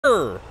That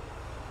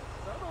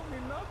don't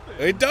mean nothing.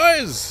 It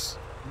does.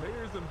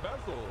 Mayor's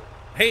embezzle.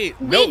 Hey,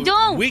 we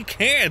don't. We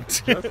can't.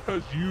 Just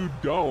because you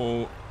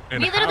don't.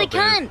 And we literally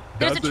can't.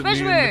 There's a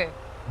treasurer.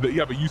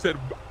 Yeah, but you said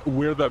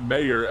we're the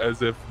mayor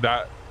as if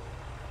that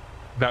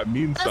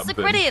means That's something. That's the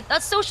credit.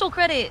 That's social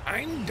credit.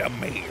 I'm the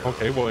mayor.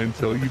 Okay, well,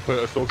 until you put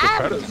a social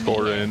credit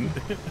score in.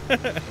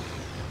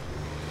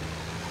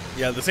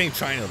 Yeah, this ain't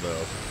China,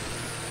 though.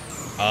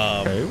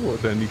 Okay, well,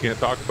 then you can't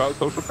talk about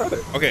social credit.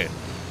 Okay.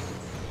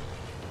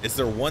 Is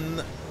there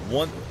one?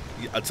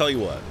 I'll tell you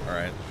what, all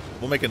right?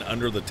 We'll make an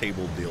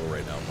under-the-table deal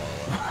right now,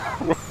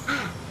 Marla.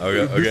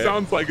 Okay. This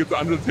sounds like it's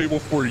under the table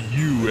for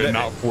you and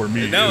not for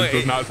me. No, it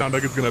does not sound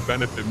like it's going to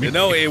benefit me.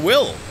 No, it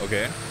will.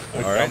 Okay.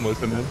 All right. I'm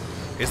listening.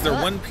 Is there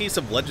one piece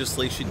of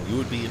legislation you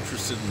would be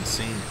interested in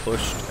seeing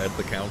pushed at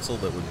the council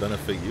that would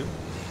benefit you?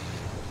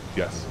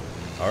 Yes.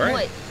 All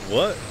right.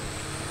 What?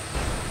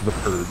 The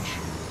purge.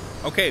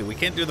 Okay, we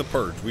can't do the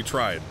purge. We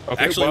tried.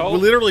 Okay, actually, we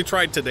literally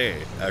tried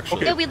today.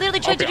 Actually, yeah, we literally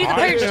tried to do the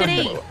purge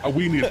today.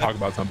 We need to talk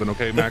about something,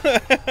 okay, Max?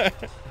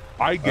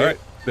 I get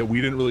that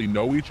we didn't really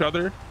know each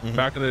other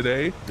back in the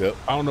day. Yep.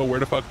 I don't know where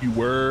the fuck you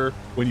were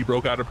when you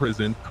broke out of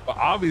prison, but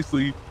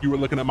obviously you were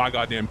looking at my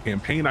goddamn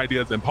campaign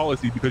ideas and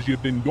policy because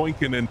you've been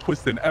yoinking and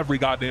twisting every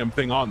goddamn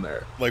thing on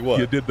there. Like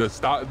what? You did the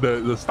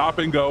stop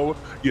and go.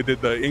 You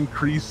did the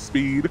increased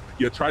speed.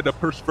 You tried to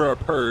push for a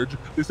purge.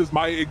 This is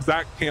my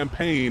exact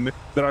campaign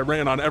that I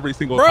ran on every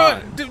single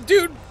time.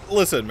 Dude,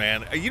 listen,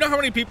 man. You know how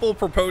many people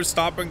proposed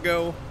stop and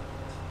go?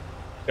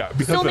 Yeah,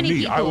 because of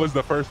me. I was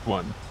the first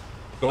one.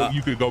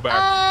 You could go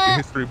back in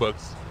history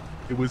books.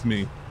 It was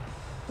me.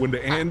 When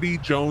the Andy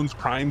Jones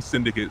crime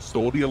syndicate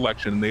stole the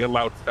election, they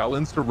allowed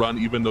felons to run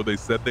even though they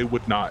said they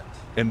would not,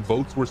 and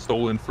votes were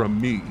stolen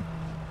from me,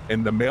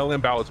 and the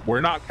mail-in ballots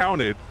were not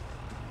counted.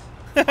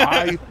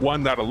 I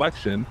won that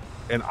election,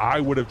 and I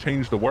would have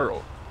changed the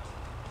world.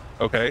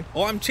 Okay?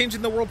 Well, I'm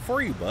changing the world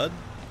for you, bud.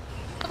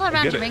 I thought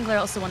Roger Wrangler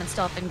also wanted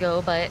stop and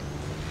go, but...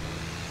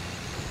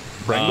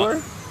 Wrangler?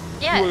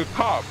 Yeah. He was a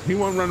cop. He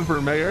wasn't running for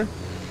mayor.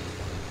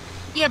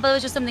 Yeah, but it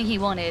was just something he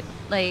wanted.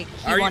 Like,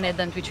 he wanted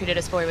them to be treated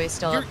as four-way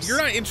stops. You're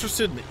not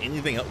interested in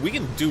anything else. We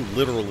can do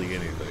literally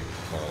anything,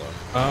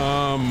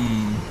 Marla.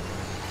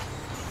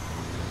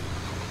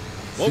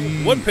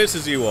 What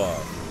pisses you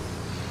off?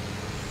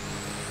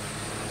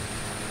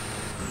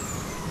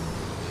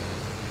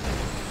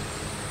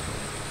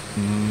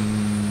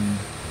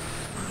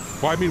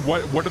 Well, I mean,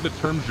 what are the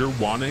terms you're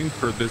wanting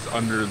for this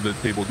under the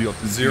table deal?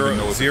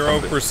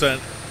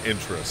 0%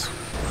 interest.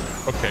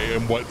 Okay,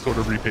 and what sort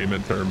of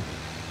repayment term?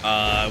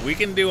 We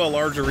can do a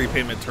larger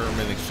repayment term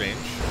in exchange.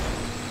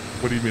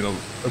 What do you mean?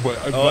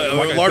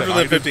 Larger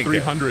than 15K.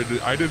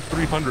 300. I did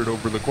 300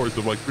 over the course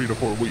of like 3 to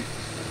 4 weeks.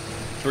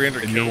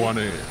 300K. And you want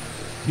to?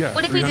 Yeah.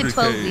 What if we did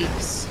 12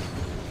 weeks?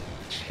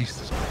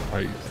 Jesus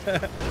Christ.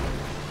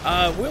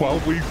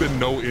 12 weeks and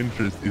no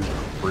interest is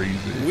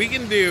crazy. We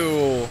can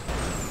do.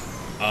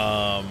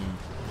 Hold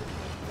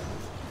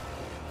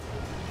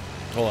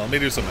on, let me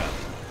do some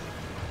math.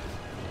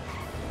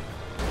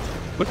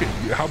 Look at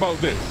you. How about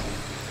this?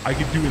 I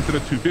could do, instead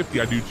of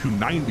 250, I do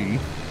 290.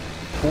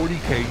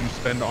 40K you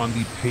spend on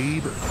the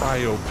paid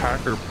cryo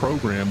packer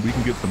program. We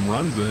can get some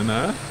runs in,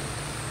 huh?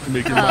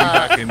 Make your money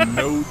back in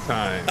no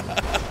time.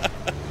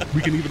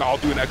 We can even all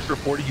do an extra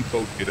 40. You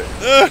both get it.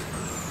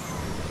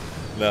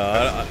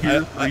 No,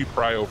 here's free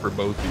cryo for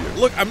both of you.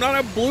 Look, I'm not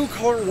a blue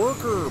collar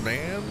worker,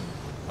 man.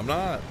 I'm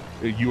not.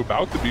 You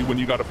about to be when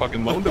you got a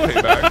fucking loan to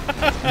pay back.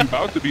 You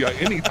about to be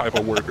any type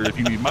of worker if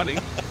you need money.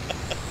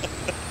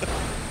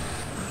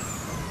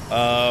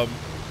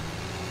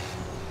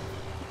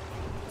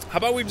 How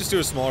about we just do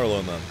a smaller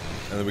loan then,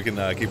 and then we can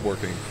keep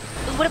working.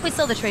 What if we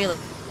sell the trailer?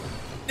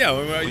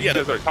 Yeah, you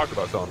guys already talked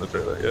about selling the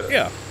trailer. Yeah.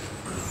 Yeah.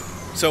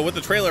 So with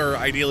the trailer,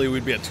 ideally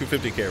we'd be at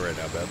 250K right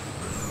now, Ben.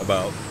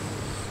 About,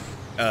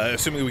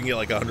 assuming we can get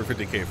like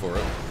 150K for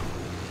it.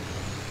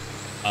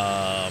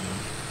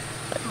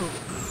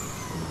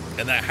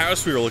 And that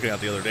house we were looking at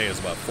the other day is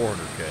about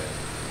 400K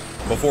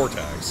before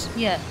tax.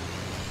 Yeah.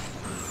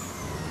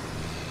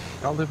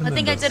 I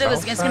think I said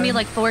it's gonna be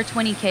like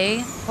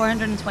 420K,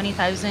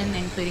 420,000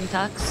 including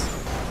tax.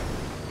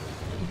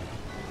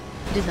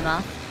 Do the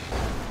math.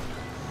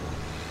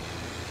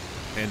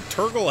 And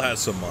Turgle has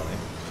some money.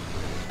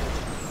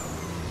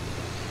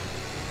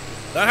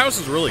 That house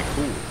is really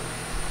cool.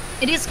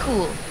 It is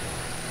cool.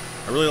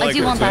 I really like it. I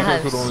do want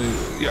that house.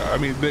 Yeah, I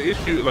mean, the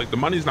issue, like, the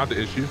money's not the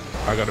issue.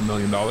 I got $1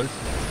 million.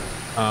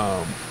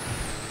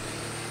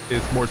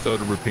 It's more so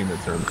the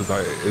repayment term, because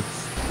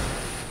it's,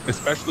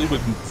 especially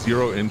with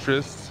 0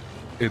 interest,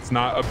 it's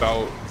not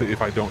about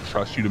if I don't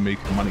trust you to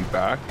make the money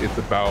back. It's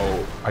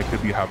about I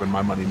could be having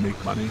my mony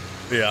make money.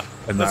 Yeah,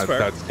 and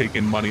that's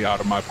taking money out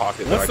of my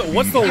pocket. What's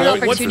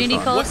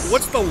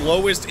the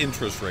lowest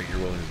interest rate you're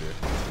willing to do?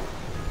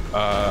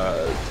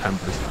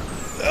 10%.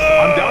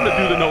 I'm down to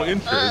do the no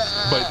interest,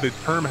 but the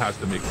term has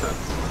to make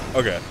sense.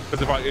 Okay.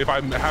 Because if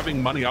I'm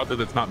having money out there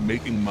that's not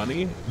making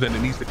money, then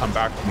it needs to come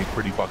back to me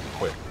pretty fucking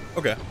quick.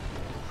 Okay.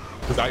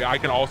 Because I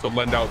can also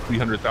lend out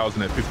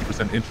 $300,000 at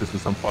 50% interest to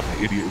some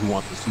fucking idiot who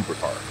wants a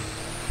supercar.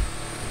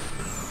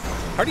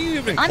 How do you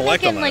even I'm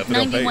collect on making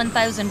that? like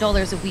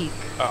 $91,000 a week.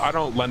 I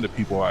don't lend to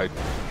people I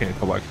can't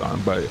collect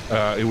on, but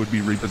it would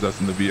be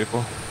repossessing the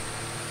vehicle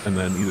and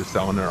then either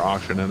selling it or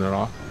auctioning it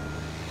off.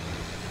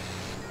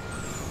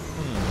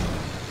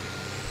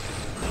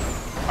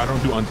 I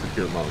don't do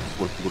unsecured loans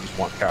where people just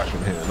want cash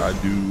in hand. I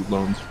do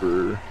loans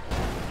for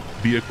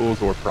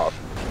vehicles or properties.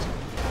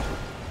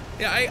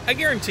 Yeah, I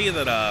guarantee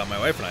that my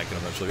wife and I can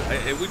eventually.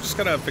 We just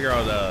gotta figure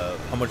out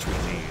how much we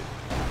need.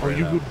 Or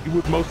you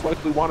would most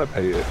likely want to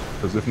pay it,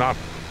 because if not,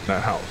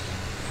 that house.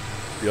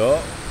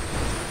 Yup.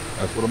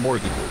 That's what a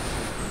mortgage is.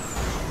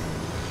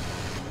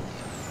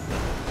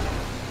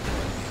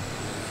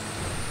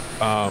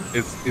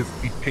 It's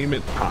the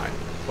payment time.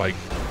 Like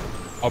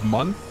a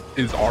month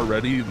is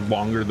already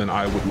longer than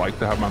I would like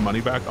to have my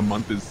money back. A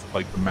month is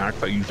like the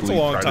max I usually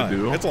try to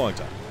do. It's a long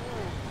time.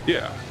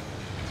 Yeah.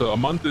 So a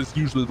month is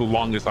usually the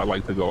longest I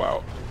like to go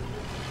out.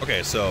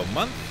 Okay, so a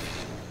month.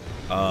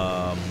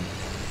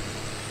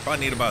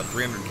 Probably need about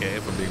 300K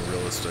if I'm being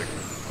realistic.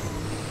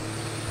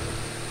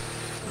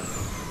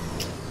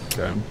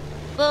 Okay.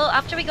 Well,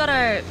 after we got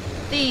our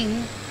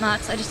thing,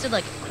 Max, I just did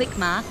like quick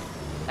math,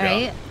 all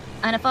right?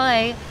 And if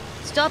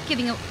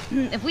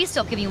we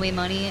stop giving away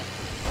money,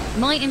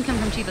 my income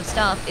from chief of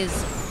staff is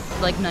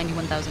like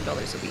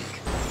 $91,000 a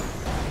week.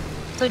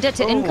 So debt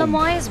to income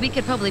wise, we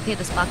could probably pay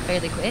this back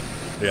fairly quick.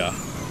 Yeah.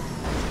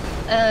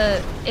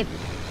 If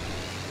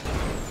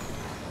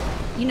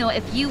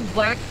you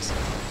worked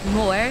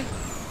more,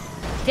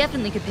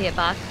 definitely could pay it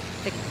back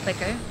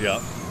quicker.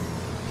 Yeah.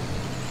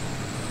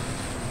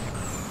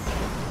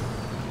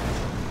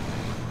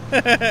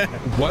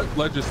 What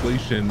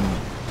legislation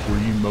were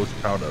you most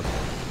proud of?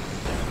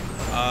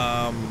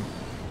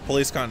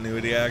 Police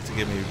Continuity Act to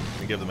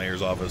give the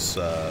mayor's office.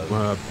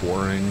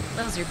 Boring.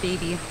 That was your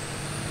baby.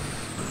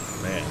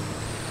 Man,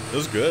 it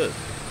was good.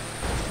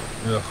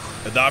 Ugh.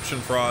 Adoption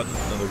fraud,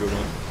 another good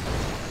one.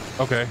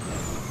 Okay.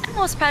 I'm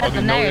most proud of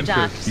the Marriage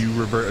Act. You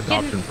revert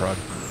adoption fraud.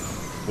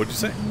 What'd you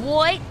say?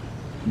 What?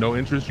 No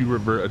interest, you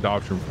revert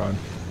adoption fraud.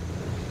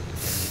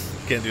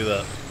 Can't do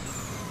that.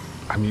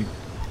 I mean,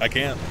 I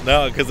can't.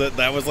 No, because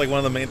that was like one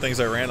of the main things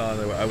I ran on.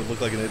 I would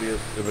look like an idiot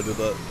if I did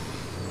that.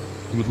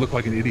 You would look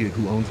like an idiot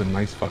who owns a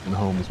nice fucking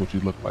home is what you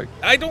look like.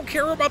 I don't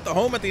care about the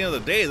home at the end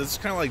of the day. This is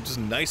kind of like just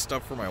nice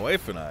stuff for my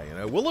wife and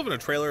I. We'll live in a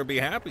trailer and be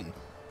happy.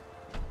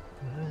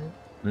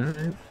 All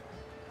right.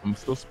 I'm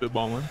still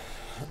spitballing.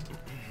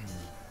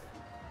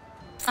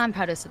 I'm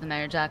proudest of the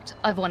Marriage Act.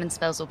 I've wanted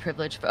spousal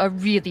privilege for a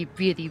really,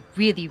 really,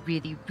 really,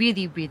 really,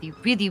 really, really,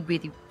 really,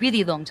 really,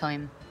 really long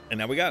time. And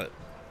now we got it.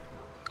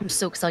 I'm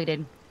so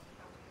excited.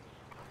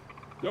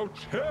 Yo,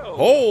 chill.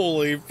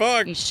 Holy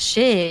fuck. Holy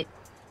shit.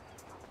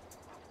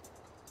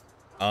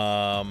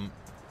 I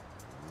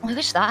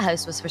wish that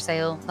house was for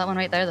sale. That one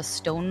right there, the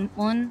stone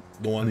one.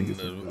 The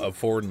one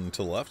forward and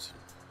to the left?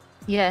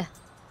 Yeah.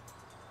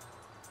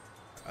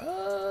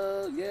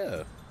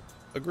 Yeah.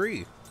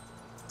 Agree.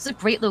 It's a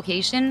great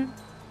location,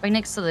 right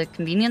next to the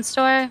convenience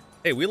store.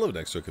 Hey, we live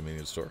next to a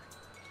convenience store.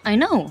 I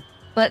know,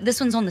 but this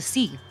one's on the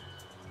sea.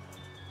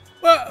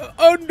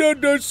 Under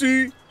the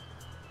sea.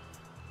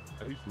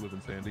 I used to live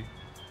in Sandy,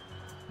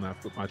 and I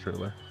flipped my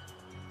trailer.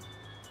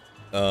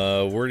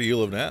 Where do you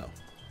live now?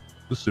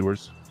 The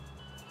sewers.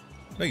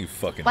 No, you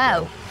fucking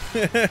wow.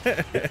 don't.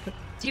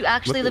 Do you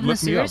actually live in the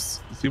sewers?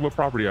 See what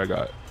property I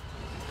got.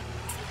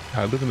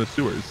 I live in the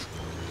sewers.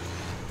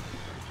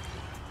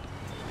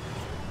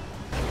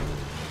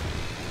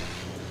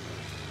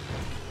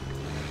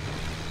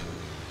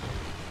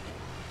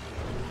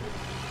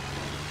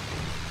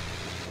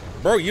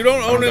 Bro, you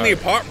don't own any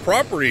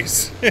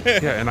properties.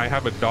 Yeah, and I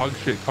have a dog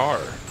shit car.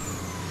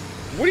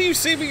 What are you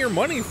saving your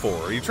money for?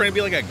 Are you trying to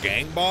be like a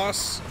gang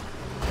boss?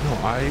 No,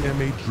 I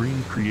am a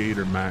dream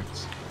creator,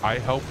 Max. I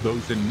help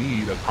those in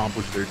need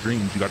accomplish their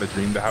dreams. You got a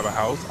dream to have a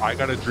house? I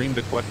got a dream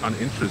to collect on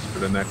interest for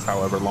the next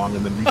however long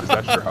and then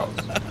repossess your house.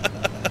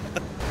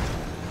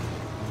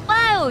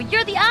 Wow,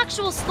 you're the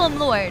actual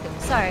slumlord.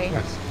 Sorry.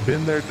 Yes,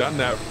 been there, done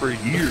that for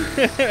years.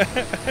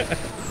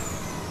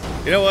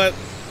 You know what?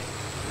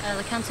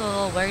 The council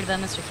all worried about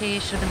Mr. K.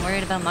 Should have been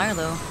worried about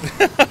Marlo.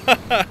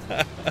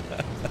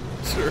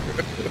 Sure.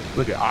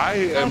 Look, I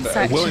am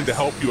willing to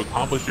help you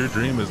accomplish your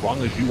dream as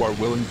long as you are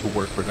willing to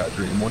work for that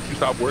dream. Once you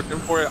stop working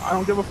for it, I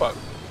don't give a fuck.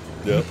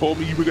 Yep. You told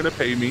me you were going to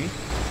pay me,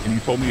 and you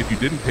told me if you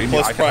didn't pay me,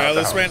 plus I could have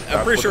the house. Man.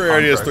 I'm pretty sure he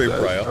already has 3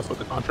 prio. That's what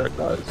the contract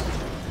does.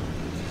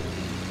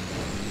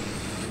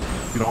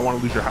 You don't want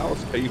to lose your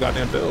house, pay your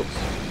goddamn bills.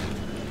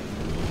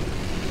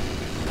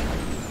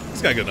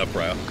 He's got good enough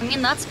prio. I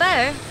mean, that's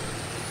fair.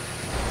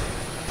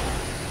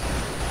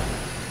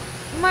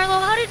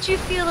 Marlo, how did you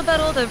feel about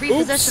all the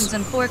repossessions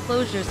and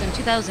foreclosures in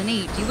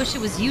 2008? Do you wish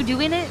it was you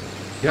doing it?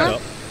 Yeah,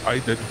 huh? I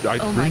did. I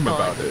dream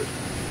about it.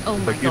 Oh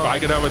my God. If I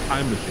could have a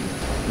time machine,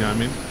 you know what I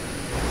mean?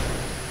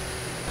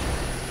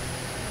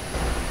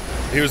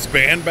 He was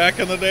banned back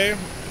in the day.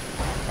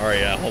 All right,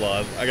 yeah. Hold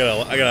on. I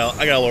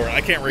gotta lower.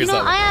 I can't raise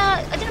that.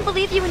 I didn't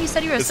believe you when you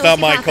said you were a sociopath not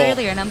my call.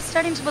 Earlier, and I'm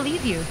starting to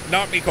believe you.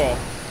 Not me call.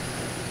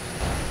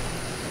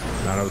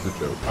 No, that was a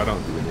joke. I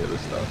don't do any of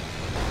this stuff.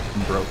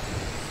 I'm broke.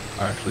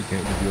 I actually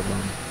can't give you a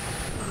loan.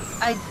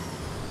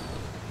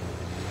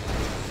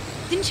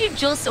 Didn't you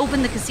just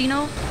open the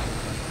casino?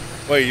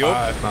 Wait, you?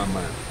 It's not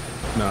mine.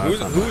 No,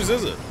 whose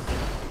is it?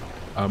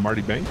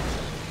 Marty Banks.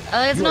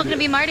 It's not going to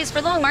be Marty's for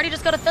long. Marty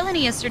just got a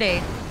felony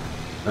yesterday.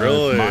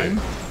 Really?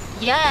 Mine?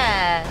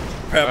 Yeah.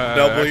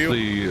 W.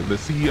 Actually, the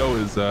CEO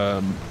is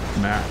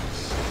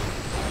Max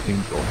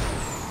Angel.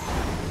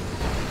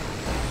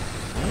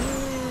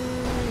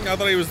 I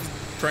thought he was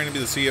trying to be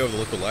the CEO of the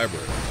Liquid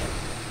Library.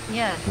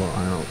 Yeah. Well,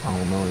 I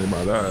don't know anything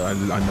about that.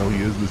 I know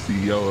he is the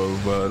CEO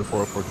of the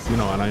 404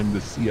 Casino, and I'm the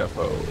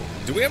CFO.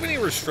 Do we have any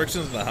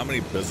restrictions on how many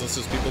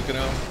businesses people can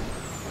own?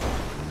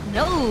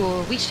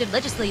 No, we should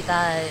legislate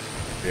that.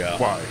 Yeah.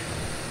 Why?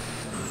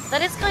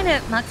 That is kind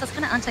of, Max, that's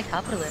kind of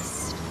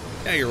anti-capitalist.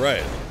 Yeah, you're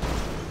right.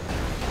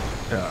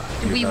 Yeah.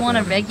 Do we want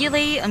to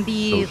regulate and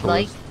be socialist.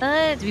 like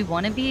that? Do we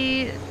want to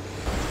be...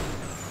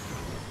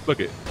 Look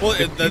it. Well,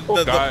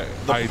 the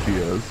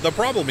ideas. The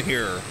problem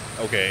here,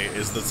 okay,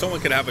 is that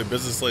someone can have a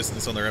business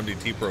license on their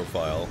MDT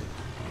profile,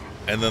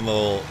 and then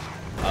they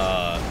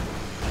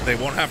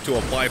won't have to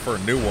apply for a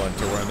new one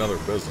to run another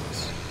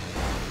business.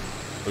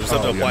 They just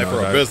have to apply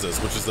for a business,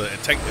 which is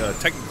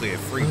technically a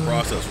free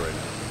process right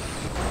now.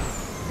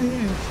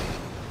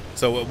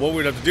 So what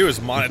we'd have to do is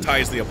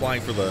monetize the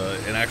applying for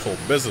an actual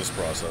business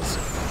process.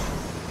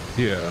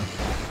 Yeah.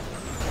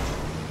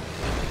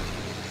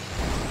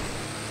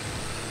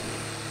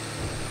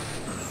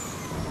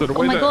 So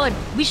oh my god,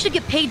 we should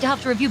get paid to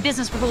have to review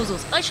business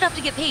proposals. I should have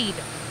to get paid.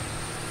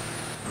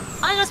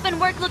 I'm gonna spend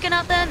work looking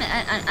at them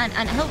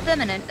and help them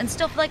and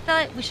stuff like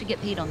that. We should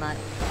get paid on that.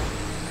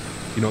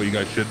 You know what you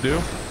guys should do?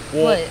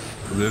 What?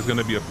 There's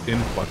gonna be an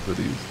influx of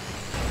these.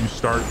 You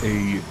start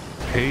a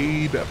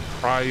paid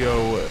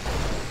prio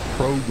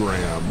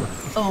program where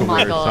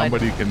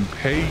somebody can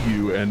pay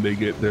you and they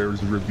get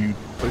theirs reviewed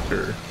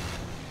quicker.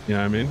 You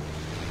know what I mean?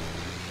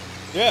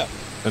 Yeah.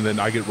 And then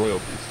I get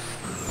royalties.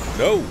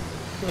 No.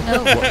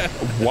 No.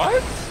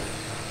 What?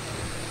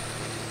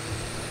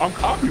 I'm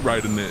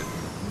copywriting it.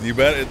 You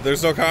bet.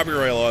 There's no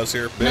copyright laws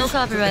here. Bitch. No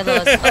copyright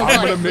laws.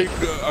 I'm gonna make.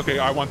 Okay,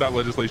 I want that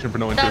legislation for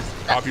no interest.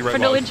 Copyright for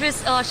laws. no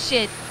interest. Oh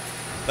shit.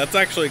 That's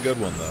actually a good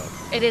one though.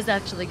 It is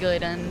actually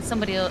good, and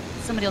somebody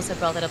else had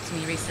brought that up to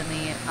me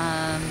recently.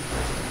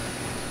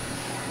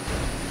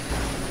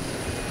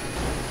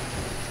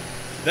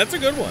 That's a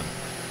good one.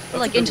 That's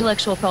like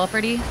intellectual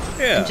property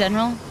in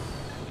general.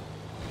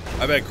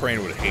 I bet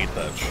Crane would hate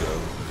that show.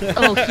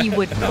 Oh, he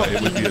would. No,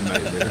 it would be a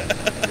nightmare.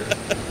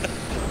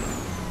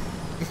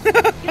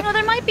 You know,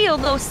 there might be a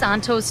Los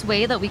Santos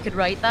way that we could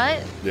write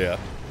that. Yeah,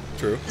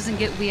 true. Doesn't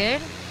get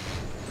weird.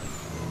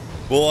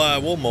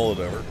 We'll mull it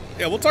over.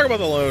 Yeah, we'll talk about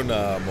the loan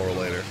more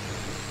later.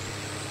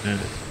 Yeah.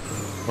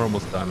 We're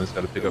almost done. Just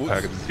got to pick up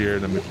packages here,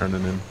 and then we turn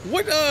them in.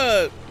 What?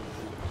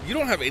 You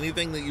don't have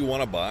anything that you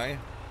want to buy?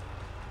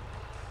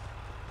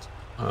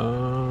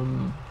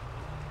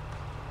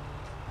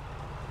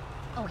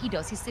 Oh, he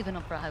does. He's saving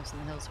up for a house in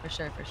the hills for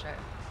sure, for sure.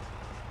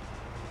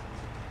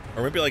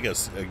 Or maybe like a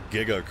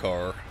giga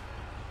car.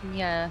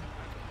 Yeah.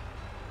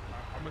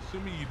 I'm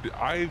assuming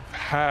I've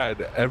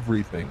had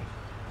everything.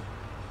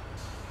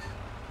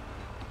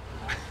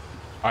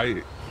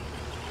 I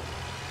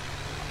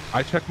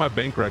checked my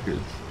bank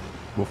records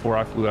before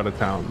I flew out of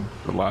town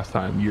the last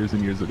time, years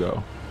and years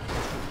ago.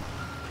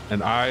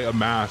 And I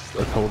amassed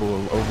a total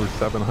of over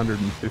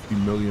 $750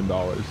 million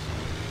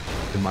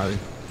in my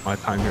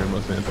time here in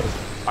Los Santos.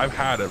 I've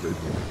had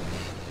everything.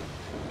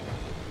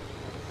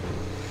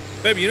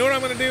 Babe, you know what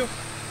I'm going to do?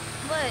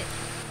 What?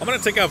 I'm going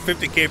to take out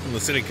 $50K from the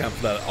city account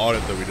for that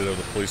audit that we did of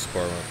the police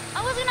department.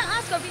 I was going to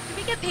ask, did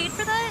we get paid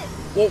for that?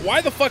 Well,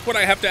 why the fuck would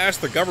I have to ask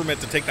the government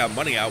to take that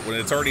money out when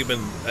it's already been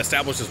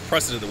established as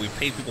precedent that we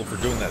pay people for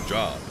doing that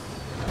job?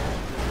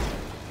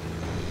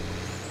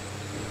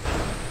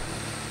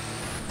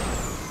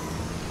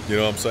 You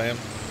know what I'm saying?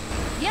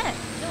 Yeah.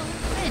 No,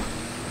 wait,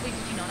 did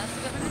you not ask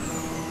the government?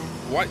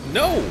 Why?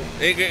 No,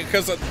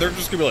 because they're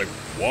just gonna be like,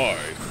 why?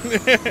 And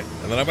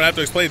then I'm gonna have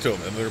to explain to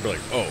them, and they're gonna be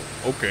like, oh,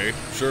 okay,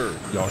 sure.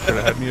 Y'all should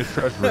have had me as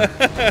treasurer.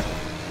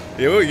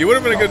 You would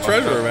have been a good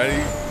treasurer,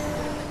 man.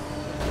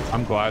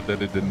 I'm glad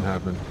that it didn't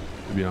happen,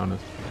 to be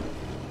honest.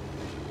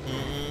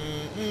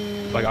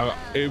 Like,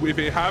 if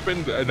it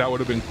happened, that would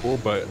have been cool.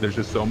 But there's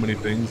just so many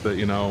things that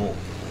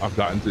I've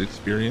gotten to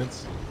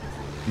experience,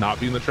 not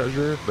being the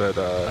treasurer, that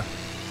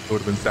it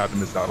would have been sad to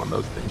miss out on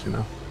those things,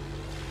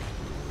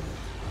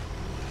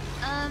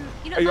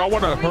 Hey, y'all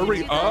want to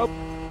hurry up?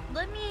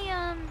 Let me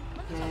talk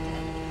to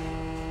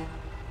him.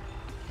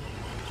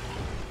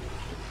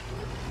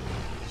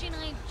 She and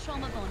I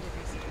trauma bonded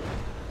recently.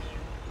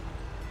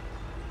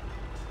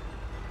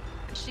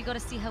 She got to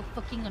see how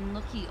fucking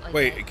unlucky I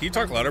Wait, get. can you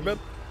talk louder, babe?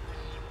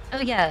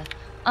 Oh yeah.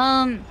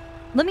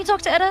 Let me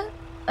talk to Etta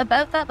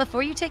about that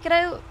before you take it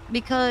out,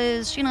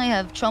 because she and I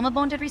have trauma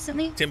bonded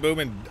recently. Tim Boom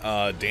and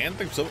Dan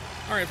think so.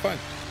 All right, fine.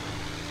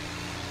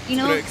 You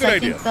know,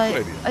 good idea.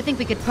 I think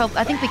we could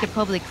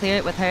probably clear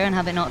it with her and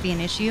have it not be an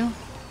issue.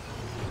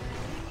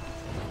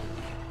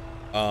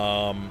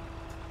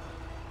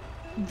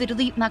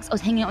 literally, Max, I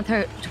was hanging out with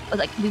her.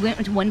 Like, we went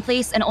into one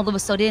place, and all of a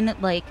sudden,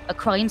 like, a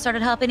crime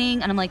started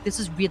happening, and I'm like, this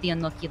is really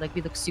unlucky. Like,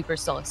 we look super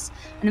sus.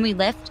 And then we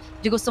left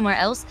to go somewhere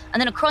else,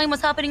 and then a crime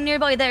was happening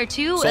nearby there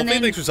too. Sophie, and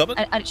then thanks for subbing.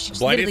 she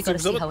just literally got to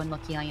see how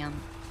unlucky I am.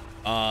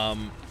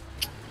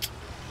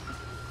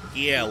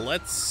 Yeah,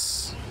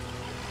 let's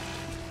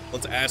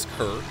ask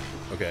her.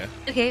 Okay.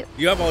 Okay.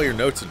 You have all your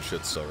notes and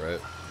shit still, right?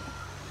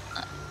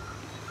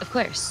 Of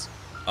course.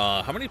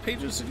 How many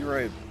pages did you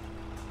write?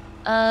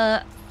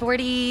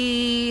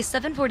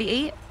 47,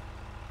 48.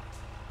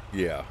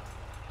 Yeah.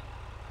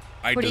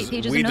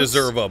 We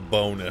deserve a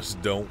bonus,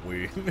 don't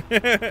we?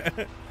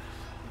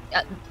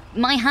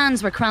 My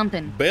hands were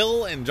cramping.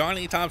 Bill and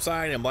Johnny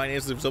topside and Blind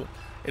Ace. To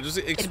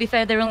be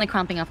fair, they're only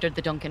cramping after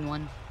the Duncan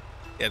one.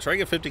 Yeah, try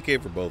to get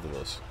 50K for both of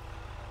us.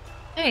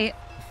 Hey.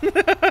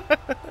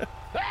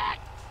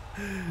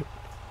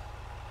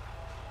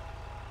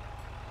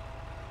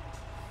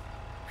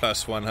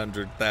 Plus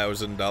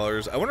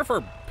 $100,000. I wonder if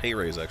our pay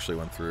raise actually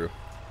went through.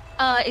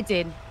 It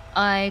did.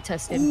 I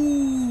tested.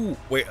 Ooh.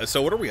 Wait,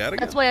 so what are we at again?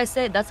 That's why I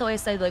said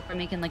like we're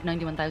making like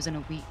 91,000 a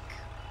week,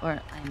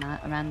 or I'm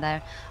at around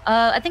there.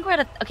 I think we're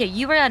at okay.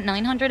 You were at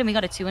 900 and we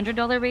got a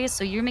 $200 raise,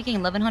 so you're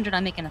making 1,100.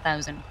 I'm making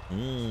 1,000.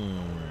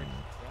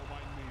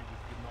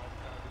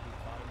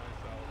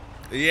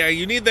 Yeah,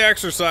 you need the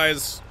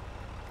exercise.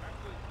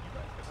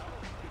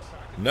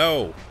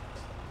 No.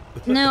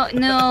 No.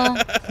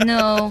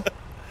 No.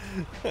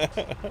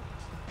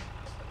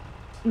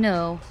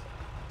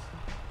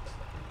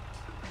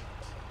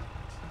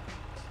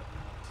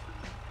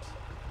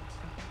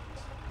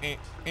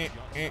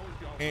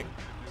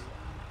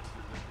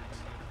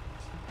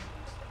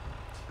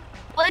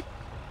 What?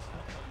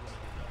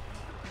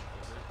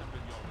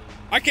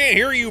 I can't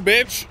hear you,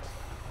 bitch.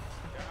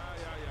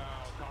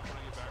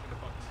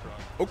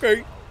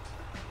 Okay.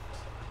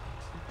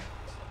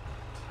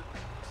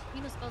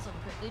 You know, spells of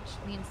privilege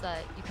means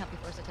that you can't be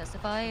forced to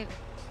testify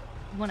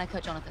when I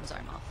cut Jonathan's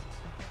arm off.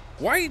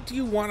 Why do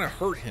you want to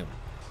hurt him?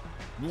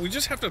 We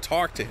just have to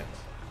talk to him.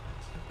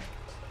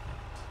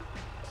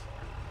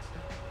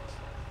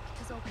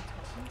 Because I'll be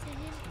talking to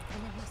him,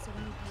 and then he'll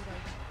suddenly be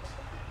like,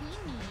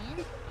 "Hey,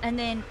 man," and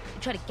then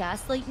try to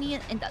gaslight me,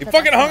 and he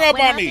fucking hung up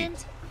on me.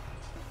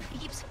 He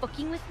keeps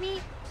fucking with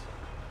me.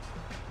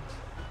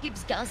 He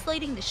keeps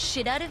gaslighting the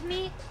shit out of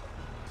me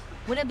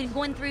when I've been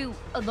going through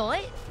a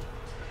lot.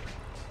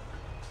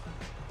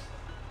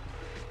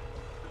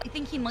 I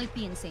think he might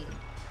be insane.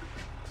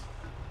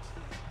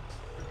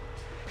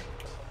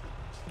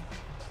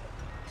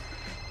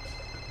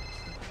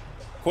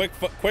 Quick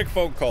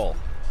phone call.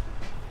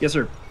 Yes,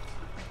 sir.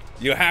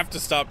 You have to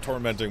stop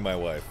tormenting my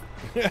wife.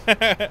 What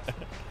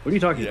are you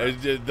talking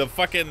about? The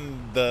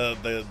fucking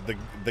the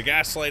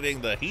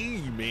gaslighting, the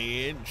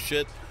he-man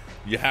shit.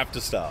 You have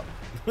to stop.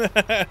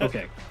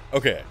 Okay.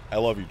 Okay. I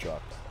love you,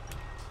 Jock.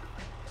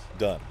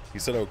 Done. He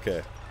said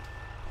okay.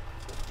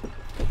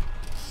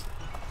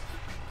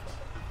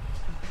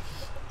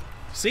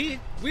 See?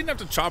 We didn't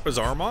have to chop his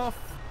arm off.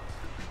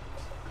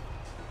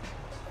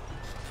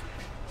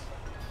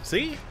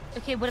 See?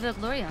 Okay, what about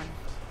Glorion?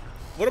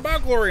 What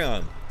about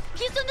Glorion?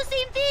 He's done the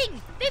same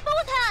thing! They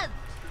both have!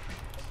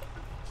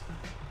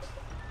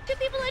 Two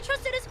people I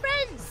trusted as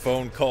friends!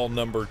 Phone call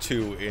number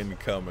 2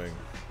 incoming.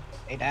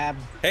 Hey, Dab.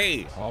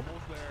 Hey! Almost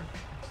there.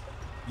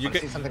 You want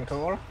to see something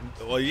cool?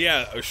 Well,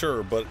 yeah,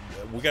 sure, but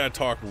we gotta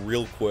talk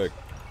real quick.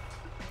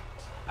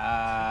 You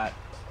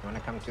want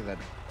to come to the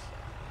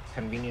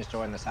convenience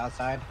store on the south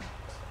side?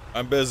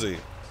 I'm busy.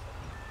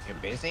 You're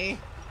busy?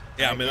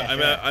 Yeah,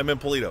 Sure. I'm in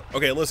Polito.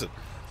 Okay, listen.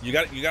 You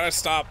gotta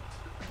stop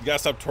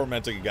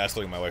tormenting and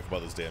gaslighting my wife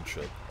about this damn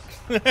shit.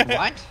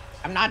 What?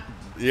 I'm not.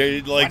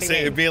 Yeah, like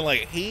saying, being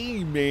like,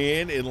 "Hey,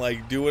 man," and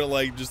like doing it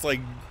like just like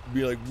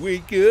be like,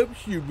 "Wake up,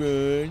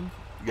 Siobhan."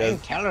 I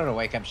didn't tell her to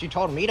wake up. She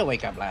told me to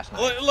wake up last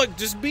night. Look,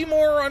 just be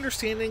more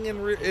understanding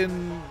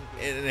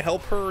and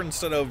help her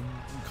instead of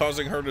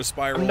causing her to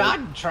spiral. I'm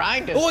not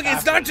trying to. Look,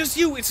 it's not just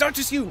you. It's not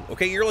just you.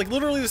 Okay, you're like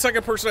literally the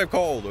second person I've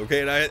called.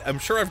 Okay, and I'm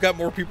sure I've got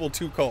more people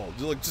to call.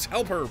 Just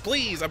help her,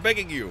 please. I'm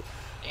begging you.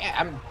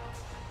 Yeah,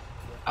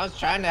 I was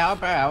trying to help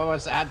her. I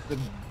was at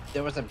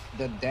there was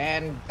the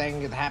Dan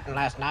thing that happened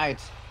last night.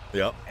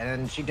 Yep. And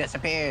then she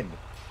disappeared.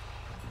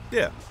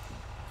 Yeah.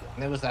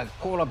 And there was that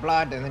pool of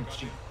blood, and then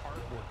she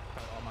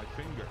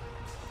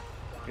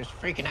was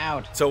freaking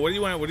out. So what do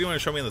you want to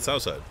show me on the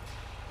south side?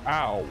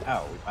 Ow.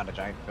 Oh, we bought a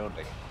giant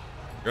building.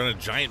 You're in a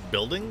giant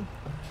building?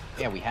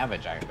 Yeah, we have a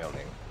giant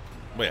building.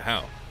 Wait,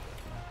 how?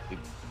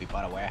 We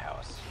bought a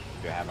warehouse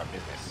to have our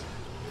business.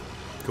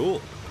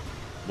 Cool.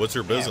 What's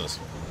your business?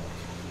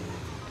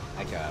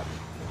 Yeah. Like a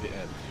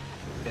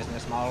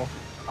business mall,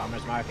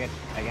 farmer's market,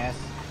 I guess.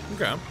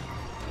 Okay.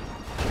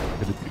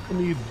 Do people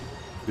need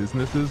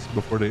businesses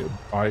before they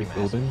buy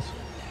buildings?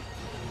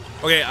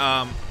 Okay,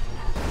 all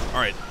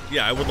right.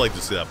 Yeah, I would like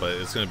to see that, but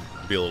it's going to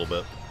be a little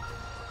bit.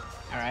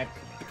 All right.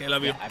 Okay,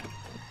 love you.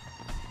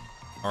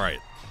 All right.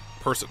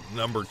 Person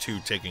number 2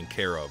 taken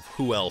care of.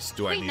 Who else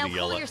do I need to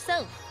yell at?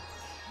 Yourself.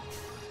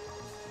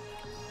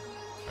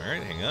 All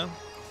right, hang on.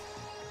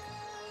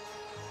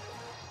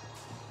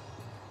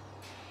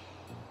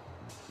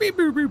 Beep,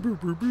 beep, beep,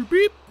 beep, beep, beep,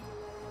 beep.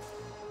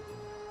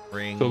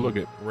 Ring. So look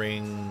at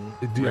ring.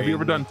 Have you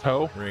ever done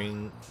tow?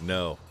 Ring.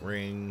 No.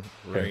 Ring.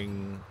 Okay.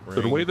 Ring.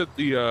 So the way that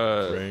the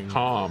ring,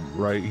 Tom,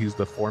 right? He's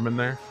the foreman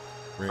there,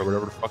 or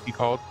whatever the fuck he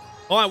called.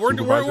 Hold on,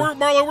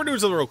 Marlo, we're doing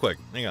something real quick.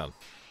 Hang on.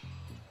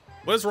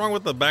 What is wrong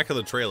with the back of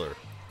the trailer?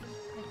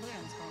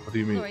 What do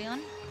you mean?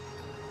 Florian?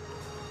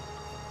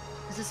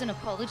 Is this an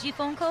apology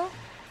phone call?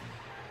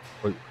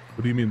 What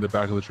do you mean the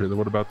back of the trailer?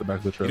 What about the back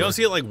of the trailer? You don't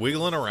see it like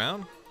wiggling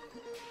around?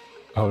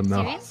 Oh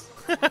no. Serious?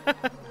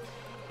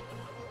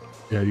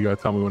 Yeah, you gotta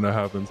tell me when that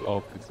happens.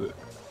 I'll fix it.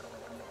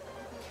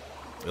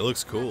 It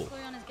looks cool.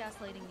 Florian is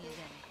gaslighting me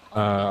again.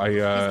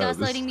 He's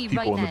gaslighting me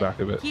people right in now. the back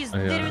of it. He's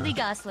literally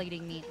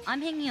gaslighting me.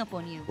 I'm hanging up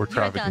on you. We're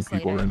trafficking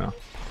people right now.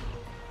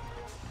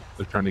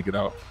 They're trying to get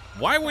out.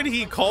 Why would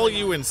he call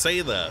you and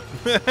say that?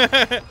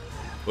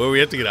 Well, we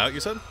have to get out, you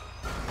said?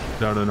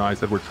 No. I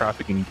said we're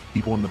trafficking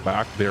people in the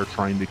back. They're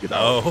trying to get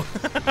out. Oh.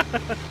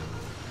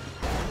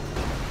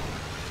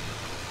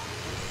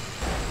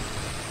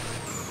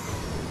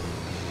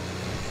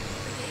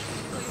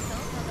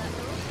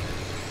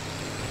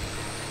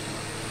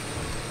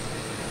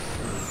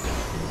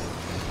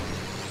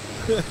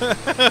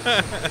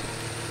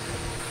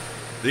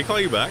 Did he call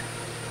you back?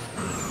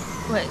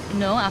 What?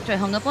 No, after I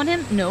hung up on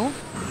him? No.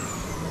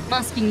 I'm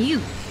asking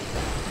you.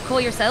 Call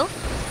yourself?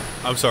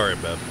 I'm sorry,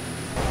 Bev.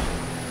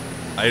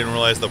 I didn't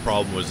realize the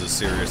problem was as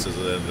serious as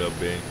it ended up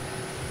being.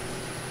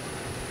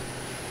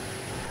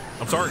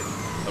 I'm sorry.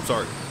 I'm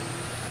sorry.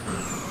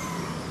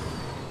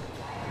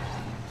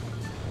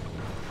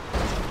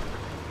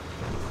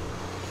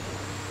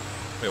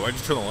 Wait, why'd you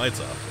turn the lights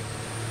off?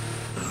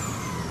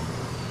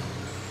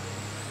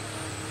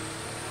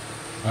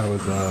 I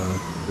was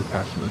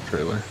detaching the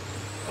trailer.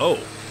 Oh.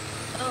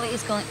 Oh,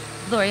 he's calling.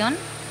 Florian?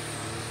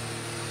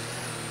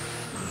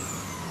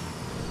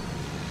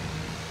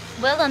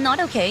 Well, I'm not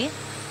okay.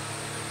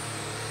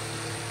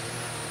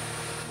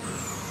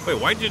 Wait,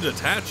 why'd you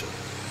detach it?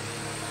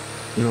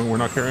 We're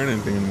not carrying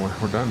anything anymore.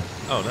 We're done.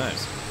 Oh,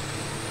 nice.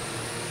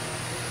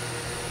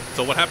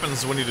 So what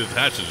happens when you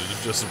detach it? Does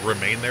it just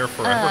remain there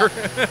forever?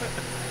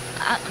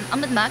 I'm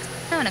with Max.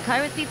 I'm in a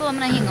car with people. I'm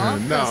gonna hang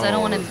up because I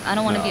don't want to. I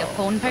don't want to be a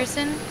phone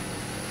person.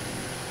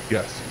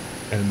 Yes,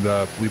 and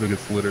Polito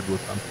gets littered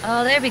with them.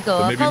 Oh, there we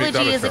go. So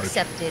Apology is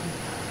accepted.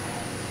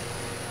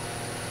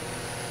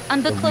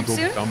 And book club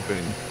soon.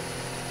 Dumping.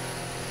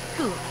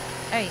 Cool.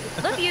 All right.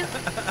 Love you.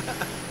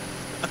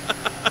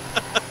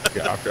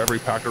 Yeah, after every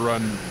Packer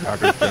run,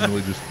 Packers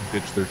generally just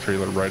ditch their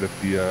trailer right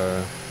at the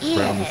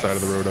right on the side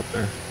of the road up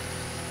there.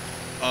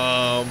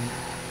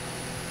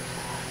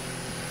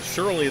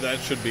 Surely that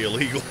should be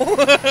illegal.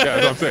 Yeah, that's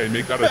what I'm saying.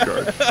 Make that a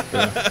charge.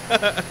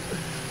 Yeah.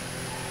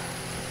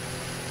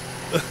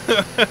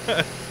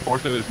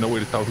 Fortunately, there's no way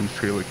to tell whose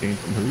trailer came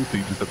from who, so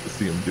you just have to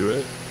see them do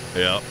it.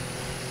 Yeah.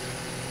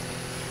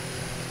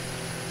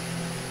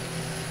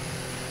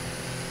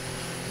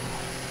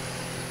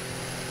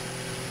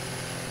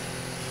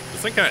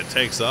 This thing kind of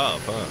takes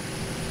off, huh?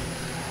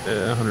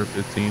 Yeah,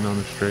 115 on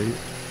the straight.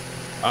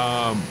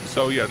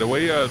 So yeah, the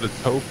way the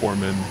tow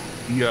foreman,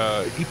 he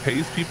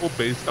pays people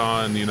based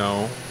on,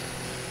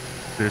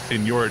 their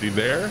seniority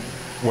there,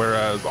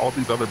 whereas all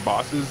these other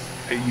bosses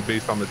pay you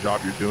based on the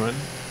job you're doing.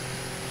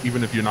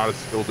 Even if you're not a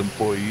skilled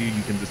employee,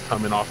 you can just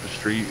come in off the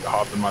street,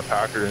 hop in my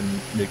Packer,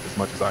 and make as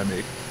much as I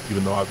make,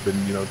 even though I've been,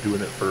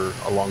 doing it for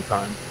a long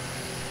time.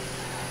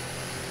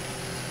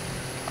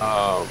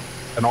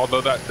 And although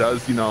that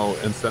does,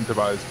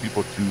 incentivize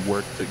people to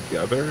work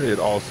together, it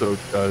also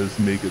does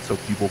make it so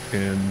people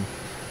can,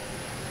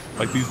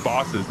 like these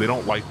bosses, they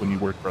don't like when you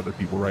work for other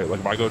people, right? Like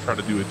if I go try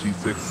to do a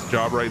G6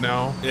 job right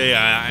now,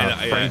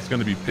 Frank's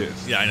going to be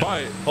pissed. Yeah, I know.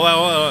 But, hold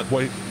on.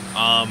 Wait.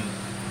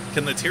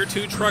 Can the tier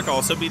 2 truck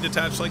also be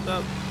detached like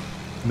that?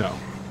 No.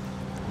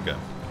 Okay.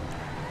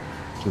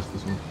 Just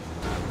this one.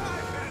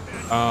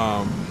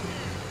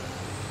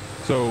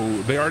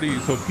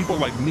 So people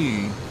like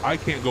me, I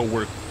can't go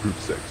work group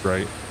 6,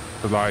 right?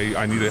 Because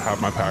I need to have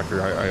my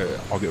Packer.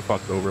 I'll get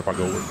fucked over if I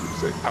go work group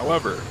 6.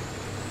 However,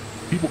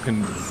 people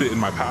can sit in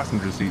my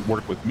passenger seat,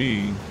 work with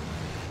me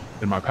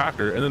in my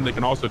Packer, and then they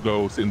can also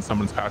go sit in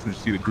someone's passenger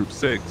seat at group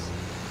 6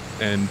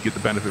 and get the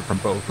benefit from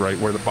both, right?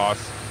 Where the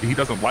boss, he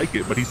doesn't like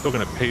it, but he's still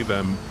going to pay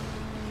them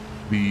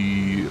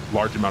the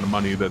large amount of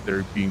money that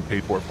they're being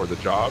paid for the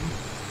job,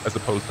 as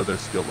opposed to their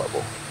skill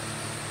level.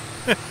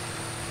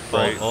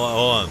 Right?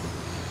 Hold on.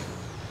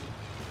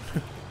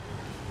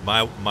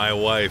 My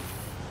wife,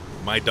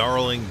 my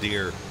darling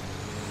dear,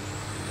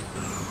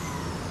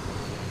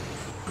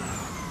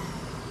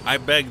 I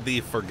beg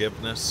thee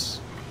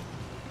forgiveness.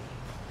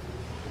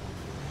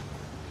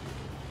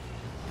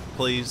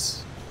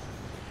 Please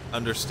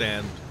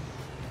understand,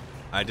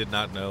 I did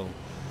not know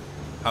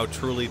how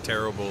truly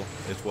terrible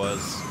it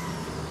was.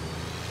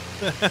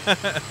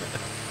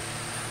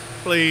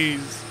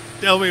 Please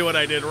tell me what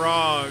I did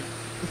wrong.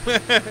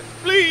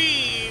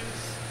 Please.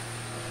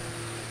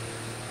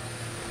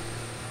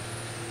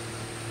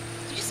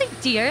 Did you say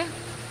deer?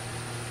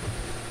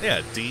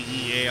 Yeah,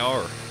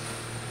 DEAR.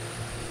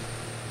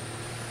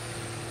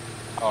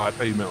 Oh, I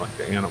thought you meant like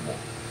the animal.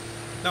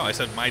 No, I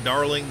said my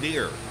darling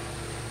deer.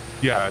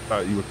 Yeah, I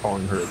thought you were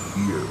calling her a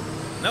deer.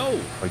 No.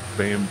 Like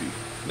Bambi.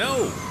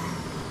 No.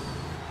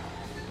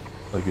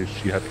 Like if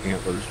she had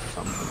antlers or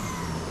something.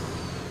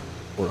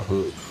 Or a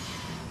hood.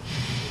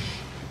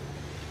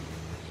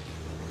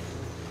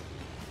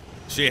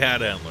 She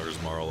had antlers,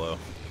 Marlo.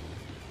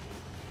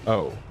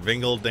 Oh.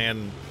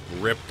 Vingeldan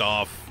ripped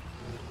off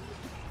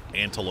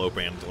antelope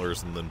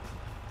antlers and then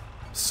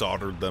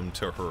soldered them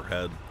to her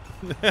head.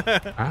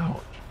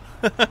 Ouch.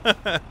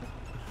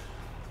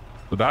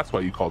 So that's why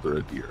you called her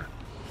a deer.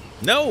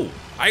 No,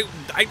 I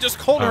just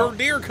called her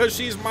deer because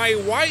she's my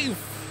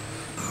wife.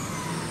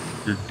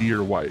 Your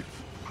dear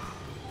wife.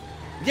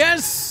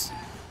 Yes.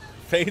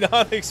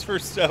 Phaedonics for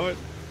Stoic.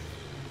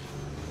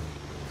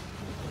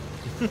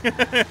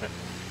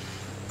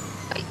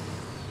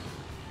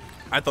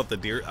 I thought the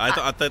deer. I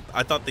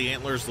thought the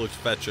antlers looked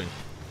fetching.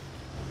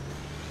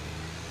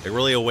 It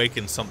really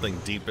awakened something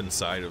deep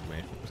inside of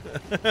me.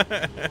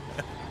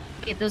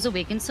 If those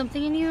awaken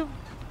something in you?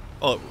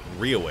 Oh,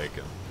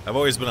 reawaken. I've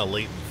always been a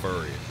latent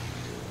furry.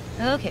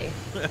 Okay.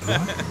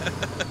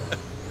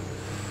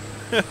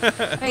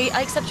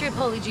 I accept your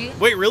apology.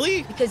 Wait,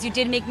 really? Because you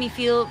did make me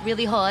feel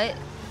really hot.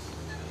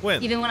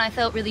 When? Even when I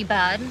felt really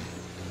bad.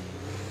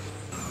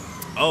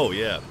 Oh,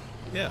 yeah.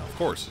 Yeah, of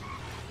course.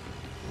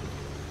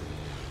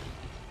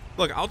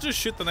 Look, I'll just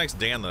shoot the next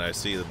Dan that I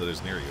see that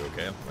is near you,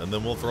 okay? And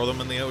then we'll throw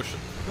them in the ocean.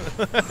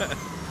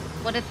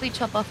 What if we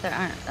chop off their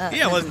arm?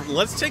 Yeah,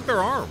 let's take their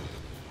arm.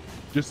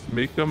 Just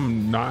make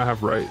them not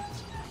have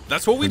rights.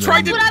 That's what we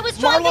tried to. That's what I was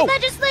trying to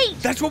legislate.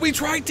 That's what we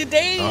tried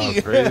today. Oh,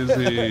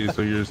 crazy!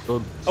 So you're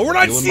still. Oh, we're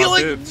not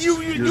stealing.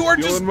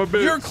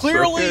 You're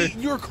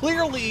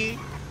clearly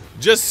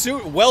just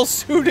well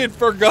suited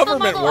for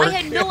government work.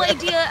 I had no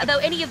idea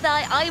about any of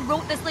that. I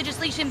wrote this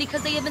legislation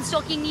because they have been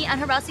stalking me and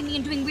harassing me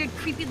and doing weird,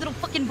 creepy little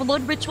fucking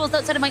blood rituals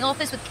outside of my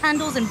office with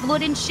candles and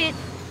blood and shit.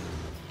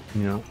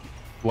 Yeah,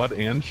 blood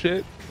and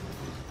shit.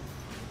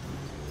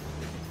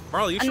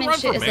 Marley, you should run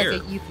for mayor.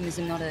 Like a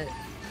euphemism, not a.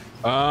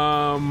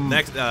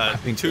 Next,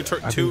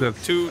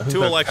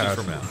 two elections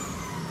from now.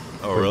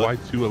 Oh, really? Why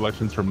 2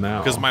 elections from now?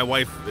 Because my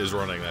wife is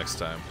running next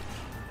time.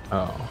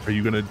 Oh, are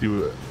you gonna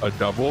do a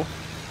double?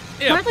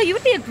 Yeah. Martha, you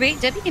would be a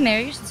great deputy mayor.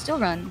 You should still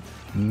run.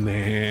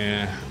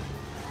 Nah.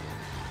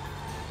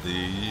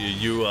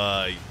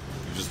 You're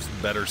just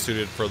better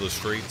suited for the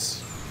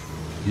streets.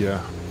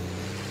 Yeah.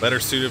 Better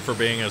suited for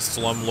being a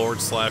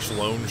slumlord /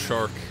 loan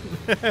shark.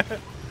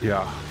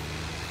 Yeah.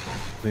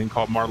 They ain't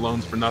called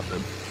Marlones for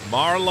nothing.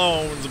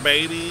 Marlones,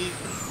 baby.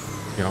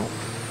 You know.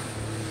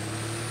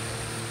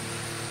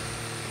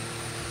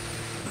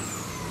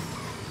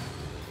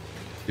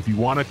 If you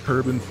want to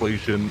curb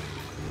inflation,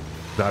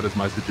 that is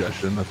my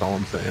suggestion. That's all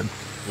I'm saying.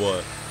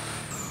 What?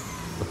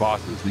 The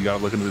bosses. You got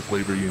to look into this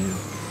labor union.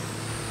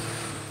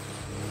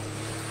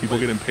 People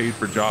getting paid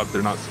for jobs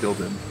they're not skilled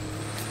in.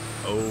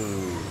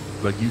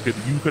 Oh. Like you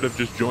could have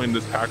just joined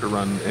this Packer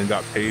run and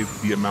got paid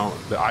the amount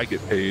that I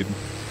get paid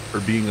for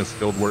being a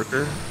skilled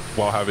worker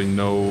while having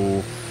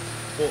no.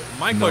 Well,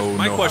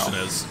 my question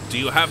is, do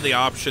you have the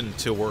option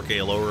to work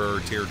a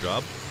lower tier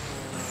job?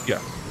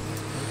 Yes.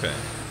 Okay.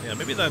 Yeah,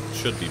 maybe that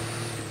should be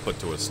put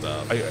to a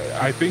stop.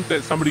 I think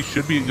that somebody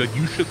should be like,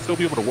 you should still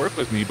be able to work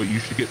with me, but you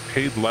should get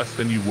paid less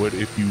than you would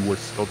if you were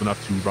skilled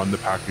enough to run the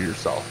Packer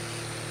yourself.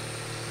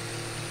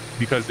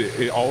 Because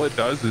all it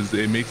does is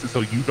it makes it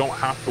so you don't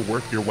have to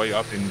work your way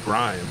up in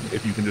grime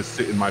if you can just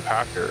sit in my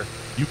Packer.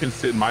 You can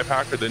sit in my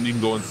Packer, then you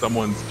can go in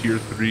someone's tier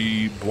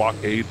 3 block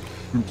 8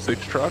 group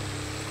 6 truck,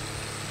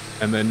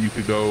 and then you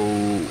could go,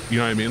 you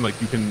know what I mean?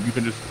 Like you can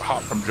just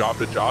hop from job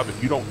to job.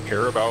 If you don't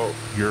care about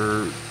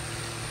you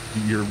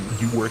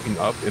working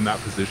up in that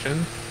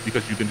position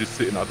because you can just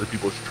sit in other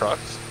people's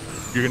trucks,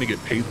 you're gonna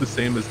get paid the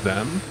same as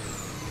them.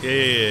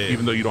 Yeah.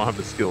 Even though you don't have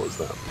the skill as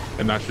them.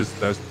 And that's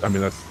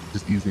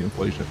just easy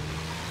inflation.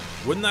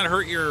 Wouldn't that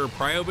hurt your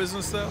prio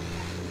business though?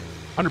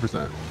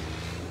 100%.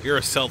 You're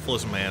a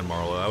selfless man,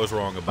 Marlo. I was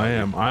wrong about I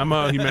am. I'm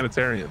a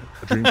humanitarian,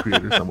 a dream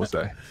creator, some would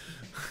say.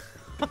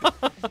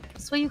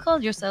 That's what you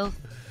called yourself.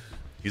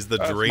 He's the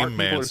dream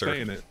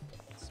mancer.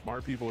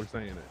 Smart people are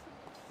saying it.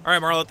 All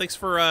right, Marlo, thanks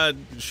for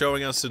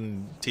showing us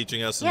and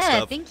teaching us and stuff.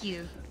 Yeah, thank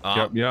you.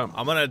 Yep.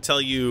 I'm going to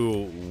tell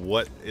you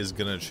what is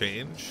going to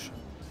change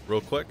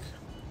real quick.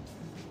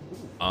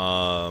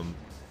 I'm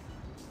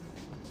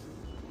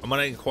going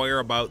to inquire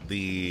about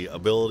the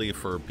ability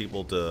for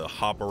people to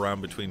hop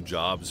around between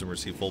jobs and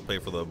receive full pay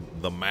for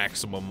the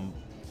maximum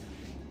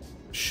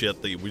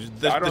shit that you...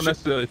 I don't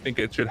necessarily think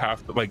it should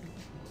have to, like,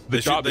 the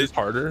job is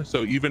harder,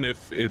 so even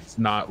if it's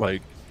not,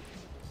 like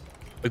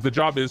the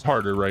job is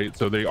harder, right?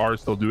 So they are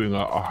still doing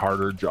a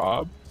harder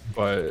job,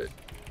 but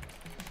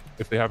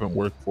if they haven't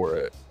worked for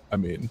it, I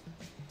mean,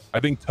 I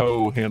think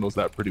Toe handles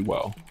that pretty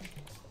well.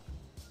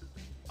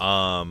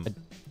 I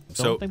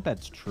don't think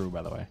that's true,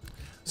 by the way.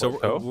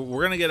 So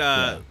we're gonna get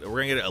a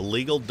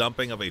illegal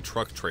dumping of a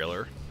truck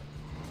trailer.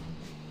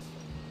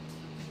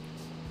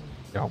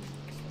 Yeah.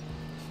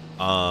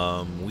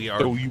 We are.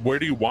 So where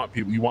do you want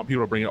people? You want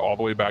people to bring it all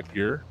the way back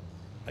here?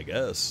 I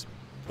guess.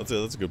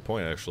 That's a good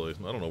point, actually.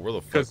 I don't know where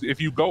the fuck. Because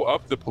if you go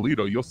up to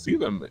Polito, you'll see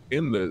them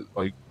in the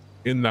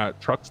in that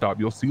truck stop.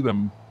 You'll see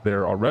them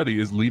there already.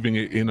 Is leaving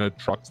it in a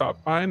truck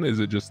stop fine? Is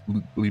it just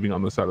leaving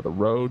on the side of the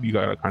road? You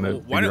gotta kind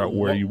of figure out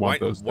where you want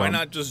those. Why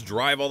not just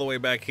drive all the way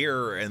back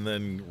here and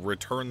then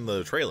return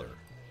the trailer?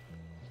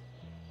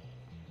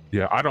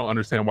 Yeah, I don't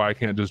understand why I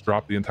can't just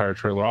drop the entire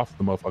trailer off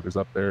the motherfuckers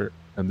up there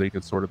and they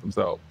could sort it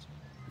themselves.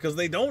 Because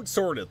they don't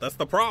sort it. That's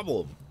the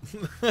problem.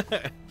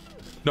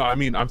 No, I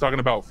mean, I'm talking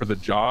about for the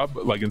job.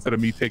 Like, instead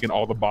of me taking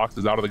all the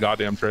boxes out of the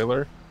goddamn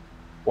trailer,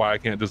 why I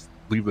can't just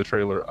leave the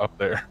trailer up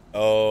there?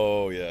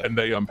 Oh, yeah. And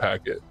they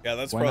unpack it. Yeah,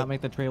 that's why not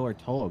make the trailer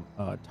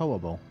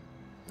towable?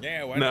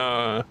 Yeah, why not?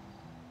 Nah.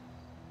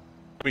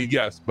 I mean,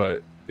 yes,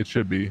 but it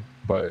should be.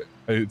 But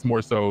it's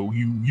more so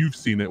you've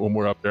seen it when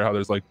we're up there, how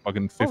there's like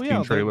fucking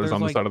 15 trailers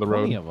on the side of the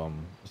road. Of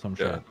them, some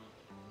shit.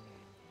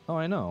 Oh,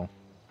 I know.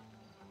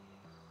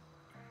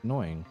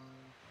 Annoying.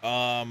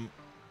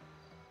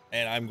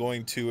 And I'm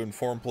going to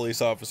inform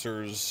police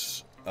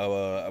officers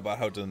about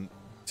how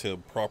to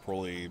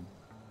properly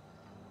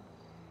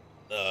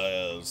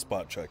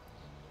spot check.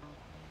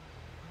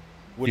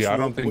 I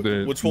don't think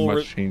that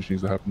much change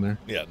needs to happen there.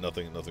 Yeah,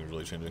 nothing's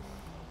really changing.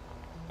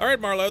 All right,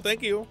 Marlo,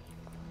 thank you.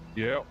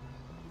 Yeah.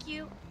 Thank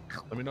you.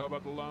 Let me know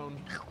about the loan.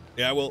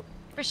 Yeah, I will.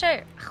 For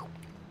sure.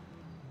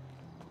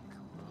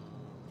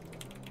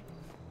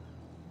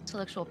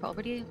 Intellectual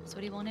property. That's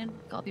what he wanted.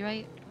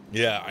 Copyright.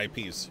 Yeah,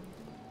 IPs.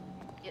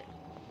 Yeah.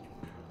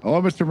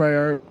 Hello, Mr.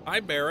 Mayor. Hi,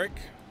 Barrick.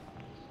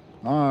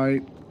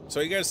 Hi. So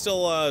are you guys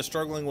still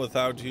struggling with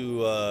how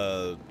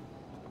to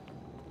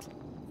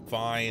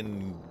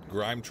find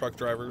grime truck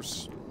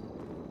drivers?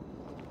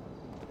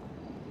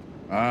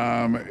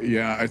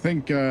 Yeah, I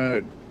think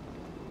where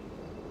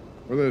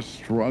the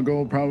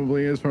struggle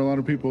probably is for a lot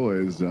of people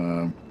is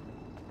I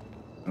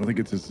don't think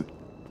it's as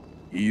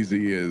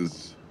easy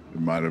as it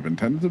might have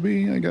intended to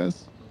be, I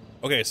guess.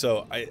 Okay,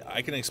 so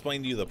I can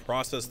explain to you the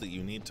process that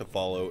you need to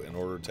follow in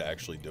order to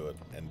actually do it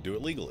and do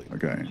it legally.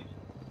 Okay.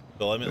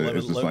 So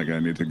is this like I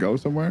need to go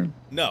somewhere?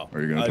 No. Or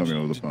are you going to tell me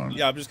over the phone?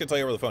 Yeah, I'm just going to tell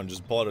you over the phone.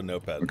 Just pull out a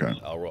notepad. Okay.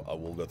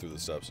 And we'll go through the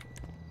steps.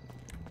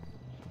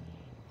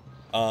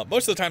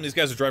 Most of the time, these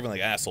guys are driving like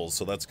assholes,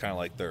 so that's kind of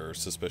like their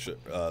suspicion.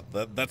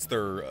 That's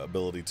their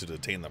ability to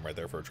detain them right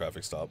there for a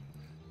traffic stop.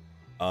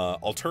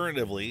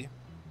 Alternatively,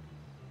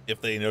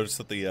 if they notice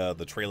that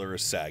the trailer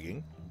is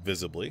sagging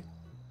visibly,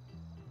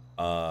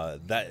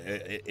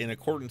 that in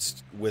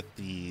accordance with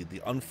the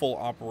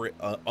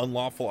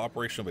unlawful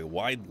operation of a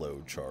wide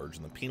load charge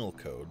in the penal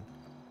code,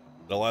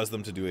 it allows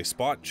them to do a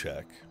spot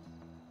check,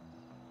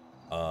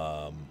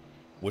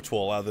 which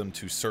will allow them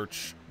to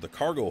search the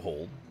cargo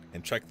hold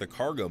and check the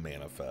cargo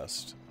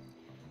manifest.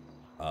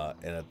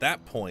 And at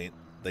that point,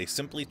 they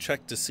simply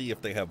check to see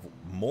if they have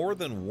more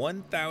than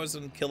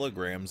 1,000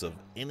 kilograms of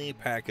any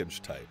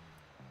package type.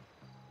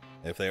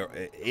 If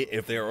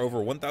they are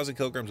over 1,000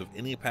 kilograms of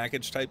any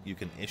package type, you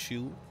can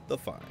issue the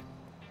fine,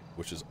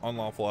 which is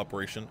unlawful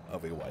operation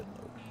of a wide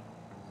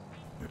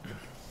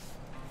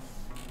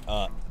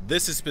load.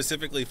 This is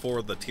specifically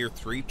for the Tier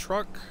 3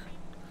 truck,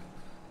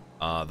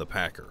 the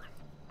Packer.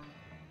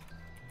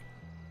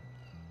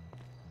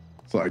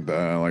 It's like the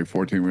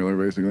 14-wheeler,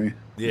 basically.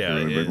 Yeah,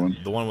 really big one.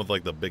 The one with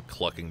like the big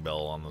clucking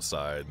bell on the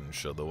side and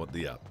show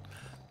yeah.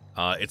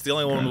 It's the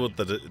only one with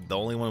the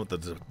only one with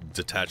the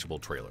detachable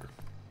trailer.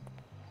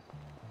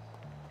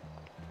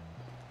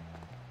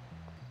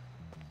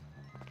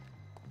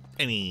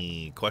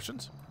 Any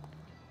questions?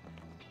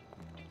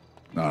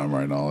 No, I'm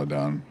writing all it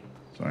down.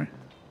 Sorry.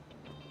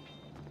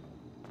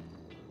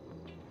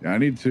 Yeah, I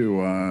need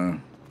to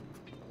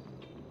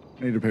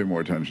pay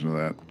more attention to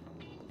that.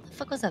 What the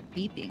fuck was that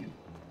beeping?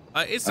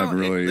 It's not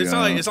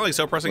like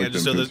so pressing. I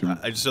just know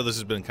this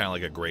has been kind of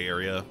like a gray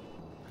area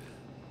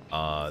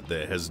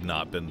that has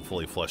not been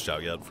fully fleshed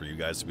out yet for you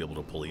guys to be able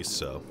to police.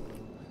 So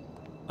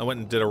I went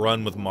and did a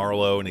run with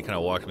Marlo, and he kind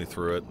of walked me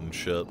through it and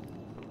shit.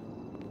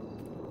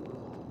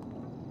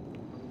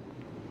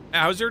 Hey,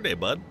 how's your day,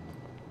 bud?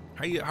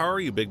 How are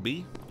you, Big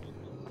B?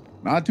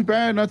 Not too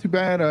bad, not too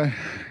bad. I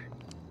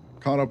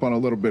caught up on a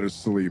little bit of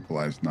sleep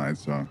last night,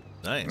 so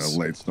nice. A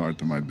late start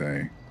to my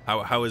day.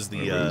 How is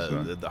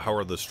how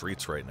are the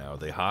streets right now? Are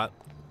they hot?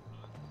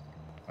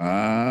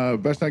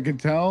 Best I can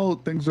tell,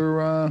 things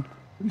are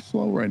pretty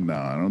slow right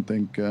now. I don't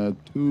think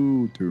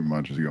too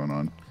much is going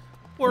on.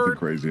 Nothing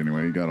crazy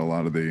anyway. You got a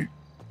lot of the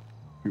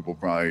people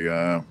probably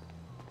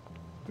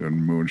doing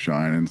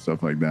moonshine and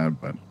stuff like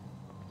that, but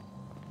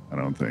I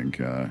don't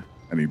think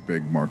any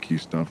big marquee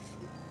stuff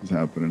is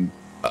happening.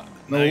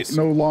 Nice.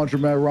 No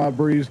laundromat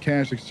robberies,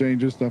 cash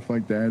exchanges, stuff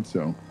like that.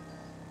 So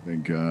I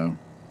think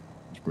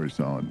it's pretty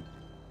solid.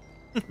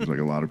 There's like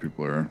a lot of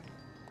people are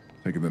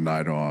taking the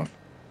night off.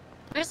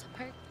 Where's the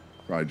park?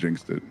 Probably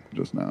jinxed it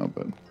just now,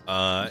 but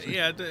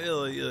yeah,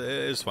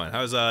 it's fine.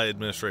 How's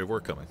administrative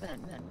work coming?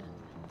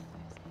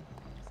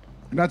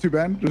 Not too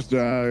bad. Just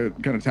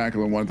kind of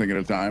tackling one thing at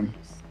a time.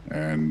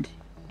 And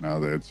now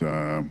that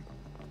the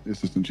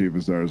assistant chief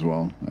is there as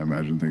well, I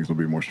imagine things will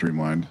be more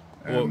streamlined.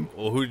 Well,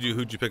 who'd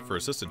you pick for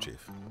assistant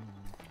chief?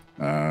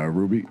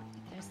 Ruby.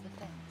 There's the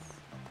fence.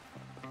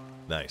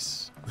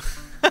 Nice.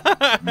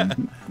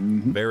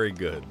 Mm-hmm. Very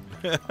good.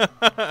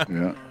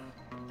 Yeah.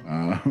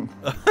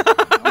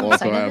 We'll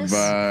also have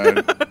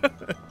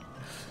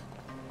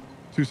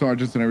 2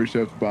 sergeants in every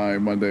shift by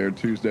Monday or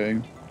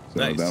Tuesday. So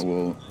nice. that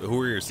will.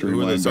 Who are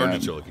the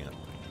sergeants you're looking at?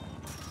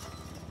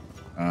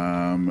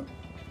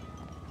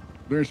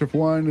 During shift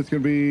 1, it's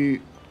going to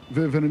be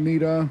Viv and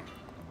Anita.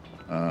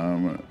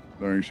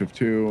 During shift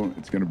 2,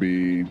 it's going to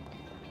be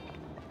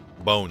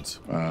Bones.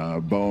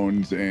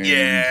 Bones and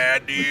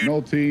dude.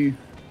 McNulty.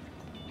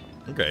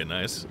 Okay,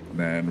 nice. And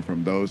then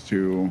from those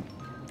 2,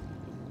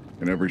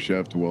 in every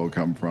shift will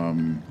come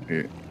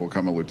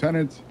a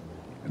lieutenant,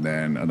 and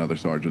then another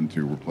sergeant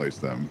to replace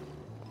them.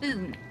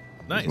 Ooh.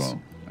 Nice. As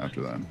well,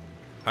 after that.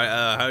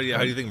 How do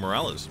you think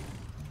morale is?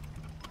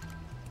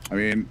 I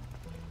mean,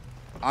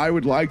 I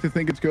would like to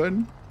think it's good.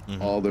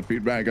 Mm-hmm. All the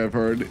feedback I've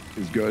heard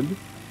is good.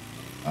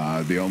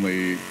 The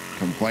only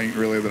complaint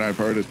really that I've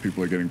heard is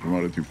people are getting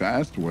promoted too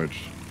fast,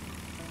 which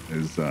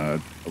is a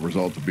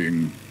result of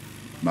being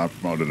not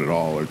promoted at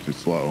all or too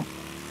slow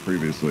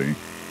previously.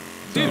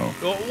 Dude,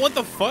 what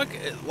the fuck?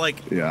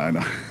 Like, yeah, I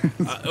know.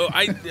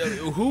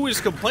 Who is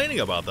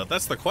complaining about that?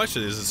 That's the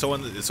question. Is it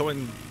someone?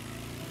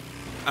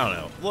 I don't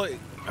know. Like,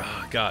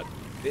 oh, God,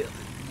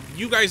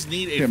 you guys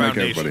need a foundation.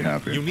 Make everybody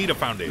happy. You need a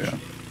foundation.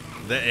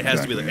 Yeah. That it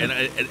has to be there.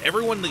 Yeah. And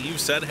everyone that you've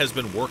said has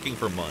been working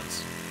for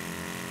months.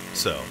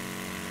 So.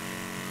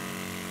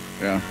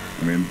 Yeah,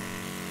 I mean,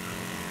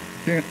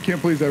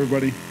 can't please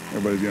everybody.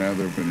 Everybody's gonna have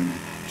their opinion.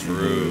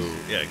 True.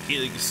 Yeah,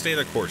 stay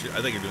the course.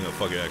 I think you're doing a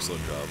fucking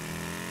excellent job.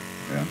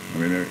 Yeah, I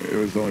mean, it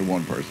was only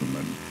one person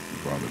that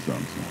brought this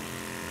on, so.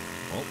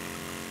 Well,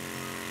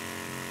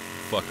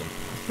 fuck him.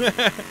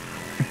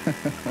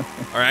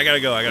 All right, I gotta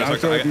go. I gotta talk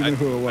to. If you knew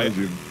who it was,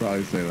 you'd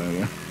probably say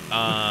that.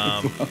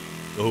 Yeah.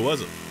 Who was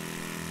it?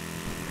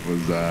 It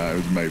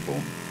was Maple.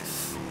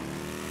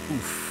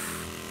 Oof.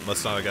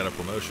 Must not have got a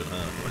promotion,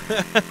 huh?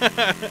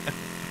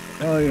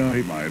 Well,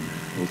 he might.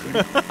 We'll see.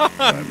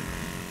 But,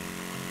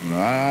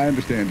 I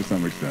understand to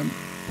some extent.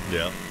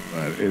 Yeah.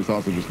 But it's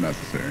also just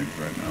necessary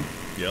right now.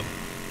 Yep.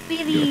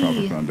 Get a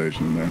proper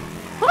foundation in there.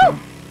 Woo!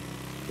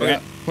 So, okay.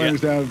 Yeah, plan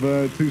is to have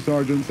 2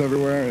 sergeants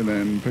everywhere, and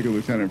then pick a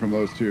lieutenant from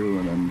those 2,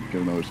 and then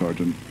get another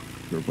sergeant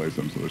to replace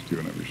them. So there's 2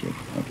 in every shift.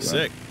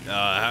 Sick.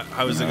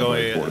 How is it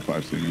going? Like 4 to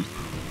 5 seniors.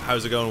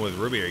 How's it going with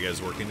Ruby? Are you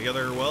guys working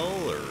together well,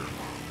 or?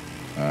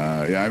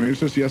 Yeah, I mean, it's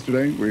just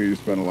yesterday. We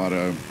spent a lot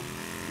of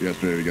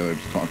yesterday together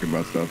just talking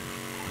about stuff,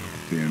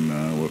 seeing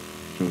what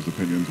each other's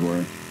opinions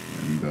were,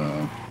 and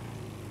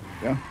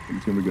yeah, I think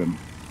it's gonna be good.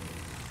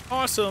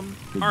 Awesome.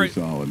 Should All be right.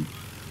 solid.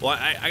 Well,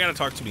 I gotta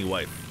talk to me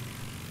wife.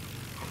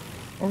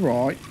 All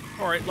right.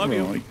 All right. Love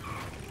you.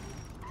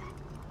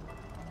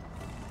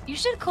 You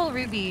should call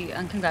Ruby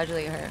and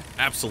congratulate her.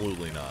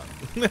 Absolutely not.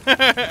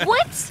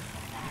 What?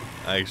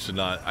 I should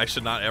not. I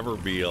should not ever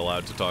be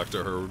allowed to talk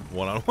to her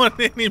one-on-one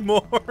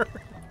anymore.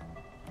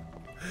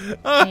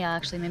 Yeah,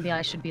 actually, maybe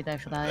I should be there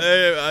for that.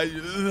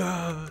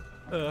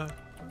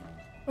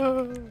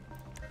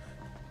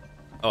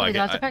 Oh, I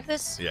have to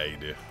practice? Yeah, you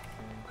do.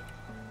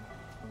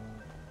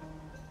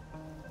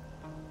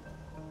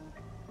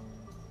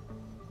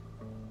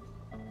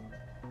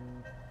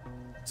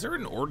 Is there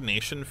an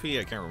ordination fee?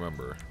 I can't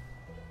remember.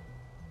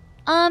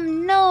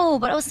 No,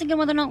 but I was thinking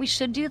whether or not we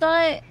should do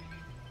that.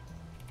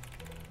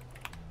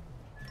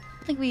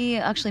 I think we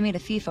actually made a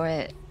fee for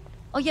it.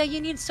 Oh yeah, we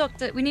need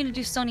to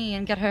do Sunny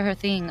and get her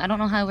thing. I don't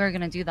know how we're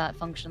gonna do that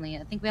functionally.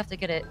 I think we have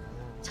to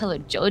tell a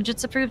judge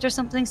it's approved or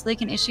something so they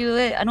can issue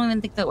it. I don't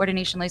even think the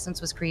ordination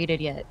license was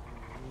created yet.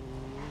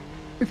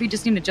 Or if we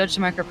just need a judge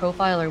to mark her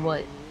profile or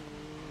what.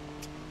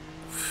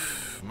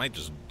 Might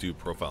just do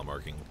profile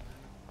marking.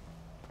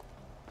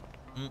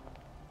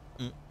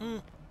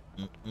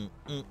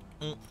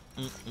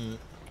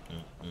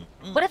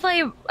 What if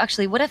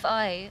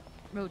I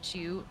wrote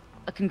you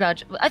a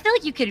I feel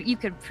like you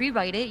could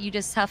pre-write it. You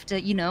just have to,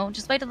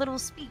 just write a little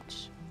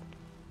speech.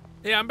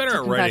 Yeah, I'm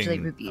better at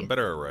writing. I'm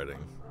better at writing.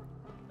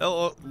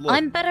 Oh, look,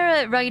 I'm better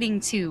at writing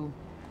too.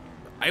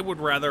 I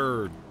would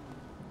rather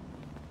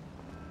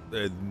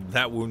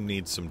that wound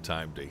needs some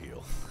time to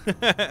heal.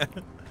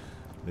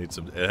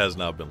 It has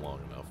not been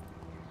long enough.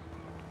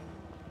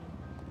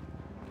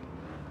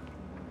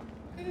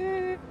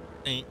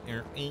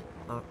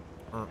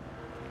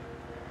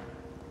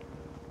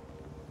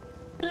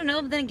 I don't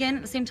know, but then again,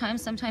 at the same time,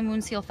 sometimes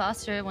wounds heal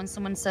faster when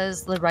someone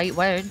says the right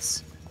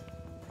words.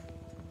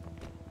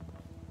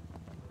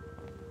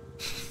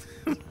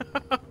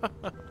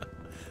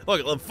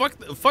 Look,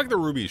 fuck the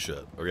Ruby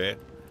shit, okay?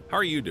 How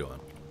are you doing?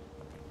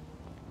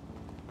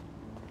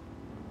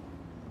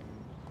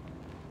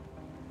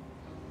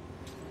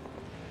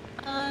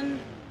 I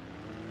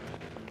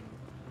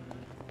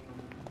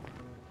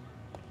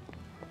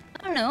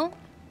don't know.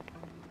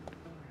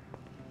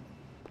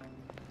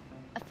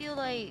 I feel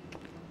like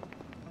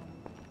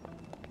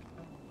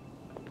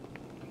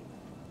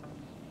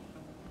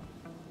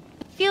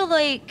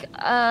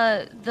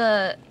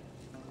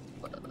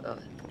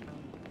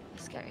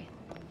scary.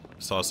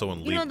 Saw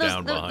someone leap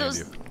down behind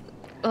you.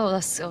 Oh,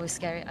 that's always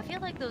scary. I feel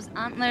like those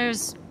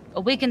antlers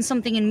awakened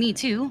something in me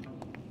too.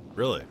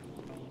 Really?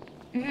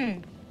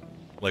 Mm-hmm.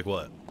 Like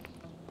what?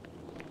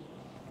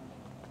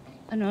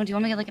 I don't know. Do you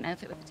want me to get like an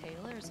outfit with a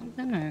tail or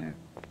something, or?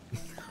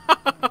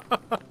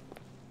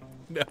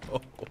 No.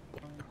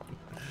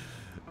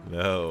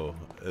 No.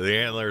 The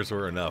antlers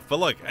were enough. But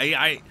look,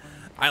 I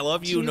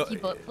love you. Tanuki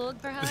butt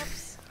plug,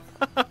 perhaps.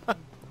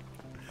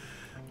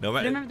 No, do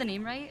you remember the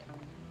name right?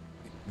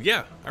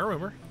 Yeah, I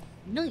remember.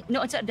 No,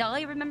 it's did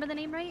I remember the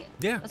name right?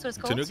 Yeah, that's what it's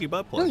called. Tanuki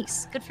butt plug.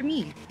 Nice, good for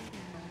me.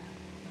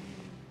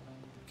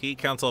 Key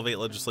Council of 8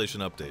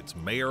 legislation updates.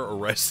 Mayor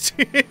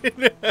arrested.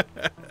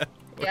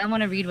 Yeah, I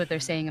want to read what they're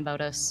saying about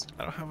us.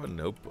 I don't have a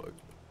notebook.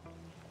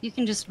 You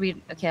can just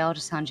read. Okay, I'll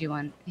just hand you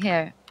one.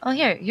 Here. Oh,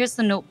 here's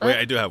the notebook. Wait,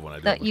 I do have one.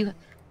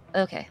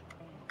 Okay.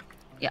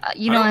 Yeah,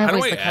 you know I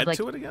always like have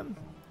to it again?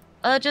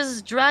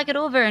 Just drag it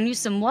over and use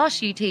some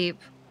washi tape.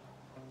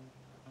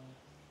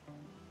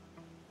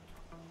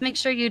 Make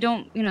sure you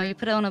don't, you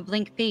put it on a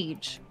blank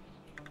page.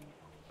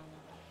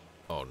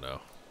 Oh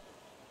no.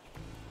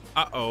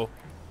 Uh-oh.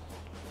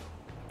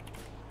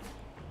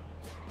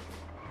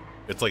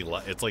 It's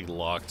like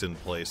locked in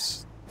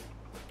place.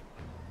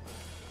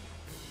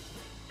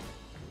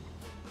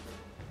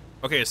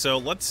 Okay, so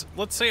let's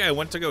say I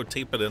went to go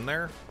tape it in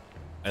there,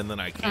 and then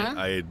I can't.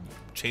 I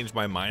changed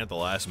my mind at the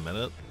last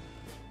minute,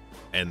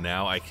 and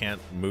now I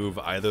can't move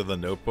either the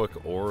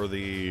notebook or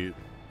the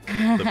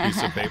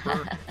piece of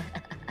paper.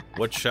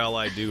 What shall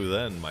I do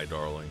then, my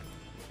darling?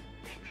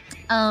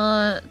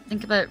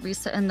 Think about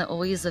resetting the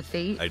always of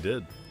fate. I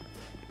did.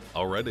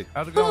 Already.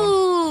 How's it going?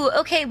 Ooh,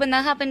 okay. When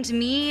that happened to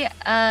me,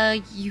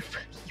 you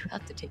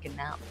have to take a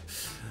nap.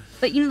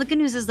 But the good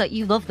news is that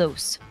you love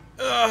those.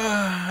 You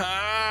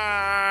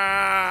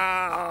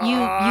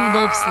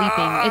love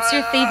sleeping. It's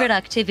your favorite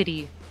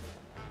activity.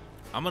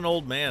 I'm an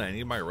old man. I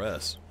need my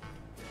rest.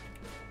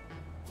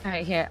 All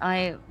right, here.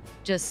 I'm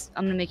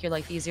gonna make your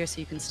life easier so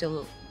you can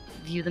still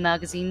view the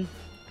magazine.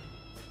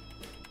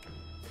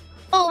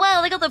 Oh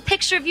wow, they got the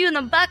picture of you in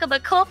the back of the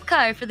cop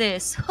car for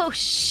this. Oh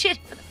shit,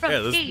 for the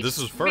front page. This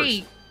is first.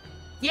 Great.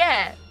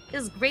 Yeah,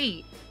 this is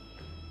great.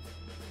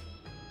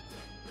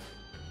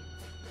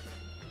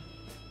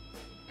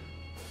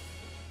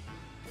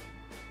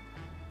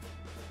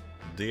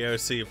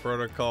 DOC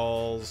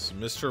protocols.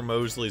 Mr.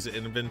 Mosley's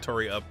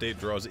inventory update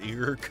draws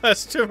eager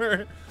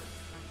customer.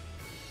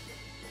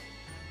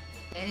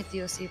 Okay,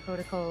 DOC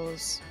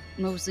protocols.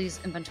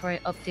 Mosley's inventory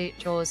update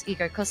draws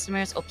eager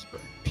customers. Oh, people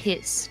are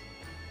pissed.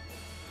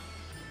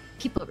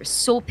 People were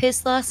so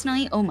pissed last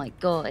night. Oh my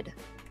god.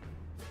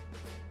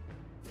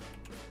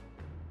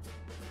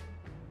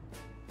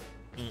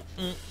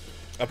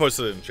 I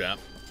posted it in chat.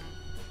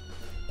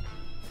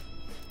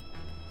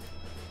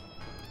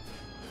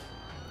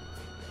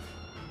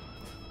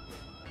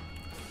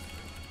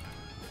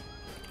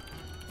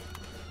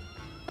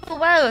 Oh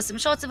wow, some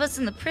shots of us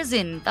in the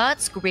prison.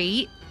 That's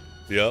great.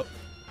 Yep.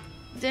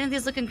 Do any of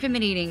these look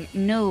incriminating?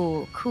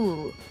 No.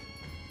 Cool.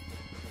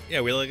 Yeah,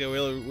 we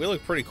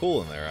look pretty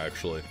cool in there,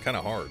 actually. Kind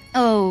of hard.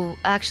 Oh,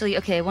 actually,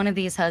 okay. One of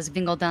these has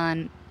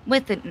Vingeldan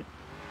with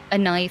a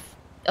knife.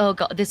 Oh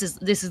god, this is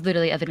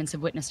literally evidence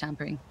of witness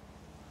tampering.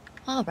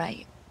 All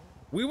right.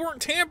 We weren't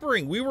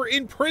tampering. We were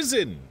in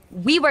prison.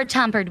 We were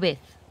tampered with.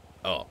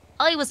 Oh.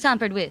 I was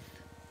tampered with.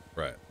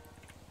 Right.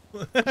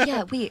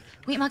 Yeah. Wait,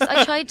 Max.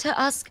 I tried to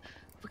ask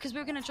because we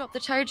were gonna drop the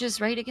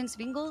charges right against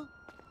Vingel.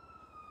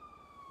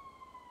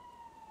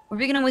 Were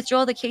we gonna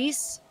withdraw the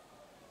case?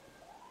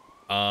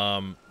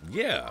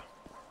 Yeah.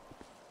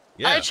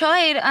 I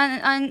tried,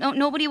 and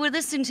nobody would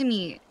listen to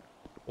me.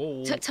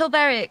 Oh. Tell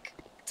Barrick.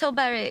 I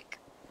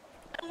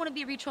don't want to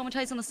be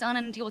re-traumatized on the stand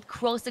and deal with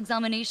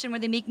cross-examination where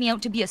they make me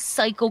out to be a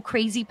psycho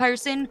crazy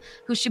person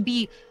who should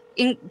be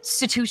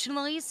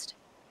institutionalized.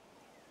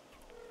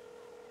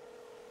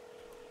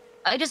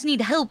 I just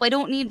need help. I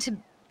don't need to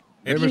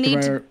Hey, be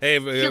made to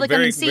feel like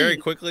I'm insane. Very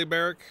quickly,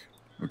 Barrick.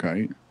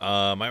 Okay.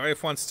 My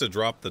wife wants to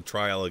drop the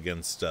trial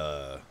against,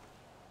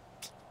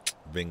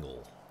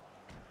 Vingle.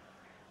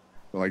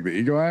 Like the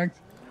Ego Act?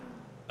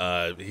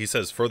 He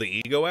says for the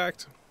Ego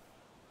Act?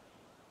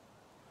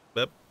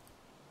 Yep.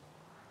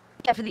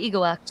 Yeah, for the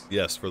Ego Act.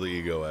 Yes, for the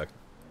Ego Act.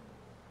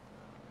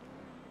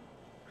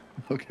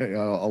 Okay,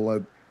 I'll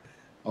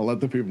let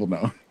the people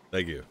know.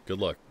 Thank you. Good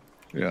luck.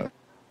 Yeah.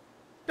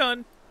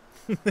 Done.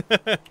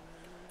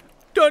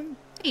 Done.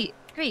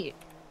 Great.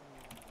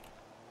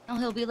 Now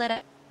he'll be let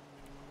out.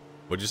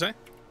 What'd you say?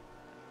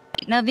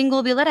 Now Vingle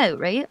will be let out,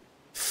 right?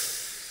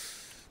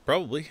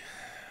 Probably.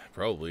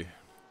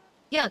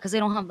 Yeah, because they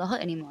don't have the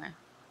hut anymore.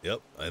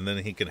 Yep, and then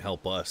he can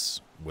help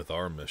us with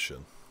our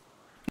mission.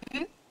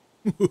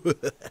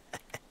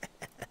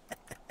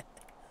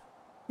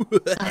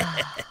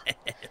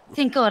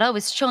 Thank God, I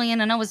was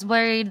trying, and I was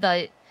worried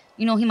that,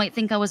 he might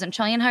think I wasn't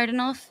trying hard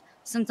enough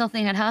since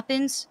nothing had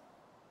happened.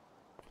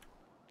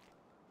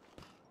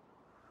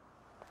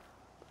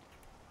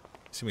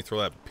 See me throw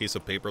that piece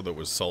of paper that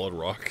was solid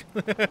rock?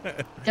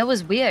 That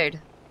was weird.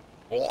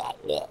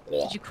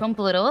 Did you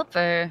crumple it up,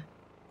 or?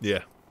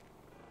 Yeah.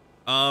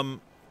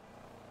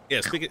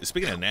 Yeah,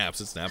 speaking of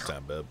naps, it's nap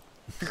time, babe.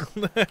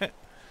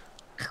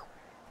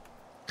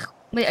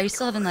 Wait, are you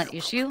still having that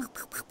issue?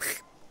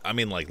 I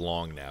mean, like,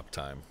 long nap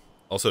time.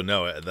 Also,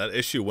 no, that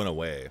issue went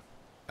away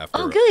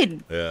after. Oh,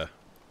 good. Yeah.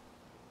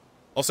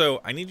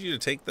 Also, I need you to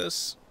take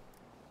this.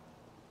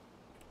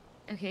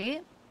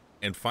 Okay.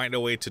 And find a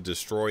way to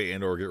destroy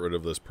and or get rid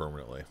of this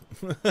permanently.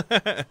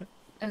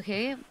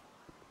 Okay.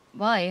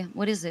 Why?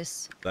 What is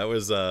this? That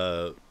was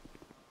the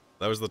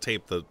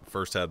tape that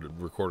first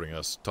had recording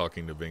us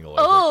talking to being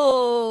alive.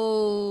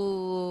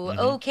 Oh,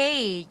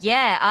 okay.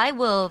 Yeah, I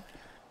will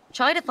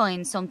try to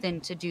find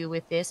something to do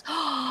with this.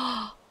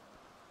 I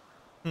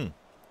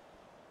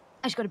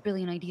just got a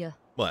brilliant idea.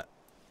 What?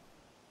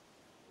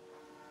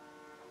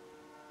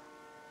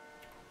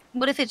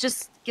 What if it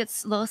just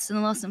gets lost in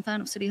the lost and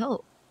found of City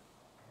Hall?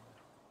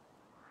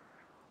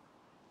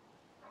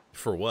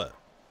 For what?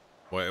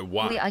 Why?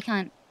 Wait, I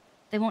can't.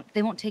 They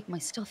won't take my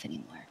stuff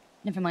anymore.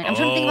 Never mind. I'm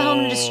trying to think about how I'm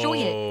gonna destroy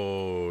it.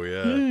 Oh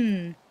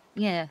yeah.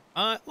 Yeah.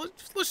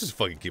 Let's just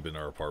fucking keep it in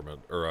our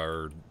apartment or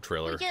our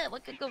trailer. Well, yeah.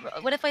 What could go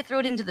wrong? What if I throw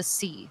it into the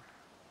sea?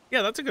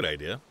 Yeah, that's a good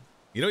idea.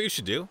 You know what you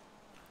should do?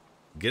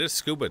 Get a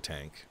scuba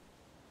tank,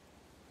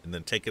 and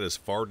then take it as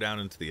far down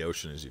into the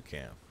ocean as you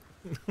can.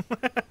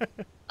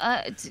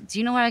 Do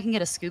you know where I can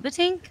get a scuba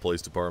tank?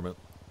 Police department.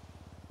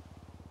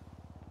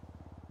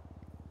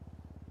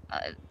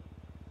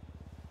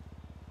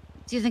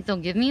 Do you think they'll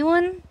give me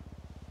one?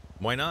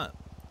 Why not?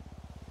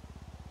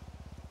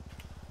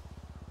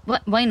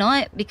 What? Why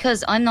not?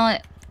 Because I'm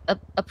not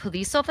a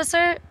police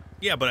officer?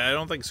 Yeah, but I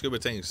don't think scuba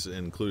tank's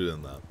included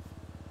in that.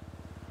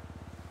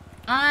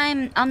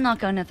 I'm not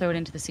gonna throw it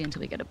into the sea until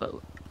we get a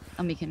boat.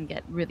 And we can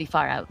get really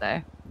far out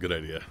there. Good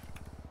idea.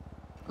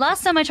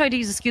 Last time I tried to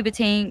use a scuba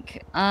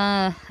tank,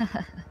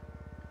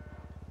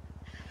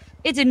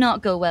 it did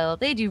not go well.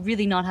 They do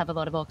really not have a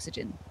lot of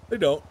oxygen. They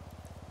don't.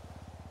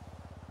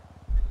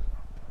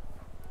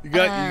 You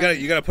got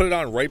to put it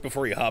on right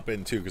before you hop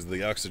in too, because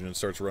the oxygen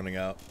starts running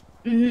out.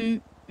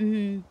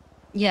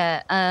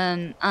 Yeah.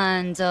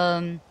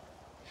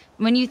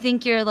 When you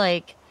think you're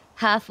like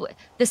halfway,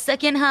 the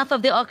second half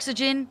of the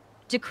oxygen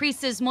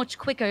decreases much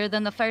quicker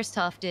than the first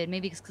half did.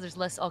 Maybe because there's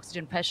less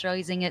oxygen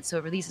pressurizing it, so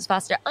it releases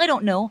faster. I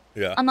don't know.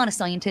 Yeah. I'm not a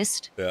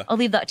scientist. Yeah. I'll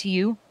leave that to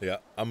you. Yeah,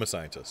 I'm a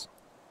scientist.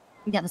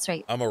 Yeah, that's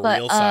right. I'm a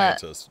real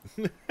scientist.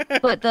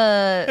 But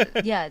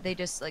they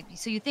just like,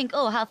 so you think,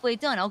 oh, halfway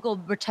done, I'll go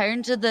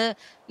return to the,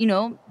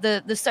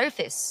 the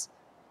surface.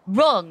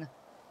 Wrong.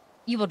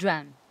 You will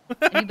drown.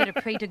 And you better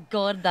pray to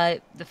God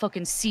that the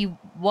fucking sea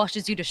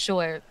washes you to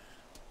shore.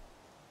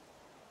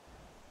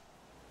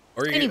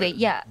 Or anyway,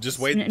 yeah. Just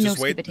wait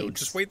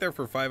there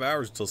for 5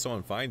 hours until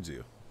someone finds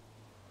you.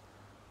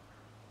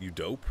 You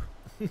dope.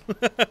 I'm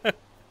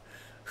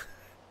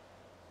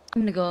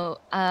gonna go,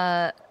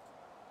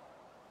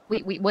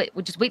 Wait,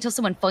 just wait till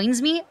someone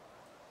finds me?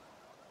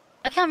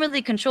 I can't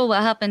really control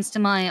what happens to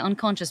my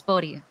unconscious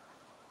body.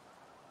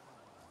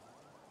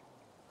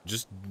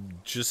 Just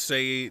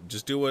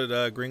do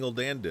what Gringle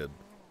Dan did.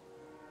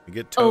 You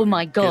get oh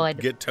my God.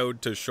 Get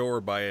towed to shore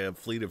by a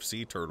fleet of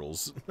sea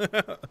turtles.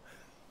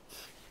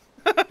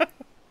 I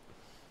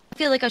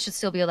feel like I should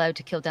still be allowed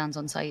to kill Dans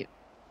on sight.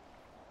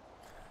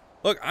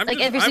 Look,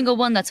 every single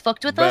one that's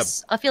fucked with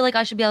us, I feel like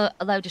I should be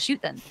allowed to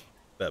shoot them.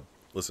 Beb,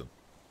 listen.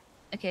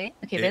 Okay,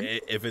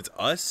 babe. If it's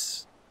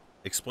us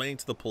explaining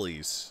to the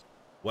police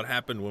what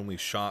happened when we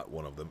shot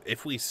one of them,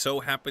 if we so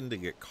happen to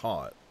get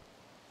caught,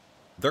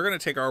 they're going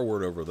to take our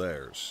word over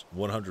theirs,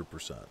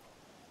 100%.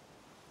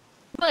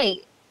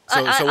 Right.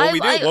 So what we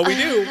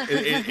do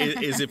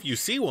is if you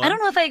see one... I don't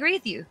know if I agree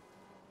with you.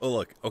 Oh,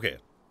 look, okay.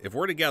 If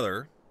we're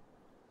together,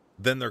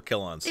 then they're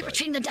kill on sight. They were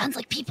treating the Dans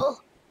like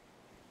people.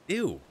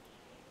 Ew.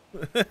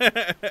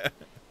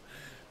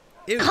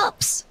 Ew.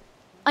 Cops.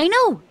 I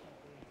know.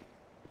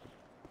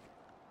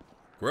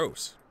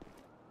 Gross.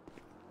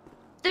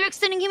 They're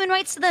extending human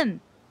rights to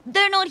them.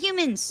 They're not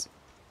humans.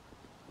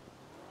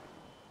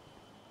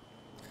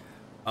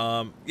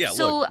 Yeah,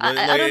 so look,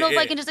 I don't know if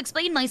I can just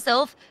explain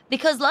myself,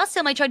 because last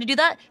time I tried to do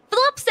that,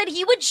 Flop said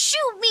he would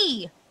shoot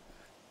me.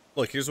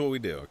 Look, here's what we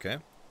do, okay?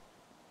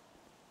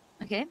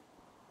 Okay.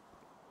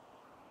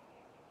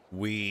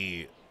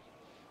 We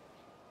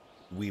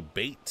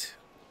bait.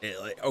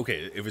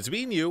 Okay, if it's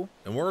me and you,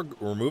 and we're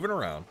moving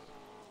around,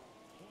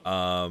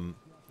 and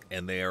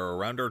they are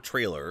around our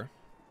trailer,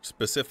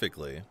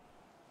 specifically,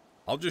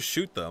 I'll just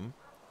shoot them,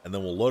 and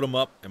then we'll load them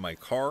up in my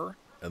car,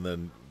 and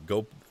then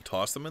go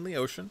toss them in the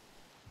ocean,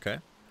 okay?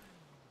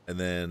 And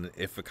then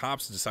if the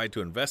cops decide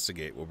to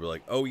investigate, we'll be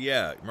like, oh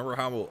yeah,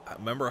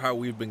 remember how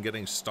we've been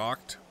getting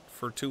stalked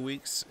for 2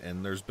 weeks,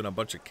 and there's been a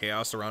bunch of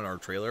chaos around our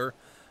trailer?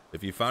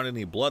 If you found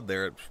any blood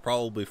there, it's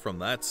probably from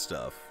that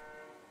stuff.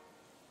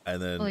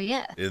 And then,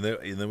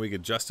 and then we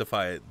could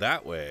justify it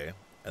that way,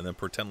 and then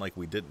pretend like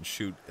we didn't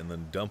shoot, and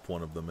then dump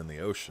one of them in the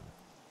ocean.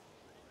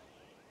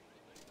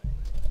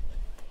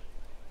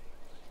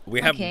 We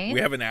have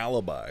an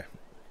alibi.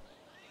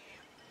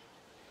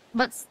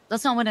 But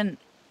that's not what an...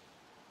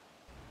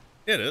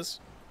 It is.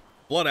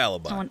 Blood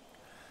alibi.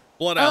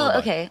 Blood alibi. Oh,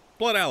 okay.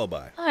 Blood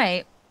alibi. All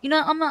right.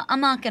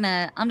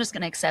 I'm just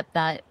gonna accept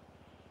that.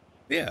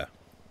 Yeah.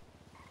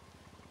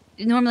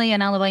 normally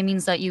an alibi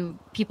means that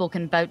people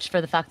can vouch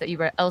for the fact that you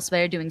were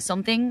elsewhere doing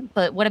something.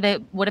 But what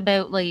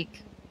about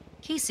like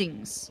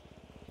casings?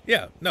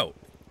 Yeah, no.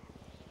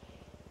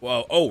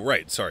 Well, oh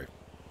right, sorry.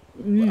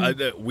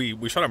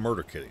 We shot a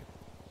murder kitty.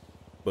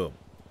 Boom.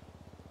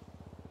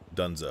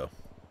 Dunzo.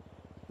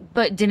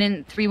 But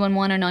didn't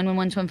 311 or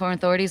 911 inform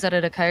authorities that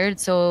it occurred,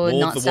 so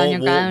not stand your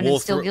ground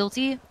and still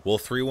guilty? Well,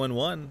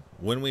 311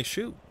 when we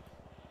shoot.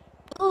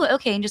 Oh,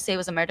 okay, and just say it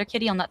was a murder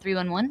kitty on that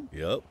 311?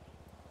 Yep.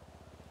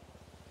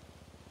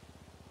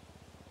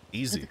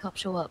 Easy. Let the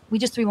cops show up. We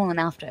just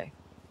 311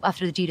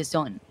 after the deed is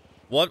done.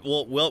 What?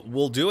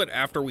 We'll do it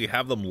after we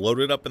have them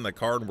loaded up in the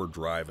car and we're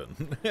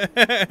driving.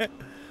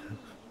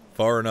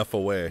 Far enough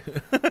away.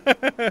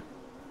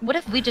 What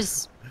if we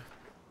just...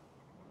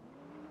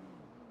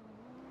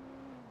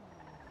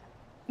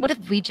 What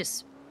if we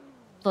just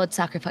blood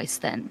sacrifice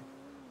then?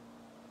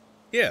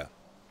 Yeah,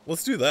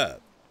 let's do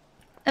that.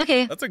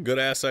 Okay. That's a good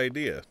ass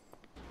idea.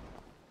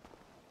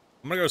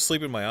 I'm gonna go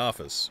sleep in my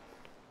office.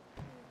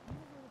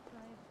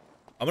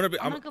 I'm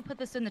gonna go put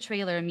this in the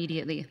trailer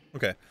immediately.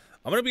 Okay.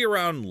 I'm gonna be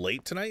around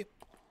late tonight,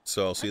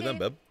 so I'll see you then,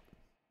 babe.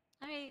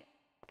 All right.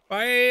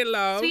 Bye,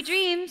 love. Sweet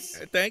dreams.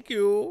 Thank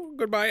you.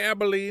 Goodbye,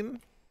 Abilene.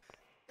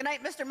 Good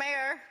night, Mr.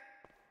 Mayor.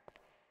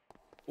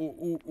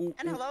 Ooh,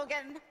 and hello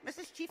again,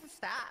 Mrs. Chief of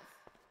Staff.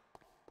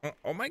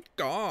 Oh my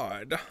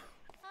God.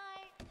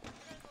 Hi.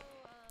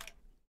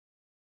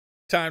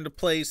 Time to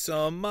play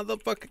some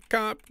motherfucking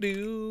cop,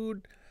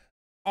 dude.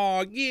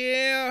 Aw,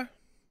 yeah.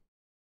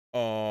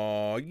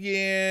 Aw,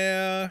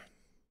 yeah.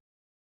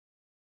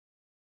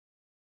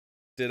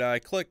 Did I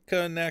click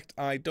connect?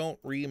 I don't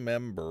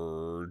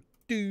remember,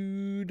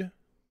 dude.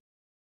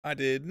 I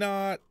did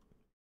not.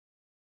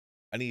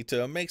 I need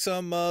to make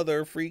some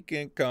mother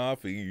freaking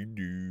coffee,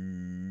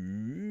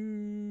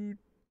 dude.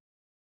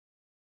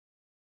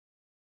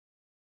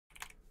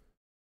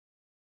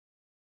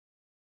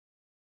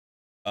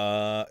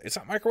 It's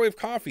not microwave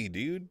coffee,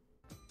 dude.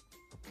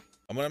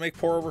 I'm gonna make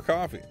pour over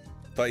coffee.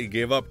 Thought you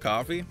gave up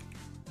coffee?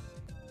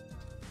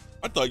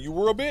 I thought you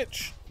were a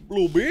bitch,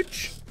 little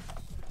bitch.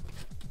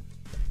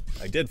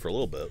 I did for a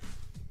little bit.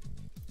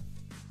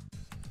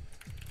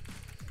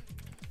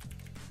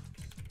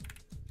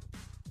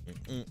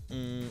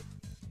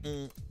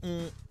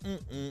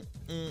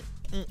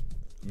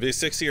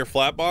 V60 or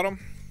flat bottom?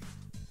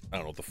 I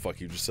don't know what the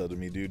fuck you just said to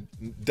me, dude.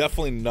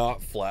 Definitely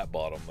not flat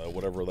bottom, though,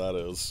 whatever that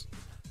is.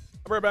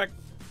 I'll be right back.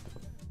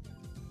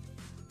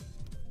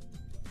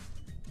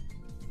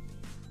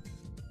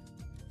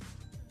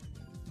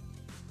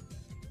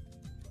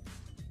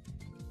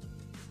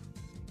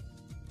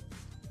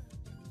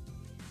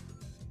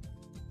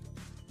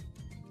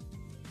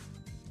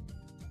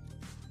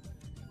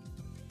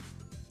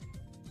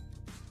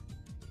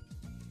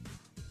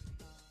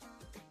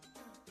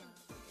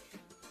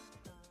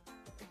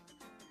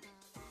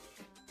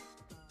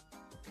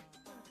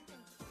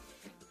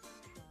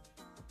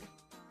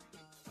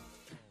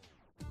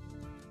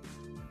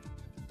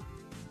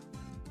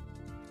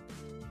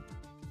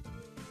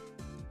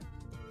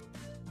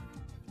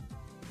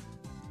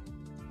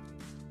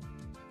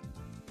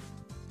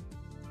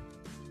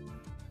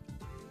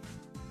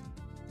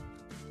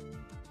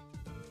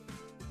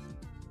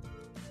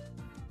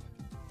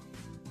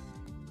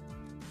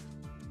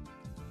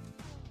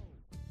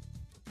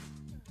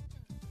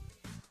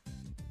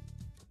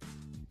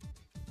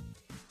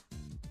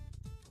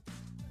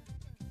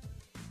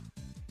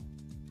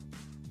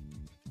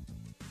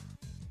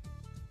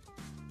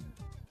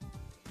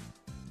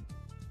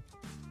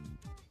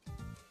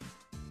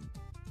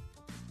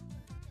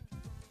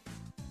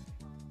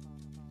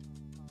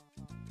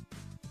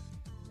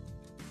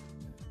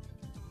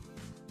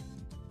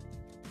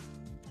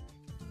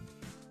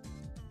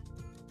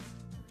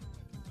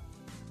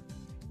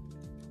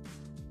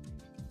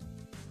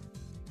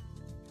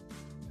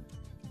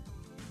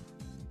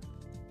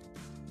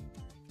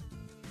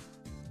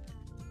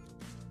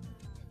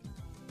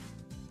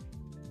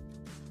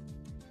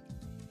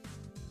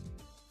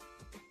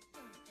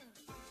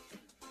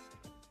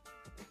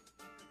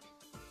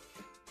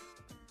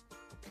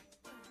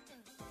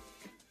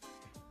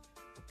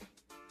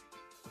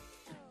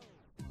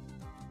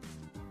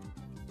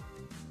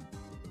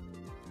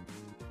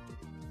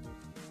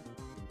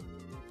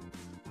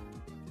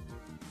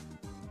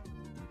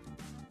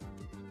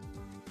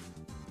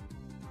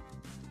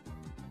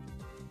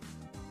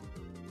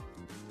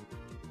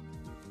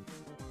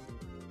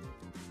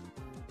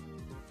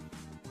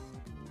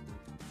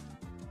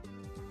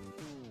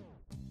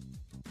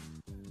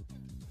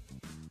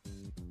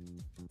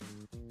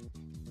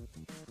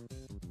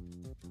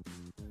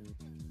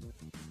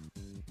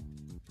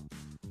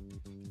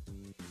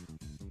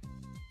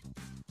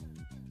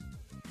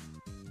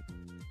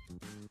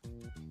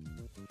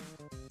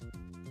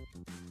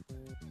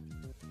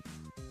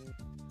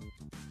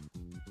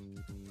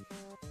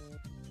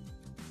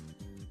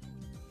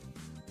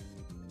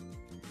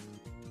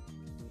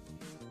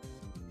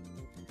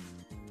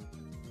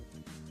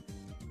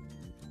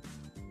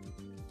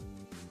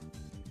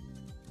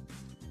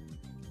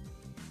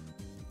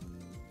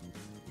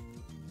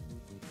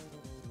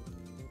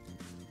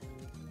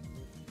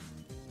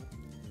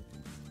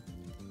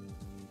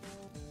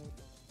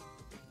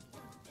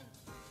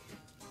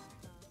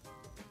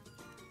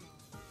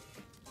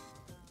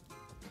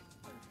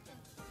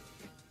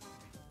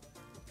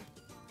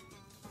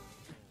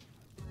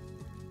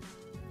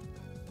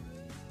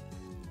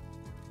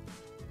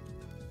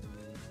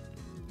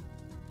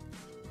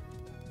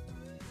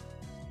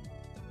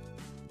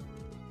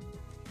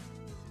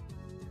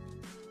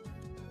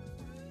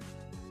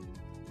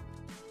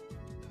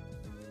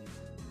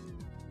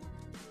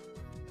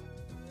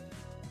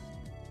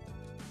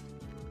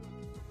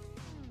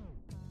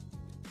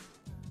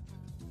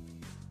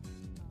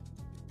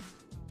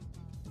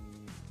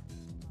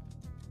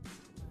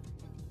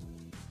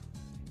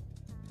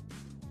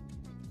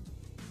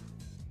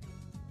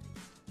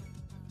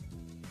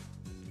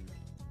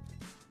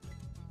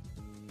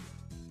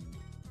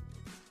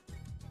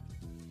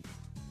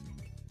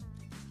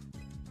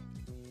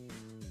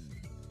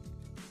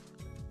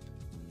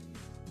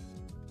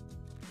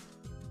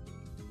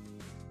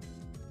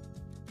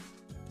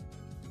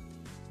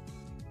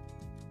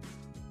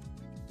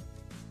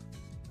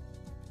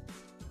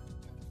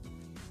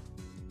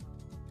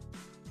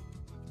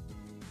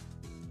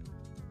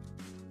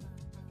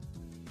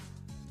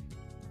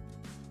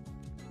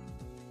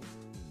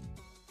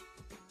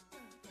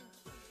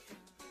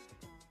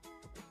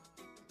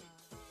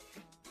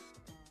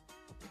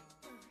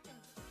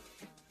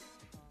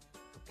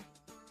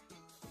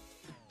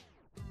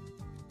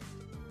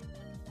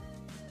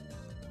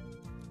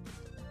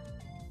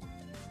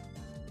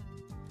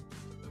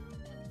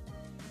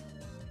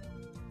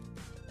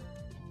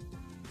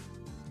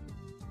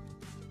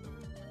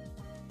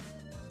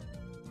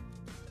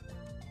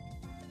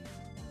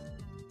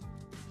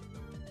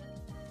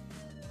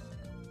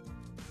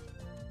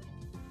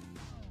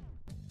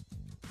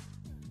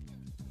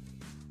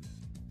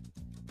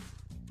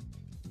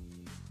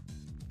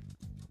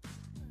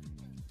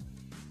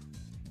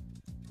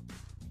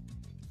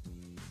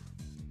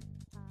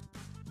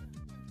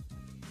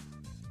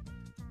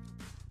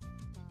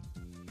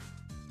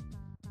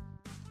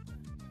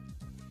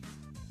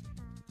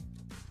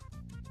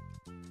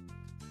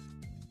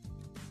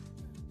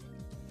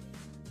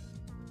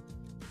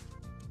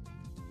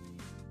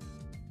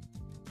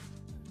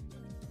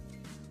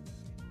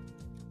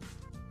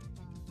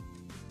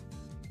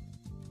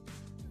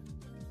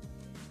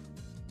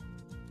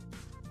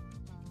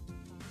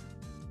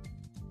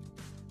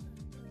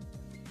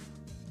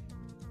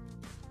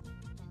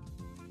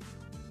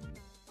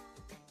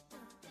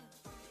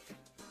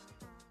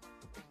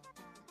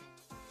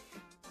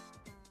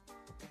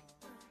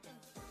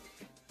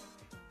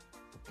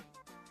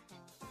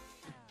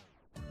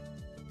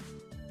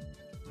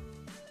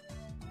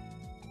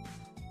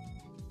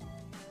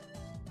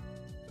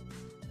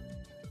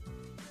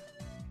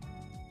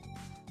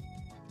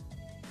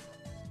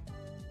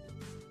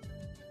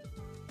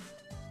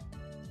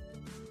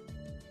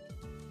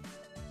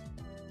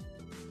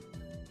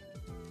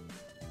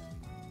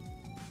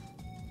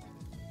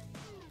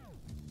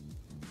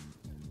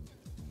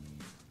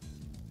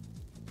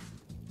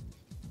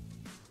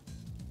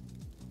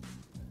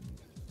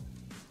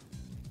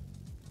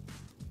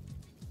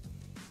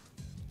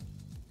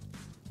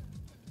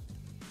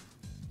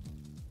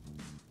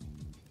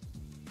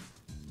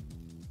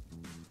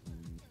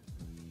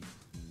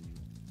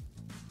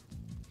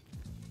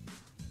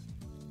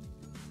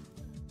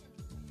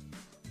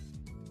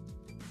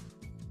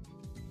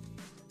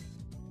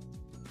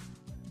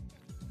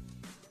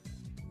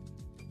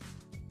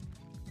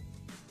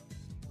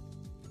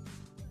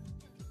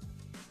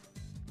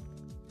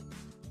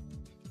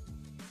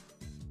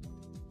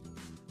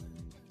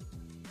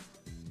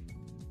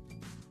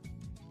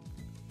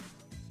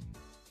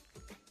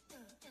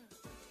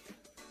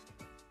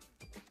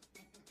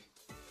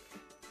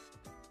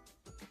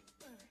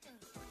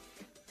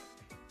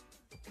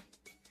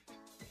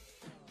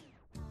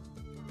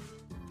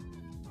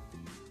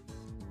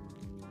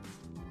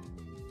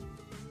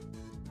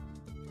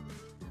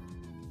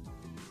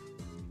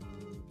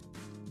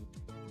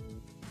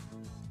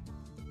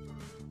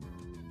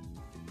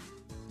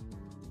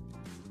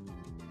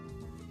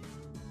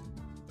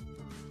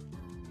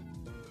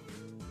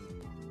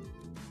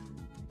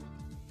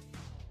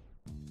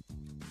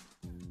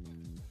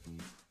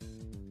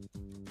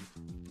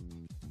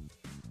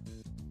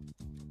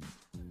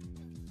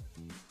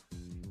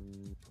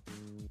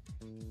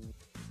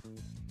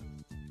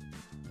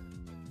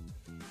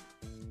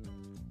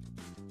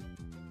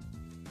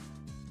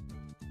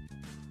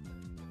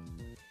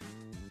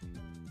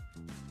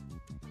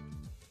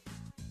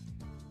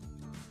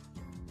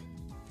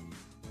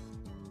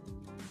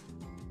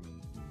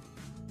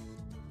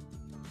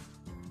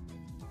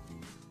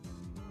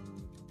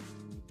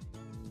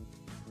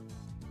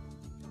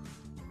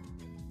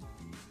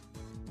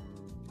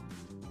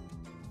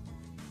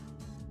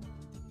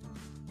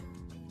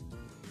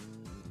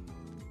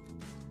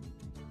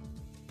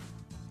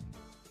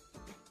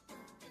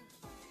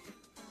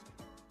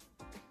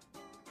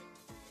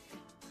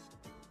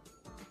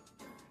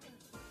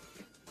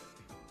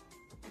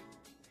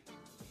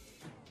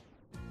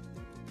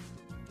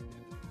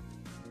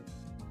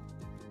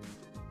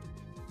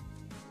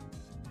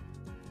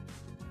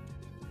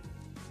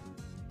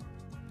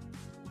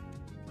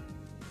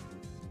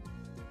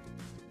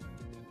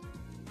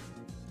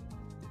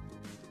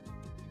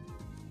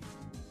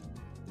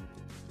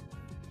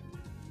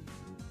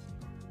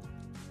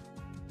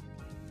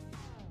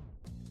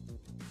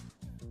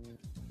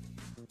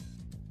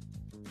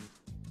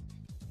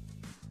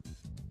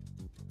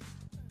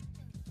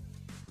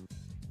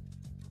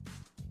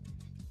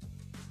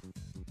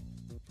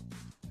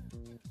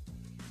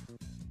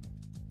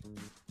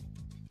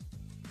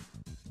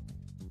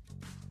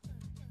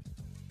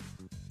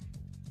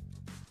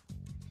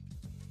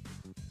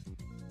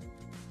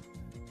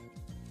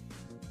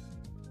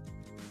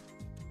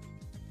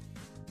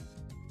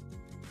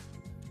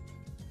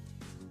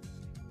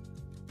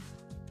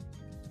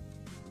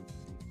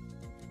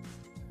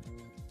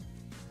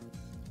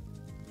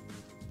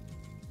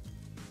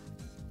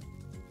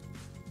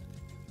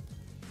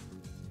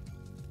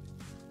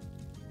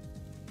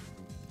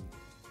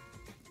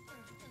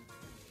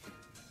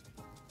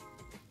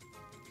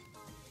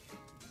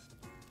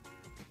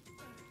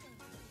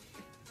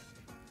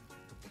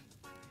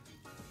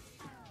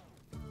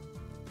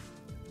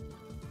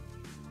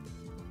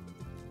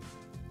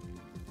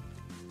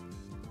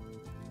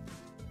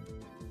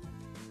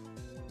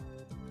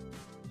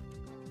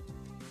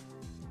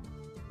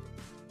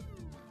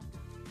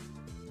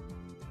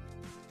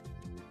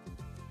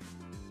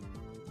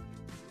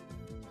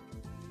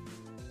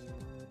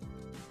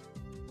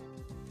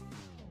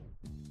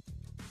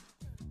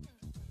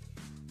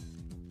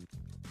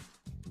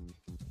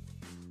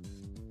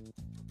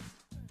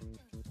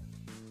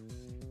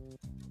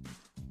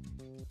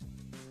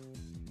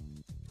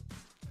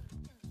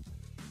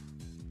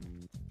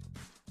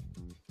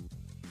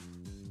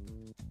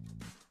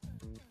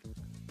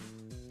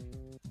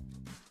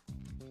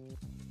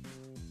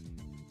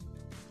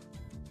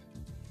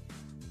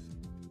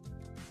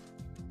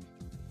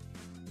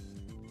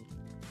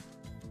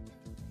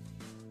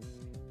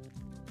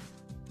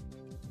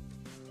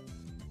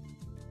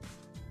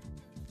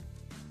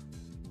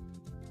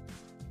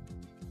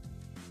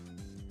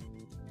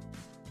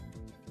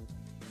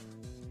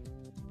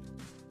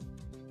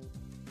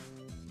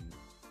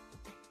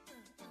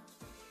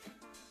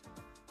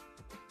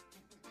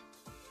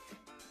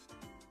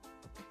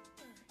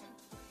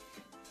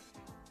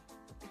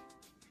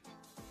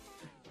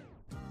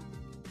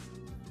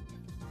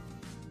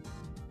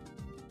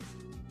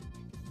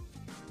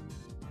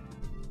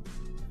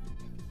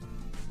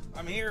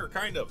 I'm here,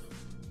 kind of.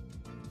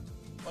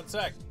 One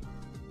sec.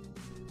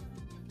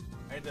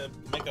 I had to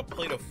make a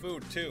plate of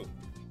food, too.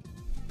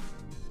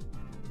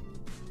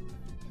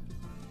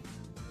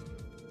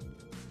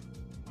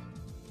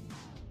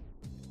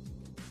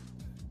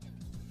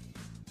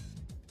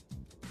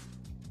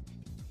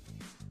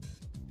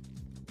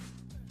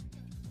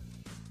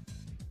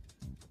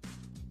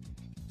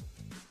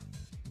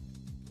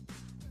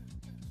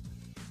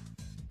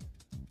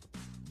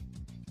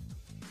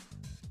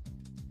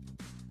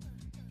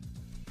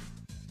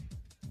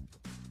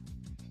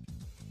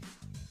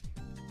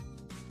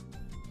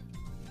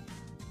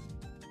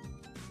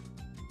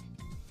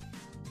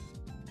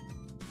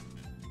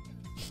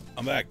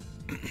 I'm back.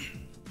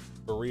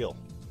 For real.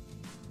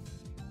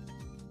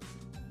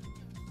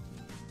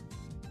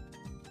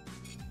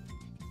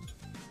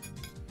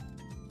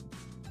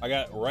 I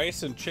got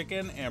rice and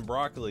chicken and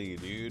broccoli,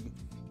 dude.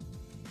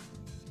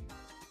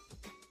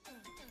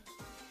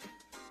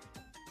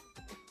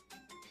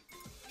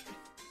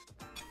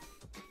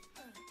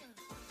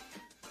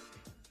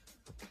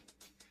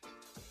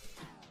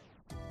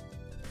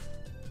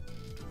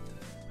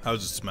 How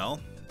does it smell?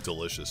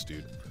 Delicious,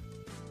 dude.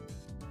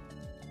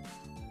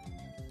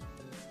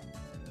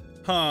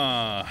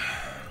 Huh.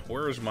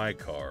 Where's my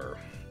car?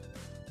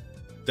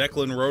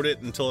 Declan rode it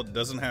until it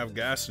doesn't have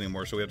gas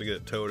anymore, so we have to get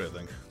it towed, I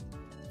think.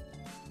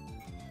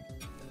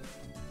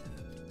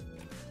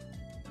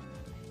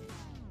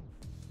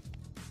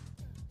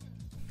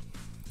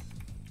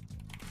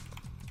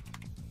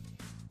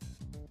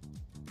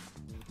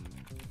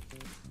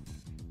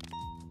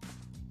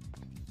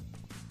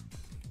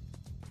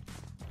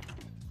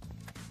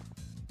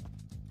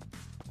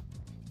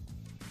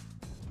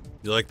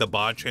 You like the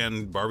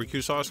CATCHIN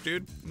barbecue sauce,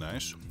 dude?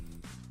 Nice.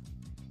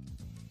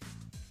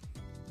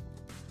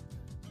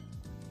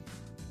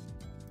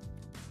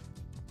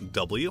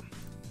 W.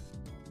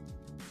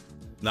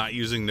 Not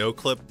using no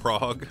clip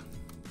prog.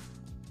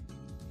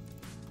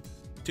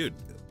 Dude,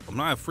 I'm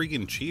not a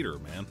freaking cheater,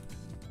 man.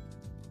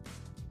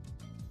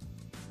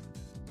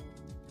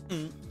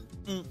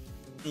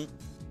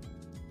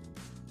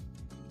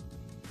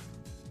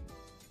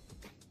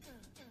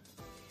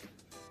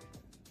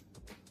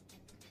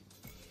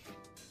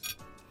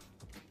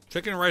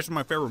 Chicken and rice is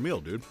my favorite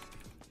meal, dude.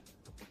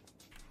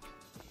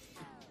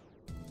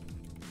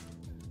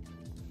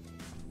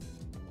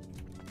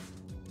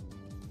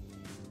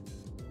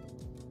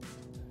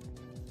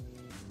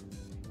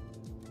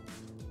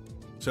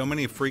 So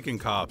many freaking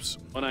cops.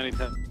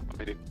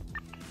 190.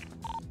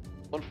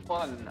 One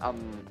fun,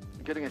 I'm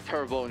getting a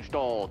turbo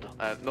installed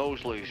at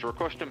Mosley's.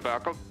 Requesting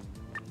backup.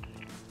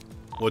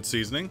 What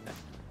seasoning?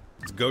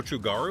 It's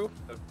gochugaru?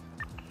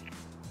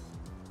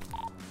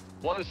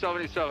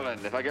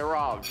 177. If I get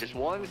robbed, just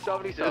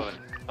 177.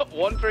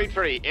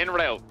 133 in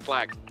route.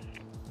 Flag.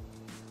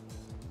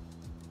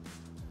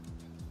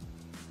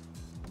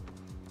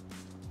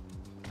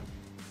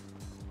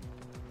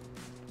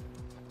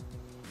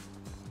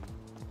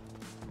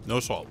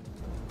 No salt.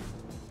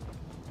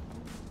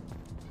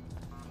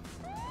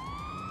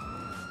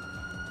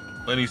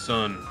 Lenny's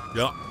son.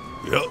 Yep.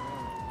 Yep.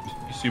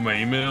 You see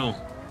my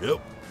email? Yep.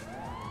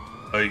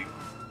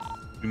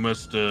 You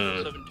must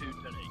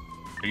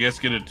I guess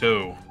get a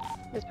tow.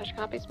 Dispatch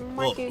copies.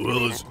 Well,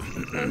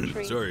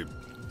 sorry.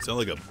 Sound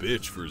like a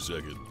bitch for a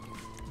second.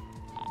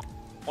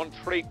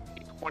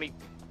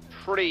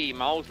 1323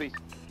 Mosley.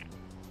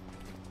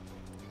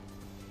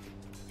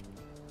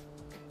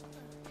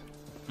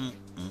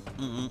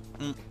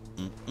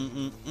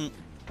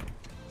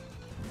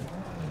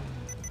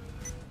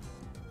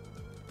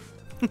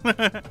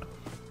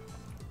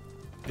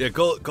 Yeah,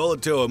 call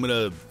it tow. I'm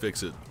gonna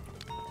fix it.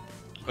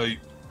 Hey.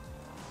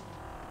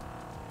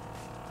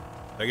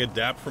 I get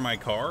dapped for my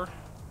car?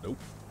 Nope.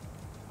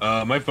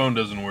 My phone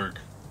doesn't work.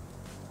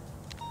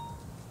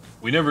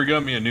 We never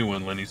got me a new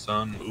one,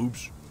 Lenny-san.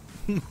 Oops.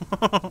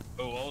 Oh,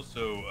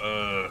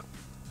 also,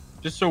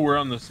 just so we're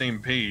on the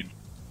same page,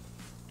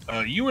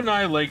 you and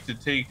I like to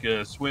take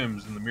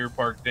swims in the Mirror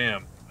Park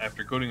Dam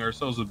after coating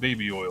ourselves with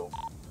baby oil.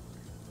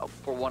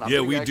 For one,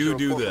 yeah, we do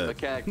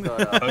that.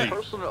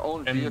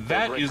 And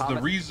that is the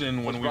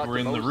reason when we were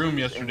in the room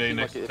yesterday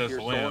next to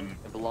Tesla M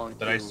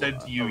that I said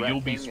to you,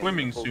 you'll be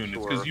swimming soon.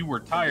 It's because you were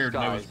tired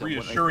and I was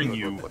reassuring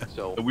you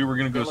that we were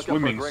going to go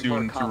swimming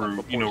soon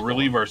to,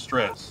 relieve our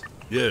stress.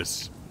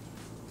 Yes.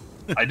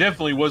 I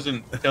definitely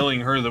wasn't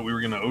telling her that we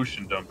were going to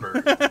ocean dump her.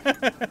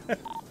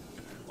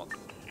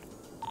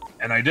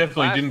 And I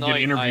definitely didn't get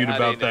interviewed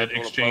about that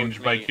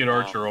exchange by Kid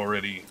Archer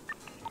already.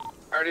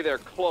 Already their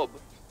club.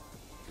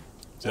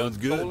 Sounds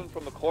good. Stolen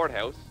from the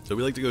courthouse. So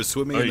we like to go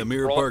swimming in the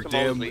Mirror Park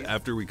Dam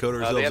after we coat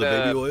ourselves with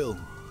baby oil?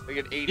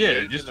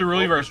 Yeah, just to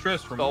relieve our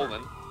stress from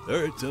stolen.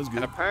 Alright, sounds good.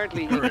 And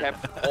apparently he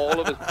kept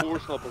all of his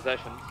personal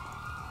possessions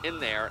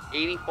in there.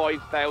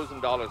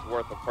 $85,000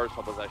 worth of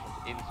personal possessions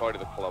inside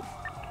of the club.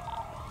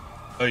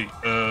 Hey,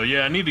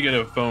 yeah, I need to get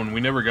a phone. We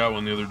never got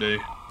one the other day.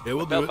 Yeah,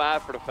 we'll I felt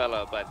bad for the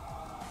fella, but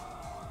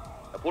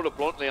I put it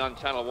bluntly on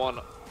Channel 1.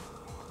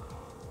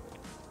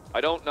 I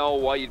don't know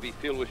why you'd be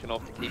foolish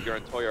enough to keep your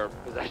entire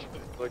possessions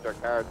inside your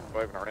car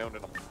driving around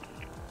in them.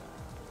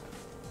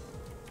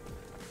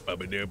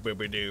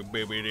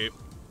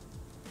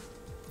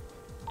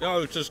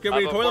 No, just give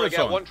me a toilet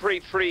song.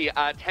 133,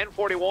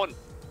 1041,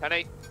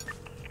 10-8.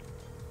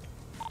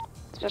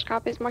 Just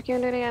copies, mark you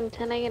on duty on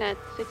 10-8 at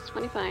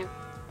 6:25.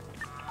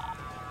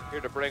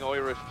 Here to bring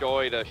Irish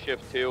joy to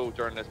shift 2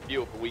 during this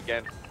beautiful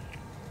weekend.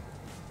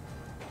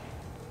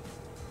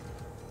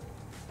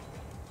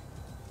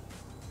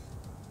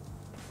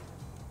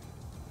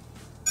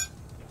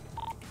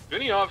 Do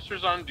any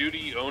officers on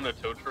duty own a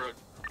tow truck?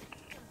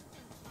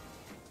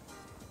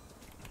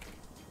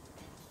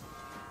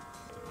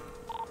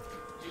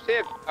 Did you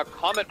say a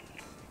Comet?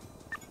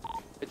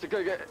 It's a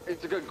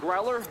good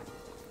growler.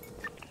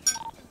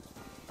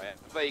 I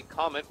have a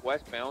Comet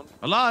westbound.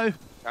 Hello?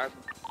 Carson.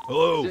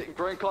 Hello.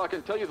 Grand Clock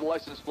can tell you the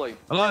license plate.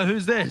 Hello,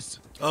 who's this?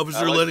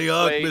 Officer Lenny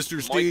Hawk,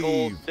 Mr. Steve.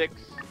 Michael 6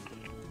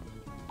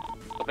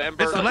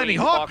 November. Mr. Lenny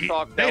Hawk,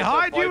 they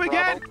hired you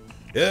again?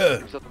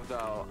 Yeah.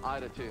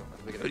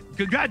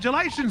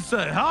 Congratulations,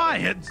 sir.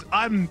 Hi,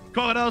 I'm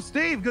Coronel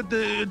Steve. Good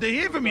to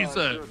hear from you,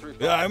 sir.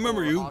 Yeah, I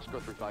remember you.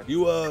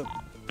 You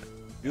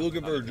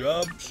looking for a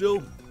job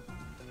still?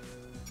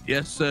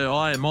 Yes, sir.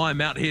 I am.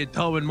 I'm out here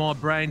towing my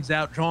brains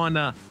out, trying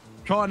to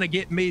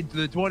get me to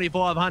the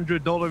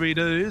 $2,500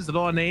 dues that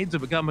I need to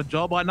become a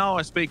job. I know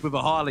I speak with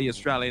a highly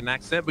Australian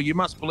accent, but you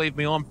must believe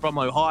me, I'm from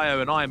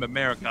Ohio and I am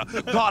America.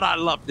 God, I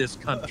love this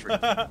country.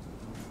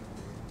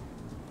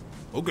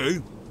 Okay.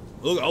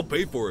 Look, I'll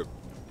pay for it.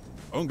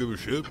 I don't give a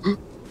shit.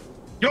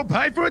 You'll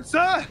pay for it,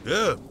 sir?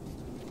 Yeah.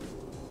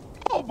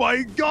 Oh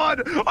my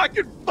God! I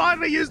can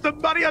finally use the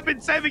money I've been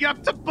saving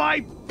up to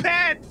buy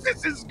pants.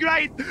 This is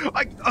great.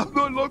 I'm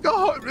no longer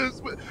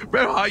homeless.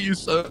 Where are you,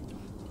 sir?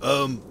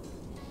 I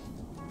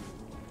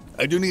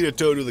do need a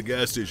tow to the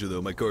gas station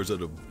though. My car's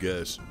out of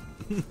gas.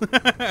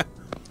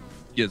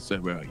 Yes, sir.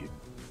 Where are you?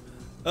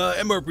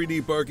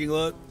 MRPD parking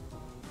lot.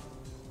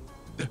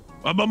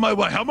 I'm on my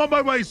way. I'm on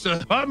my way,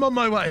 sir. I'm on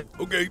my way.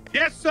 Okay.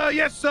 Yes, sir.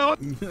 Yes, sir. I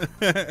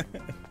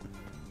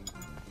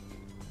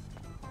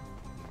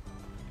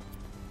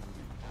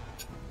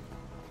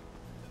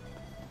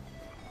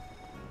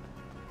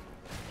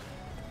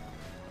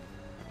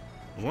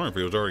was wondering if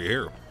he was already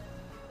here.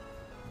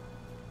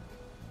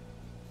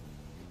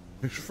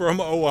 He's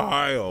from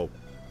Ohio.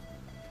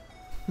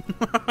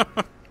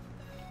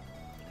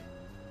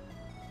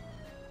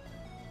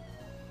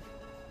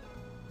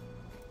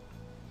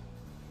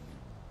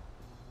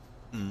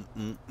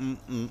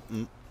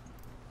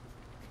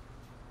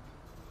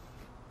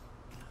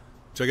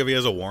 Check if he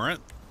has a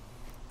warrant.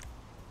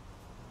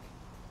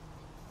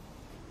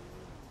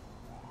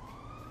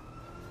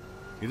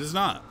 He does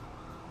not.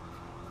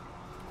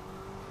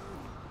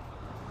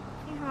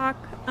 Hey, Hawk.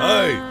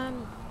 Hi.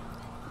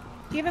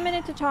 Do you have a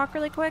minute to talk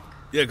really quick?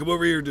 Yeah, come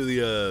over here to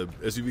the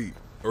SUV.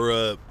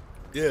 Or,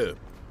 yeah.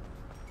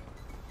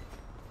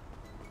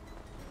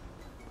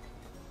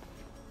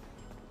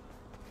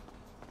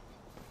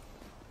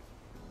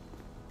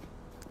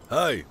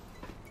 Hi.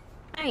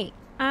 Hi.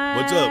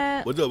 What's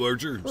up? What's up,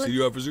 Archer?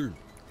 Senior officer.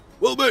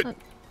 Well met.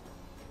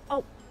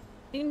 Oh,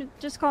 you can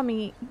just call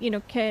me,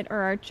 Kit or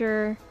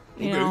Archer,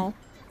 you know.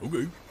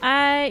 Okay.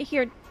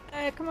 Here,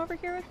 come over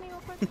here with me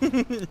real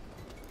quick.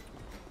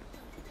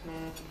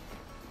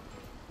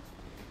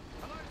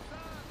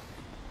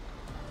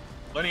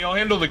 Lenny, I'll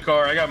handle the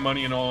car. I got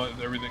money and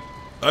everything.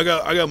 I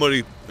got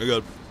money. I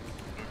got.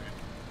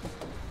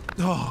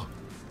 Oh,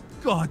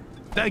 God!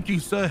 Thank you,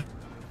 sir.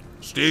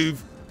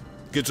 Steve,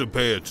 get some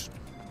pants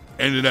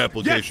and an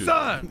application.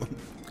 Yes, sir.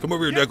 Come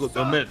over here, Declan.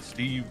 Omit,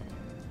 Steve.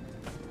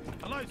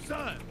 Hello,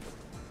 sir.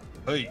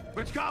 Hey.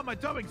 Which car am I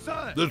towing,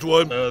 sir? This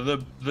one.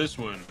 This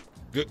one.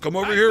 Come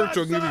over here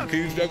so I can give you the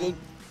keys, Declan.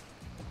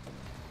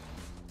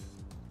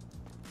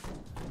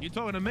 You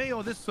talking to me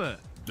or this, sir?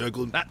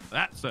 Declan.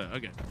 That, sir.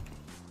 Okay.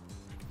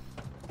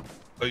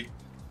 Hey.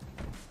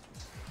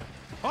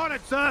 On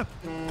it, sir.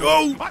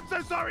 Go. I'm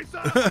so sorry,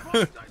 sir. I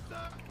apologize,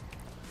 sir.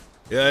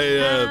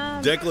 Yeah,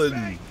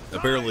 Declan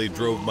apparently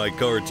drove my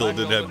car until it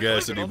didn't have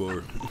gas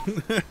anymore.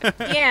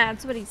 Yeah,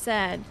 that's what he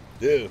said.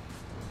 Yeah.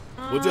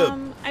 What's up?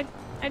 I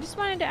just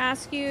wanted to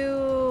ask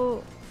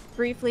you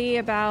briefly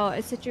about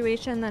a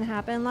situation that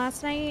happened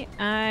last night.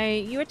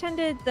 You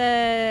attended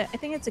I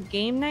think it's a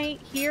game night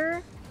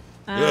here.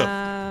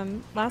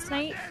 Last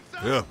night.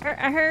 Yeah.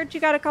 I heard you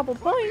got a couple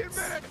points.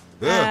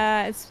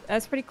 Yeah.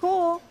 That's pretty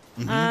cool.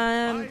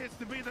 Mm-hmm.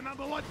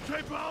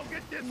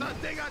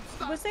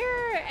 Was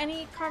there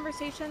any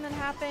conversation that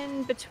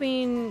happened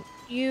between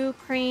you,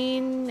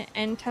 Crane,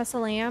 and Tessa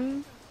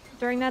Lamb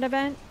during that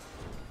event?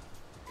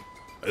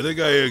 I think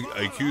I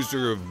accused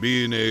her of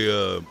being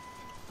a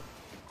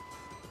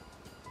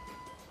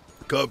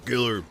cop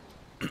killer.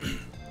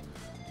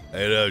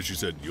 And she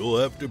said, "You'll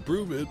have to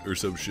prove it," or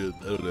some shit.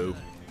 I don't know.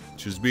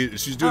 She's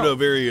doing a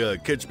very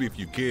catch me if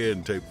you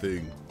can type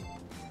thing.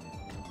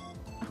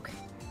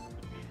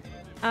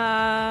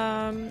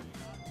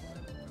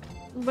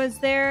 Was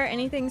there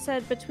anything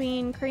said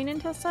between Crane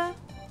and Tessa?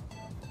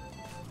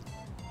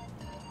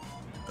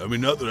 I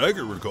mean, not that I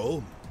can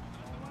recall.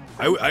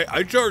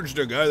 I charged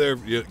a guy there.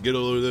 Yeah, get a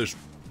load of this.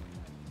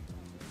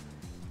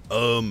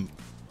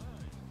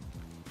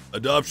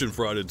 adoption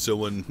frauded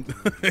someone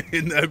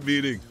in that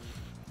meeting.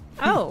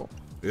 Oh.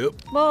 Yep.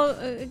 Well,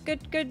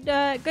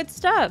 good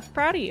stuff.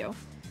 Proud of you.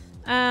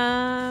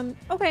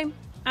 Okay.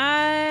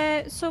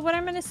 So what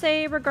I'm gonna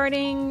say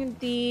regarding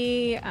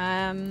the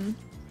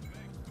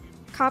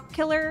cop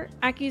killer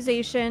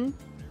accusation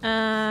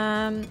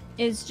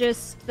is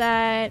just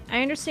that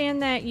I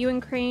understand that you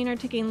and Crane are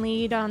taking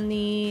lead on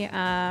the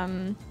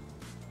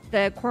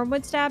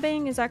Cornwood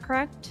stabbing. Is that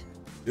correct?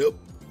 Yep.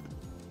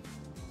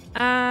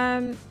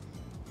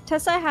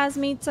 Tessa has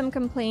made some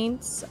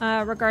complaints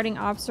regarding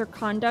officer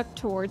conduct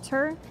towards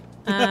her.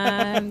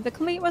 The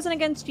complaint wasn't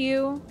against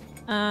you.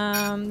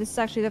 This is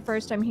actually the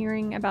first I'm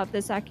hearing about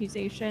this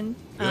accusation.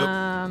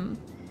 Yep.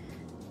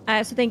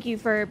 So thank you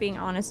for being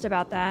honest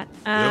about that.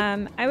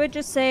 Yep. I would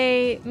just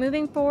say,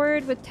 moving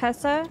forward with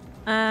Tessa,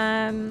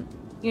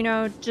 you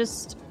know,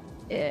 just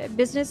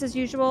business as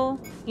usual.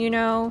 You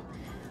know,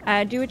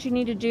 do what you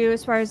need to do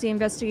as far as the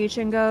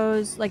investigation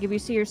goes. Like if you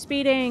see her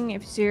speeding,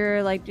 if you see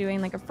her like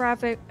doing like a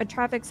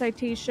traffic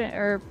citation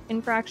or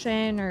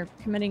infraction or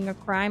committing a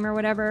crime or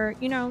whatever,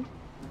 you know,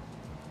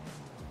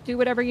 do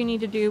whatever you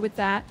need to do with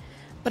that.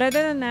 But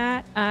other than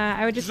that,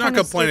 I would just She's not kind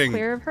of stay complaining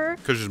clear of her.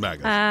 because she's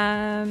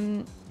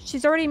mad.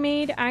 She's already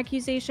made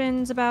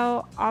accusations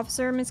about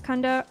officer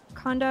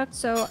misconduct.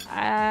 So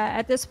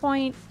at this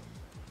point,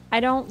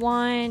 I don't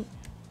want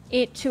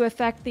it to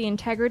affect the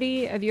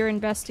integrity of your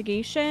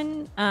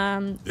investigation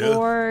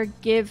or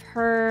give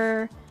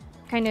her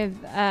kind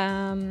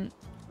of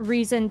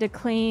reason to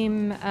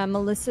claim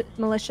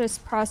malicious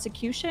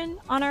prosecution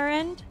on our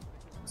end.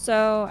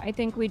 So I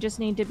think we just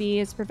need to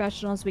be as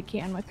professional as we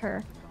can with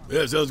her.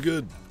 Yeah, sounds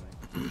good.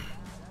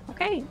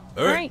 Okay.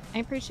 All right. I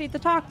appreciate the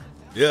talk.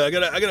 Yeah, I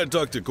gotta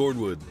talk to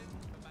Cornwood.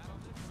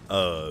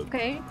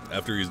 Okay.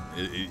 After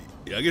I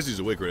guess he's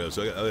awake right now,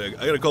 so I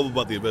gotta call him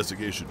about the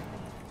investigation.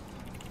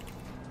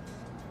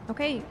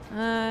 Okay.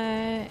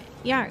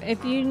 Yeah.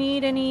 If you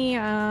need any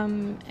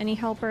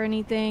help or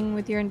anything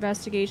with your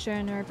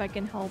investigation, or if I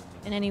can help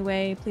in any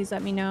way, please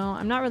let me know.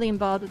 I'm not really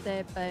involved with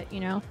it, but you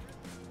know,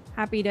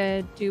 happy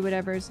to do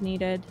whatever's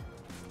needed.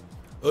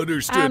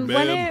 Understood,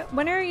 ma'am.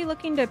 When are you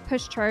looking to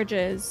push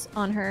charges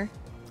on her?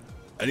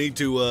 I need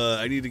to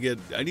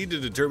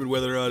determine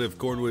whether or not if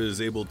Cornwood is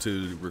able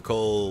to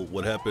recall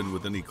what happened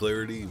with any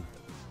clarity.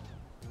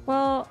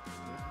 Well,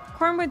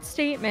 Cornwood's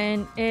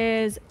statement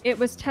is, it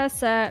was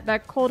Tessa,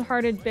 that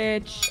cold-hearted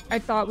bitch. I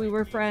thought we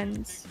were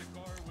friends.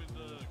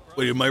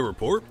 Wait, in my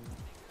report?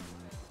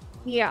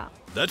 Yeah.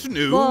 That's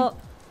new.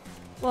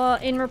 Well,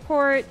 in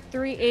report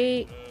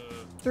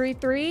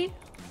 3833.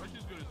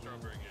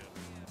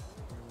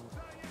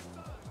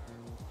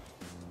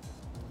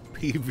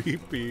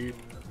 PvP.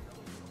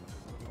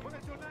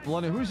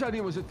 Melania, whose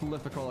idea was it to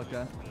lift a car like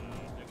that?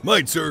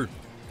 Mine, sir.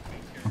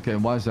 Okay,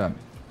 why is that?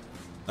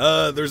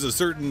 There's a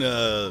certain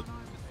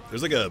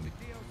there's like a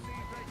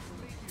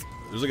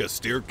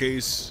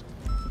staircase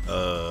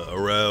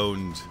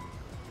around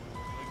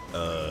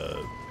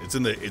it's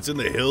in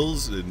the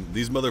hills, and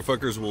these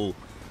motherfuckers will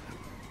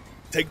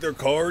take their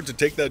car to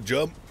take that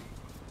jump,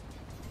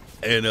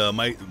 and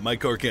my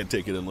car can't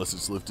take it unless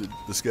it's lifted.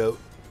 The Scout.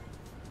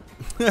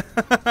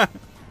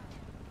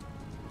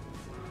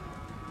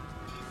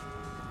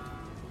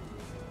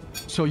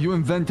 So you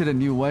invented a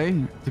new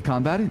way to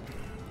combat it?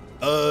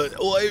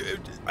 Well,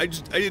 I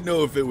didn't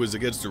know if it was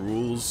against the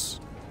rules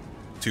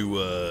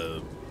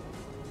to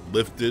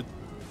lift it.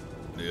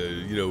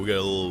 You know, we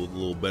got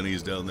little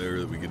bennies down there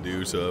that we can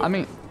do. So I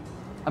mean,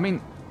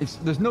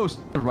 there's no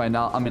right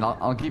now. I mean,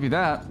 I'll give you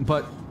that,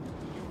 but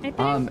I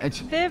think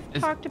Viv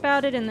talked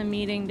about it in the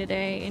meeting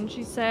today, and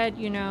she said,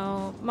 you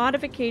know,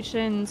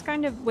 modifications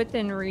kind of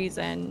within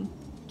reason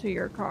to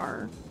your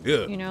car.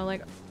 Yeah. You know,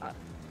 like.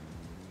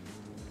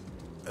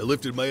 I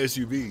lifted my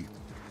SUV.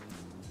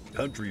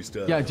 Country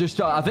stuff. Yeah, just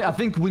I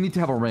think we need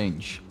to have a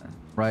range,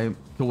 right?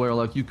 To where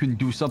like you can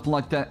do something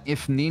like that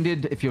if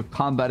needed. If you're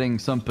combating a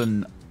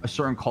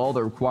certain call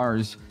that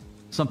requires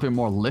something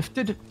more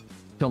lifted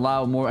to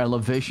allow more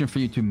elevation for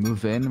you to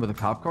move in with a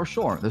cop car,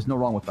 sure, there's no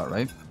wrong with that,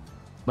 right?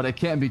 But it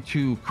can't be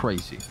too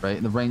crazy, right?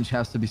 The range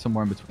has to be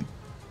somewhere in between.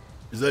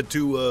 Is that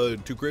too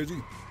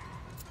crazy?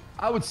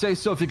 I would say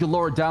so. If you could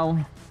lower it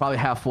down, probably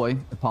halfway,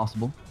 if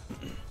possible.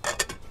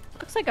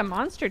 Looks like a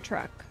monster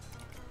truck.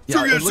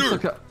 Yeah,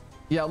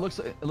 it looks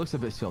like it looks a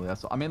bit silly.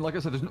 That's all. I mean, like I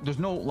said, there's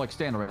no like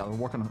standard right now. We're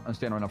working on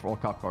standard right now for all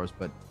cop cars,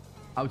 but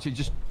I would say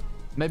just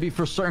maybe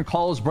for certain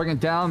calls bring it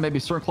down, maybe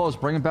certain calls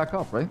bring it back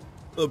up, right?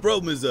 Well, the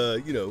problem is,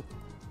 you know,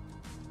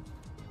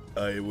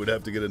 I would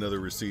have to get another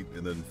receipt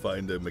and then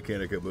find a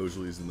mechanic at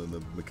Mosley's, and then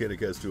the mechanic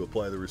has to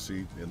apply the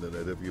receipt, and then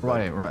I'd have to get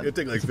right. It'd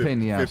take like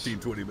 15,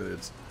 20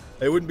 minutes.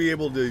 I wouldn't be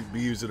able to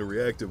be used in a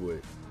reactive way.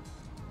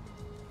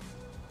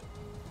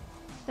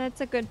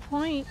 That's a good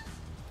point.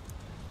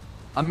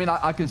 I mean,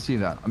 I can see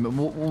that. I mean,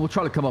 we'll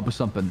try to come up with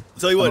something. I'll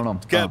tell you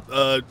what, Cap,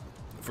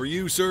 for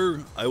you,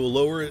 sir, I will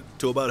lower it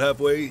to about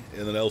halfway,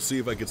 and then I'll see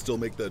if I can still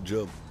make that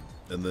jump.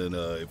 And then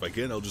if I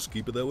can, I'll just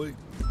keep it that way.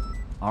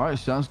 All right,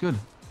 sounds good.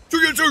 Sir,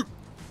 yes, sir.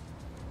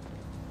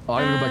 Oh,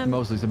 I'm gonna go back to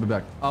Mosley's. I'll be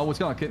back. Oh, what's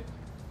going on, kid?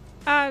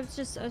 I was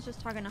just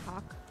talking to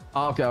Hawk.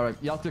 Oh, okay, all right.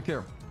 Y'all take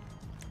care.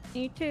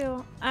 You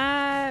too.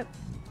 But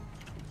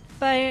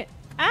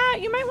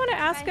you might want to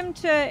ask him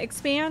to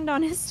expand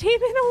on his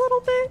statement a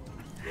little bit.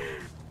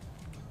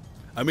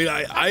 I mean,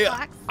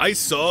 I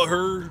saw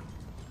her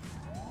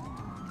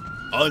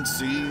on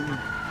scene,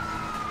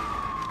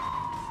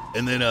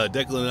 and then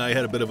Declan and I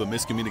had a bit of a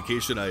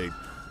miscommunication.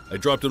 I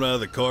dropped him out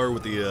of the car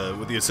with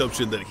the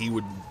assumption that he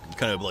would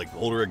kind of like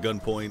hold her at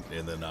gunpoint,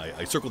 and then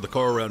I circled the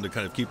car around to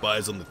kind of keep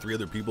eyes on the 3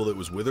 other people that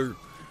was with her.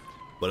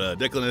 But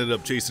Declan ended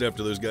up chasing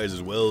after those guys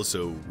as well,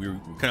 so we were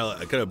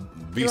kind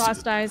of You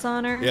lost eyes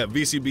on her? Yeah,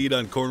 VCB'd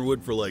on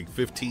Cornwood for like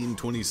 15,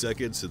 20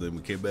 seconds, and then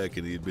we came back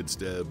and he had been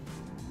stabbed.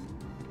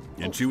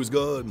 And she was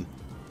gone.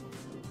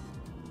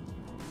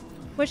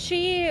 Was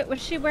she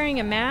wearing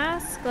a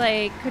mask?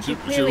 Like, could you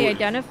clearly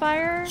identify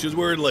her? She was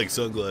wearing like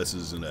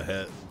sunglasses and a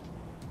hat.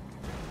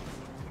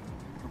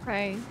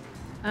 Okay.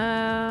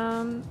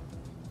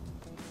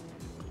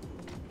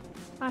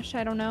 Gosh,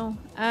 I don't know.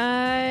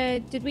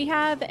 Did we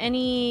have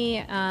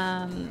any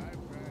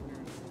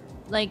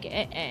like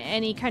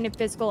any kind of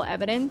physical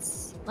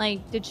evidence?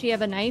 Like, did she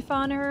have a knife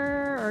on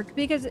her? Or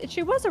because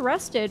she was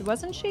arrested,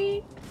 wasn't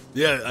she?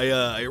 Yeah,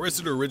 I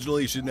arrested her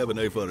originally. She didn't have a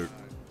knife on her.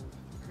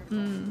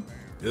 Hmm.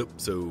 Yep.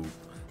 So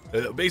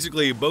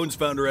basically, Bones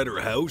found her at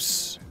her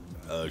house.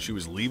 She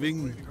was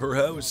leaving her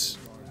house,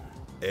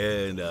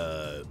 and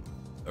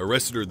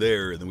arrested her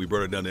there. And then we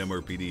brought her down to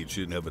MRPD. And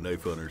she didn't have a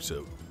knife on her.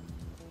 So.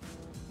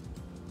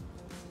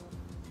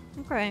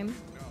 Okay.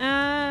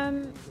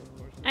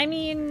 I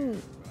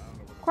mean,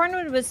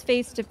 Cornwood was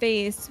face to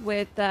face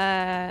with,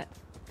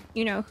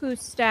 you know, who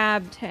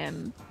stabbed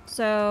him.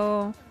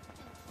 So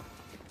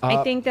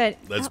I think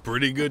that's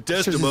pretty good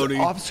testimony.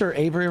 Is Officer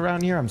Avery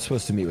around here? I'm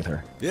supposed to meet with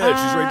her. Yeah,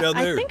 she's right down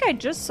there. I think I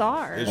just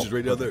saw her. Yeah, she's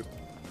right down there.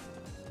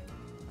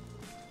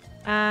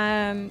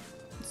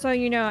 So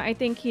you know, I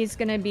think he's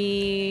gonna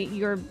be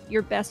your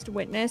best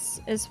witness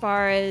as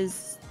far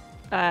as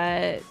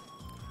I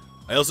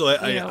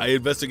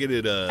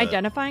investigated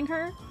identifying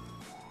her.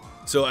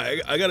 So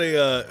I got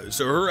a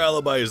so her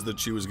alibi is that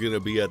she was gonna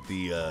be at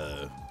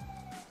the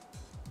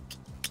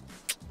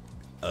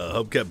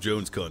Hubcap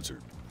Jones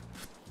concert,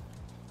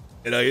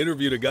 and I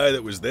interviewed a guy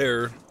that was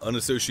there,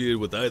 unassociated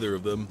with either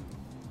of them.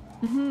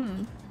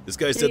 Mm-hmm. This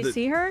guy Did said you that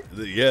see her?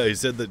 Yeah, he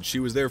said that she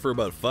was there for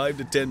about 5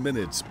 to 10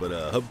 minutes, but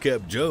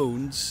Hubcap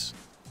Jones,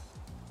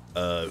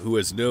 who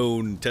has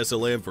known Tessa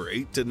Lamb for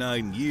 8 to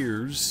 9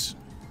 years.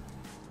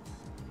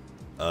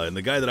 And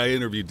the guy that I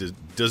interviewed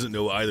doesn't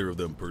know either of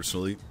them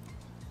personally.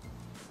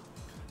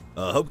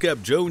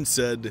 Hubcap Jones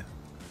said,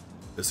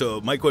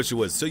 so my question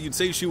was, so you'd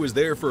say she was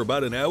there for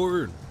about an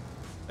hour?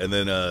 And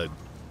then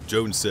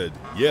Jones said,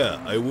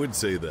 yeah, I would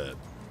say that.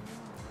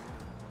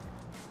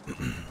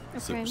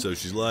 Okay. So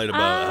she's lied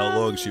about how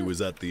long she was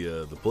at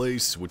the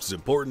place, which is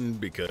important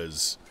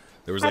because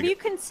there was Have you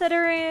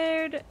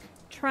considered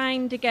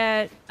trying to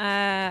get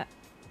a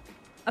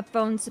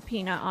phone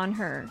subpoena on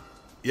her?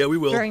 Yeah, we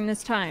will. During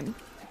this time.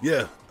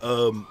 Yeah,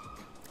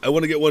 I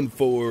want to get one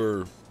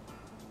for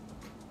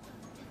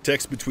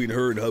text between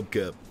her and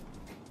Hubcap,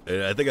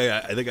 and I think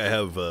I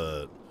have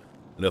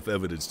enough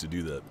evidence to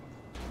do that.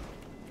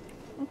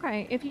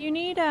 Okay, if you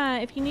need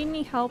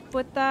any help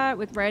with that,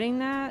 with writing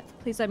that,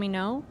 please let me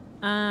know.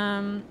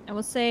 I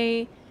will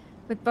say,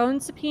 with phone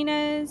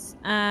subpoenas,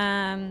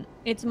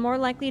 it's more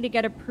likely to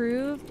get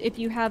approved if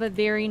you have a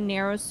very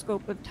narrow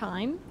scope of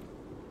time.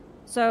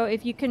 So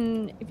if you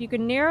can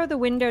narrow the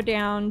window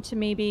down to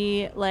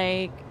maybe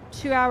like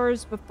 2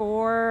 hours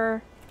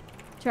before,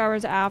 2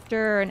 hours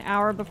after, an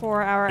hour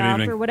before, hour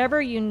after,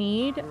 whatever you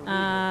need,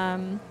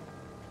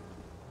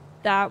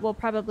 that will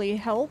probably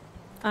help.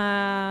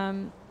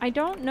 I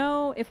don't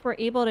know if we're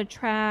able to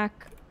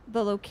track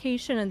the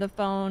location of the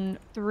phone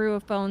through a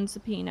phone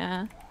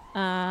subpoena,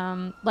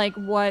 like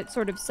what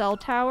sort of cell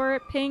tower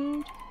it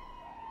pinged.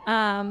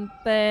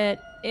 But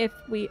if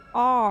we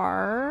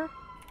are,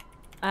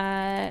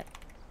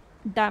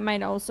 that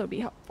might also be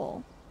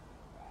helpful.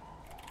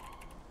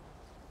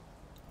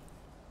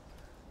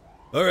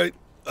 All right.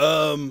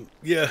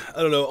 Yeah,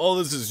 I don't know. All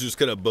this is just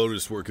kind of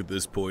bonus work at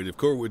this point. If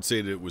Cor would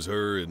say that it was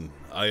her and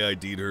I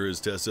ID'd her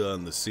as Tessa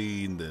on the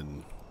scene,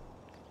 then...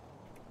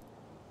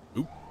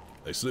 Oop,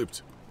 I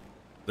slipped.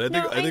 But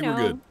I think we're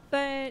good.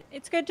 But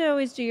it's good to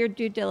always do your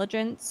due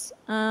diligence.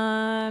 You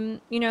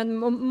know,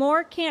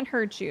 more can't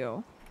hurt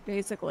you,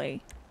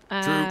 basically.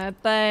 True.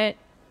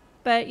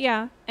 But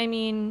yeah, I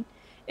mean,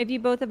 if you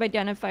both have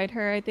identified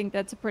her, I think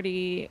that's a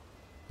pretty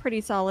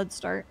solid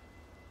start.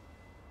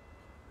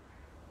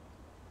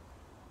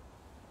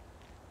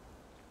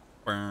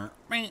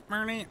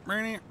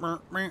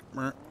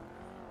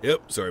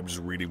 Yep, sorry, I'm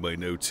just reading my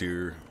notes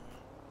here.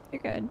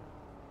 You're good.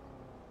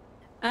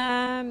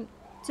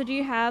 So do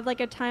you have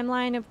like a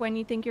timeline of when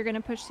you think you're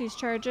gonna push these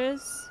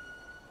charges?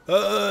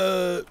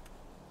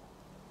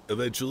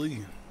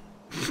 Eventually.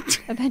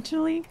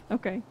 Eventually?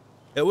 Okay.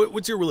 Yeah,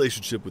 what's your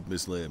relationship with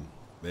Miss Lamb,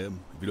 ma'am?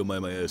 If you don't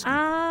mind my asking.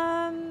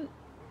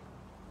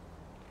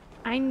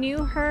 I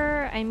knew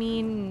her. I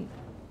mean,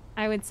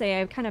 I would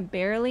say I kind of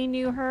barely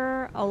knew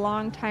her a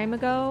long time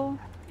ago.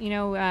 You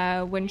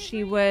know, when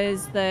she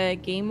was the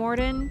game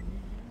warden,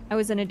 I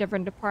was in a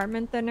different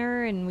department than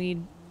her, and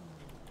we'd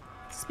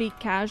speak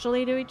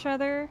casually to each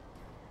other.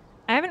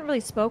 I haven't really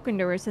spoken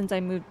to her since I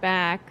moved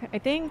back. I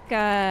think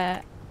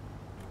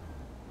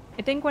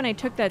when I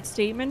took that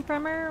statement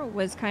from her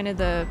was kind of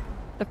the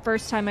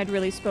first time I'd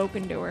really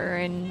spoken to her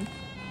in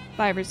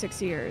 5 or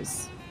 6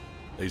 years.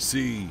 I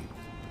see.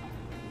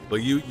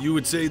 But you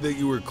would say that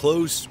you were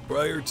close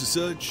prior to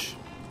such?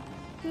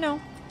 No.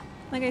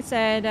 Like I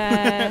said,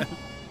 I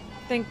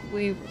think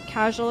we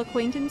casual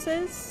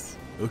acquaintances.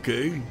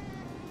 Okay.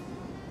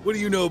 What do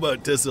you know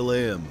about Tessa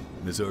Lamb,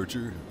 Miss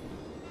Archer?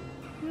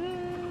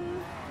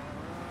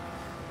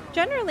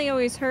 Generally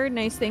always heard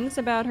nice things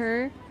about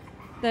her.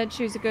 That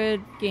she was a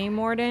good game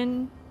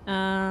warden.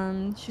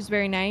 She's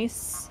very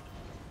nice.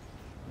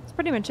 That's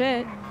pretty much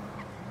it.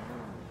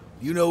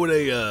 You know what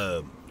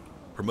a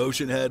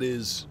promotion hat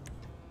is?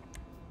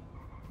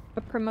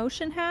 A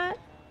promotion hat?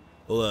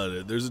 Hold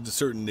on, there's a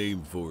certain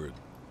name for it.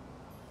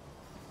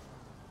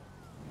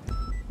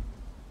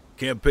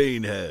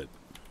 Campaign hat.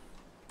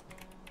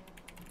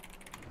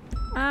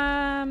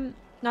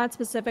 Not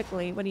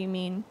specifically. What do you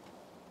mean?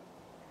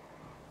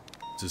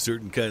 It's a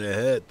certain kind of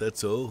hat,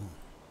 that's all.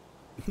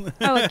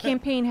 Oh, a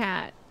campaign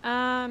hat.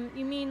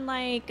 You mean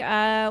like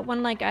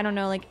one like I don't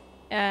know, like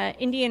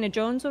Indiana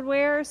Jones would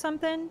wear or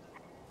something?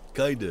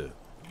 Kinda.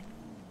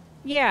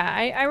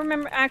 Yeah, I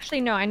remember.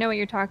 Actually, no, I know what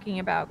you're talking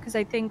about because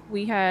I think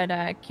we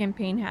had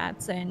campaign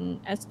hats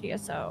in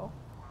SDSO.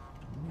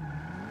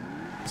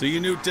 So you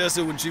knew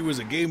Tessa when she was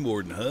a game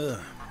warden, huh?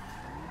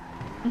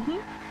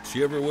 Mhm.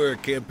 She ever wear a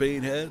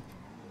campaign hat?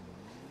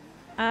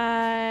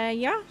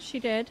 Yeah, she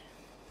did.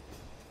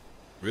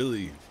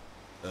 Really?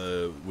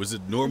 Was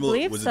it normal?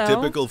 believe Was so. it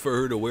typical for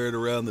her to wear it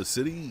around the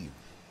city?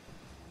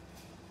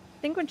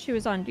 I think when she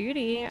was on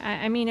duty.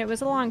 I mean, it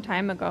was a long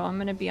time ago. I'm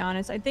gonna be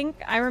honest. I think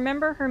I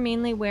remember her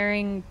mainly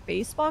wearing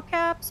baseball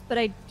caps, but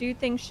I do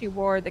think she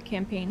wore the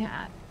campaign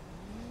hat.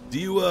 Do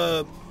you,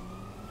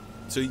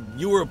 so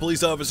you were a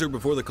police officer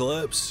before the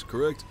collapse,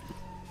 correct?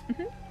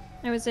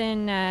 I was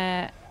in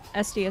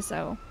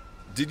SDSO.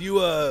 Did you,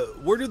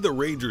 where did the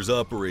Rangers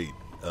operate?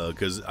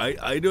 Because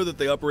I know that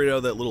they operate out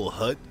of that little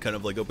hut, kind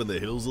of like up in the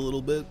hills a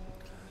little bit.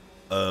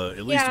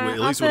 At least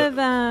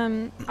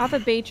Off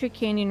of Bay Tree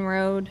Canyon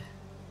Road.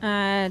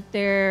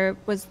 That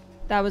was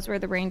where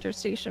the ranger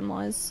station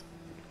was.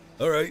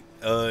 All right,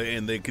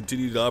 and they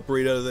continued to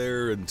operate out of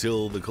there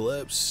until the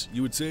collapse,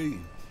 you would say?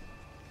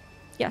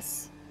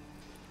 Yes.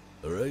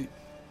 All right.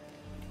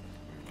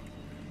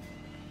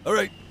 All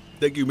right.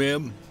 Thank you,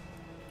 ma'am.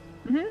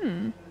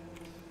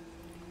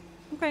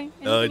 Okay.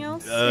 Anything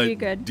else? Or are you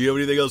good? Do you have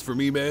anything else for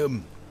me,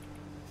 ma'am?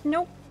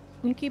 Nope.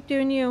 You keep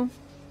doing you.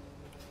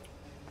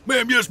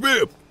 Ma'am, yes,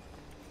 ma'am.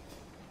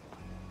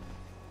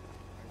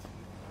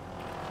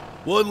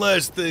 One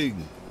last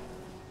thing.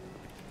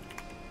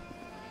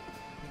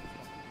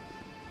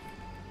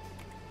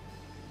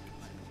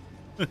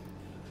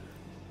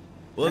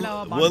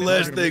 One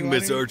last thing,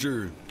 Miss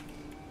Archer.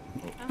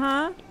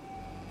 Uh-huh.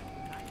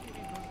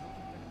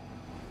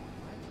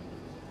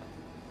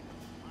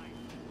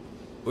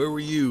 Where were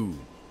you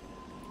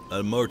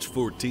on March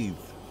 14th?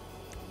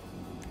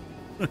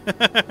 March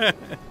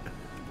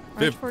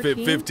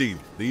 14th? 15th,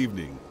 the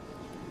evening.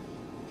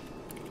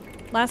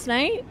 Last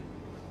night?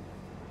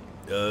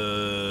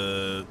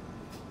 It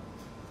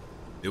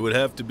would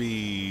have to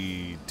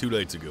be 2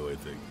 nights ago, I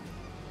think.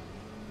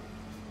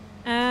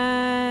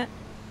 I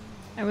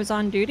was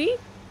on duty?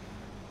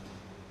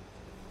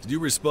 Did you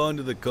respond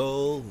to the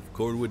call of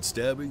Cornwood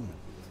stabbing?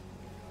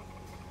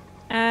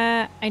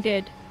 I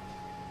did.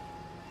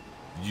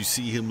 Did you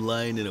see him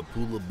lying in a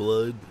pool of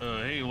blood?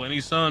 Hey,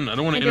 Lenny-san, I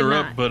don't want to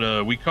interrupt,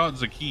 but we caught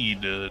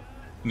Zakid, and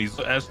he's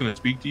asking to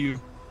speak to you.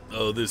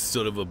 Oh, this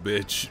son of a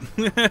bitch.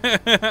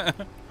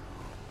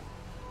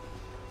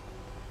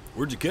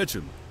 Where'd you catch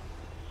him?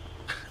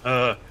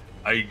 I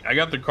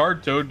got the car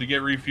towed to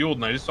get refueled,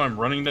 and I just saw him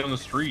running down the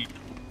street.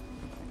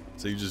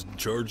 So you just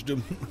charged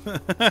him?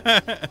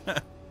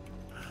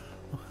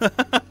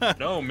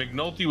 No,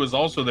 McNulty was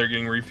also there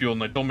getting refueled,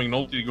 and I told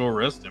McNulty to go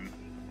arrest him.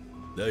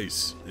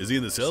 Nice. Is he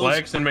in the cells?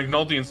 Slacks and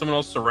McNulty and someone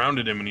else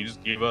surrounded him, and he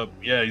just gave up.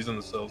 Yeah, he's in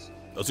the cells.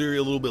 I'll hear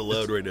you a little bit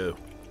loud right now.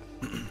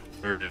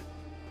 Heard it.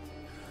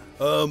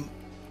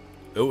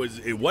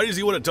 Why does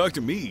he want to talk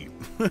to me?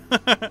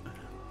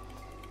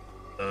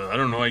 I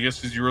don't know. I guess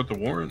because you wrote the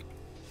warrant.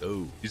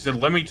 Oh. He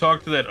said, let me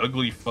talk to that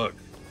ugly fuck.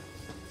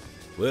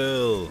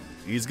 Well,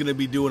 he's going to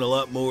be doing a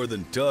lot more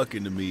than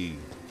talking to me.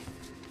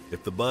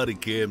 If the body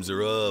cams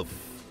are off.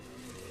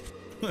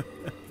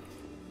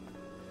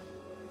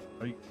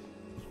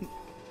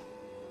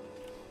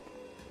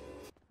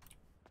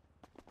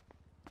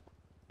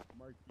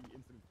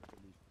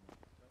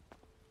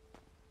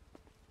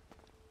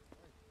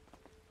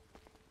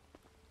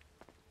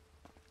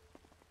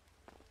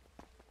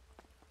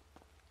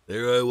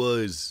 There I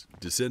was,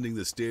 descending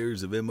the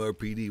stairs of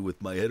MRPD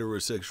with my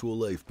heterosexual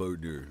life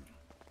partner.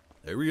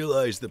 I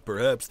realized that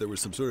perhaps there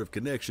was some sort of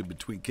connection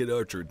between Kid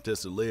Archer and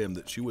Tessa Lamb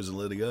that she wasn't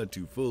letting on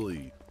to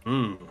fully.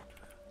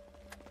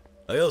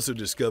 I also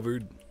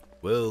discovered,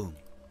 well,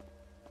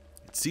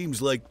 it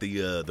seems like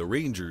the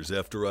Rangers,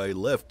 after I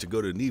left to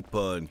go to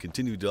Nippon,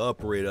 continued to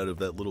operate out of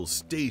that little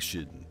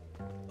station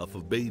off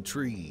of Bay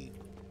Tree.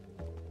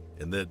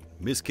 And that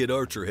Miss Kid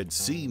Archer had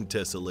seen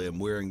Tessa Lamb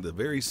wearing the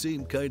very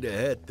same kind of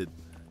hat that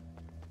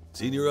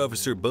Senior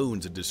Officer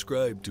Bones had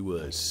described to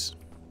us.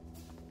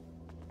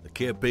 The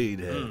campaign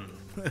hat.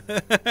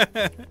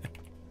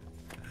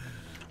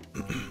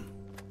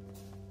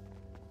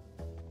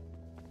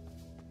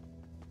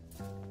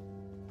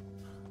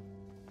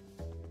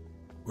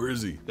 Where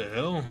is he? The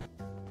hell?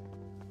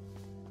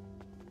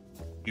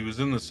 He was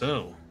in the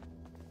cell.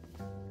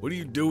 What are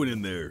you doing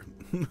in there?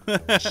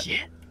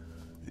 Shit.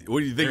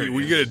 What do you think?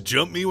 Were you gonna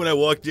jump me when I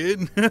walked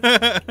in?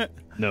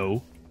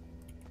 No.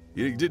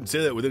 You didn't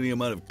say that with any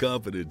amount of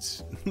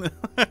confidence.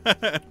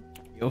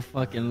 You're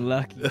fucking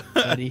lucky,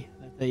 buddy.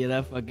 I'll tell you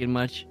that fucking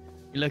much.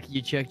 You're lucky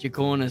you checked your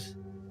corners.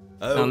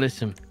 Now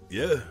listen.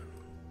 Yeah.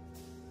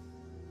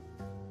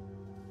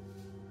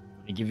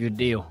 I give you a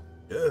deal.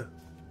 Yeah.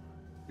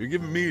 You're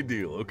giving me a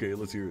deal. Okay,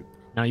 let's hear it.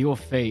 Now your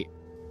fate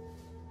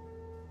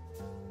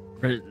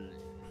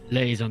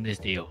lays on this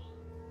deal.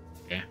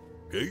 Okay?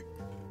 Okay.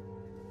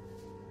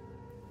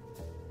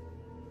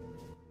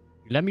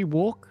 You let me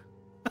walk?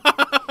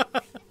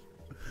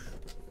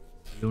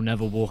 You'll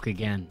never walk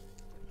again.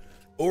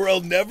 Or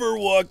I'll never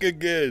walk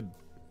again.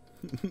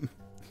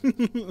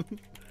 Did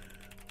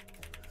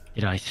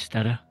I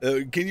stutter?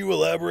 Can you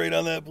elaborate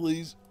on that,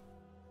 please?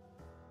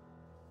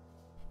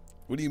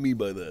 What do you mean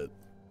by that?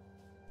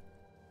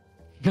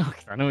 No,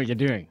 I know what you're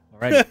doing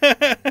already.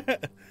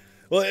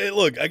 Well, hey,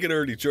 look, I can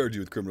already charge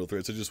you with criminal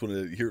threats. I just want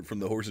to hear it from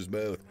the horse's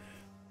mouth.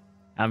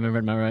 I haven't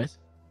read my rights.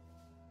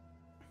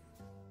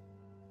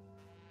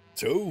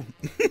 So?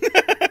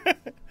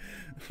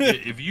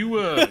 If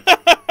you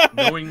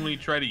knowingly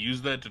try to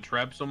use that to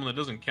trap someone, that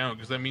doesn't count,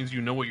 because that means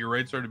you know what your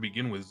rights are to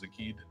begin with,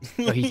 Zakid.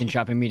 So he's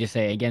entrapping me to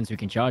say it again so he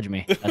can charge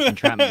me. That's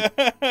entrapment.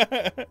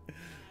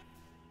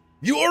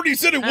 You already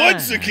said it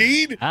once,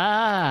 Zakid!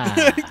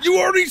 Ah. You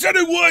already said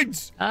it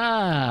once!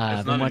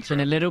 I've been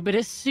watching a little bit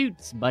of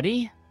Suits,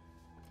 buddy.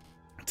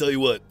 Tell you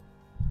what.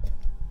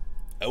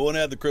 I won't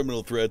have the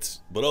criminal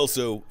threats, but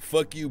also,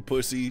 fuck you,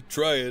 pussy.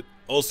 Try it.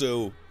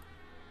 Also,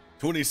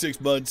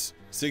 26 months,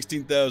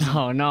 16,000.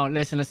 Oh, no,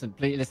 listen,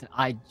 please, listen.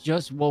 I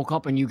just woke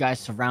up and you guys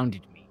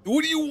surrounded me.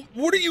 What do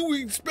you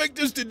expect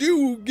us to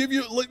do?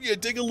 Let you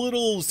take a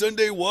little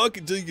Sunday walk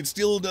until you can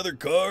steal another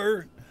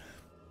car?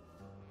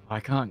 I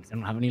can't, because I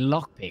don't have any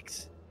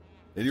lockpicks.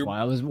 That's why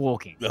I was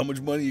walking. How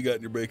much money you got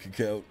in your bank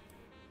account?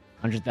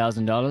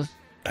 $100,000.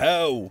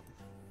 How?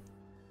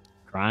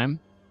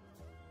 Crime?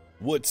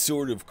 What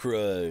sort of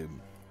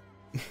crime?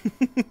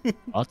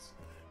 What?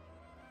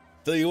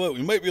 Tell you what,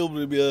 we might be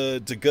able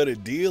to cut a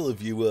deal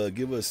if you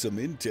give us some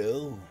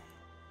intel.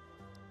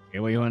 Okay,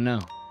 what do you want to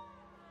know?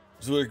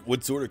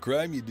 What sort of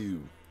crime you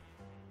do?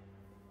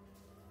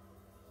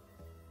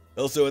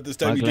 Also, at this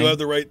time, Smuggling. you do have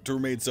the right to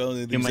remain silent.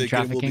 Anything you say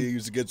can will be trafficking.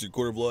 used against your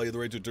court of law. You have the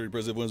right to attorney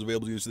present when it's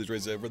available to use this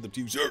right. I've read them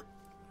to you, sir.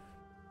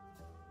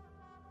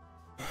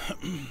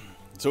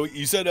 So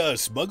you said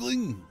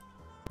smuggling?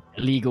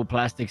 Illegal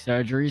plastic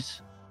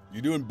surgeries.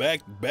 You're doing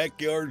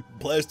backyard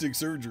plastic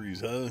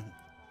surgeries, huh?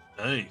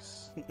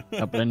 Nice.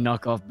 Couple of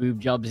knockoff boob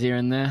jobs here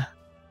and there.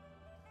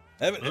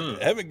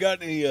 Haven't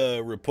got any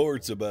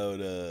reports about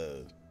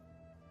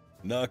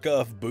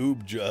knockoff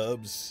boob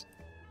jobs.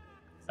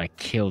 I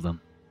killed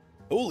them.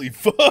 Holy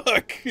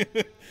fuck!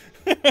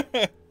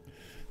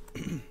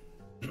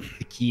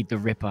 Key the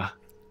Ripper.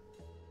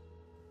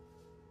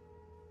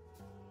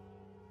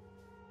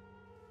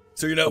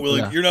 So you're not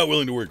willing. You're not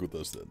willing to work with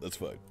us then. That's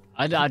fine.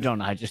 I don't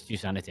know. I just do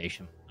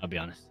sanitation. I'll be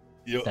honest.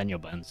 Daniel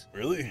Buns.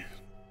 Really?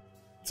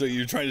 So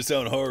you're trying to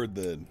sound hard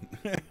then?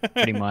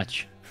 Pretty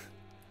much.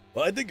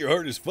 Well, I think you're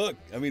hard as fuck.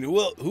 I mean,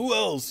 who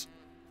else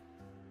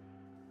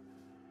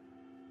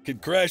could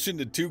crash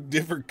into two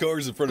different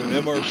cars in front of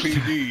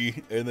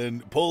MRPD and then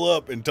pull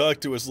up and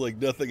talk to us like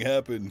nothing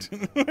happened?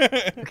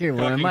 Okay,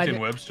 well, Ken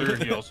Webster,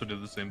 he also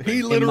did the same thing.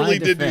 He literally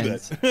did do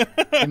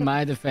that. In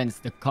my defense,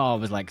 the car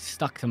was like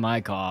stuck to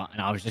my car,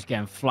 and I was just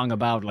getting flung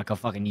about like a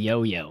fucking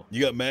yo-yo.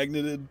 You got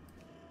magneted?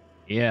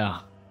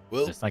 Yeah.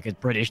 Well, it's like a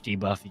British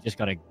debuff. You just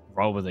gotta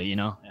roll with it, you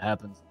know? It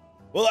happens.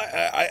 Well,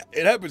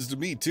 it happens to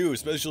me too,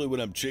 especially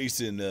when I'm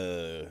chasing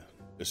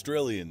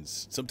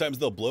Australians. Sometimes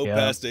they'll blow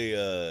past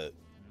a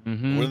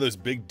one of those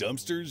big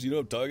dumpsters. You know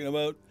what I'm talking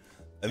about?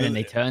 And then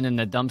they turn and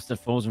the dumpster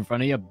falls in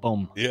front of you.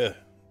 Boom. Yeah.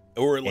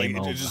 Or like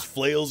Game it just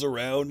flails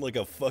around like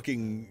a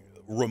fucking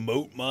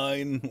remote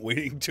mine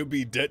waiting to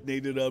be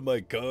detonated on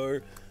my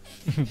car.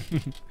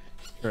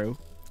 True.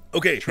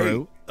 Okay.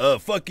 True. Hey,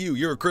 fuck you.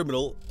 You're a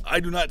criminal. I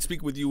do not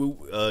speak with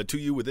you to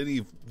you with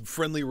any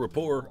friendly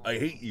rapport. I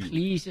hate you.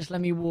 Please just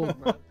let me walk,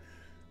 bro.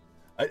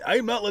 I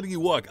am not letting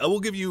you walk. I will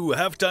give you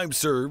half time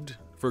served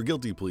for a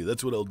guilty plea.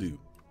 That's what I'll do.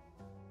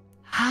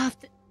 Half.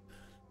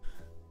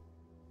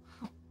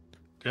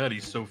 God,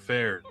 he's so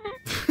fair.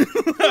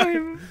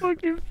 I'm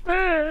fucking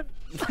fat.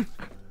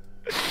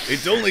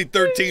 It's only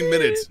 13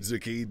 minutes,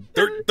 Zaki.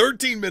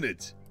 13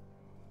 minutes.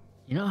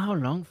 You know how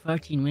long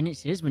 13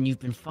 minutes is when you've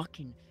been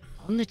fucking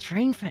on the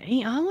train for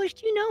 8 hours?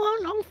 Do you know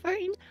how long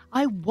 13?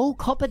 I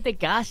woke up at the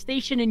gas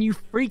station and you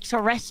freaks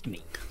arrest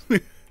me.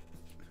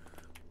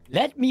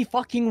 Let me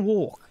fucking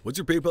walk. What's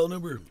your PayPal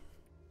number?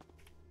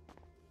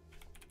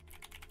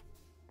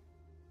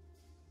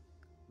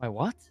 My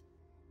what?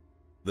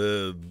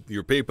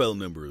 Your PayPal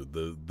number,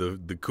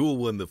 the cool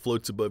one that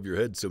floats above your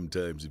head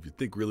sometimes if you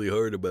think really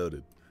hard about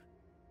it.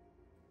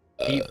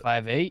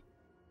 858.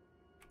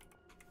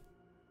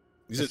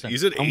 You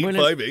said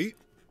 858?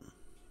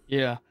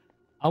 Yeah.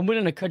 I'm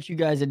willing to cut you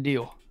guys a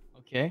deal,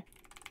 okay?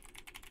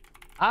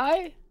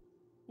 I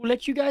will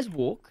let you guys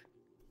walk,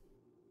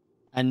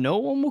 and no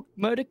one will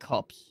murder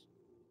cops.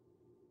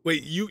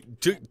 Wait,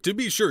 to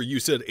be sure, you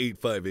said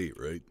 858,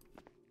 right?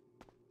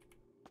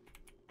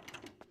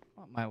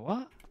 My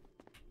what?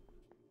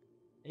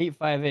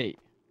 858.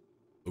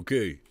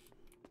 Okay.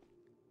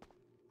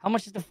 How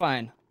much is the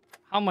fine?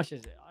 How much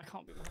is it? I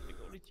can't be able to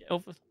go to jail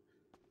for.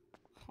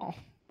 Oh.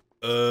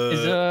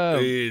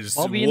 Is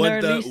Bobby in there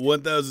at least?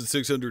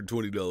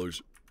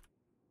 $1,620.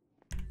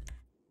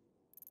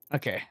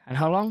 Okay, and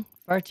how long?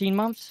 13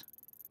 months?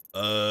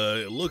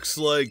 It looks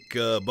like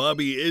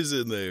Bobby is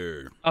in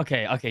there.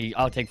 Okay,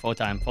 I'll take full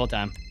time.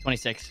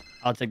 26.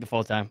 I'll take the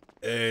full time.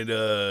 And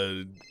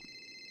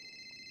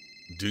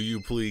do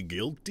you plead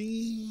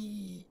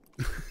guilty?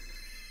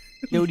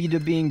 Guilty to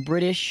being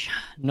British,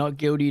 not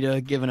guilty to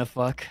giving a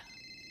fuck.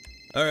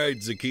 All right,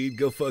 Zakid,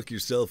 go fuck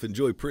yourself.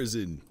 Enjoy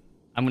prison.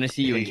 I'm gonna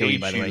see you and kill you,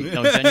 by the way.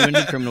 No,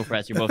 genuinely criminal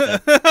threats. You're both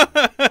dead.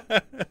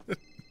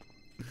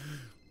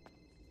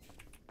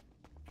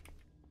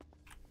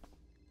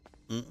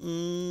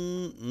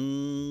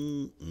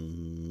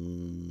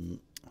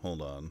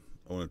 Hold on.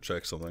 I want to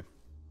check something.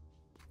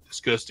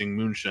 Disgusting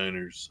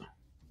moonshiners.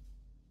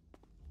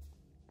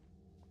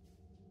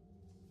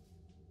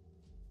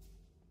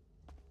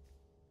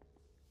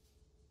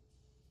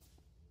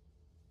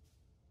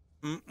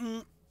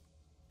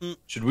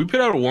 Should we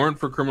put out a warrant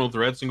for criminal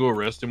threats and go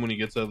arrest him when he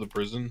gets out of the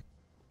prison?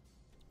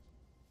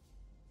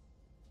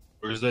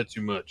 Or is that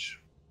too much?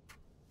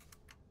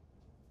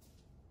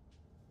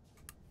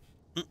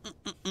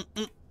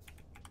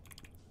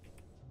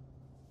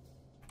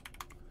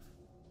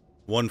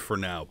 One for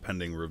now,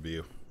 pending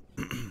review.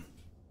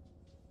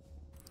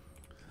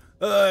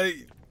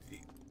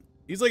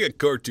 He's like a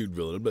cartoon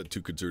villain. I'm not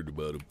too concerned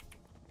about him.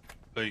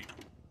 Like,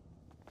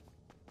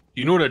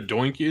 you know what a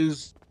doink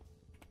is?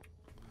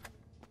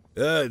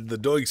 The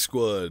Doink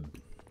Squad.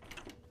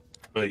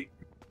 Wait.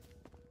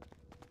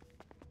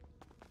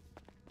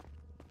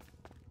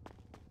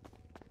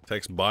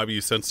 Text Bobby,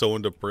 you sent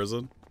someone to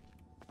prison?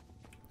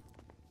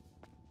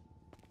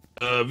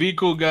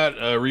 Vehicle got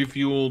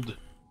refueled.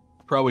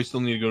 Probably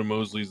still need to go to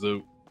Mosley's,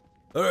 though.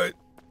 Alright.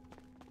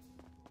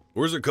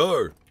 Where's the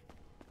car?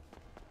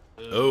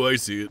 Oh, I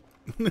see it.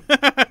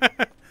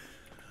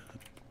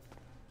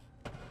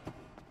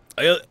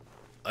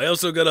 I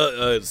also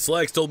got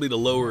Slacks told me to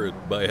lower it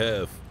by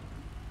half.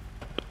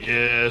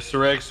 Yeah,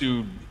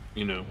 Siraxu,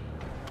 you know.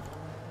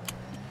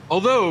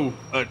 Although,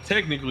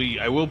 technically,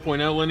 I will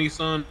point out,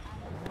 Lenny-san,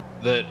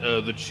 that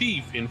the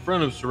chief in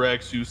front of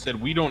Siraxu said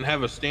we don't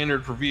have a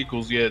standard for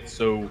vehicles yet,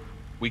 so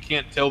we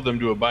can't tell them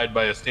to abide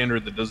by a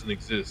standard that doesn't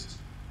exist.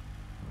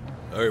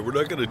 Alright, we're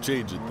not going to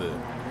change it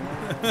then.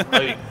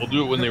 Hey, we'll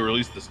do it when they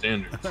release the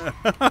standards.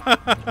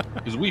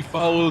 Because we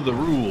follow the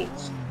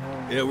rules.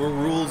 Yeah, we're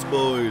rules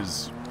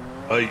boys.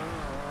 Hey.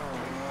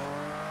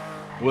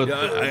 What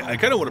yeah, I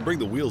kind of want to bring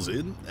the wheels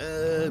in.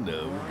 No,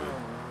 we're good.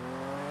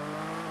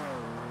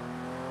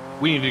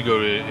 We need to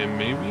go to him,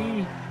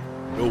 maybe?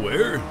 Go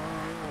where?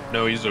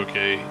 No, he's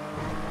okay.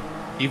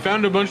 He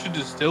found a bunch of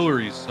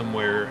distilleries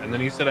somewhere, and then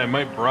he said I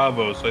might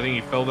Bravo, so I think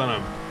he fell down a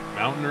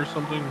mountain or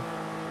something.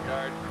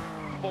 Guard,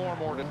 4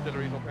 more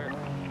distilleries up here.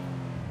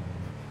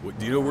 What,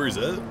 do you know where he's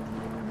at?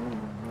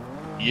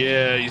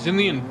 Yeah, he's in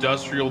the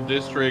industrial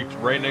district,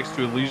 right next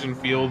to Elysian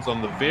Fields,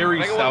 on the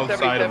very south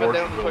side of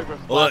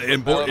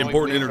Orchardville.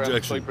 Important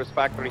interjection.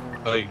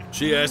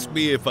 She asked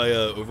me if I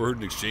overheard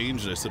an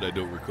exchange, and I said I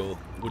don't recall.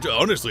 Which,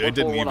 honestly, I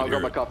didn't even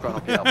hear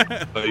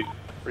it.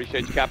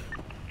 Appreciate you, Cap.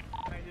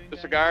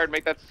 Disregard,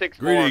 make that 6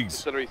 more Greetings.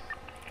 distilleries.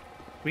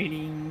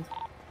 Greetings.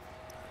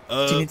 Do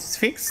you need this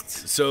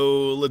fixed?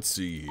 So, let's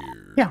see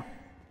here. Yeah.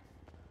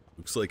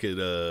 Looks like it,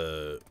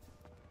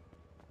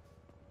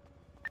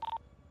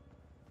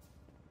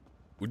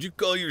 would you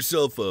call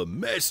yourself a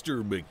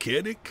master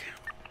mechanic?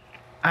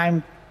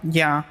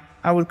 Yeah,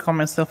 I would call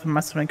myself a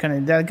master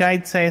mechanic. That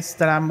guy says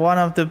that I'm one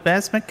of the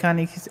best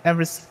mechanics he's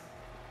ever seen.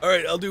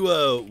 Alright, I'll do,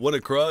 one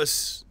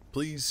across,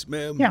 please,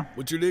 ma'am. Yeah.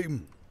 What's your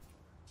name?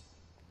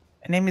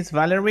 My name is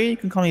Valerie. You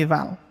can call me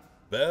Val.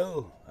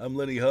 Val? I'm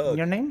Lenny Hogg.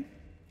 Your name?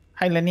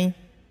 Hi, Lenny.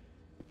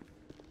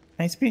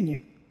 Nice meeting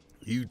you.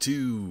 You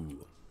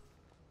too.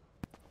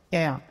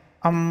 Yeah.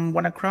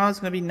 One across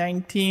gonna be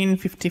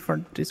 1950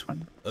 for this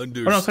one.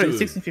 Understood. Oh no, sorry,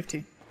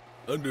 1650.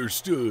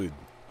 Understood.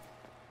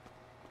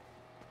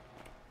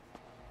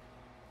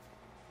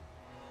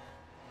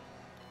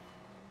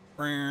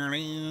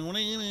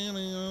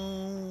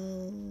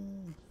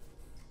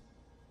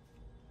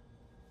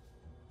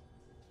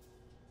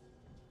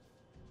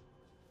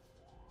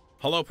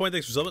 Hello, Point.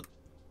 Thanks for subbing.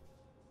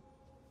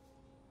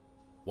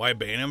 Why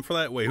ban him for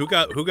that? Wait, who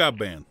got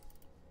banned?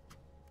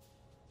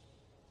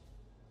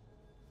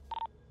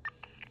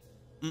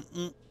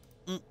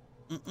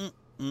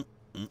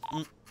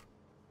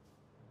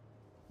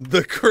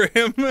 The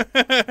Crim.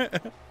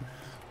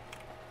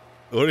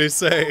 What do you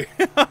say?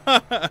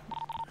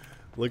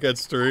 Look at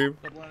stream.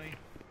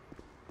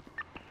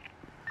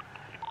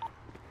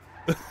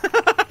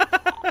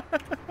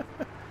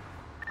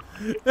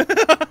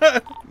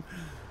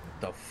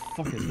 The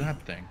fuck is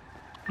that thing?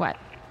 What?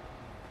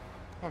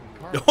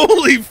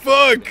 Holy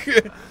fuck!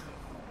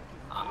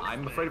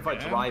 I'm afraid if I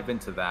drive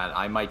into that,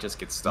 I might just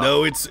get stuck.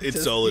 No, it's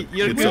solid.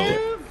 It's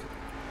solid.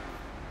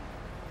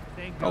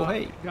 Thank Oh, God,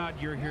 hey. God,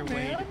 you're here,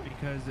 Wade,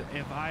 because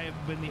if I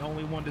had been the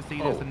only one to see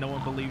this and no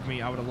one believed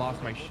me, I would have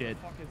lost my shit.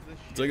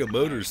 It's like a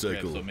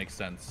motorcycle. Yeah, so it makes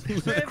sense.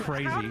 This is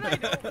crazy.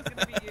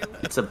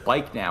 It's a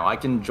bike now. I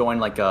can join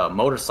like a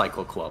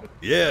motorcycle club.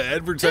 Yeah,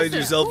 advertise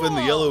yourself in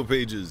the yellow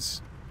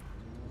pages.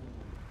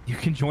 You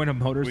can join a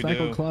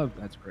motorcycle club?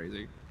 That's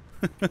crazy.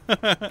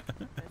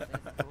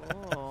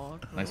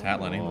 Nice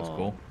hat, Lenny. Looks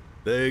cool.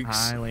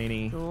 Thanks. Hi,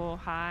 Laney. Cool,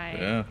 hi.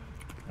 Yeah.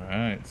 All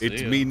right.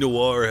 It's me,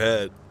 Noir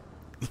hat.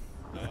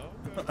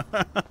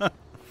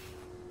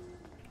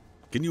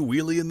 Can you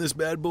wheelie in this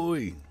bad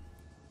boy?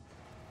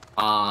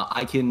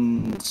 I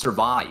can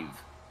survive.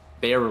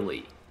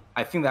 Barely.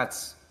 I think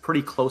that's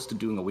pretty close to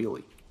doing a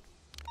wheelie.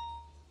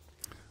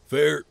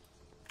 Fair.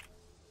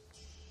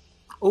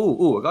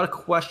 Ooh, I got a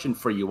question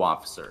for you,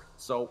 officer.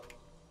 So,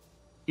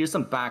 here's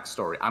some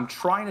backstory. I'm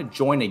trying to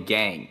join a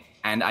gang,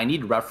 and I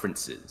need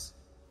references.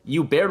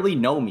 You barely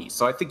know me,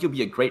 so I think you'll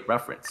be a great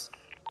reference.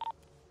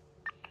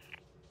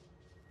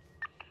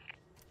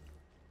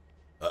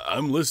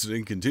 I'm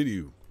listening.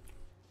 Continue.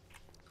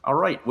 All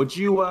right. Would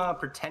you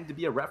pretend to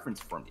be a reference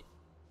for me?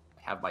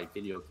 I have my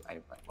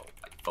my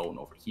phone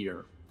over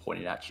here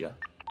pointed at you.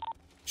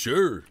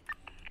 Sure.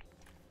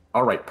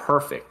 All right.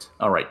 Perfect.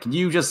 All right. Can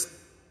you just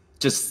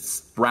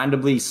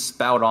randomly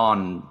spout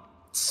on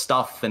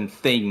stuff and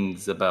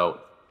things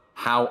about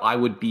how I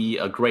would be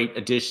a great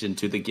addition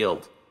to the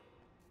guild?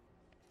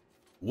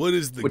 What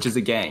is the? Which is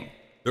a gang.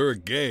 They're a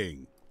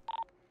gang.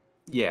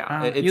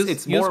 Yeah.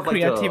 It's more of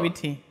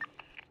creativity.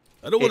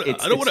 I don't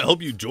want to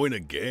help you join a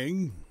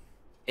gang.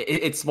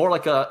 It's more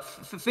like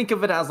think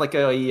of it as like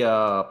a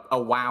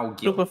WoW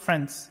guild. Group of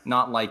friends.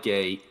 Not like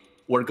a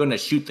we're gonna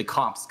shoot the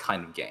cops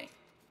kind of gang.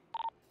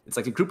 It's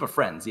like a group of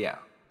friends, yeah.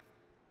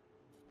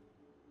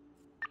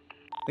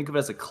 Think of it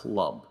as a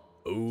club.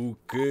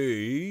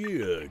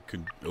 Okay.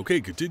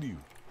 Okay, continue.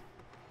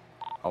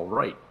 All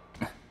right.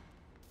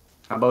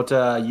 How about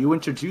you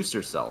introduce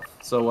yourself?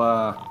 So,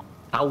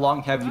 how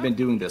long have you been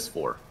doing this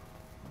for?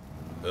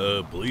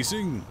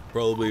 Policing?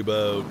 Probably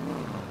about,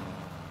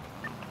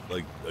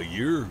 like, a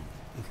year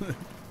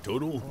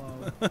total.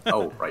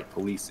 Oh, right,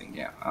 policing,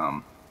 yeah.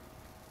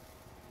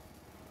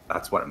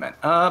 That's what I meant.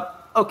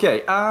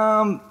 Okay,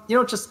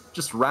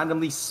 just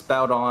randomly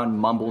spout on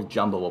mumble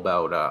jumble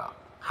about,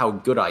 how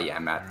good I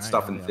am at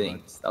stuff and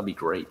things. That'll be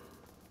great.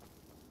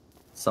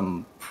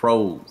 Some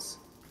pros.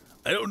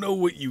 I don't know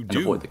what you do.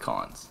 And avoid the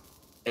cons.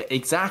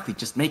 Exactly,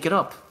 just make it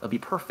up. That'll be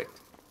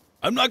perfect.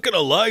 I'm not gonna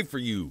lie for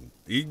you.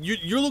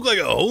 You look like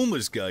a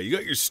homeless guy. You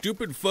got your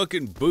stupid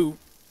fucking boot.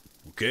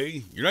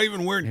 Okay? You're not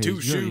even wearing two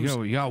shoes.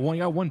 You got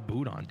one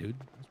boot on, dude.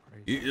 That's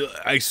crazy.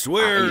 I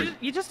swear.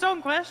 You just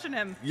don't question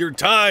him. Your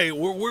tie.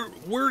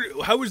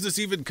 How is this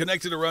even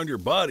connected around your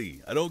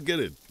body? I don't get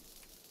it.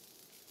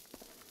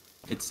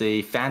 It's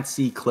a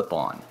fancy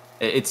clip-on.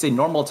 It's a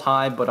normal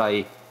tie, but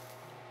I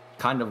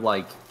kind of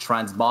like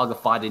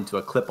transmogrified into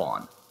a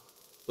clip-on.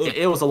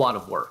 It was a lot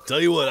of work.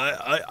 Tell you what,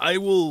 I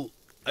will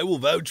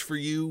vouch for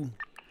you.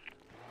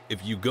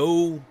 If you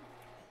go,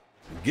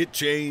 get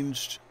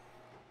changed,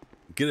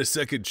 get a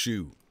second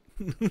shoe.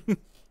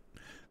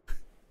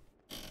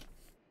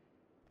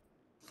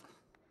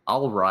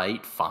 All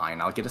right, fine.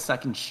 I'll get a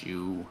second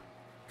shoe.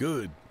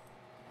 Good.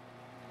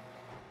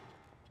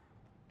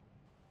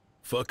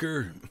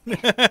 Fucker.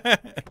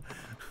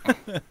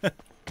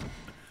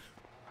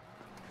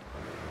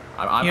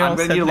 I'm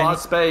gonna need a lot of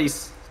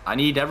space. I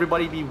need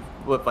everybody to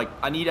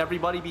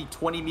be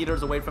 20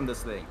 meters away from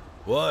this thing.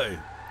 Why?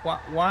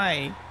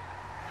 Why?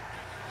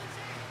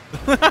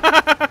 What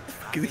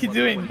are you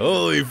doing?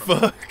 Holy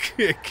fuck!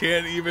 I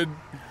can't even.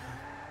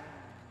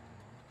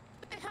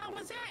 What the hell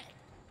was that?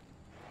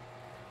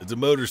 It's a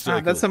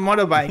motorcycle. That's a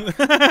motorbike.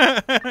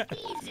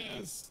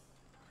 Jesus.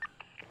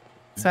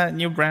 It's a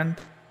new brand.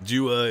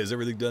 Is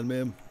everything done,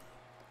 ma'am?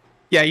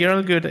 Yeah, you're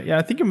all good. Yeah,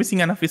 I think you're missing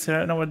an officer.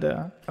 I don't know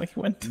where how he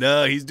went.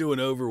 No, he's doing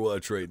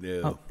Overwatch right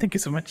now. Oh, thank you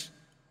so much.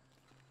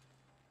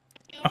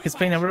 Oh, he's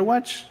playing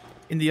Overwatch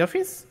in the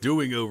office?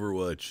 Doing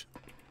Overwatch.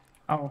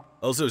 Oh.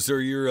 Also, sir,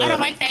 you're. I don't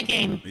like that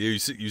game. You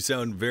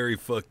sound very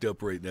fucked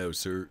up right now,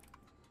 sir.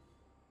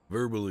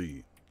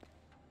 Verbally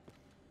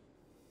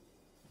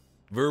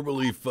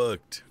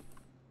fucked.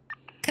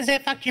 'Cause I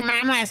fucked your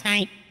mom last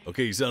night.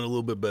 Okay, you sound a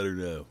little bit better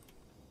now.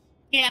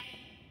 Yeah.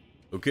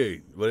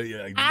 Okay, but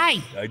yeah,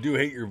 I do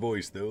hate your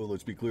voice, though.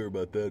 Let's be clear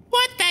about that.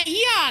 What the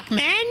yuck,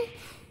 man?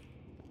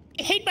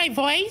 You hate my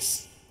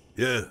voice?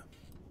 Yeah.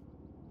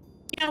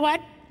 You know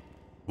what?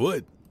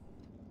 What?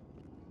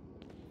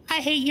 I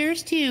hate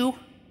yours too.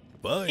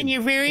 Fine. And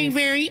you're very,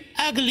 very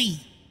ugly.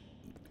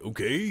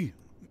 Okay.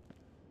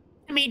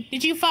 I mean,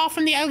 did you fall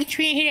from the ugly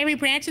tree and hit every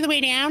branch of the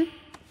way down?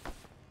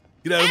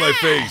 Get out of my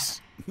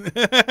face.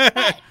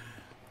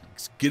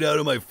 Get out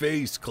of my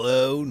face,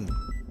 clown.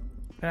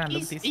 Are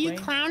you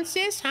clown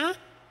sis, huh?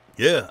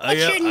 Yeah, What's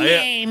your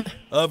name?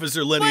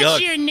 Officer Lenny What's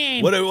Hawk. your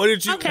name? Why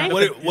did you Okay.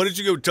 why did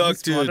you go talk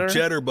to Water?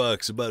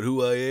 Chatterbox about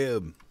who I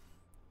am?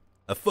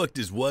 I fucked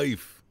his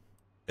wife,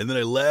 and then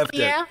I laughed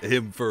Yeah? at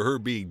him for her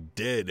being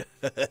dead.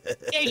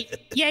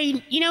 Yeah,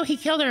 you know he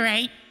killed her,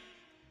 right?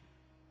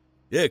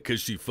 Yeah, 'cause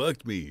she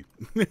fucked me.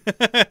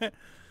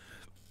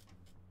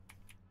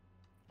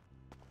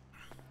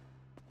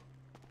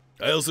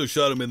 I also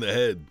shot him in the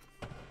head.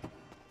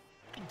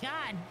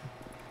 God.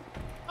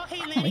 Oh, hey,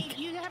 Lenny,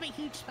 you have a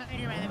huge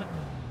spider by the way.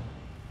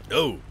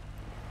 Oh.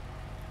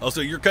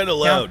 Also, you're kind of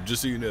loud,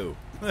 just so you know.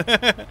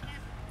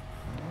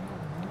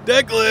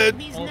 Declan!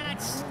 These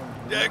nuts.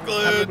 Have a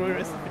Declan! good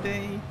rest of the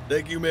day.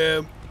 Thank you,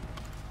 ma'am.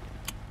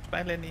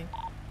 Bye, Lenny.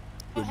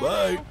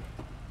 Goodbye.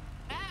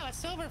 Wow, a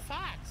silver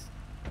fox.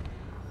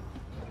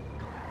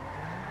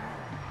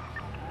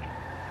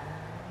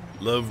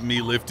 Love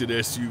me lifted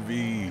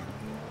SUV.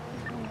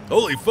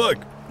 Holy fuck.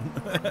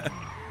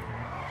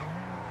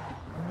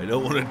 I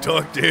don't want to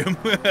talk to him.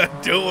 I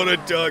don't want to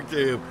talk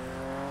to him.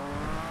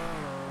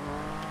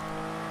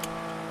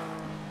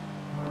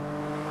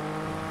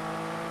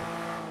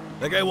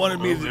 That guy wanted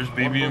me to... There's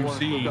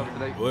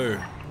BBMC.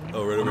 Where?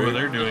 Oh, right over What are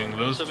here. they doing?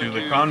 Those two,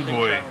 the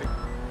convoy.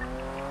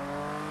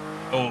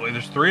 Oh,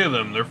 there's three of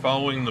them. They're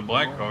following the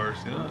black car.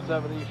 See that?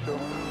 70 showing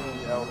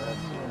the out at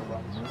Senior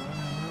Runs.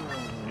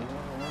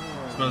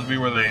 This must be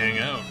where they hang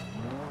out.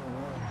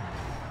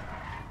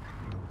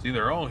 See,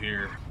 they're all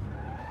here.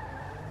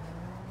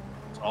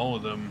 It's all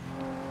of them.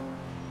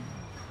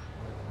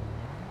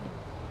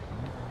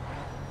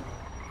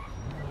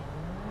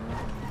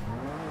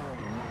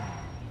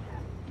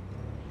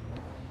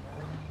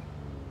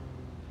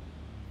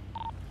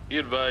 He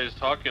advised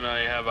Hawk and I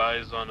have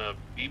eyes on a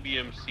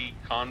BBMC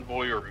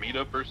convoy or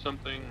meetup or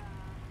something.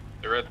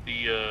 They're at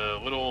the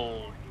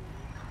little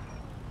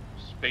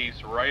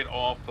space right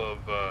off of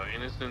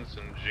Innocence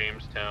and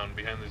Jamestown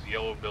behind this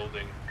yellow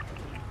building.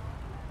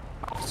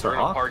 Officer We're in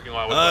a Hawk? parking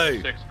lot with Hi.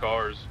 like 6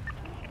 cars.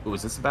 Ooh,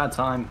 is this a bad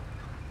time?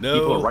 No.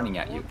 People are running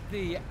at you. What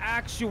the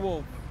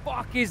actual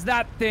fuck is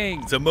that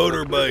thing? It's a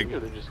motorbike.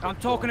 I'm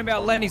talking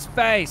about Lenny's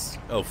face.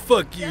 Oh,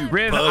 fuck you,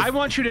 Riv, Puff. I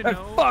want you to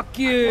know. Fuck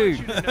you.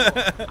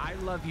 I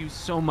love you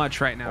so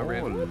much right now,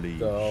 Riv.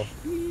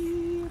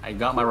 I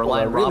got my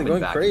Reliant really Robin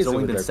going back. crazy It's only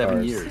with been their 7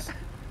 cars. years.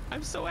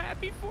 I'm so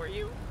happy for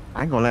you.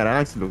 I ain't gonna lie, that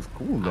actually looks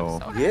cool though.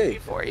 Happy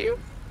for you.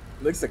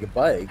 Looks like a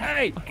bike.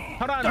 Hey,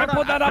 hold on. don't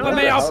hold put that on. up on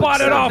me. I'll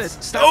bite it off.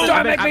 Stop.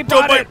 Don't make me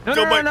Don't bite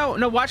it.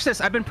 No, watch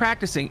this. I've been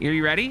practicing. Are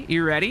you ready?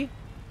 You ready?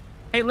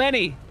 Hey,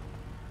 Lenny.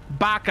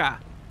 Baka.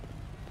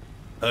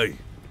 Hey.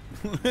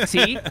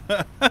 See?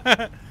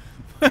 It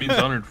means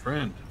honored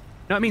friend.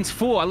 No, it means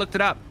fool. I looked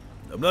it up.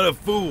 I'm not a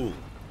fool.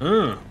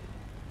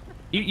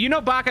 You know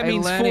Baka Hey,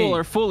 means Lenny. fool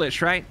or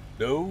foolish, right?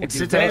 No. It's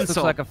Your an face looks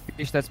insult. like a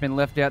fish that's been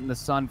left out in the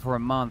sun for a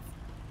month.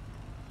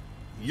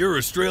 You're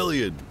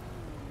Australian.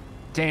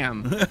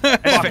 Damn.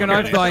 Fucking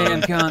oath I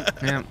am, cunt.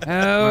 Yeah.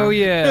 Oh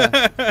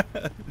yeah.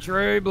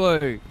 True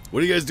blue.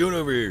 What are you guys doing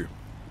over here?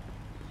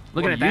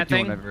 Looking What at are you that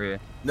doing thing? over here?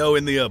 No,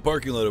 in the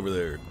parking lot over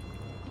there.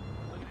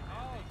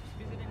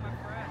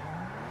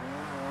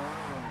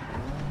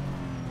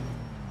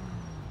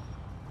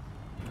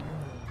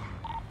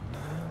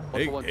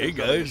 Hey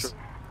guys.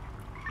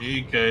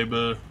 Hey,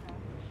 Kaba.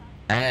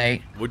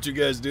 Hey. What you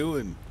guys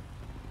doing?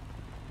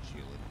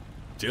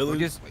 We're Chilling?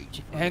 just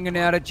hanging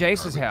out at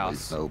Jace's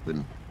house.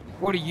 Open.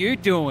 What are you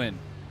doing?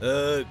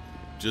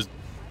 Just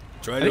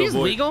trying Are to these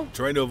avoid legal?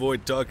 trying to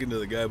avoid talking to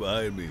the guy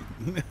behind me.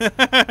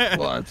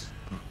 What?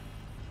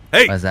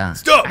 Hey, What's that?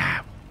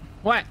 stop!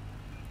 What?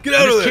 Get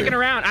I'm out of just there! kicking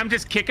around. I'm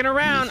just kicking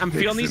around. I'm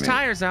feeling these fixing it.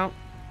 tires out.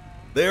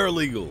 They are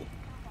legal.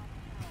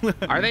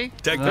 Are they?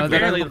 Technically, they're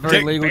barely, not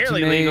very legal to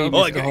barely me, legal.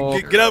 Oh, Mr.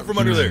 Hawk. get out from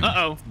under there.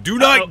 Uh-oh. Do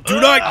not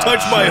touch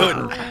my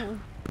hood.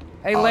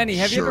 Hey Lenny,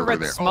 have you sure ever read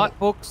the there- smart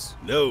books?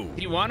 No,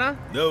 You wanna?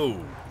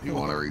 no. You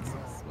wanna read some?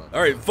 All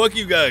right, fuck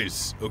you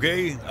guys.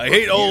 Okay, I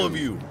hate all of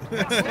you.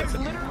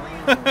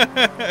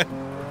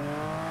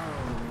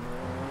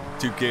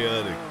 Too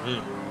chaotic.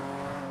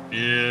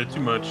 Yeah, too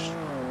much.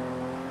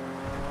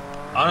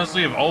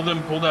 Honestly, if all of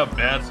them pulled out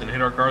bats and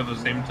hit our car at the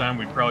same time,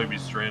 we'd probably be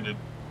stranded.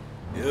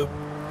 Yep.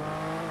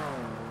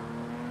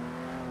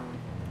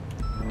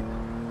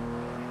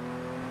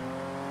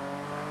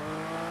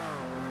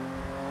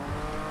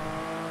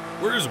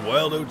 Where's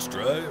Wild Oats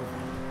Drive?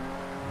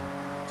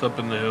 It's up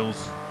in the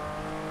hills.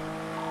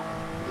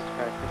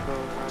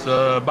 It's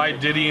by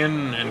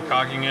Didion and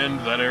Cocking End,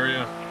 that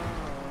area.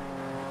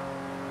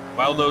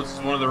 Wild Oats is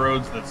one of the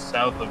roads that's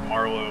south of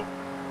Marlow.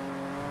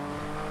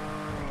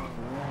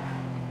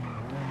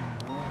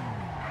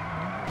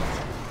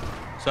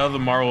 South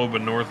of Marlow,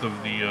 but north of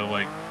the,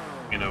 like,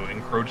 you know,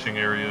 encroaching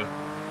area.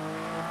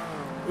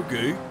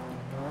 Okay.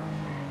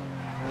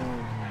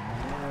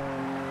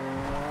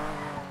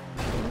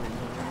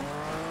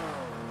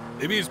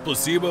 Maybe it's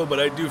placebo, but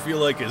I do feel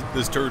like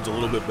this turn's a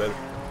little bit better.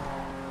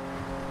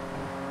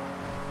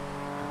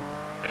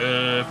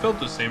 It felt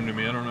the same to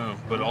me, I don't know.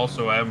 But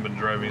also, I haven't been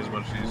driving as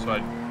much these, so I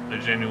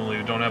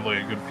genuinely don't have,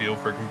 like, a good feel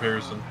for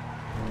comparison.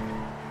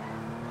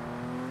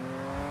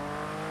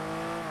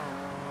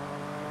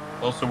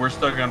 Also, we're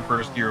stuck on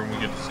first gear when we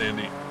get to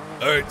Sandy.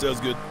 Alright, sounds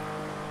good.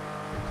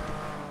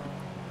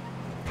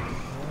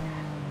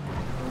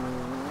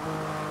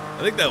 I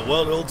think that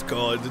Wild Oats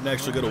call, I didn't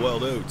actually go to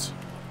Wild Oats.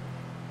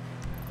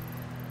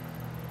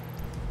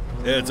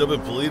 Yeah, it's up in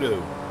Polito.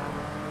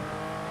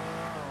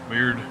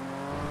 Weird.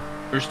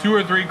 There's 2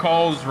 or 3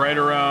 calls right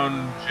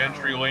around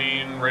Gentry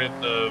Lane, right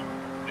at the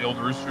old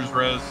Roosters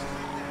Rest.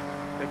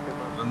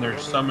 And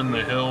there's some in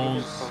the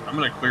hills. I'm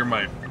gonna clear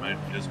my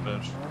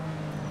dispatch.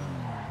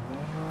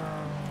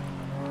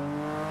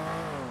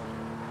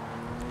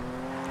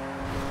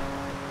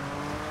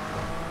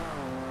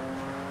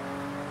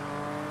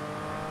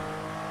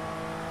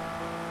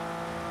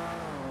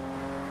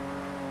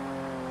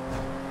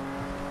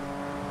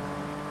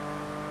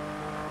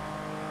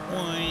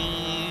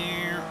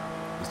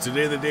 Is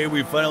today the day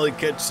we finally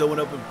catch someone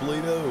up in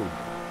Polito?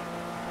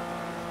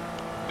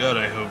 God,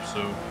 I hope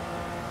so.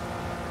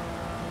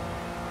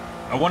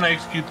 I want to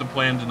execute the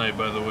plan tonight,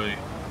 by the way.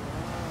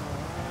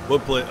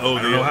 What plan? Oh,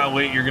 I don't know how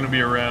late you're going to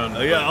be around.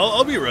 Oh, yeah,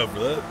 I'll be around for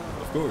that,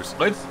 of course.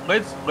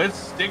 Let's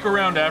stick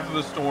around after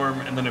the storm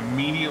and then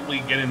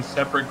immediately get in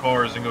separate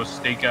cars and go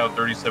stake out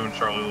 37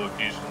 Charlie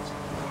locations.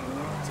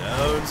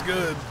 Sounds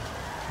good.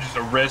 Just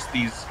arrest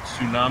these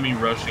tsunami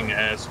rushing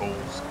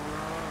assholes.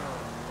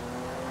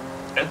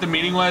 At the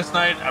meeting last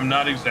night, I'm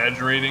not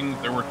exaggerating,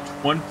 there were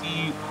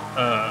 20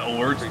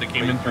 alerts that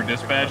came in through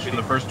dispatch in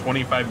the first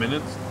 25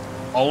 minutes.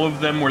 All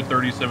of them were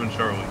 37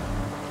 Charlie.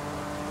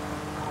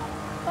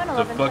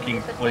 It's a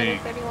fucking plague.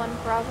 31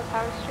 Bravo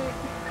Power Street.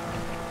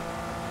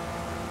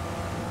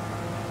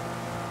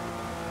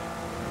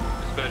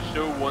 Dispatch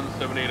show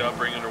 178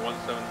 operating under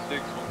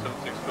 176,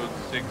 176 code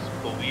 6,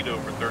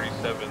 Polito for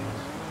 37.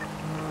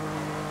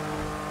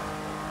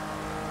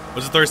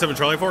 What's the 37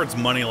 Charlie for? It's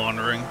money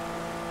laundering.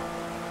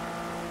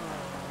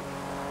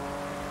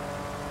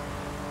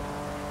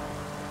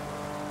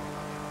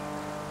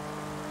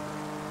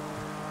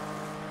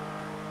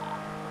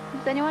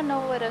 Does anyone know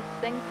what a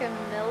Cinco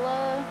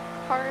Milla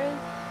car is?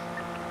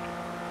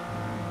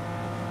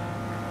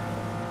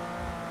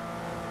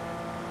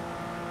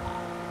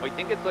 I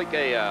think it's like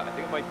a, I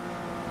think it might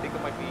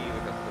be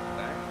like a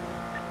Mustang.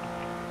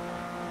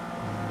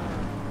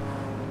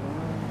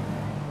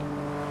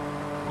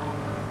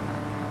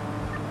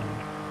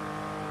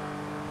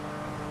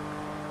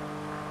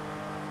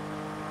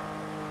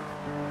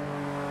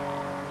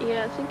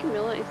 Yeah, Cinco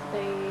Milla is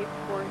a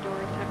 4-door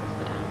type of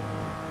sedan.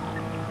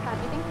 How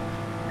do you think?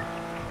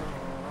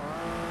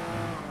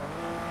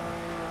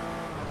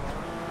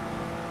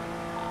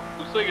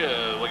 Looks like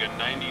a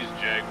 90s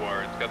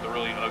Jaguar. It's got the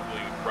really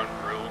ugly front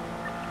grille.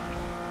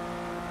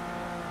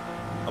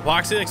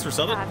 Epoxy, thanks for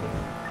subbing.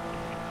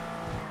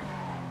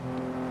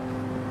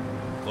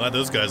 Glad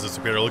those guys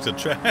disappeared. I looked at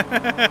chat.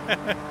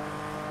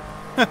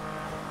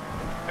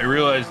 I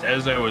realized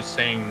as I was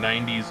saying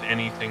 90s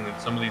anything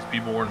that some of these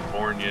people weren't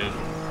born yet.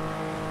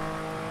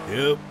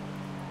 Yep.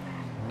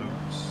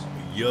 Oops.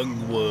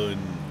 Young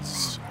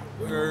ones.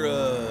 Where,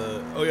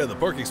 oh yeah, the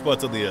parking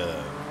spot's on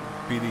the,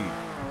 PD.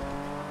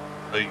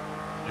 Like,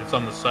 it's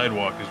on the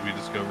sidewalk as we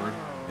discovered.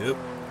 Yep.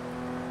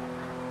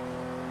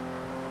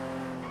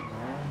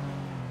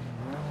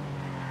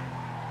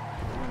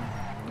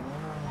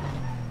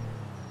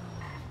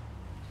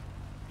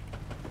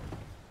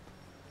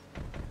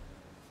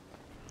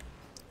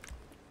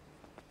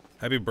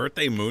 Happy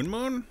birthday,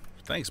 Moonmoon.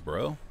 Thanks,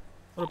 bro.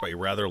 What about your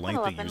rather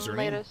lengthy username?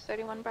 Latest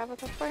 31 Bravo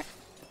Passport.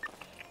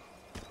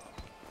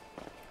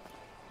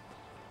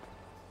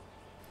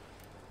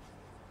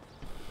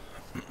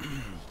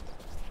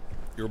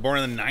 You were born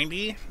in the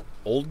 90?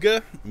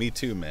 Olga? Me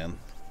too, man.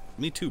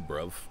 Me too,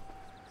 bruv.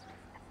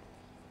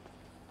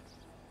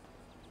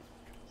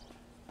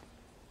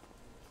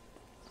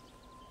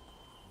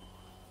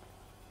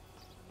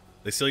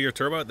 They steal your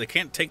turbo? They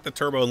can't take the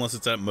turbo unless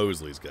it's at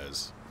Mosley's,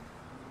 guys.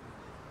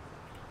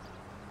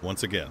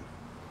 Once again.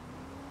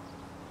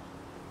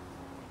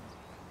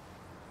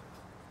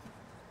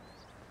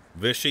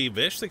 Vishy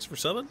Vish, thanks for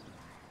subbing.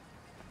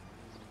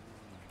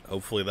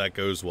 Hopefully that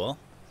goes well.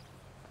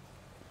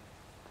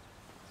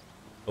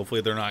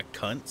 Hopefully they're not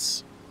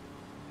cunts.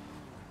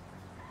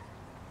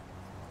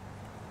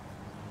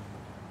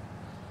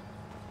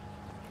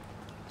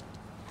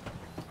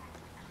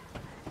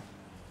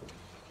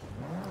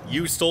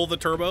 You stole the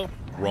turbo?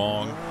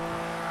 Wrong.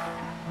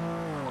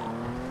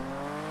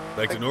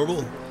 Back to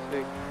normal?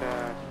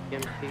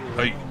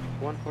 Hey.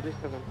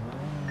 147.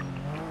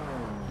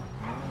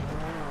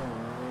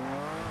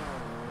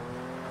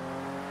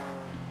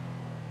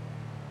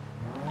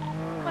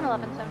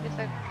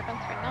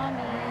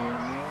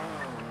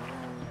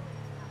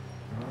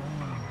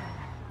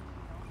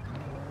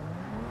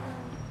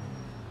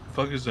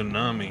 fuck is a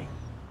Nami?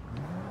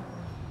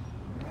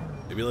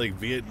 Maybe like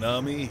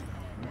Vietnamese?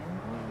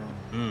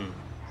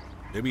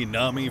 Maybe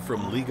Nami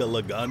from Liga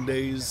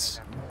Legendes?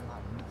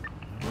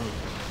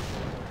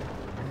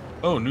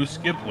 Oh, new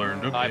skip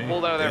learned. Okay. I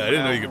pulled out of there. Yeah, I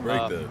didn't know you could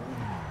break that.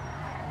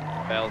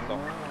 Failed them.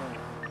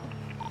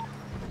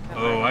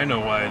 Oh, I know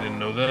why I didn't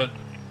know that.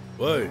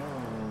 Why?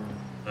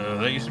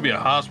 That used to be a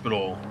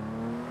hospital.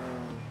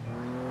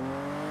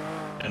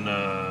 And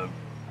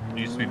it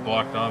used to be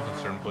blocked off in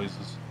certain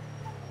places.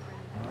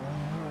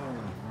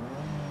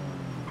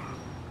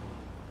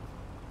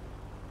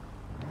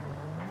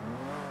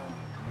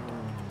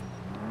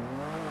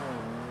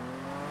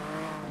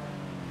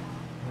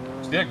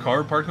 See that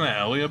car parked in that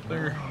alley up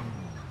there?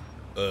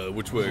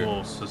 Which way? It's a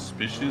little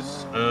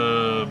suspicious.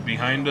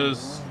 Behind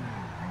us.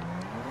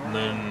 And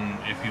then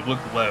if you look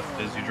left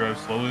as you drive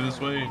slowly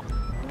this way,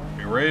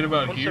 you're right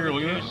about here.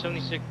 Look at that.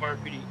 76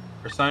 RPD.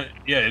 Or sign.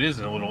 Yeah, it is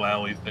a little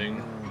alley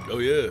thing. Oh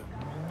yeah.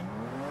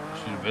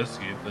 Should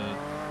investigate that.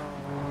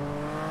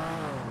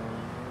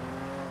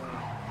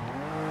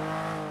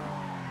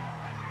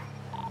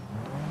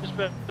 Just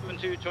about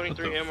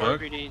 7223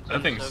 MRPD.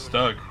 That thing's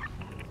stuck.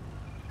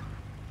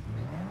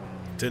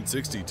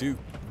 1062.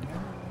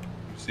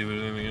 See what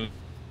anything is.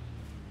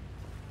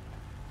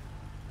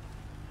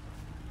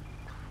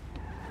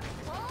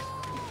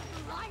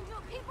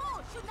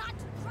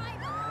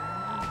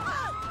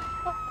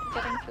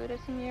 Getting food as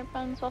in your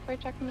buns. Welfare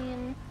check me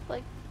in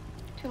like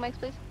 2 mics,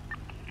 please.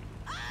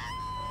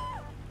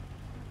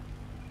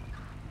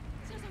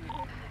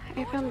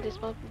 I found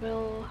this one.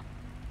 We'll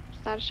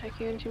status check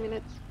you in 2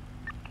 minutes.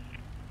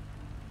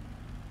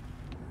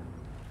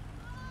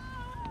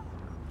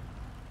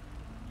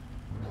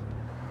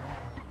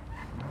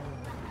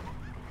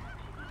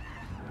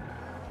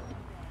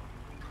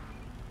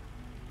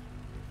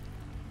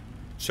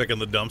 Checking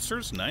the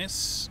dumpsters.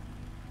 Nice.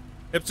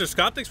 Hipster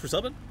Scott, thanks for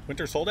subbing.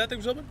 Winter Soldat,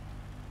 thanks for subbing.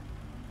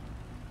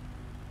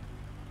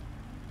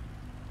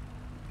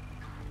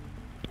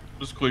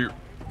 It's clear.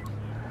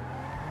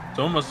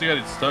 Someone must have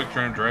got it stuck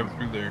trying to drive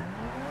through there.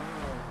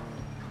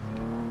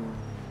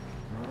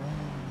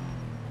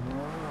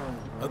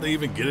 How'd they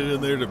even get it in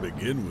there to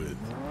begin with?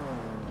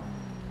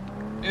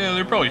 Yeah,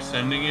 they're probably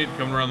sending it,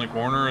 coming around the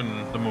corner,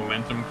 and the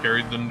momentum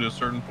carried them to a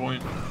certain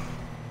point.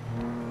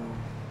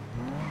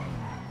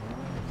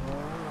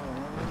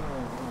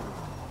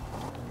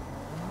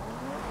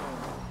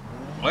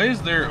 Why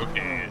is there...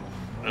 Okay,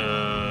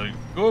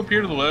 go up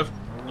here to the left.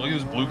 Look at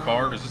this blue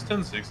car. Is this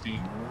 1060?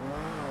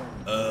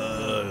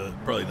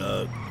 Probably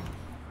not.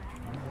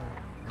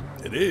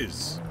 It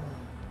is.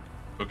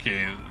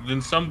 Okay,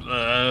 then some...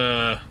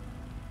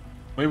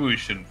 maybe we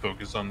shouldn't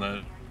focus on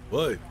that.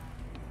 What?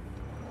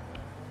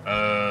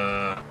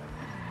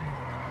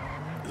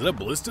 Is that a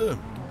ballista?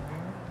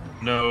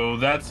 No,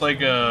 that's like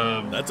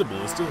a... That's a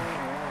ballista?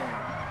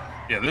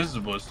 Yeah, this is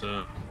a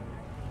ballista.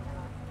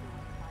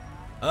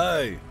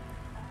 Hi.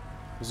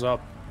 What's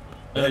up?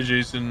 Hi,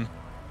 Jason.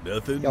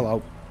 Nothing.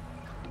 Hello.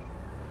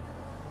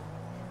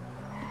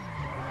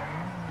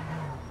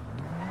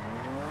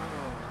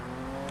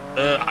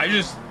 I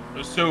just...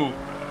 So,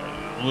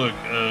 look,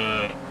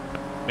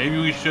 maybe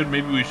we should,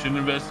 maybe we shouldn't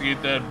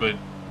investigate that, but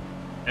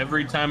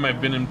every time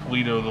I've been in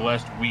Polito the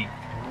last week,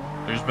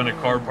 there's been a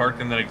car parked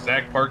in that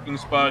exact parking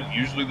spot,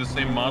 usually the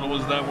same model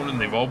as that one,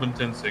 and they've all been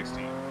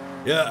 1060.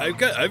 Yeah,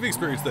 I've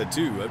experienced that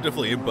too. I've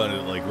definitely inputted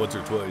it like once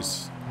or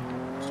twice.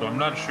 So I'm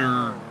not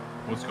sure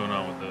what's going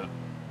on with that.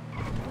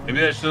 Maybe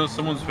that's just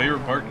someone's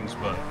favorite parking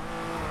spot.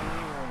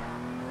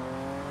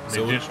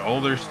 They ditch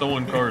all their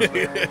stolen cars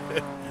there.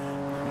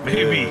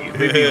 Maybe,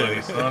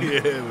 like, son.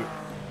 Yeah,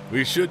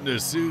 we shouldn't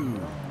assume.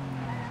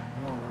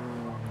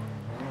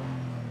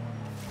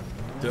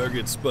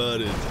 Target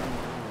spotted.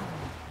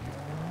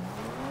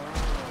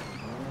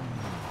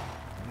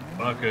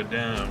 Baka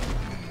down.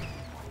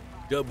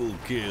 Double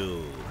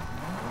kill.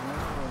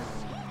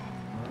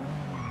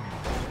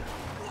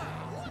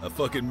 I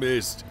fucking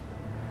missed.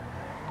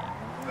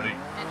 Hey.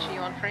 And you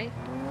on free?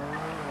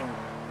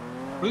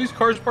 What are these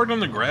cars parked on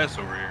the grass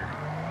over here?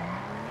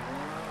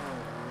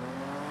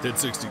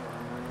 1060.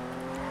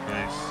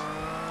 Nice.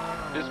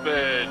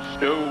 Dispatch,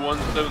 Stowe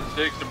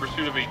 176 in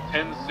pursuit of a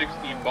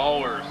 1060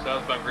 baller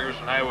southbound Great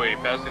Ocean Highway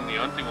passing the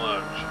hunting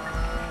lodge.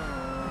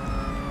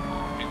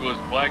 Vehicle is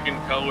black in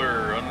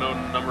color,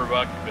 unknown number of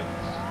occupants.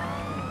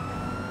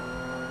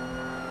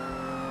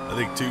 I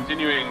think 2.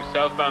 Continuing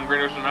southbound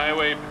Great Ocean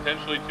Highway,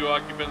 potentially 2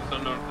 occupants,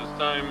 unknown at this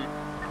time.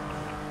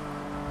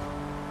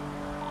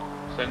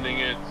 Sending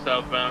it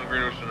southbound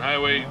Great Ocean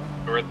Highway.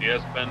 We're at the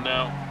S bend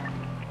now.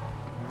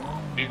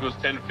 Vehicle's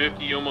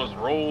 1050, almost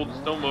rolled,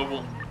 still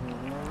mobile.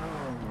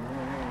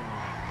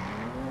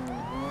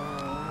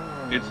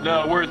 It's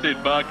not worth it,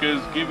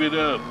 Bakas. Give it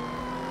up.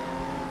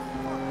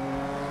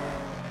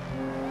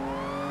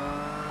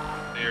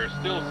 They are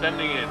still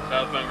sending it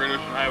southbound Great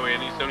Ocean Highway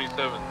and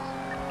E77s.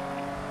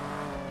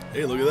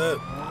 Hey, look at that.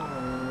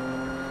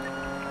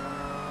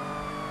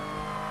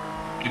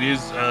 It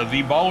is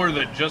the baller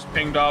that just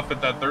pinged off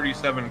at that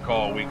 37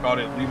 call. We caught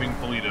it leaving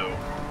Polito.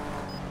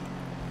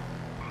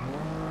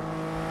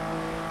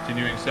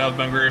 Continuing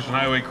southbound Great Ocean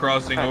Highway,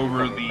 crossing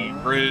over the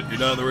bridge. You're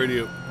not on the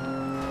radio.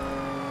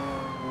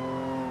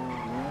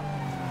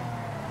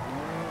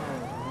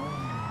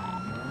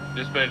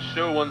 Dispatch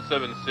show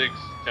 176,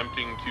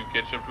 attempting to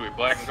catch up to a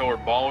black and colored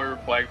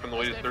baller, flagged from the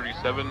latest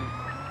 37.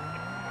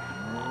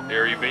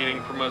 They're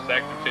evading from us,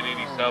 active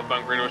 1080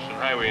 southbound Great Ocean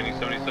Highway, any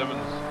 77s.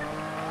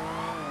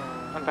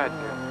 One bad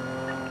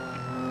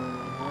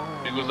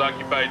Vehicles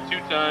occupied 2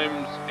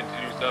 times,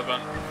 continuing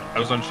southbound. I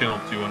was on channel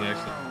 2 on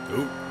accident.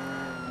 Ooh.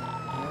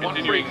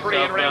 Continuing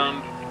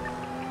southbound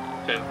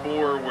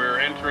 10-4, we're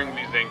entering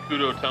the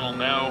Zancudo Tunnel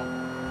now.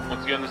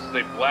 Once again, this is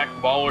a black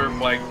baller,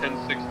 flag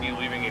 1060,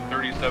 leaving a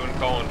 37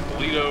 call in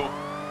Toledo.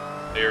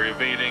 They are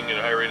evading at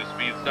a high rate of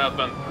speed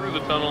southbound through the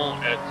tunnel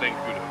at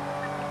Zancudo.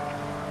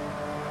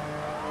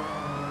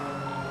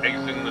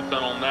 Exiting the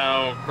tunnel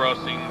now,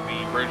 crossing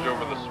the bridge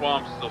over the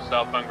swamps, still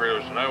southbound Great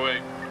Ocean Highway.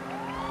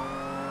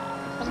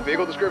 What's the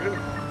vehicle description?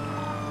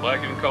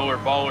 Black and color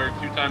baller,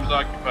 2 times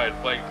occupied,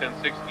 flag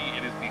 1060.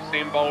 It is the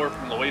same baller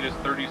from the latest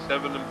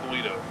 37 in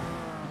Toledo.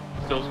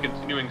 Still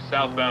continuing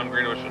southbound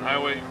Great Ocean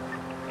Highway.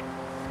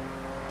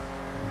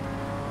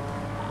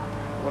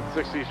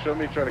 160, show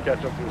me trying to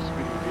catch up to a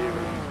speeding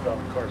vehicle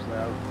eastbound Carson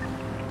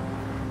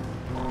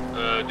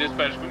Ave.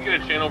 Dispatch, can we get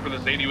a channel for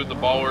this 80 with the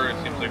baller? It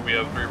seems like we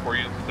have 3 or 4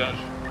 units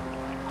attached.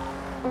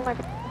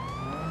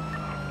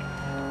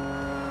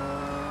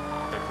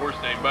 And 4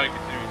 standing by,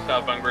 continuing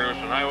southbound Great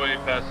Ocean Highway,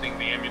 passing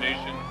the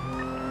ammunition.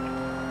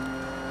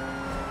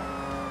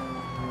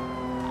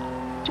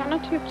 Channel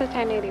 2 up to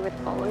 1080 with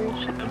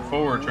ballers. And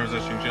 4,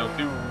 transitioning channel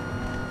 2.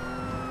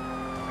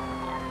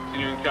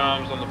 Continuing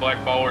comms on the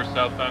black baller,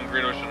 southbound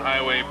Great Ocean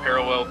Highway,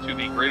 parallel to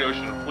the Great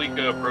Ocean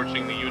Fleeca,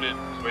 approaching the unit,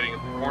 is waiting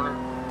at the corner.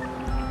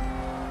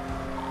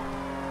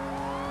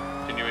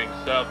 Continuing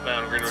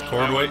southbound Great Ocean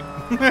Highway.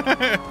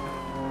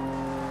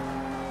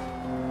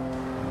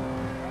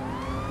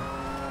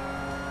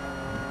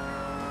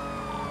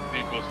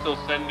 Vehicle still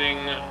sending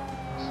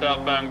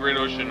southbound Great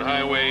Ocean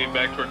Highway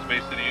back towards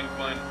Bay City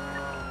Incline.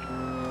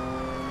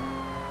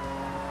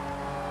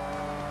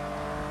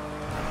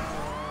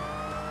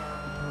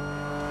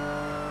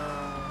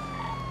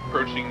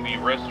 Approaching the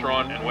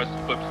restaurant and West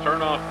Eclipse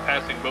turnoff,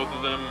 passing both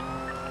of them,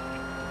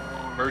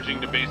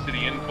 merging to Bay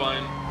City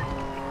Incline.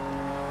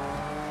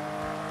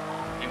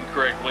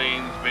 Incorrect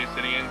lanes, Bay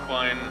City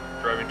Incline,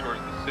 driving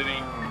towards the city.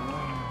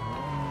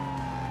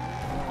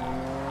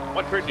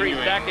 133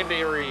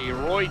 secondary,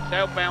 Roy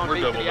southbound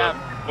Bay City Ave.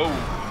 Oh,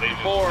 they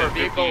just 4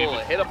 vehicle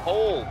hit a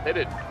pole, hit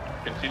it.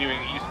 Continuing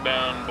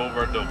eastbound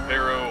Boulevard Del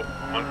Perro,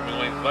 oncoming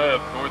lanes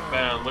left,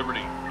 northbound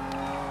Liberty.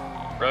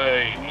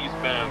 Right,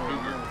 eastbound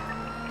Cougar.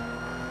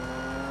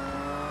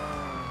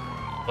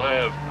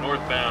 Left,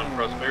 northbound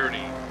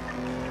Prosperity.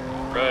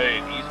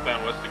 Right,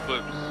 eastbound West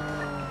Eclipse.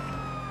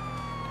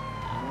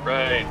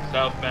 Right,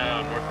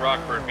 southbound North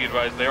Rockford. Be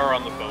advised, they are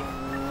on the phone.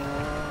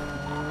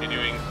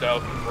 Continuing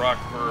south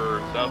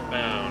Rockford,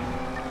 southbound.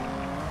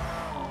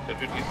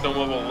 1050 still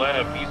mobile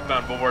left,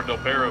 eastbound Boulevard Del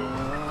Perro.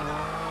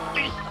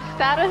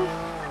 Status?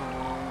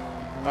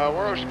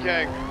 We're Ocean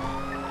King.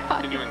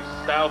 Continuing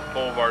south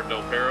Boulevard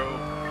Del Perro.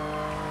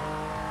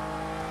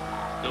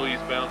 Still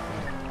eastbound.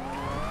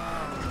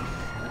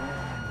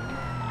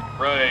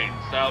 Right,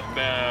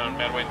 southbound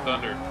Mad Wayne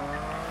Thunder.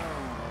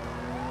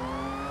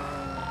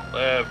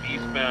 Left,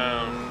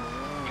 eastbound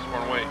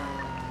Eastbourne Way.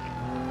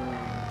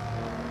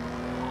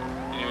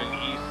 Continuing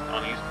east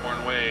on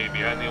Eastbourne Way,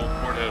 behind the old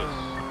courthouse.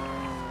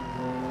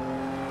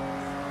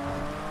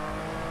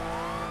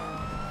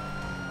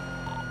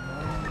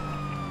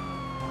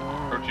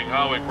 Approaching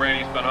Hawick,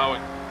 right, eastbound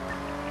Hawick.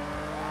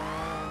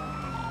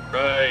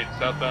 Right,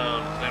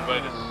 southbound San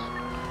Vitus.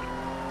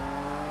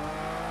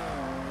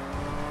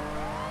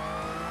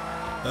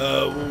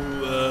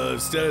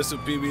 Status of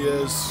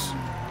PBS.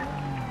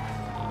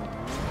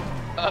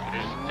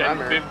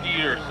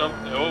 1050 or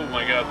something. Oh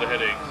my god, the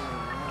headaches.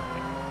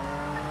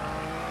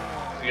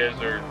 These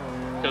guys are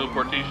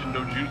teleportation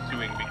no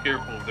jutsuing. Be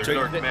careful, they're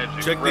dark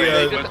magic. Check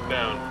right, the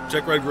westbound.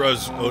 check right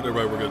garage. Oh, never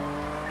mind, we're good.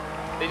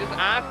 They just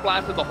ass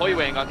blasted the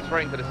highway and gone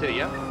straight into the city,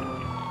 yeah?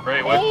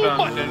 Right,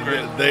 westbound. Alright,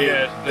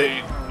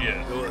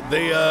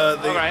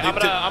 I'm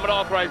gonna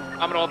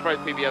authorize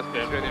PBS to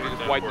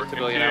wipe the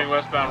civilian Continuing out.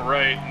 westbound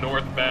right,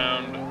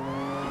 northbound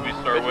Movie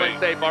Star Which Way.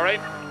 one's safe,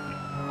 alright?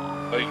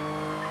 Like,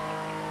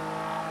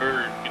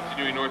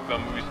 continuing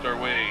northbound Movie Star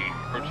Way,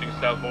 approaching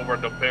South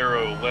Boulevard Del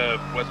Perro,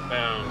 left,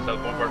 westbound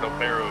South Boulevard Del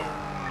Perro.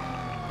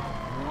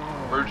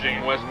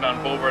 Merging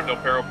westbound Boulevard Del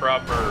Perro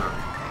proper.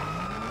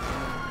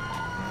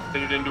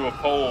 Hit it into a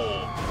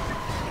pole.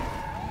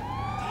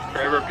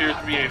 Driver appears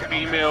to be a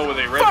female with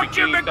a red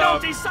bikini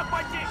top.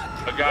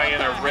 A guy in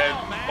a red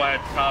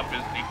plaid top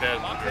is the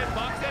passenger.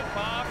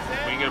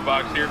 We can get a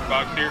box here,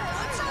 box here.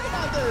 Let's talk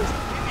about this.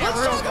 Let's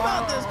talk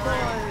about this,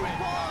 boys.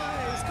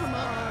 Boys, come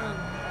on.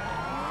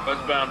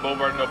 Westbound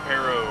Boulevard Del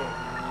Perro.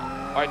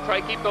 Alright,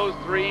 try to keep those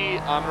 3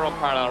 on their own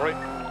parallel, right?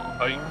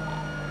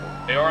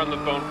 They are on the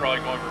phone,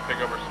 probably going for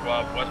pickup or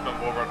swap. Westbound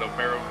Boulevard Del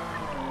Perro.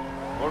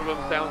 One of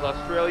them sounds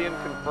Australian,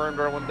 confirmed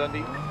Erwin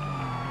Dundee.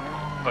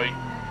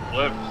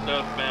 Left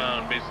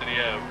southbound, Bay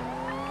City Ave.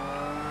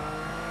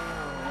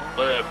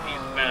 Left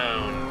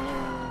eastbound,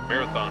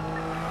 Marathon.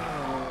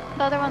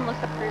 The other one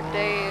looks up for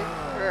day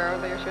or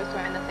earlier. She was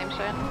wearing the same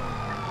shit.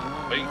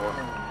 Wait.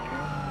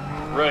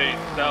 Right,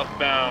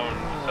 southbound,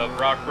 South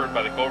Rockford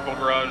by the Colorful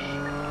Garage.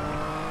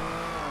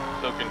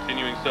 Still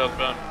continuing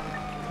southbound.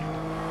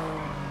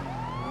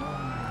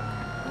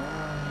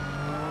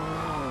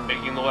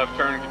 Making the left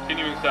turn,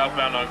 continuing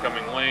southbound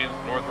oncoming lanes,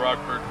 North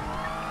Rockford.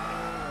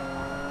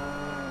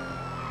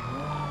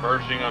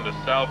 Merging onto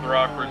South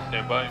Rockford,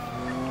 stand by.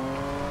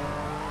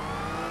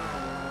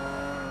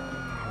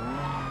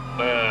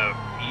 Left,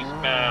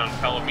 eastbound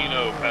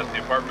Palomino, past the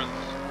apartments.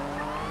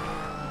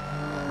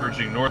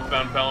 Merging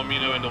northbound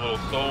Palomino into Little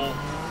Seoul.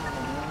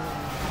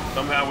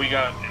 Somehow we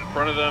got in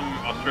front of them,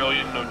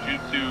 Australian no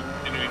jutsu,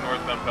 continuing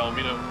northbound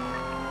Palomino.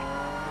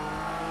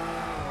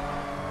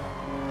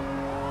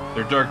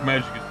 Their dark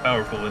magic is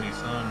powerful, any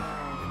son.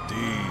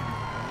 Indeed.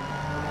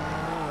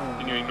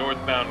 Continuing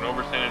northbound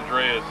over San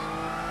Andreas,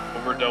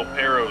 over Del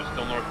Perro,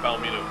 still north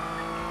Palomino.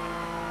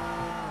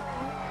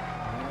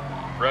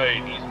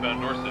 Right,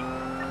 eastbound Dorset.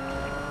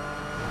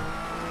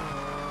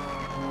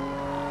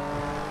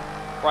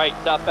 Right,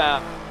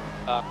 southbound,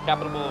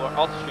 Capitol Boulevard,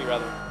 Alta Street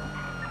rather.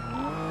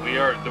 We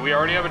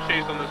already have a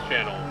chase on this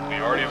channel. We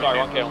already have a chase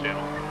on this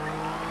channel.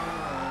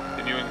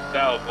 Continuing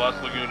south, Las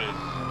Lagunas.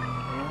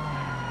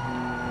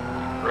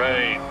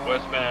 Right,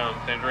 westbound,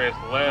 San Andreas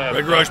left.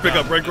 Red garage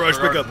pickup, red garage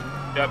pickup.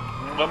 Yep,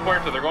 La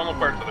Puerta, they're going La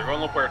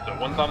Puerta,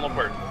 One's on La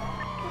Puerta.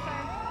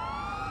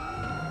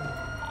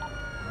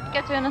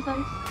 Get to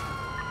Innocence.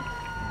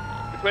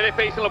 Which way they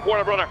facing La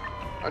Puerta, brother?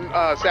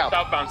 South.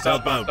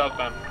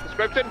 Southbound.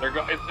 Description?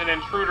 It's an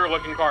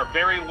intruder-looking car,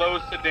 very low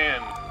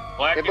sedan,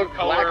 black in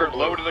color,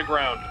 low to the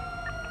ground.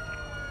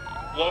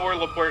 Lower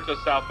La Puerta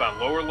southbound.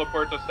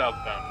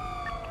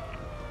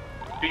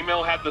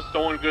 Female had the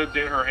stolen goods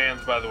in her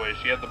hands, by the way.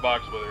 She had the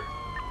box with her.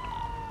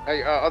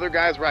 Hey, other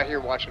guys right here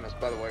watching us,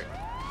 by the way.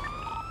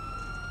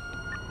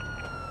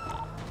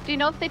 Do you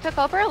know if they took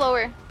upper or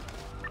lower?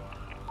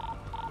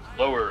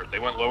 Lower. They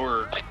went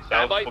lower.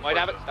 South. Might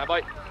have it. Stand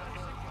by.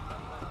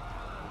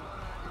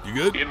 You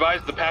good? Be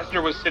advised, the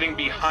passenger was sitting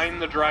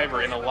behind the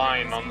driver in a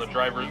line on the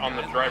driver's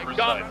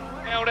side.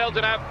 Down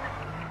Elgin Ave.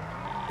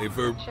 Hey,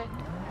 Verb.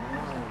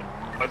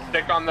 Let's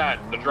stick on that.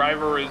 The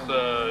driver is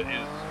gonna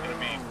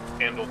be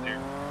handled here.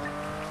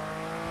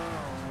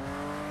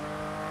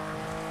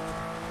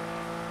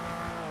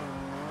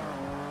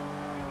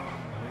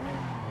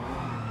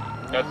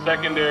 Got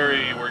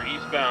secondary, we're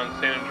eastbound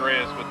San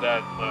Andreas with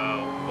that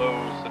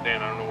low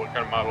sedan. I don't know what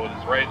kind of model it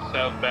is. Right,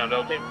 southbound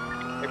Elgin.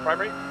 Hey,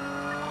 primary.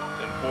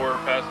 10-4,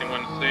 passing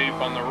when safe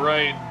on the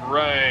right,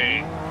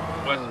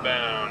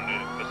 westbound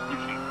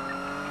Vespucci.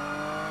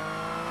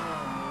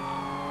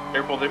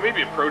 Careful, they may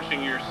be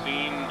approaching your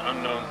scene,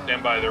 unknown,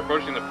 stand by. They're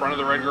approaching the front of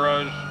the red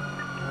garage.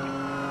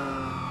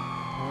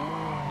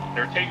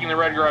 They're taking the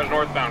red garage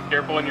northbound.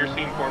 Careful in your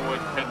scene,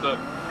 Cornwood, heads up.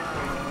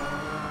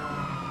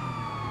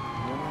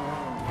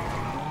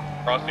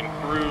 Crossing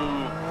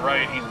through,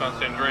 right, eastbound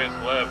San Andreas,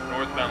 left,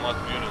 northbound Las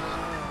Lagunas.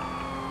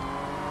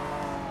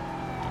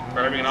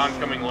 Driving in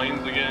oncoming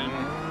lanes again.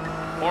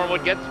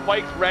 Cornwood, get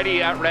spikes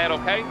ready at red,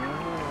 okay?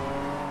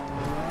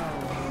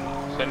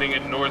 Sending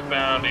it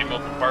northbound, 8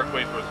 Milton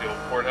Parkway towards the old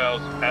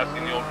courthouse.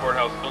 Passing the old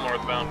courthouse, still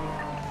northbound.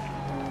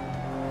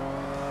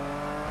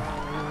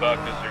 These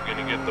buckets are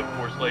gonna get the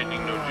Force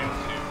Lightning no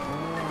jutsu.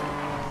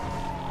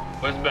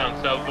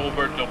 Westbound, South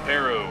Boulevard, Del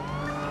Perro.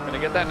 Gonna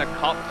get that in a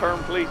cop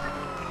term, please?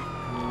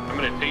 I'm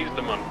gonna tase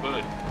them on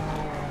foot.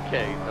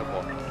 Okay, no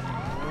problem.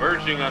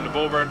 Merging onto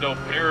Boulevard Del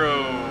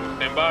Perro.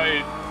 Stand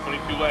by,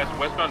 22 last,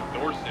 westbound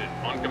Dorset,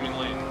 oncoming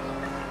lanes.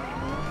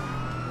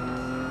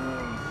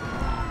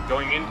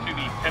 Going into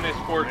the tennis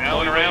court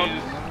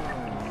alleyways.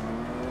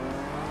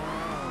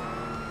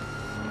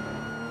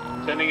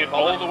 Sending it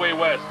all the way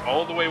west,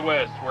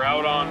 We're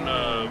out on,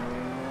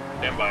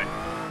 stand by.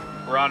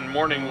 We're on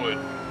Morningwood.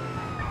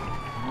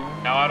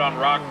 Now out on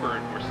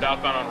Rockford. We're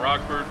southbound on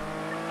Rockford.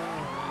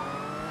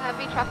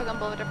 Heavy traffic on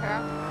Boulevard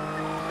Perro.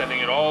 Sending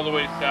it all the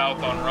way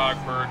south on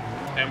Rockford.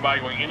 Stand by,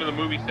 going into the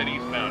movie set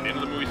eastbound.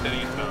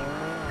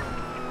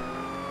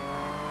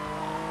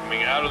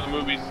 Coming out of the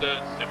movie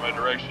set, stand by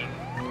direction.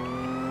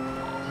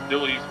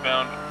 Still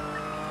eastbound.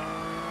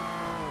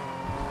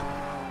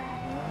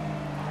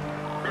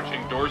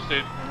 Approaching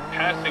Dorset,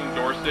 passing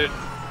Dorset.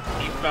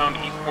 Eastbound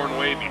Eastbourne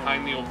Way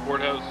behind the old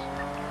courthouse.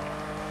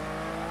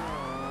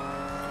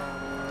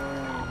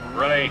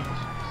 Right,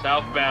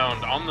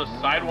 southbound on the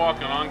sidewalk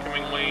and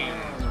oncoming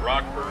lanes,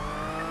 Rockford.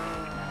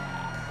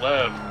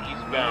 Left,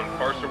 eastbound,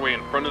 Carcer Way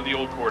in front of the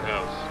old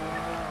courthouse.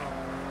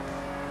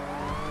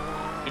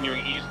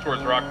 Continuing east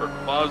towards Rockford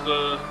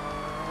Plaza.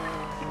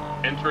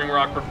 Entering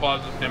Rockford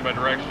Plaza, stand by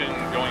direction.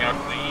 Going out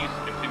to the east,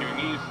 continuing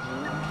east.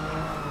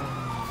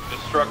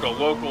 Just struck a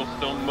local,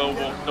 still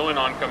mobile, still in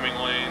oncoming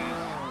lanes.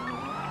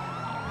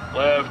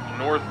 Left,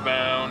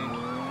 northbound,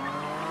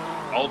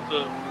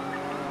 Alta.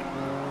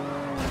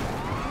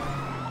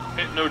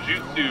 Hit no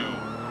jutsu,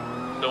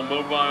 still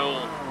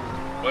mobile,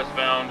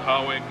 westbound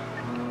Hawick.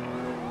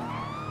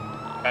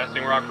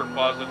 Passing Rockford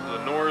Plaza to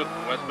the north,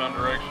 westbound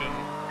direction.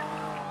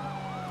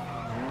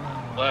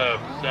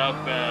 Left,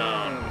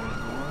 southbound.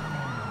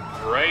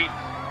 Right.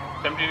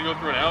 Attempting to go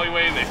through an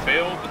alleyway, they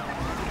failed.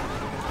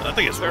 I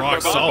think it's They're rock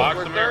about to solid.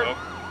 box them there. Oh,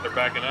 they're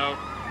backing out.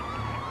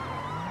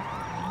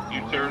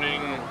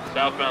 U-turning,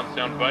 southbound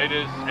Sound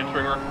Vitus,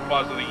 entering Rockford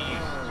Plaza to the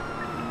east.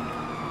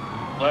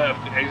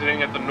 Left,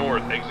 exiting at the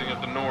north, exiting at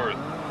the north.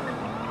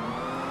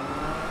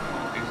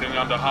 Exiting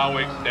onto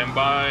Hawick, stand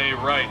by,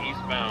 right,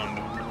 eastbound.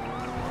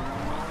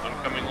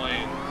 Oncoming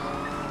lanes.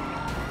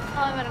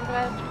 Oh, I'm gonna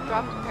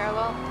drop to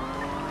parallel.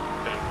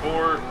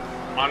 10-4.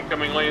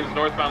 Oncoming lanes,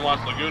 northbound Las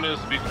Lagunas,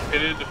 vehicle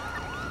pitted.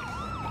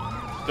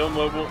 Still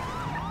mobile.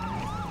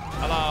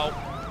 Hello.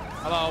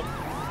 Hello.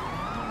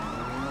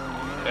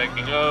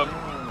 Backing up.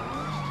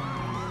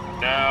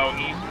 Now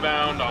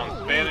eastbound on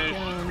Spanish.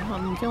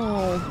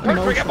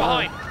 Bring it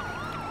behind.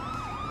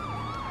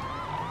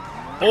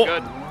 Oh.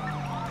 Good.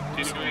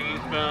 Continuing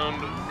eastbound.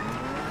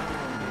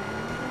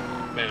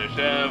 Spanish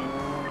Ave.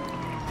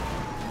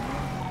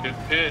 Good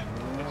pit.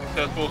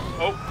 Successful.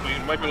 Oh, we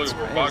might be looking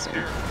for a box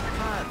here.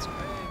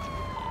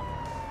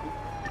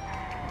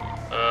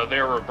 They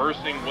are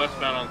reversing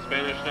westbound on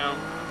Spanish now.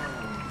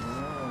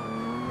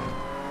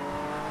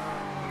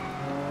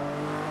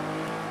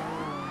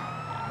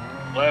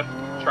 Left,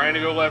 trying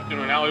to go left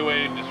into an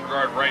alleyway,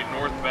 disregard right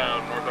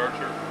northbound, North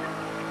Archer.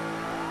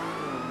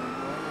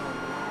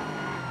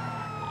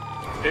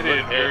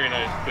 Pitted, very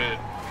nice pit.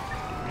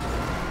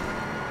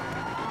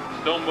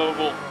 Still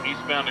mobile,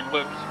 eastbound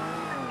Eclipse.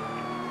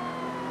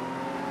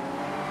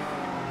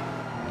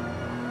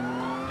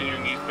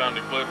 Continuing eastbound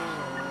Eclipse.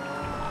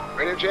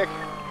 Radar check.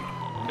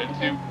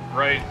 10-2,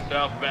 right,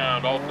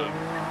 southbound, Alta.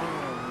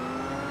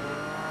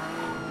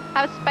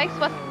 Have spikes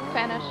west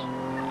Spanish.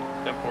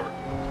 10-4.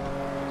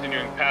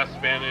 Continuing past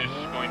Spanish,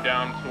 going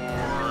down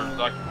towards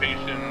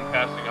Occupation,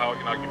 passing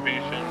Hawick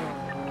Occupation.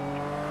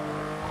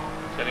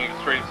 Sending it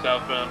straight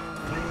southbound.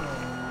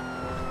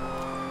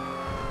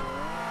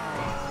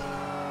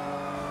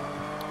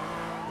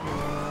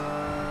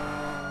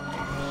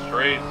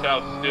 Straight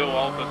south, still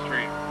Alta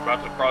Street.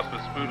 About to cross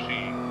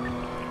Vespucci.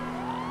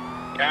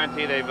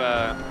 Guarantee they've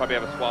probably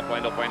have a swap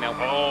lined up right now.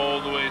 All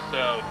the way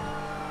south.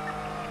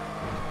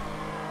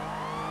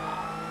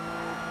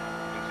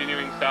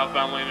 Continuing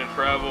southbound lane of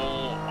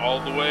travel all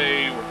the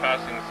way. We're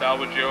passing the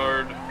salvage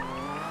yard.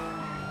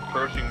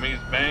 Approaching Maze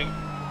Bank.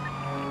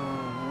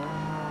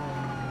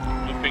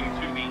 Looping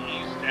to the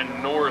east and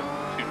north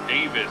to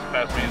Davis,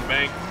 past Maze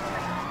Bank.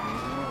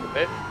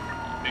 Pit.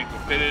 Vehicle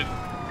pitted.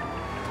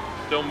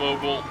 Still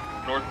mobile.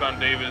 Northbound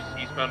Davis,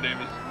 eastbound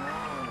Davis.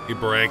 He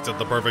braked at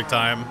the perfect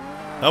time.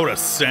 That would have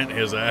sent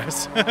his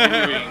ass.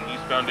 Continuing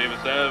eastbound Davis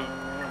Ave.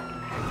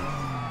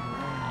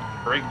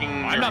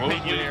 Braking. I'm not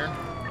paying you here.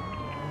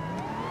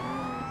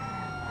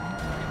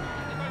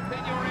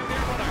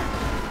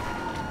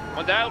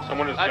 One's out.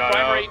 Someone has That's got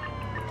primary.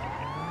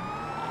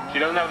 out. She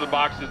doesn't have the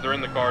boxes. They're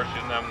in the car. She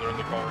doesn't have them. They're in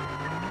the car.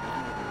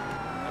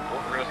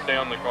 We're gonna stay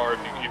on the car if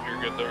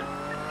you're good there.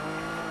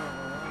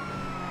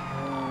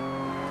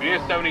 We need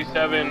a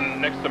 77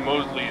 next to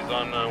Mosley's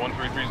on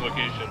 133's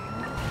location.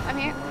 I'm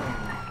here.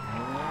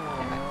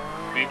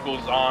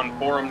 Vehicles on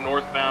Forum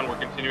northbound. We're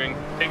continuing.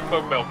 Take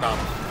Poke Bell comms.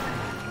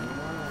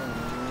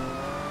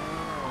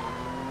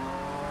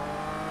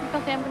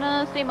 Okay, I'm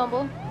gonna stay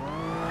mobile.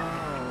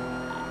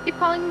 Keep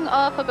calling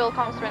for bill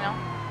comms right now.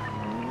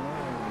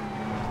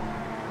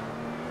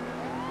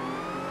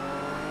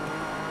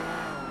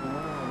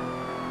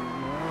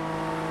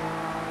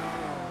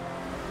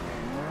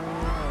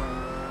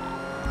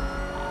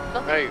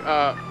 Hey,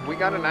 we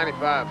got a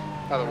 95,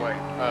 by the way.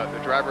 The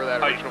driver of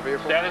that original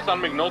vehicle. Status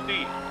on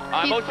McNulty.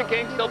 Motion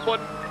King still put.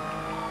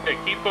 Okay,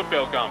 keep Poke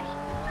Bell comms.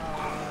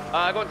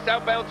 Going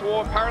southbound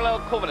toward parallel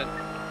Covenant.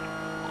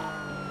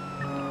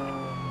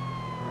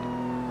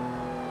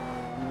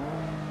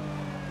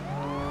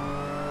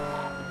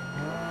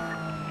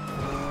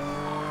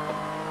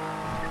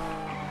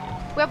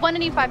 We have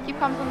 185. Keep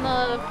comms on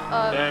the.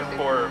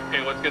 10-4.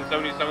 Okay, let's get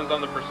 77s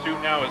on the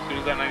pursuit now. As soon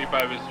as that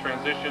 95 is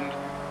transitioned,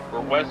 we're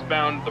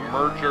westbound. The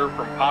merger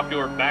from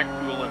Popular back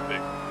to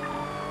Olympic.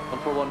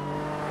 141.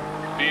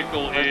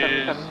 Vehicle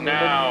is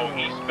now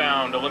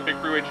eastbound. Olympic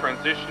Freeway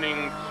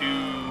transitioning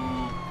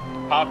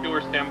to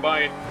Popular.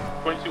 Standby.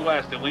 22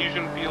 last.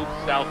 Elysian Field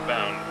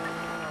southbound.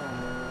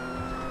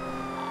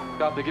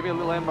 Copy. Give me a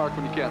little landmark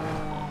when you can.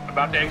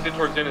 About to exit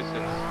towards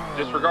Innocence.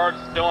 Disregard.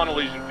 Still on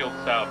Elysian Field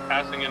south.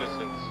 Passing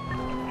Innocence.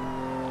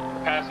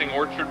 Passing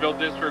Orchardville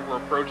District. We're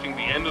approaching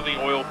the end of the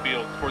oil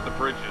fields toward the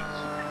bridges.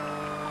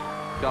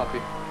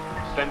 Copy.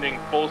 Sending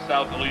full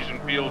south Elysian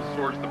Fields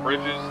towards the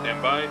bridges.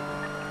 Stand by.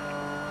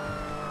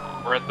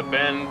 We're at the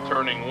bend,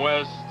 turning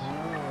west.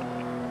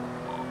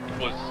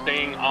 Was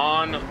staying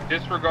on.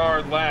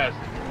 Disregard last.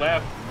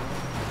 Left.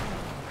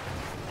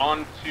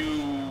 Onto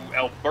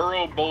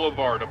Elburo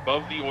Boulevard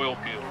above the oil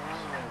fields.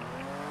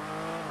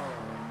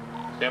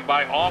 Stand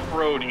by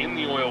off-road in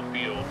the oil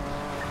fields.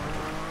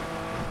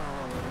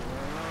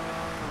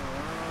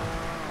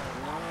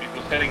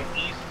 Vehicles heading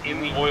east in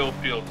the oil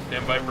fields.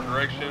 Stand by for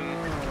direction.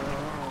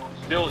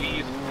 Still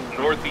east,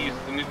 northeast,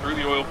 and through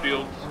the oil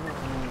fields.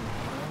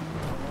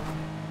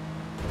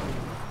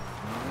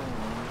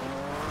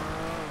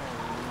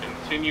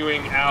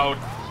 Continuing out,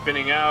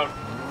 spinning out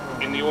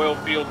in the oil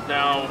fields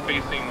now,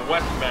 facing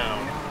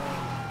westbound.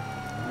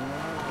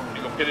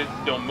 Eagle Pitted,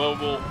 still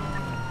mobile.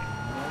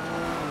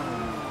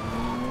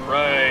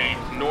 Right,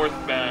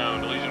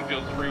 northbound, Elysian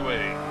Fields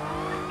Freeway.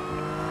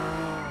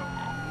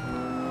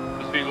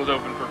 This vehicle's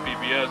open for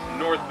PBS.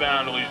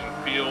 Northbound, Elysian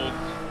Fields,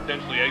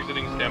 potentially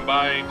exiting, stand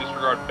by,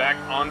 disregard back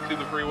onto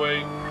the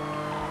freeway.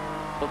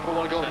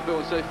 141 going,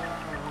 going safe.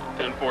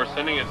 10-4,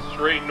 sending it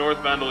straight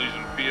northbound,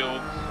 Elysian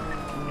Fields.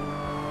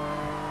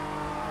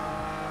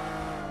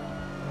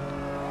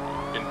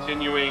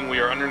 Continuing, we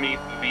are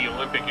underneath the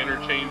Olympic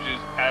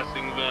interchanges,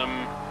 passing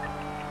them.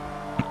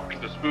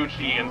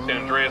 Vespucci and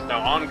San Andreas,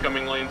 now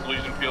oncoming lanes,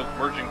 Elysian Fields,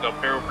 merging Del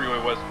Perro Freeway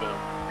westbound.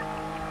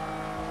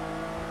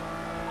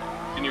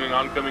 Continuing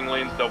oncoming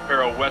lanes, Del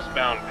Perro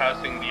westbound,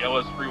 passing the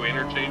LS Freeway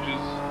interchanges.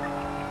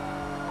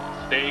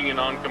 Staying in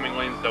oncoming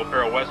lanes, Del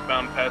Perro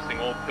westbound, passing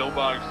Old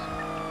Pillbox.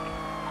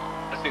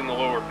 Passing the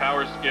lower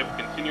power skip,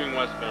 continuing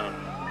westbound.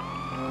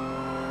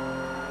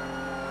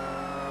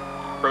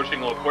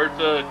 Approaching La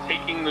Puerta,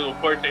 taking the La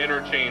Puerta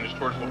interchange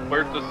towards La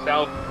Puerta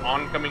south,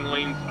 oncoming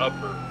lanes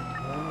upper.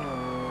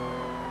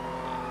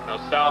 Now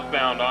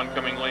southbound,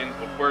 oncoming lanes,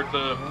 La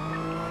Puerta,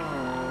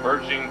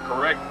 merging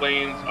correct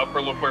lanes,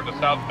 upper La Puerta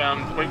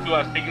southbound, 22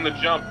 last, taking the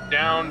jump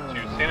down to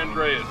San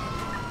Andreas.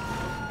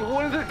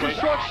 What is it?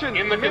 Construction.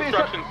 In the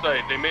construction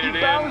site, they made it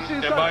in,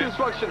 stand inside by.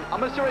 Construction. I'm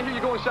gonna stay right here,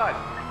 you go inside.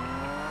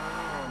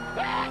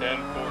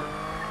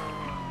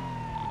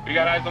 10-4. We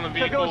got eyes on the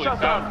vehicle, it's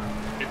out.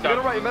 It's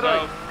out to the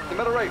south.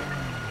 Middle right.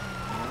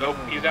 Nope,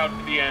 he's out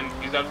to the end,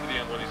 he's out to the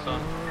end, what he's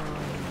done.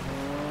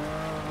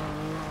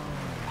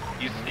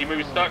 He may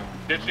be stuck,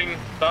 ditching,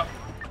 stop.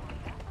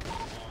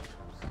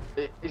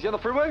 Is he on the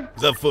freeway?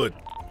 He's on foot.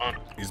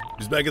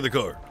 He's back in the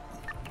car.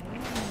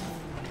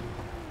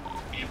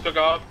 He took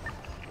off.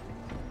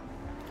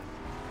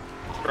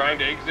 Trying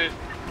to exit.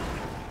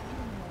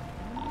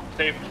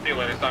 Stay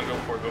lane, it's not, go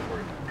for it, go for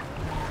it.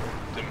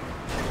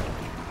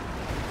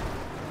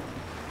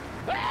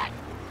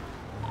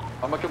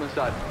 I'm gonna come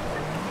inside.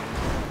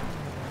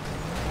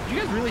 Did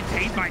you guys really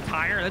tase my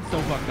tire? That's so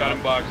fucked up. Got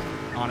him boxed.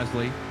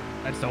 Honestly,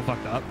 that's so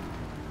fucked up.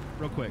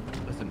 Real quick,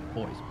 listen,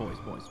 boys.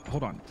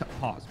 Hold on.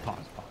 Pause.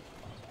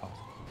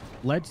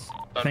 Let's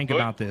think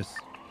about this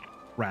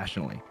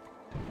rationally.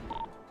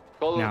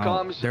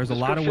 Now, there's a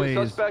lot of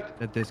ways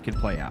that this could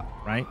play out,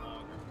 right?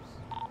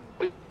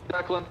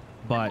 Declan.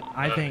 But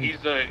I think he's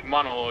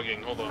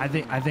monologuing. Hold on. I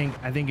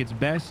think it's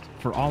best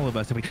for all of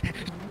us if we.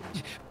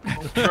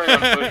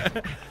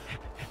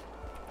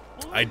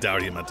 I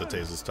doubt he meant to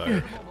tase his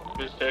tire.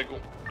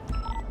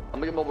 I'm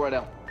making mobile right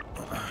now.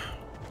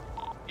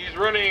 He's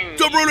running.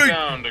 Stop running!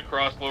 Down to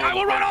cross lower. I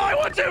will run all I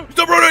want to.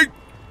 Stop running!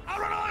 I'll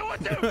run all I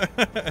want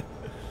to.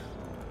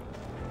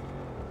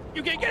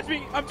 You can't catch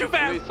me. I'm too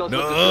fast.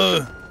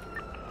 No.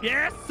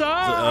 Yes, sir.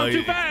 I'm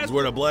too fast. He's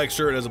wearing a black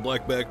shirt, has a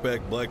black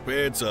backpack, black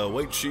pants,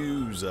 white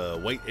shoes,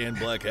 white and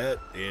black hat,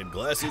 and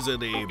glasses,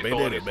 and a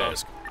bandana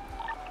mask.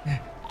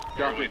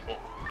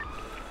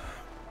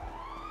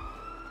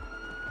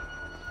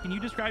 Can you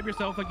describe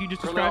yourself like you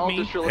just described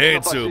me?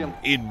 Handsome,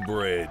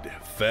 inbred,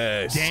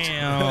 fast.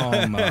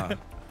 Damn.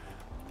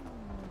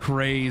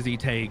 Crazy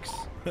takes.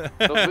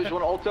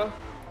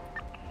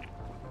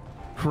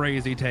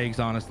 Crazy takes,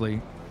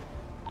 honestly.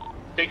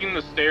 Taking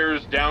the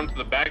stairs down to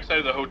the backside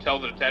of the hotel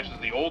that attaches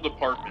the old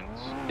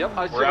apartments. Yep,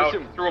 I see. We're out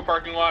through a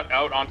parking lot,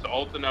 out onto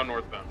Alta, now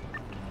northbound.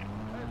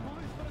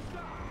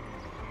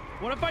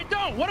 What if I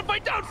don't? What if I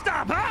don't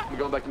stop, huh? I'm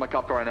going back to my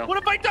cop car right now. What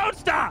if I don't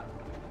stop?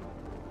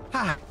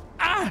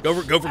 Go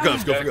for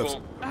cuffs, go for cuffs.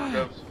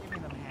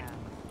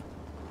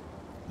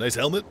 Nice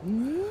helmet.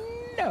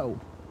 No.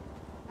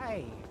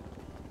 Hey.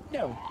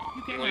 No.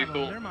 You can't have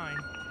them. They're mine.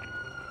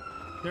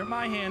 They're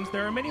my hands.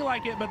 There are many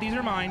like it, but these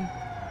are mine.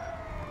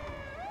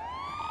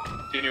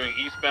 Continuing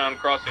eastbound,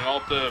 crossing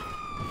Alta,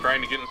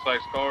 trying to get in Sly's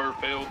car,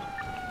 failed.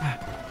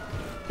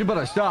 You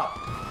better stop.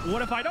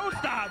 What if I don't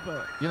stop?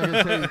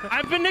 Yeah,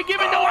 I've been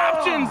given no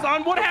options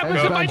on what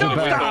happens if I don't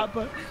stop.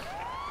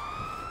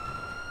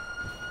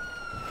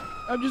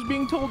 I'm just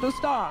being told to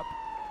stop.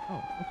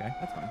 Oh, okay,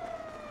 that's fine.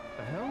 What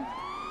the hell?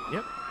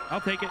 Yep, I'll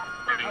take it.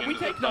 We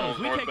take those.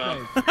 We take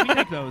those. We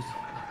take those.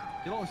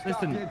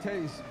 Listen,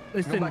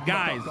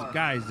 guys.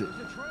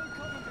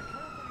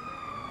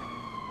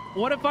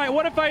 What if I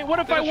want to hang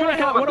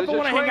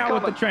out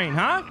with the train,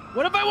 huh?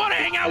 What if I want to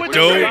hang out with the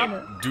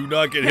train? Do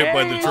not get hit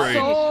by the train.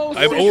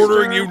 I'm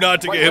ordering you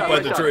not to get hit by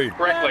the train.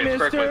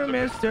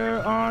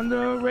 Mister, on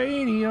the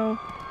radio,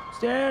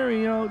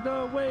 stereo,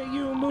 the way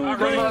you move. Not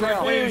running on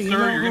the lane,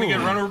 sir. You're gonna get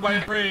run over by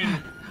a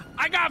train.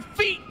 I got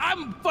feet.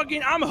 I'm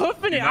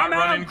hoofing it. I'm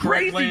out correct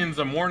crazy. lanes.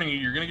 I'm warning you.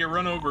 You're gonna get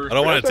run over. I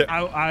don't want to.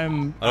 I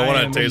don't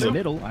want to tase him.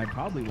 Middle. I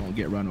probably won't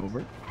get run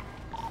over.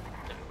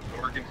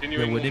 We're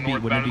continuing. Wouldn't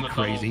it be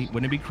crazy?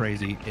 Wouldn't it be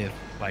crazy if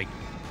like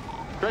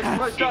he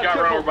got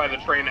run over by the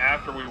train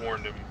after we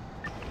warned him?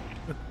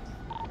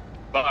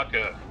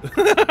 Baka.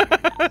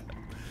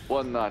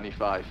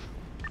 195.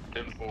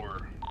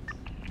 10-4.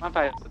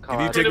 Can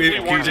you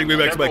take me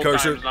back to my car,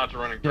 sir? Not to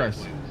run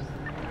Yes.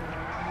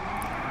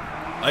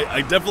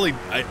 I definitely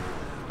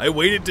I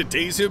waited to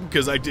tase him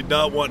because I did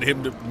not want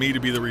me to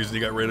be the reason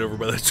he got ran over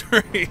by the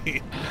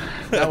train.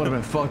 That would have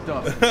been fucked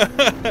up.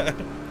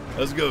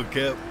 Let's go,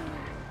 Cap.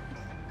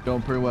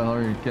 Going pretty well. How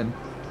are you, Ken?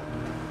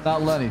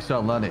 Not Lenny.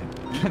 Sorry, Lenny.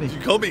 Kenny. You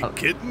call me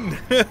kitten?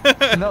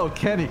 No,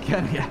 Kenny.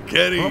 Kenny. I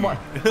don't know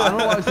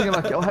why I was thinking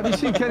about. Oh, have you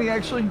seen Kenny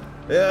actually?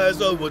 Yeah, I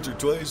saw him once or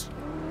twice.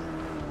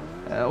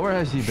 Where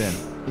has he been?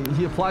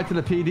 He applied to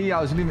the PD. I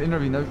was in an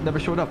interview. Never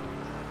showed up.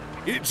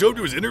 He didn't show up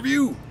to his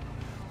interview?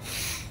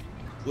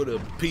 What a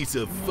piece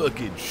of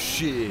fucking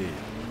shit.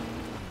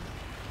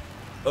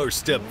 Our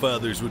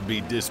stepfathers would be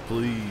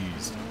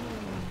displeased.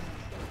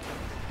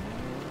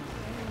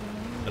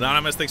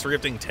 Anonymous, thanks for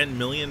gifting 10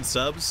 million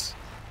subs.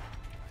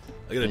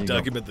 I gotta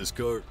document this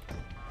car.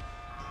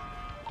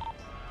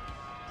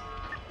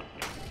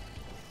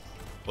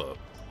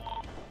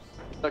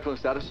 Cyclone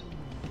status.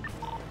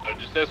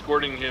 Just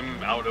escorting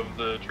him out of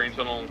the train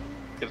tunnel.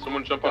 Can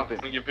someone jump up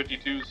and give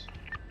 52s?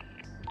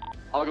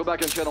 I'll go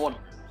back in channel 1.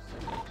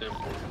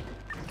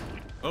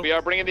 10-4. We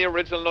are bringing the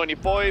original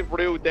 95,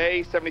 Rue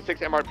Day,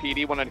 76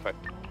 MRPD, 195.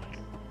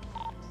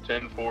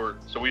 10-4.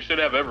 So we should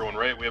have everyone,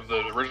 right? We have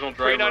the original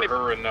driver,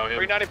 her, and now him.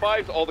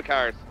 395s, all the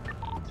cars.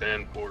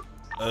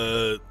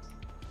 10-4.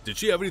 Did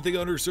she have anything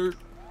on her, sir?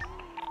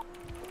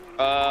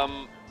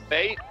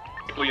 Bay?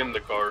 Quickly in the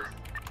car.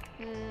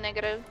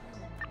 Negative.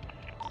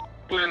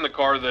 Quickly in the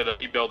car that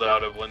he bailed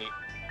out of, Lenny.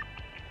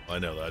 I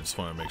know that. I just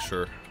want to make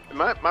sure.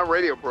 My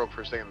radio broke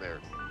for a second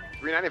there.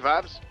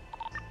 395s?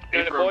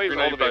 395s,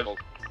 all the vehicles.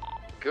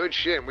 Good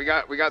shit. We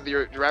got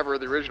the driver of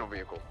the original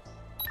vehicle.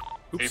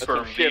 That's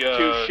some shift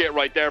 2 shit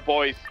right there,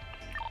 boys.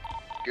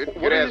 Good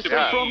What ass is this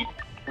guy. from?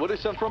 What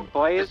is this from?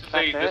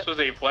 This was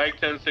a Flag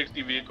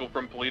 1060 vehicle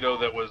from Toledo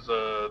that was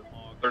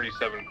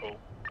 37 coal.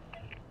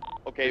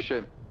 Okay.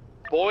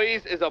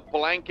 Boys is a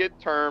blanket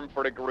term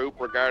for the group,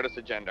 regardless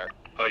of gender.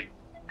 Hi.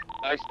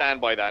 I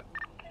stand by that.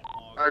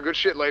 Good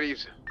shit,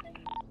 ladies.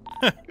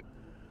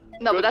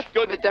 No, but that's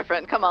a bit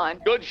different. Come on.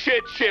 Good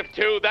shit, shift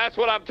 2. That's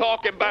what I'm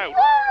talking about.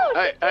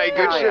 Hey,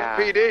 good shit,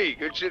 PD.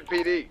 Good shit,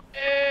 PD.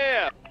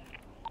 Yeah.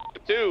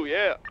 2,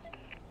 yeah.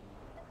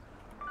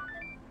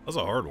 That's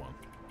a hard one.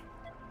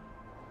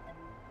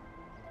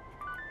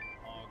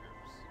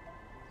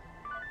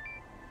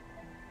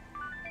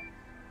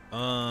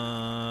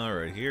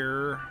 Right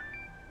here.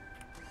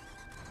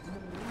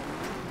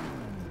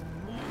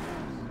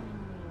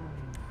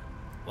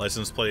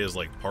 License plate is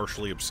like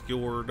partially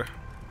obscured.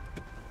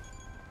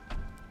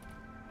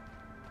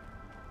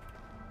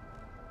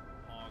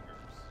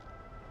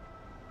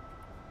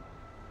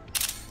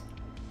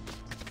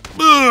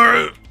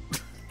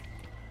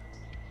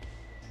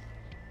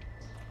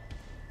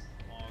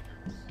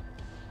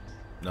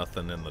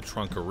 Nothing in the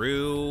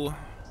trunkaroo.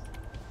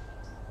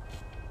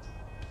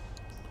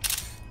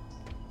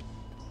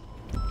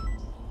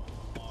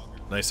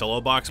 Nice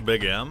hello box,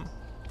 Big M.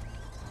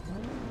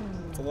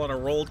 It's a lot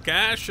of rolled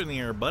cash in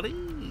here, buddy.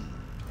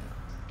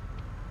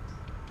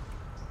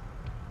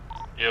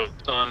 Yeah,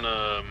 it's on,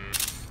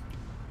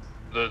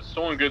 the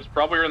stolen goods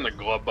probably are in the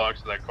glove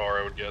box of that car,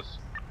 I would guess.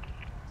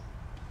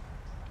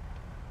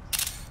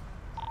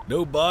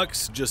 No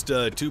box, just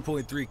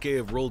 2.3K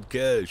of rolled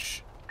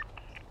cash.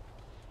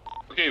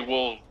 Okay,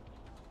 well,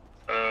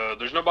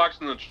 there's no box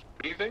in the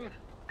anything?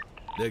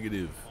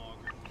 Negative.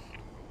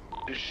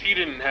 And she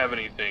didn't have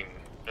anything.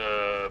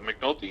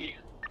 McNulty?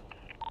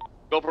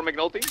 Go for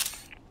McNulty?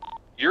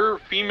 You're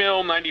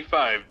female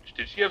 95.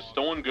 Did she have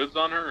stolen goods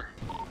on her?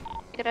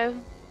 Negative.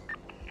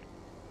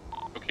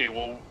 Okay,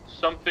 well,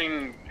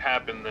 something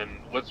happened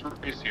then. Let's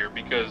race here,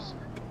 because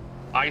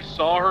I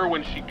saw her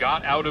when she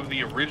got out of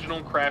the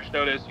original crashed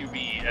out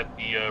SUV at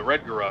the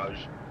red garage.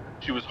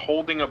 She was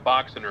holding a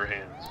box in her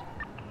hands.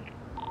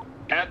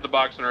 Had the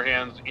box in her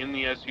hands in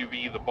the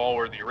SUV, the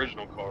Baller, the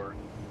original car,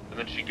 and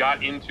then she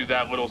got into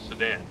that little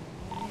sedan.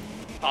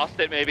 Tossed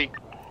it, maybe.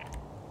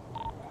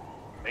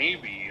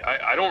 Maybe.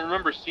 I don't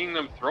remember seeing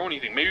them throw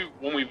anything. Maybe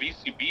when we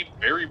VCB'd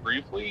very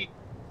briefly.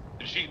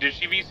 Did she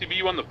VCB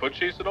you on the foot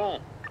chase at all?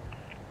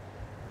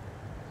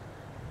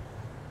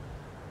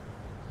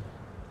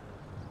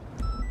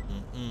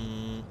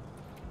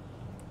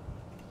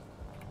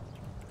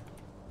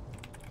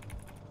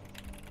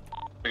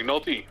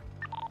 McNulty.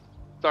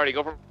 Sorry,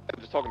 go for. I'm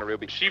just talking to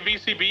Ruby. Did she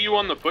VCB you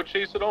on the foot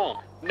chase at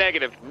all?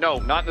 Negative. No,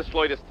 not in the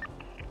slightest.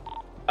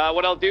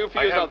 What I'll do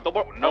for you is I'll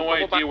double. No I'll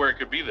double idea back. where it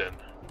could be then.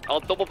 I'll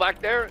double back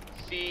there,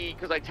 see,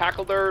 because I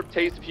tackled her,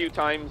 tased a few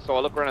times, so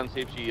I'll look around and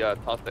see if she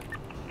tossed it.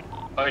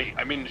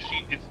 I mean,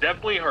 it's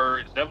definitely her.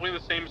 It's definitely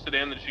the same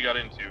sedan that she got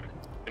into.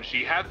 And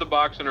she had the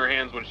box in her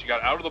hands when she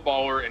got out of the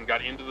Baller and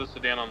got into the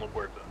sedan on La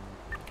Puerta.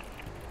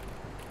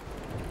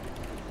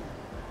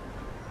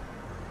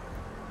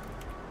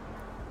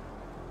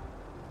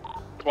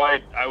 That's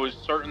why I was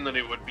certain that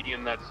it would be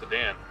in that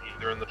sedan,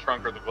 either in the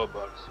trunk or the glove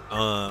box.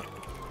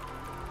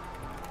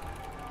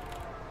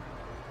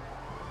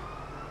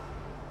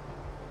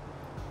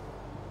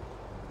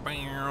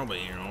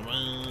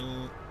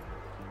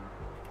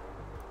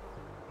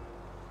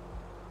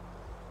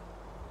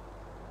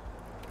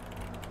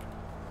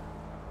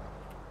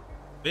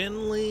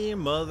 Finley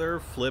mother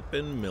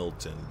flippin'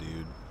 Milton,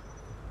 dude.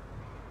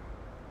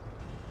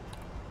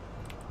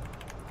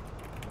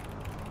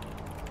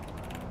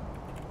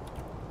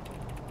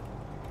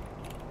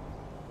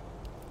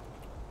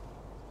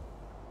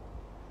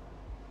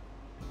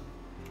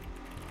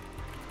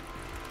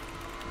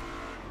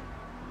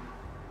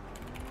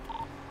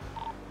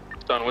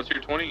 Don, what's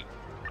your 20?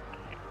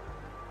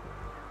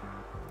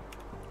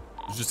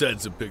 Just add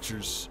some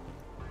pictures.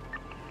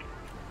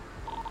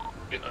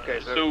 Okay,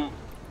 so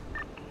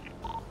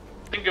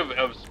think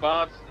of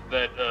spots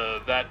that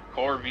that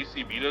car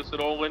VCB'd us at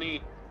all,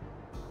 Lenny.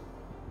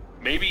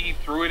 Maybe he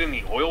threw it in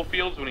the oil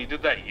fields when he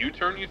did that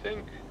U-turn, you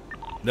think?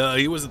 No,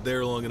 he wasn't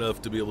there long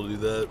enough to be able to do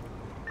that.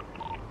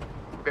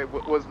 Okay,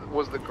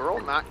 was the girl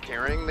not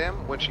carrying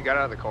them when she got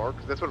out of the car?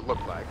 Because that's what it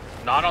looked like.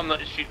 Not on the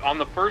on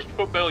the first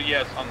footbell,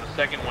 yes. On the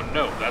second one,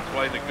 no. That's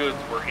why the goods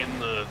were in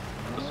the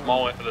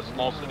small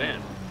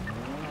sedan.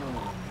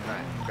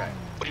 Right. Okay.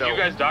 Did you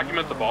guys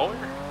document the baller?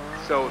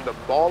 So the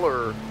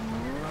baller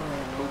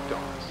pooped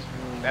on us.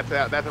 That's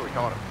how we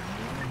caught him.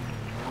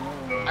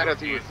 I don't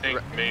Do you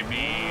think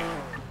maybe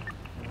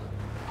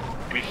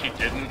she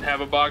didn't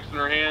have a box in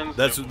her hands?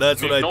 That's what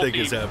I think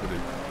is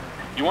happening.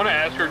 You want to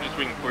ask her, just so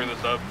we can clear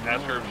this up,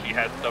 ask her if she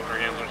had stuff in her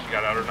hands when she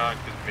got out or not,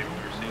 because maybe we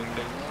were seeing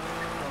things.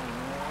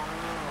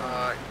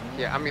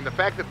 Yeah, I mean, the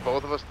fact that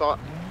both of us thought...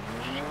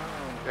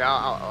 Yeah,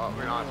 I'll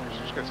be honest,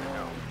 she's just going to say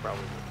no,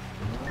 probably.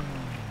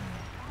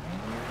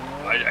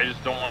 I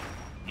just don't want,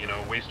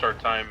 waste our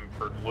time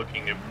for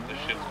looking if the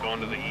shit's gone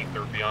to the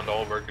ether beyond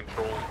all of our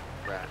control.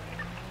 Right.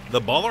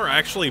 The baller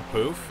actually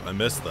poof? I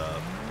missed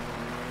that.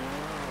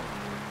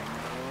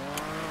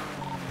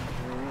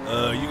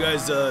 You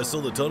guys still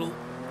in the tunnel?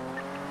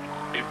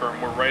 Hey,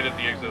 Firm, we're right at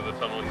the exit of the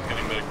tunnel. He's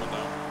getting medical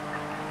now.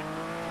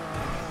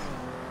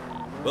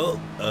 Well,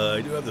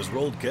 I do have this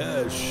rolled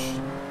cash.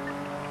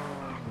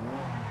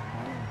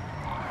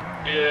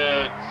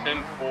 Yeah,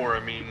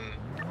 10-4, I mean...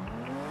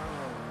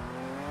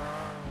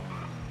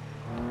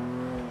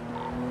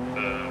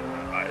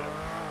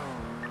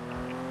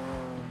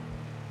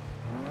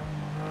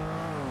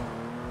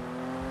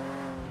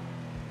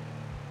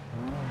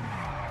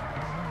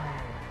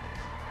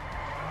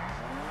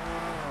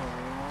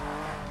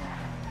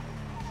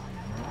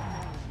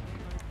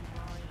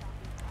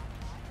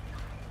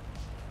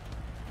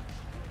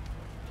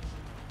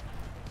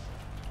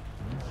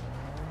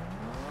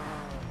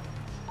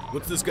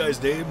 What's this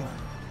guy's name?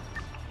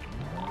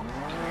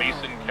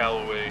 Mason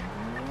Calloway.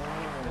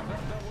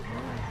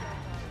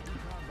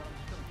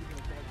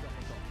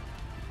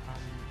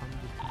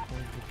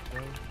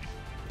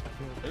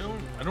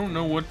 I don't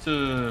know what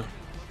to...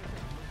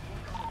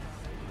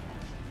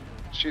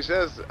 She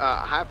says,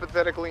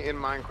 hypothetically in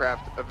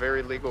Minecraft, a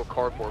very legal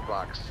cardboard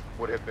box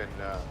would have been.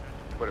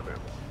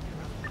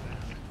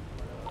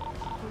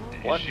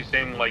 What? Is she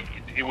saying, like,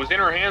 it was in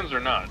her hands or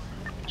not?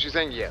 She's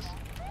saying yes.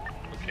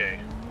 Okay.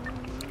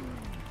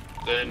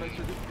 Then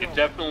it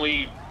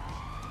definitely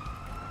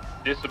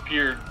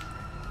disappeared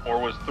or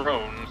was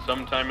thrown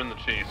sometime in the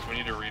chase. We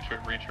need to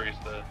retrace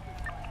that.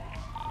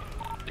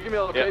 You give me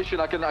a location,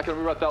 I can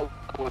rewrite that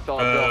with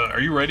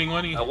are you writing,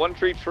 Lenny?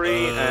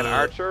 133 and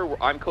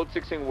Archer, I'm code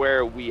 6ing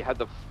where we had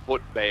the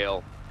foot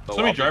bail. So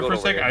let me drive for a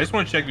second. I just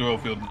want to check the oil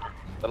field.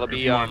 That'll if be,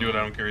 you want to do it,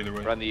 I don't care either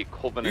way. Around the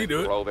Covenant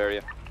Grove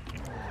area.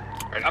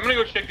 Alright, I'm gonna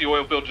go check the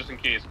oil field just in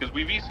case, because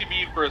we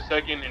VCB'd for a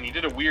second and he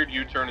did a weird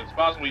U-turn. It's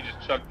possible he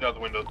just chucked it out the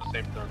window at the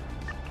same time.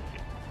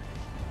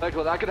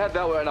 Excellent, I could head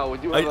that way right now. We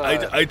do have,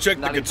 I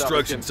checked the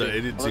construction site. I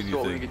didn't see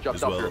anything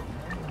as well.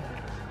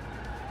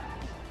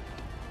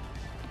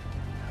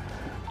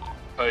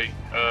 Hey,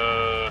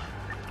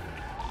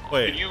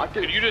 wait.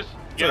 Could you just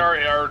get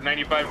our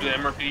 95 to the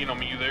MRPD and I'll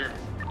meet you there?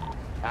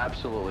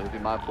 Absolutely, it'd be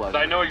my pleasure.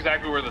 I know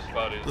exactly where the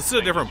spot is. This is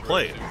a different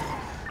plate.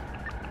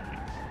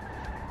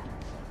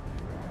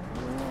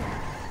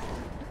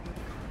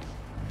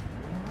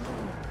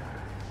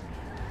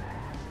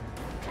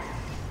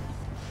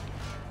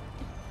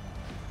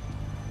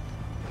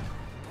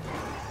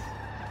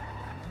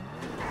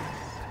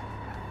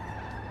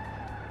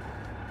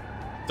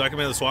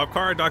 Documented the swap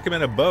car,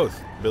 documented both,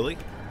 Billy.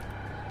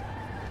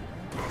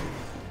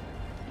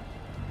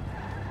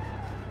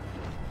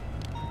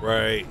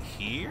 Right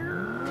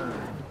here.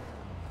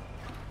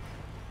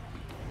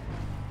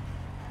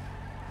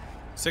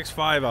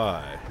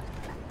 6-5I.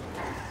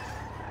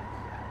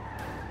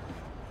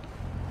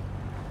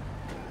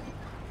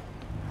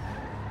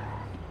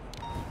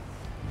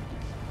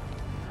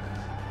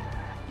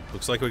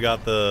 Looks like we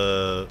got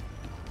the...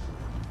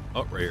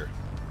 Oh, right here.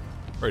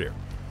 Right here.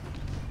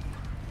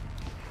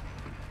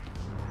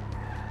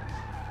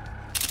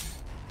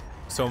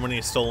 So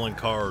many stolen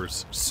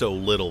cars, so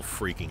little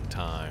freaking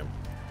time.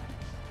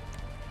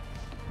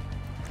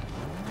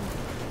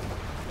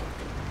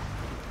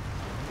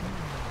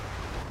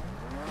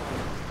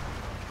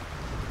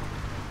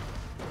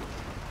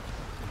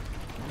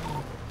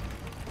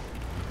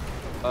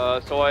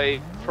 So I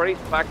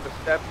traced back the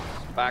steps,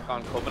 back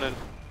on Covenant.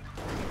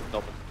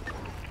 Nothing.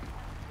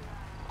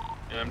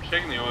 Yeah, I'm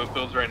checking the oil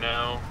fields right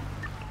now.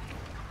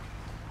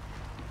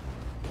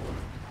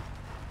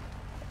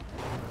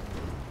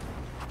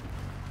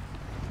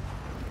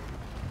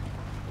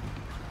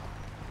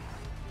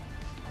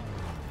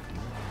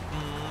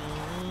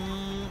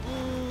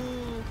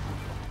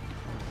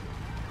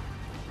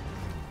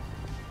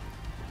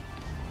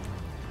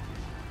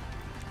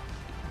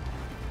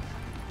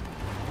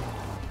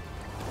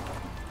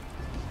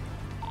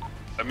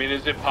 I mean,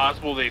 is it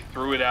possible they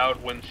threw it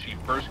out when she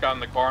first got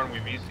in the car and we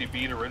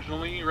VCB'd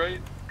originally,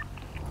 right?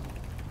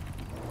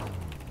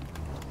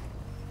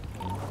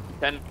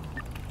 10.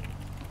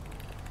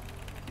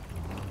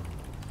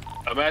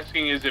 I'm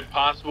asking, is it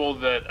possible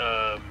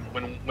that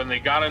when they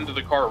got into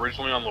the car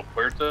originally on La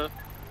Puerta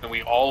and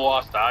we all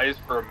lost eyes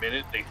for a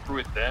minute, they threw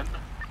it then?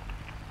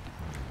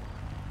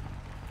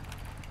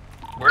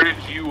 Where did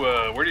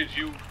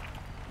you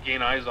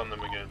gain eyes on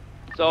them again?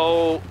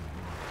 So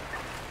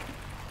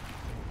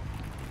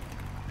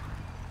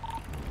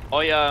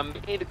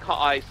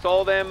I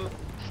saw them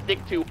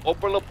stick to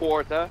Upper La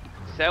Puerta,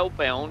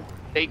 southbound.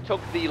 They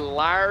took the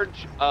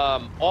large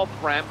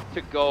off-ramp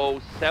to go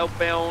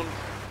southbound.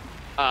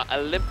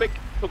 Olympic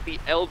took the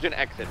Elgin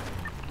exit.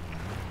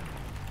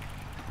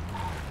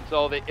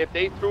 So if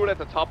they threw it at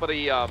the top of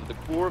the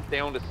curve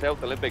down to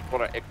South Olympic,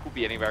 but it could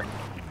be anywhere.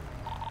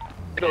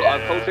 I'll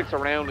code 6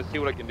 around and see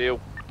what I can do.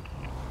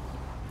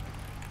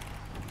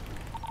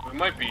 We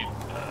might be,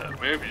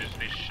 maybe just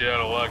be shit out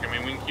of luck. I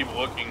mean, we can keep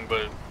looking,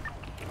 but...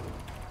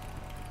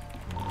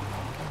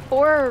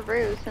 For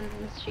Rue, since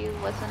she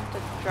wasn't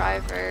a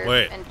driver,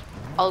 Wait. and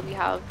all we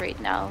have right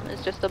now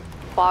is just a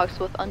box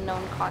with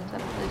unknown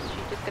content, is she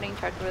just getting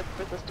charged with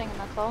resisting and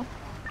that's all?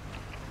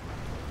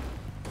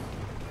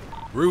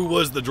 Rue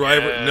was the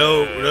driver.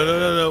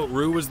 No.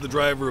 Rue was the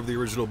driver of the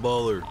original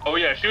baller. Oh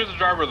yeah, she was the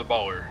driver of the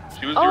baller.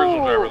 She was the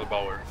original driver of the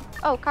baller.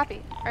 Oh,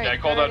 copy. All right, Yeah, I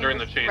called out during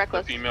the just chase,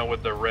 reckless. the female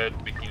with the red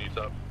bikini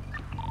top.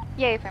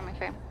 Yay, family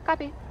frame.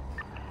 Copy.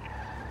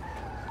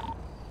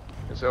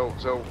 So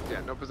yeah,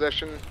 no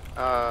possession.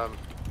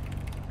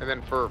 And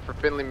then for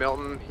Finley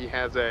Milton, he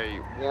has a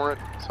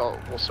warrant, so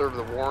we'll serve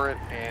the warrant,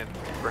 and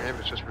for him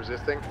it's just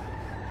resisting.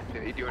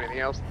 Did he do anything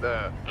else?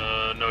 No,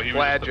 he was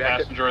plaid just the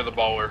jacket? passenger of the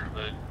baller.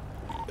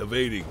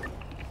 Evading.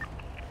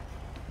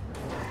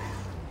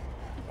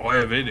 Why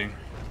evading?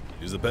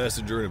 He was a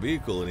passenger in a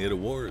vehicle and he had a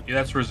warrant. Yeah,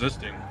 that's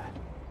resisting.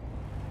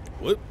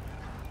 What?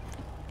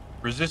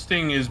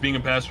 Resisting is being a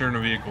passenger in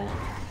a vehicle.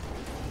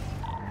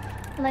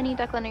 Lenny,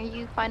 Declan, are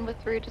you fine with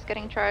Rue just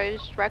getting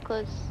charged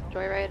reckless,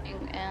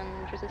 joyriding,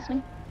 and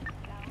resisting?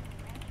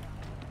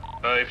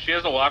 If she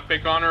has a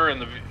lockpick on her,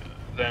 and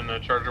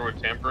then charge her with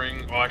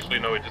tampering. Well, actually,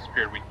 no, it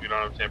disappeared. We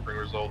don't have tampering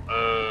result.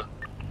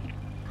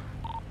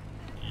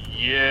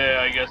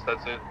 Yeah, I guess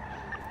that's it.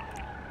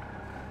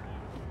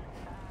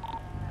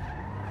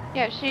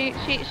 Yeah, she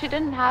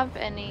didn't have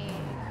any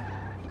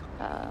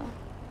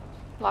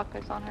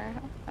lockers on her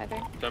either.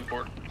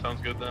 10-4.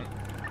 Sounds good then.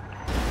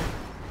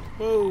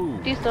 Whoa.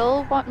 Do you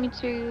still want me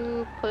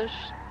to push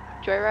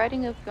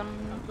joyriding if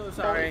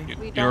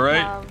we don't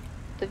right. have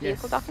the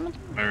vehicle document?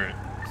 Alright.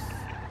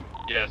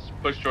 Yes,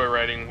 push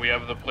joyriding. We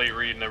have the plate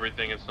read and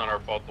everything. It's not our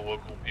fault the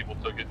local people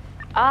took it.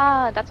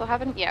 Ah, that's what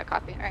happened? Yeah,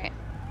 copy. Alright.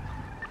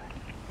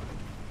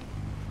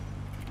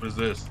 What is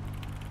this?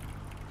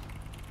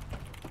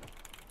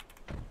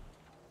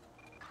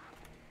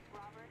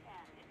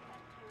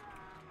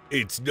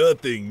 It's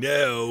nothing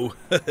now.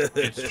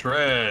 It's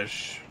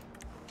trash.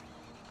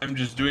 I'm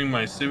just doing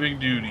my civic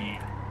duty.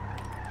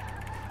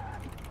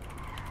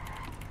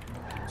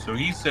 So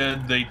he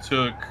said they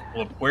took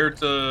La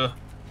Puerta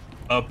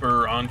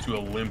upper onto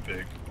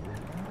Olympic.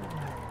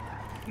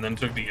 And then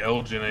took the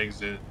Elgin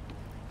exit.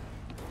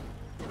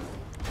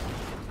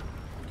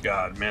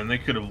 God, man, they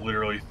could have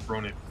literally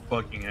thrown it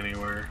fucking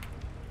anywhere.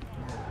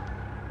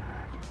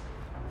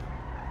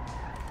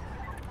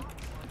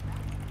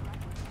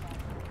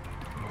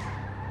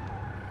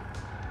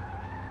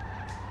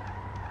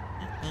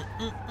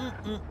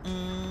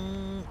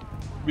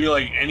 Be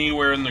like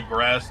anywhere in the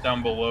grass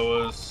down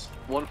below us.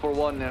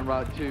 141 en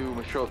route to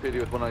Metro PD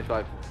with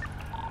 195.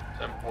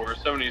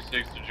 10-4,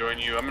 76 to join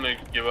you. I'm gonna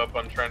give up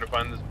on trying to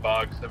find this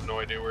box. I have no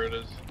idea where it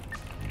is.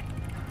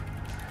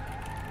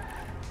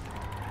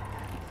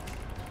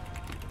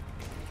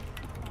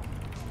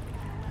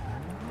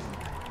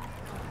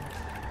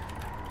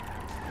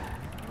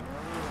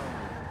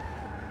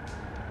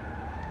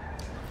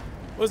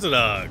 Was it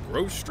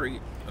Grove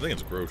Street? I think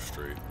it's Grove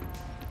Street.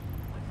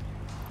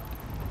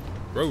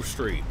 Grove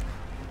Street.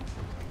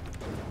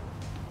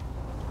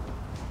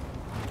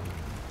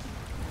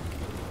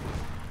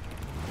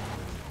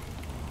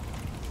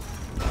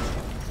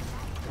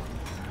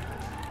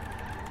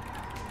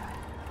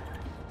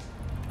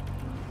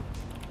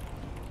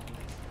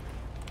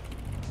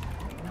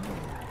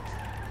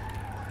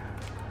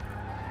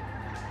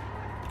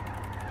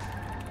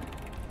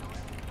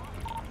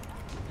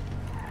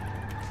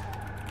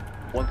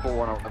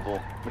 One on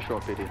level, Metro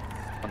PD,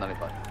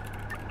 195.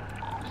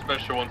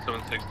 Special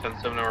 176,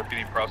 10-7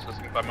 RPD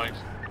processing 5 mics.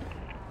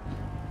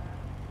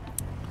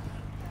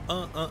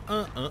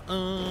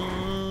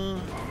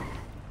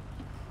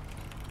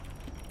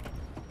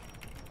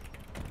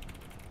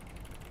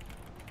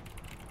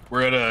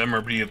 We're at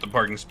MRPD at the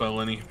parking spot,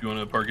 Lenny, if you want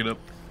to park it up.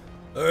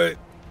 Alright.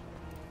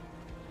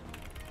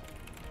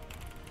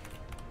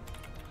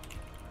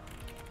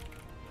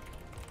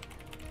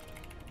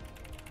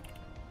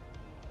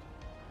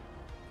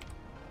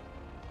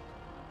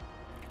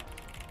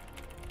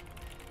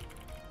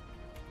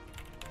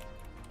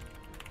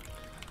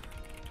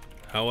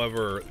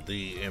 However,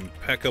 the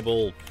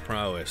impeccable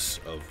prowess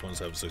of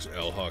 176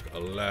 L-Hawk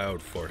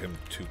allowed for him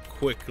to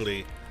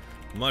quickly,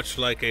 much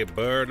like a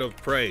bird of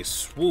prey,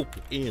 swoop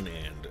in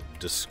and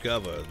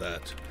discover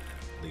that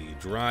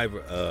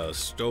the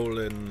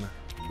stolen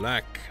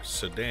black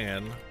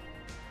sedan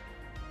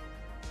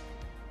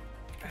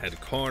had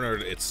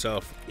cornered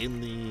itself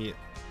in the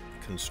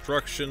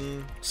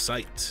construction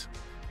site.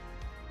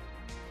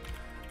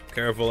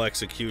 Careful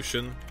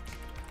execution.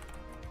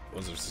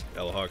 176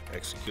 L-Hawk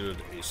executed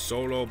a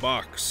solo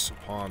box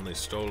upon the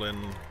stolen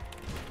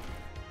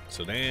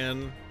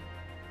sedan,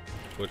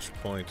 at which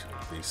point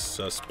the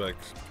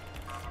suspect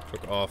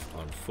took off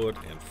on foot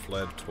and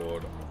fled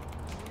toward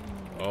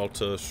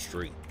Alta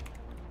Street.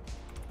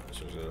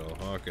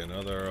 L-Hawk and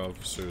other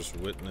officers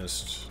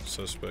witnessed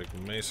suspect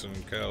Mason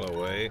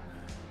Calloway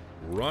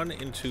run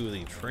into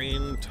the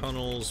train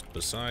tunnels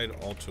beside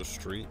Alta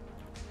Street,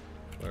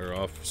 where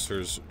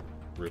officers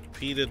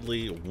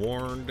repeatedly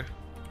warned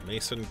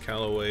Mason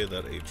Calloway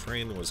that a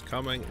train was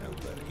coming and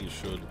that he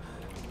should be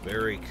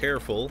very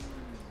careful.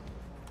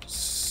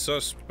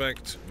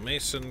 Suspect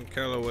Mason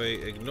Calloway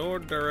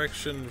ignored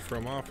direction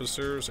from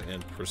officers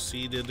and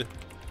proceeded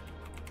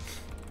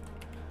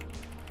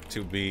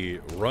to be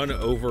run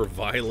over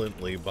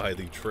violently by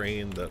the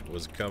train that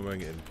was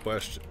coming in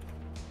question.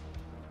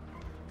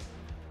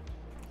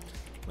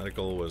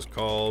 Medical was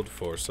called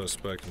for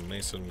suspect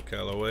Mason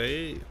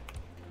Calloway,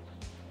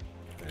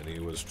 and he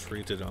was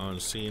treated on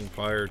scene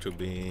prior to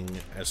being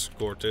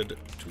escorted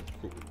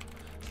to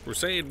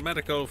Crusade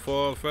Medical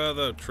for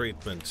further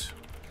treatment.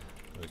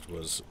 It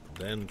was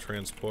then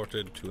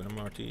transported to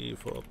MRT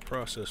for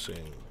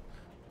processing.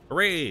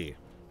 Hooray!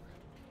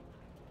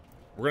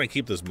 We're gonna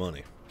keep this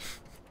money.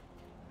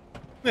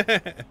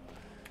 And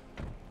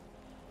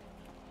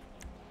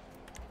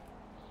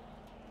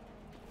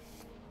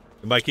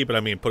by keep it,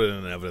 I mean put it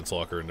in an evidence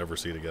locker and never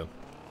see it again.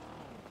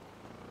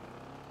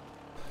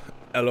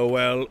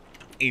 LOL.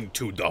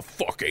 Into the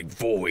fucking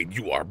void,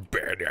 you are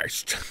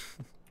banished.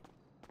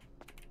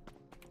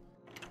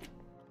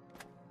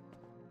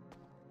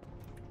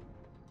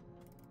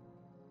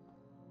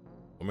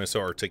 Am I so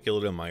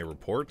articulate in my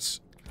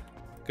reports?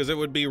 Because it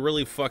would be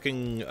really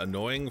fucking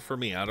annoying for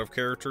me out of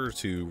character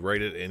to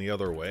write it any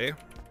other way.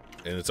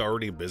 And it's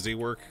already busy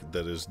work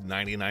that is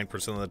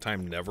 99% of the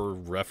time never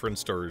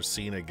referenced or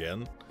seen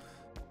again.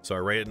 So I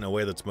write it in a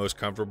way that's most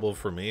comfortable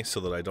for me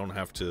so that I don't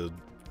have to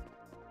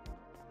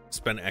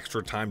spend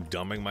extra time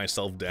dumbing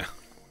myself down.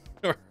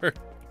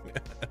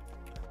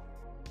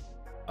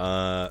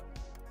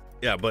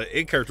 Yeah, but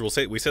in character we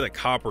say that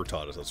Copper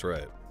taught us, that's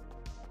right.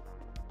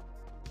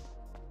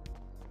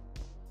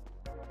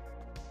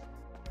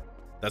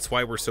 That's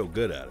why we're so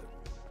good at it.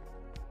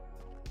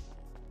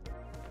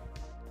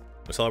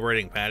 We're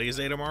celebrating Patty's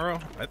Day tomorrow.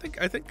 I think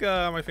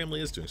my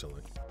family is doing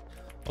something.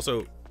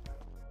 Also,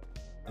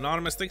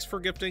 Anonymous, thanks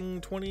for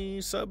gifting 20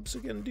 subs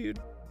again, dude.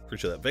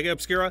 Appreciate that. Vega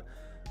Obscura,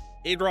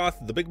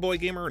 Adroth, the Big Boy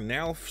Gamer,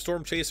 Nalf,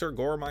 Storm Chaser,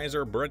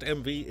 Goremizer, Brett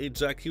MV,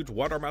 Zack Huge,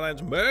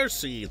 Watermelons,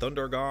 Mercy,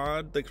 Thunder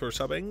God, thanks for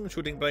subbing,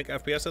 Shooting Blank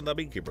FPS, and the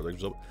Beekeeper. It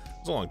was a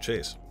long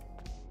chase.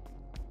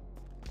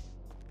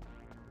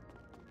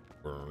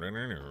 There's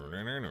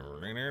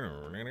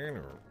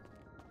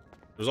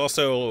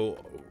also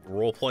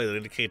roleplay that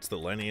indicates that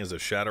Lenny is a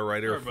shadow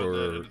writer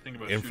for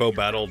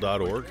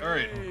infobattle.org. All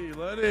right. Hey,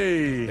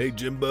 Lenny. Hey,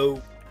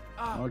 Jimbo.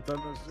 Long time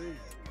no see.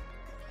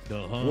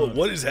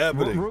 What is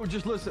happening? Rue,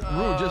 just listen.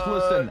 Rue, just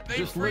listen. They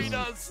just freed listen.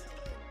 us.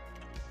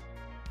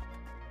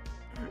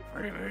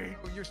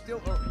 You're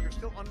still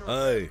under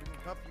Hi. arrest. We can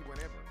cuff you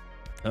whenever.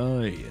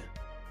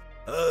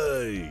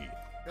 Hi.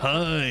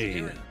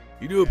 Hi.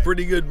 You do a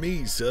pretty good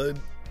me,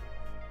 son.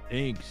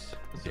 Thanks,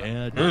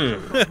 Dad. Not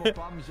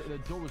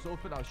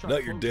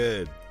your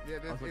dad. Yeah,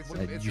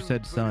 You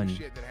said son.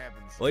 shit that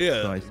happens. Well,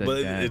 yeah, So I said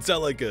but dad. it's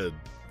not like a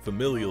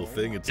familial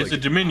thing. It's like a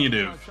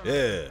diminutive.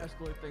 Yeah.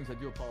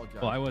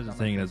 Well, I wasn't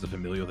saying it as a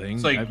familial thing.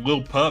 It's like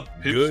Lil Pup,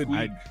 Good.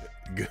 I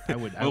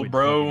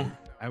bro.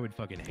 I would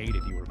fucking hate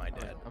if you were my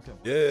dad.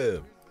 Yeah.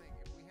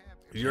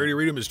 Did you already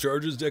read him his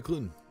charges,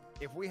 Declan?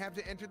 If we have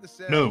to enter the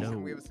cell, No.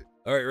 we have a,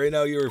 All right, right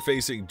now you are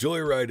facing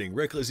joyriding,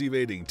 reckless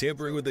evading,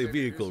 tampering with a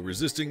vehicle,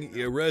 resisting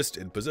arrest,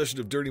 and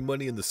possession of dirty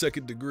money in the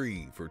second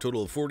degree for a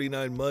total of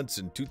 49 months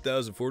and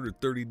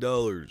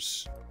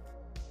 $2,430.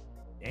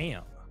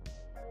 Damn.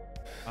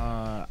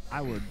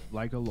 I would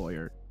like a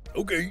lawyer.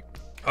 Okay.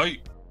 Hi.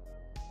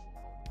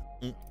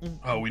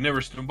 Oh, we never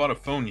bought a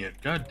phone yet.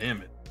 God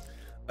damn it.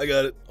 I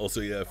got it.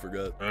 Also, yeah, I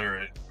forgot. All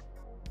right.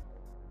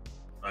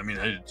 I mean,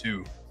 I did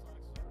too.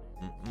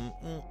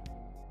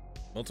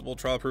 Multiple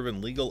trial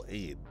proven legal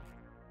aid.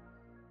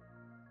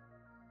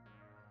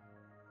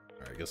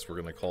 Alright, I guess we're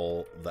gonna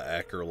call the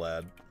Acker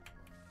lad.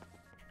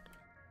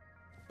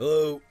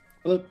 Hello.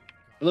 Hello.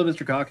 Hello,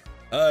 Mr. Cock.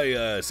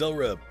 Hi, cell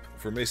rep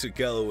for Mason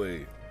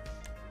Calloway.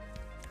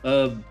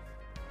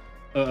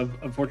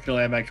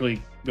 Unfortunately, I'm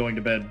actually going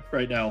to bed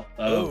right now.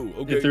 Oh,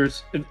 okay. If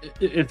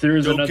there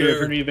is Don't another care.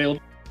 attorney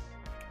available.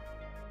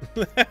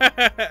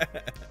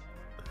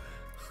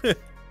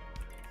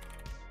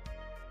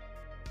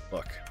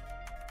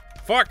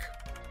 Fuck.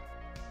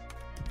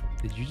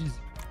 Did you just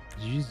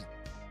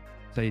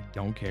say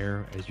don't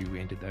care as you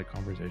ended that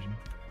conversation?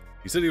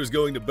 He said he was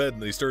going to bed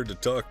and he started to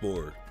talk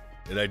more.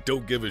 And I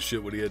don't give a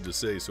shit what he had to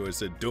say, so I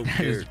said don't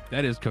care.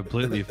 That is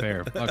completely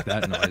fair. Fuck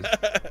that noise.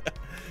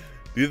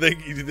 Do you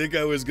think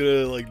I was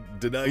gonna like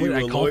deny What, you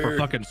did a I call lawyer? for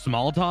fucking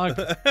small talk?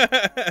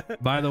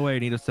 By the way,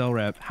 need a cell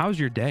rep. How's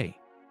your day?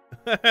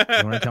 You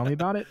want to tell me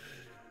about it?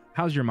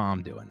 How's your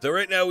mom doing? So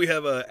right now we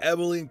have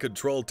Abilene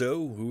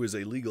Contralto, who is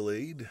a legal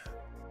aid.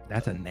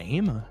 That's a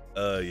name?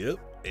 Yep.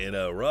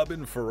 And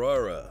Robin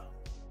Ferrara,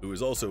 who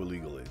is also a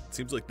legal aid.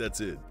 Seems like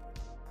that's it.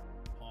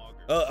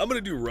 I'm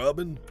gonna do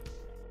Robin.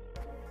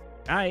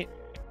 All right.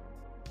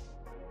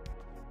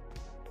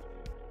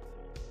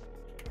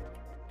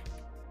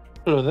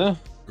 Hello there.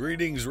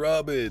 Greetings,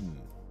 Robin.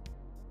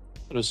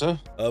 Hello, sir.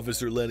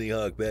 Officer Lenny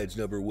Hawk, badge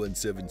number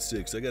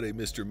 176. I got a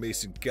Mr.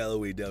 Mason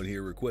Calloway down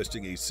here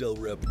requesting a cell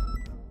rep.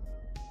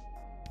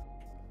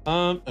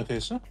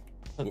 Okay, sir.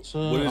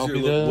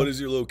 What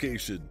is your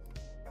location?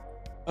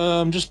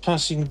 Just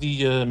passing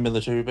the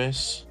military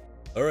base.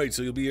 All right,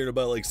 so you'll be here in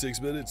about like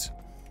 6 minutes?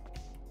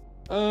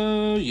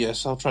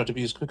 Yes, I'll try to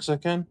be as quick as I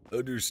can.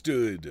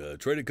 Understood.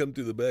 Try to come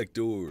through the back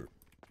door.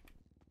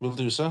 Will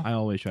do, sir. I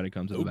always try to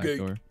come to the back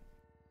door.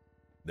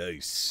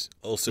 Nice.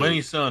 Also,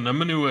 Lenny, son, I'm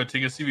gonna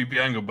take a CVP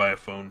and go buy a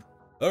phone.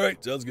 All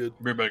right, sounds good.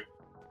 Be right back.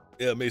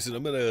 Yeah, Mason,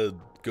 I'm gonna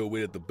go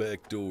wait at the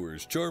back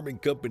doors. Charming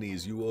company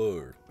as you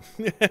are.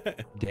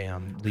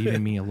 Damn,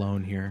 leaving me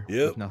alone here.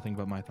 Yep. With nothing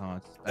but my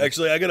thoughts.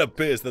 Actually, I gotta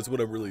piss. That's what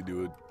I'm really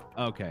doing.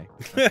 Okay.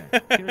 Should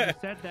have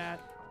just said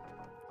that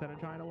instead of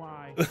trying to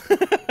lie.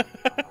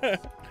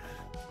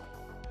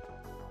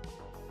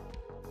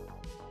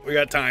 We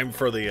got time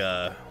for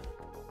the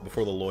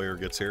before the lawyer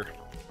gets here.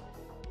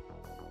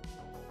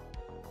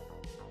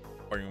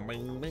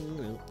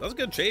 That was a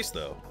good chase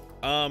though.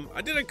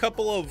 I did a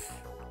couple of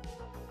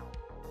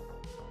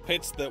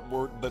hits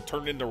that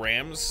turned into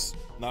rams,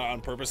 not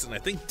on purpose, and I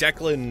think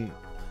Declan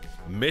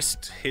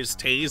missed his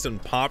tase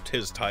and popped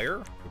his tire,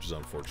 which is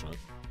unfortunate.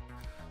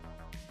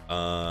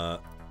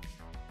 That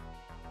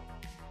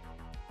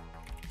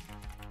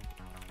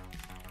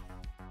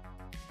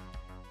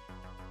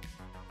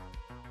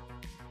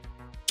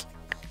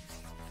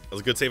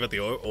was a good save at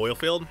the oil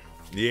field.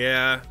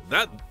 Yeah,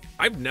 that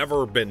I've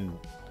never been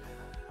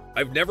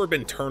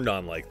turned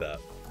on like that.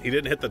 He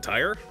didn't hit the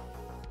tire.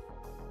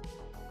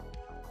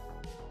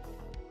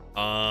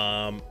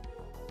 No,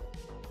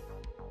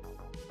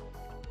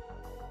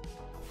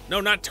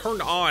 not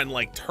turned on,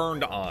 like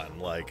turned on.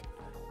 Like,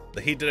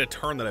 he did a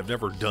turn that I've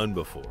never done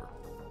before.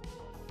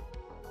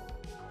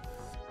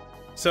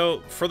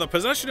 So, for the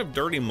possession of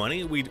dirty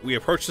money, we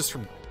approach this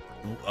from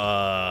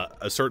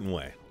a certain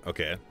way.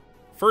 Okay.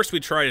 First, we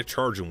try to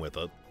charge him with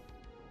it.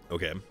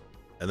 Okay.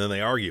 And then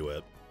they argue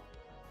it.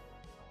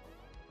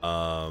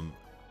 And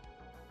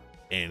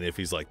if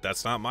he's like,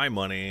 that's not my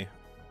money,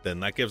 then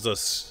that gives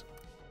us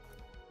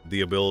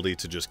the ability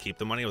to just keep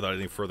the money without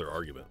any further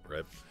argument,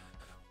 right?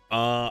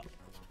 I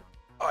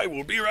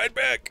will be right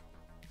back.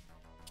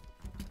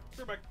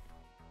 Perfect.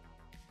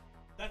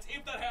 That's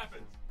if that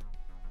happens.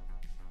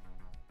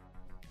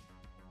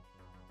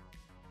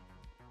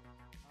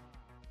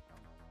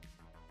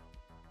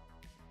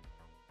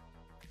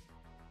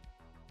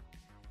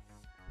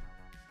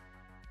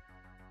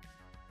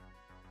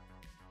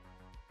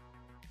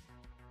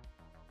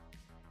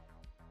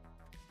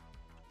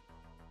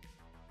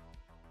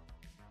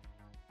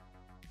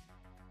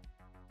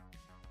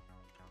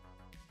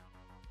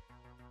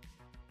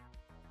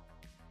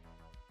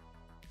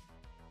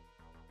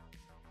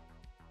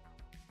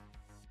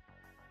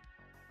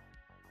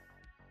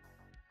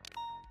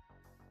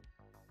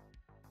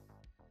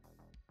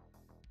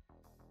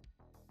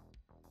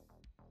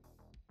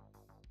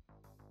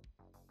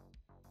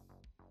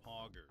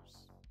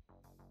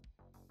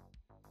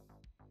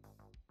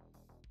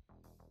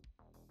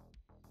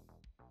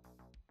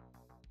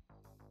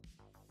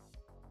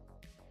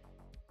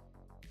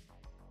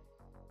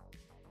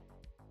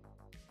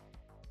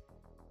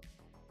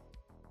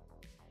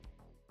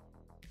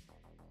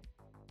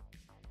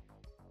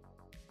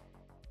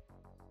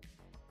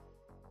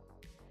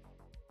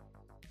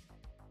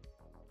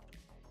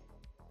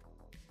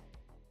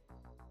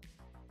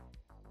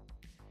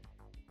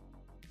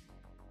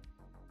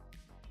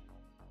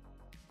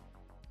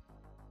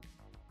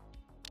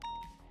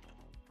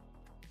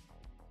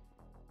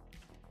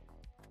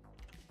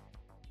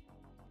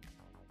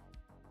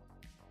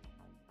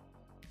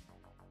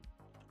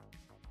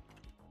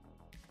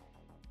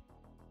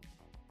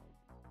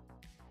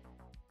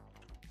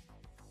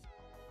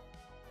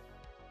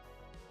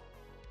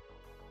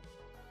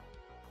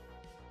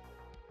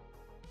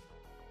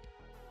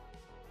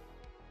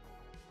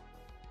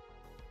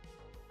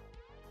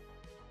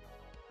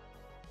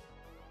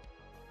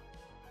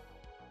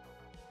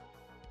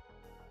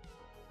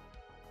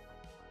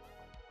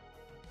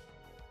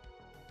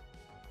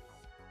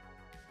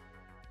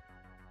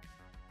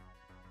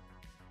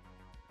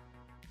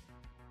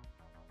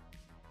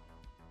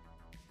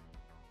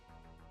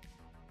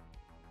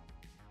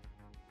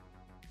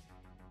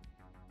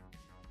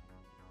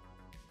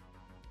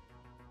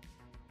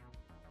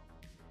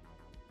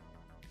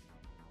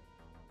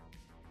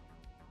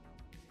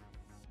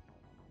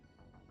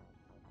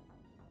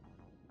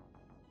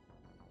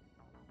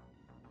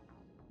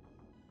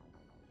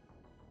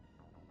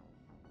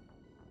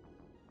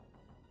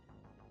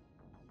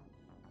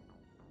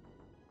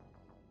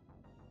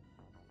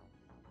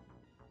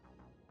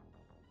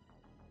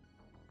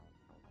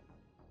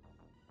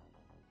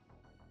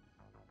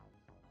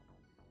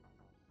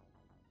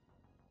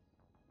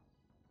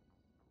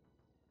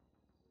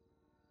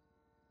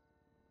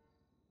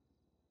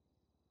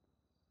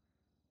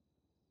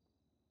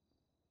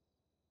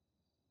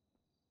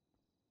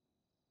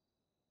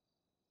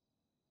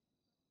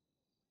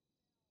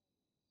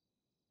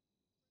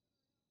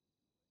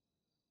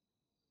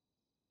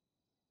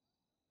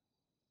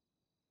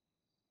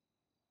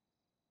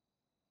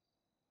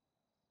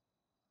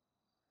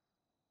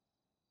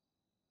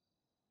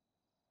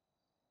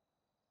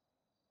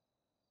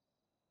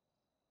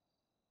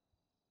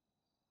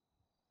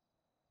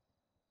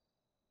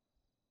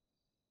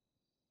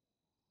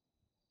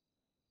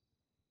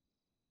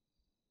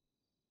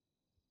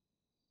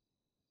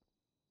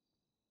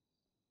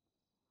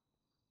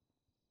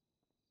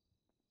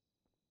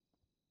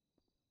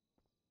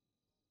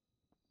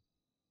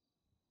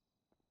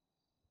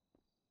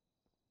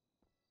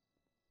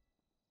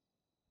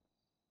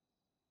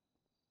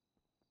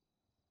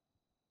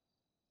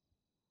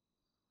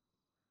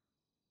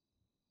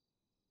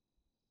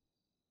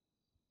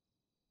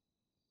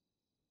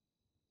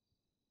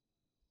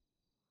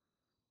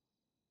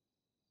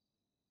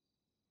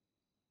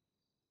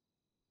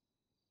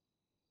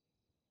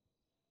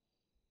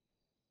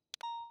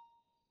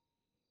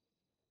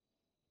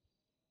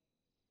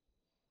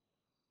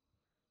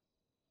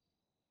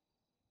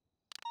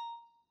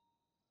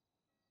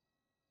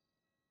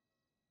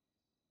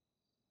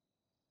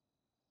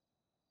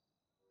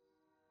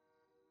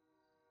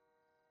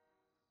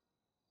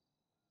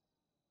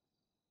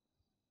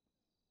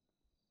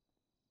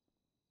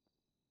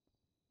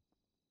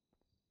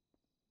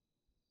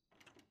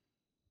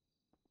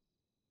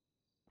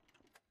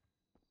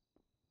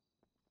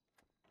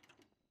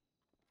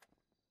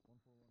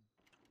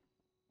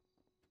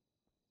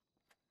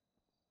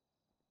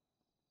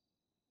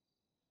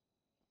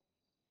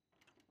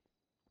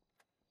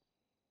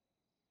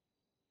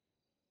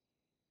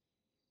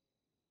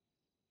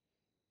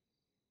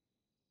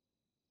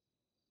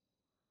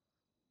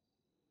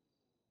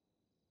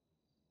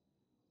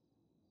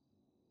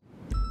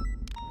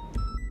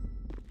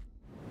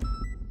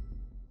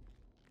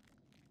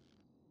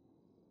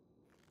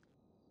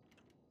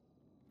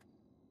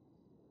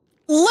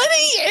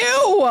 Lenny,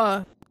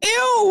 ew!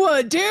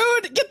 Ew,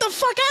 dude! Get the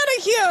fuck out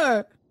of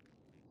here!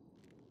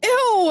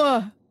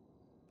 Ew!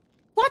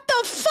 What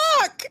the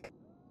fuck?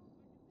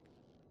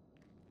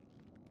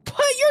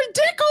 Put your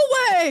dick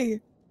away!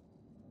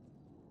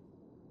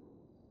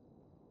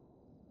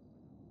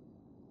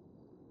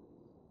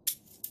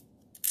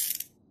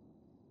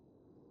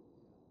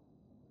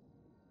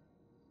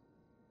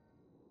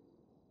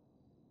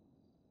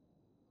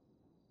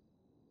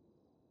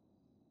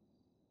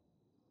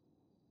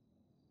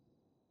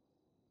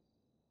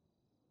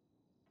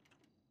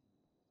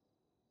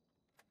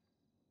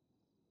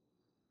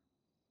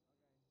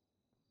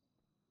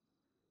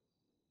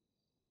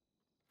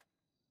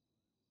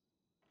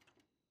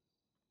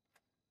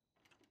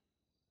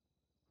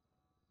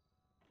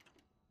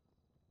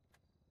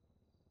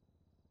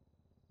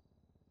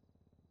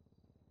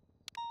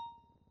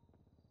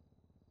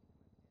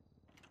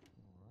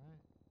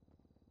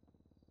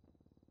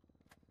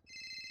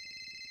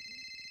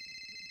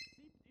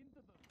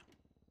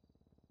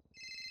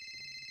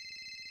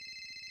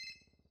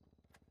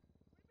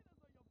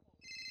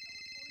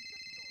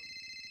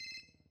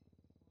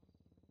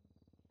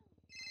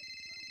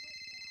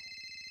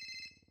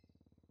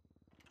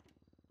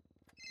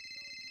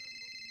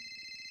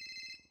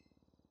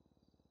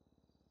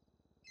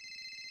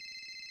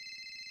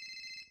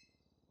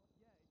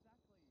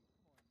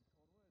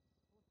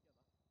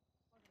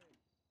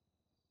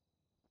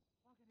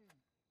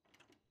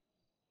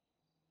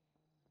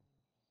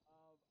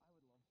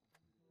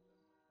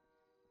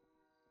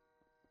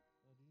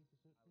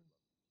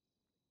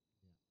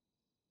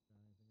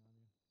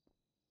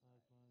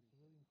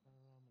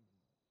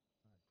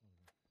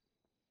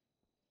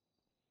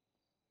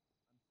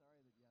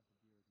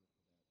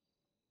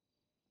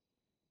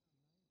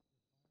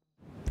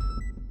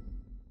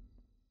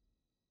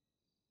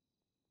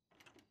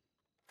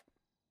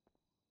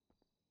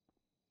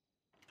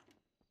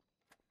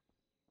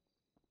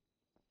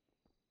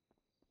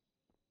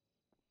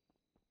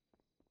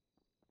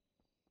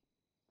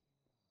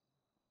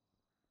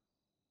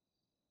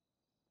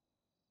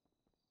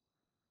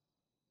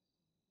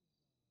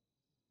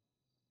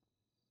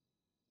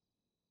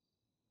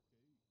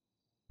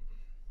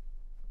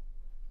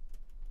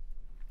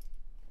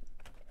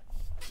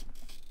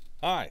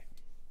 Hi.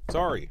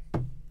 Sorry.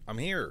 I'm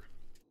here.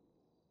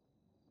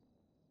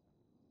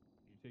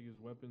 You take his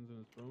weapons and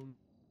his phone.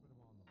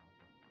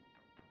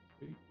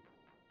 Okay.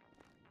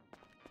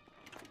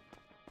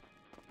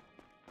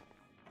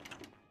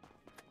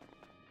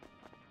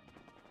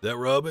 That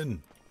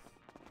Robin?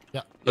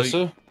 Yeah. Yes,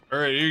 sir. All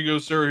right, here you go,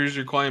 sir. Here's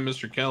your client,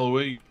 Mr.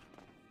 Calloway.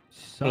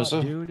 Yes,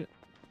 sir. Dude.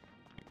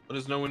 Let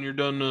us know when you're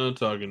done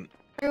talking.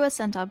 Who was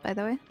sent up, by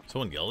the way?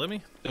 Someone yelled at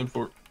me?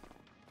 10-4.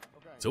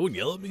 Someone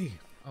yell at me?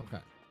 Okay.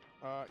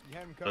 You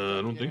had him I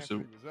covered. don't think so.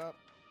 He was up.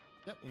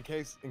 Yep. In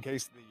case the.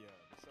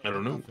 I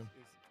don't know. Is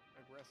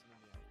aggressive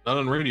in Not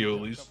on radio,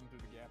 at least. through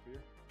the gap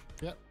here.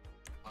 Yep.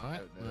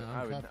 Alright.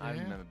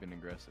 I've never been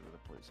aggressive with a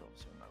police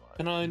officer in my life.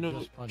 Can I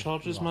know what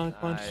charges my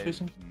client is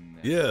facing?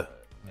 Yeah.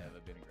 Never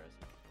been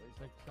aggressive.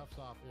 Take cuffs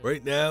off.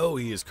 Right now,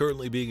 he is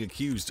currently being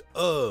accused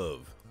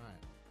of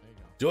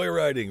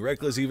joyriding,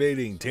 reckless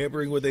evading,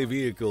 tampering with a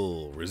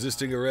vehicle,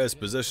 resisting arrest,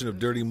 possession of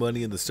dirty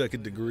money in the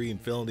second degree, and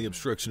felony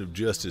obstruction of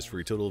justice for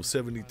a total of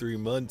 73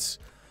 months,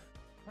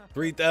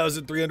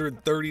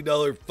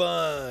 $3,330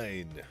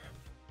 fine.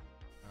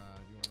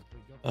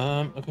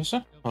 Okay,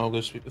 sir. I'll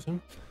go speak with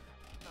him.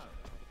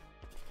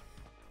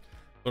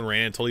 When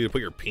Rand told you to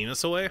put your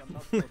penis away?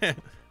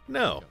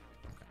 No.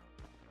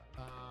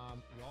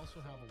 You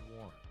also have a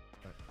warrant.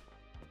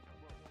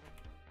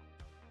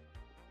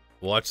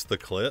 Watch the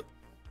clip.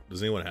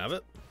 Does anyone have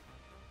it?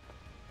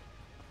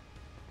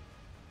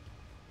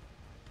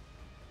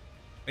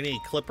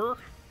 Any clipper?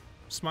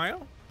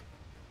 Smile?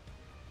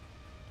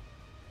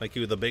 Like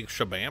you with a big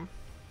shabam?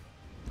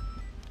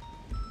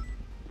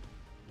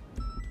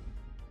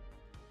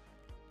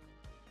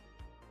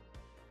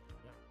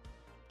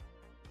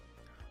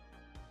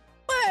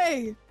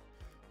 Hey!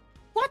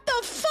 What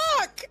the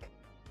fuck?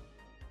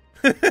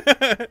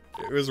 It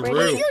was Put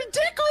rude. your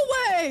dick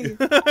away!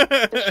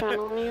 The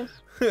channel news.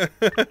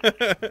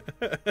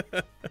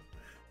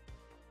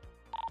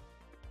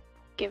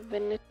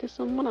 Giving it to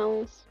someone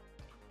else.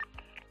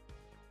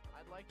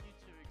 I'd like you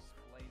to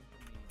explain to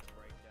me the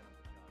breakdown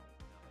of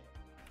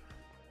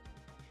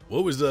the charges.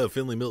 What was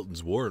Finley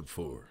Milton's warrant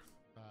for?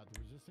 The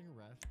resisting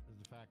arrest is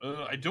the fact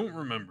I don't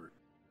remember.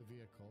 the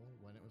vehicle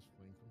when it was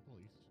fleeing from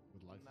police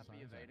with lights and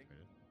sirens activated.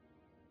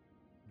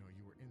 No,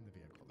 you were in the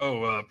vehicle.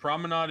 Oh,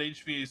 Promenade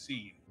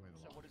HVAC.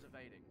 So what is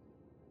evading?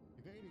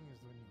 Evading is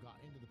when you got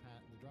into the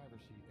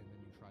driver's seat and then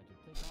you tried to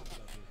take off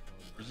that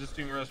vehicle.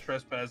 Resisting arrest,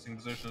 trespassing,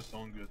 possession of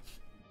stolen goods.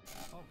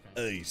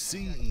 I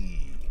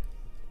see.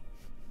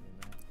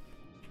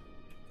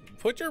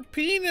 Put your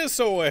penis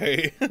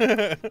away.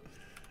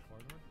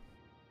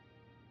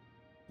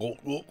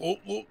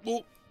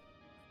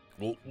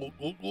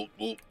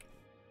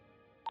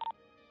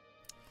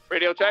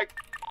 Radio check.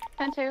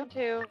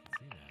 10-2.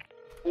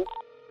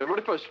 They're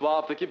ready for a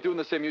swap. They keep doing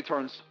the same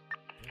U-turns.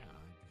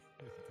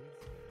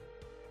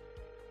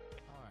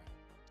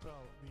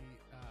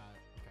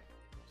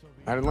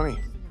 Howdy, Lenny.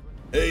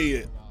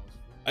 Hey,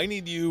 I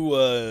need you,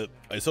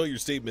 I saw your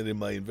statement in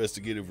my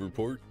investigative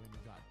report.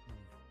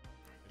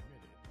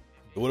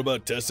 What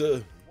about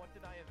Tessa?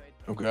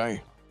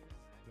 Okay.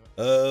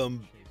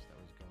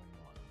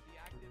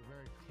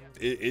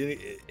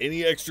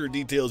 Any extra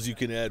details you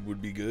can add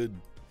would be good.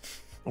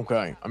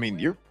 Okay. I mean,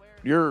 your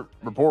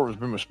report was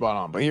pretty much spot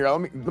on. But here,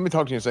 let me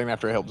talk to you in a second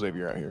after I help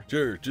Xavier out here.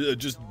 Sure.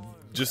 Just.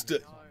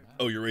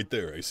 Oh, you're right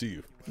there. I see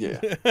you. Yeah.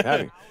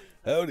 Howdy.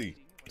 Howdy.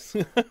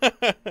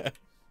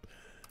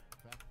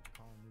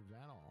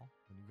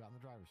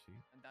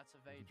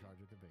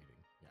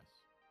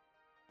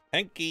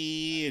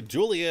 Hanky,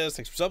 Julius,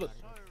 thanks for subbing.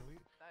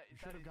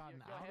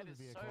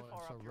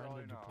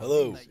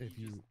 Hello.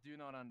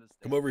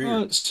 Come over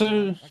here.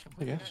 So,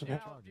 I guess. Okay.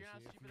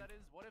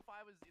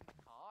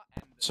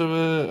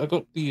 So, I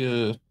got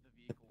the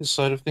this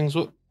side of things.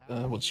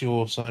 What's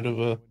your side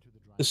of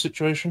the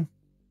situation?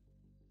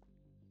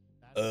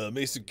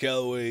 Mason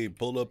Calloway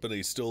pulled up in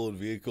a stolen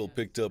vehicle,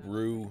 picked up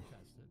Rue,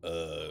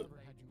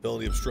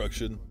 felony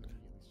obstruction.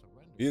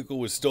 Vehicle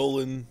was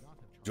stolen,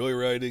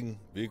 joyriding.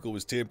 Vehicle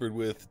was tampering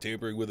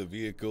with a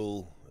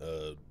vehicle.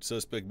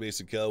 Suspect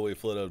Mason Calloway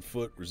fled on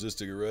foot,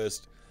 resisting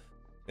arrest.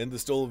 And the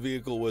stolen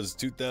vehicle was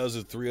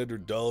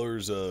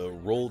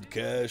 $2,300 rolled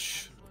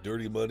cash,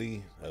 dirty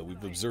money.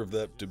 We've observed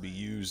that to be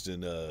used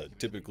in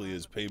typically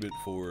as payment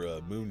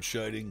for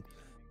moonshining.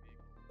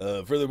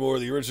 Furthermore,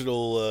 the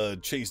original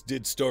chase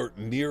did start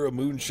near a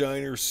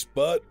moonshiner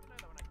spot.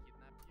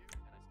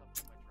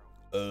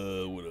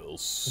 What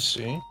else? Let's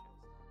see.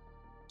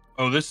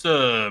 Oh, this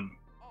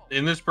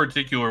in this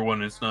particular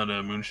one, it's not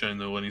a moonshine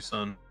though, Lenny's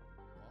son.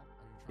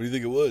 What do you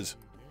think it was?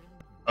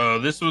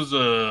 This was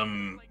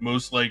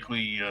most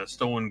likely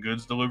stolen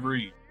goods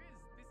delivery.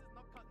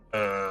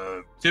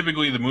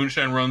 Typically, the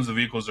moonshine runs, the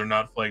vehicles are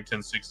not flagged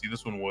 1060.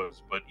 This one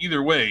was, but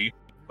either way,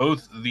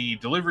 both the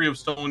delivery of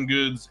stolen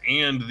goods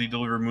and the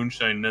delivery of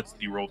moonshine nets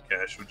the rolled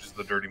cash, which is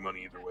the dirty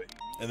money either way.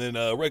 And then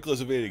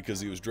reckless evading because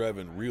he was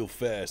driving real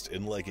fast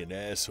and like an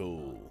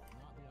asshole.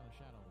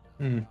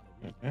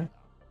 Okay.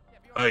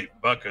 Hey,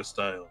 Baka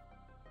style.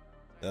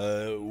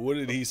 What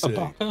did he say?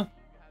 Baka?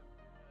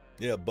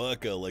 Yeah,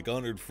 Baka, like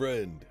honored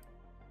friend.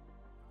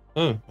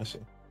 Oh, I see.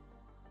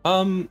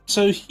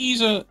 So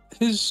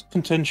his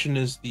contention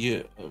is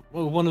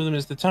well, one of them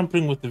is the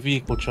tampering with the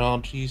vehicle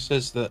charge. He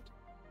says that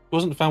it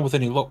wasn't found with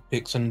any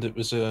lockpicks and it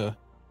was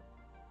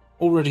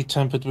already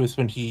tampered with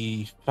when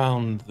he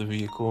found the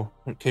vehicle.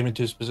 It came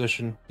into his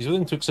possession. He's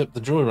willing to accept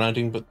the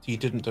joyriding, but he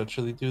didn't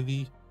actually do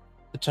the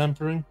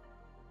tampering.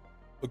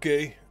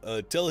 Okay,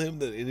 tell him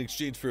that in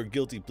exchange for a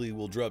guilty plea,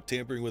 we'll drop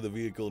tampering with a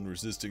vehicle and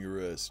resisting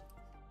arrest.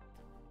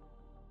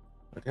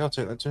 Okay, I'll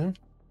take that to him.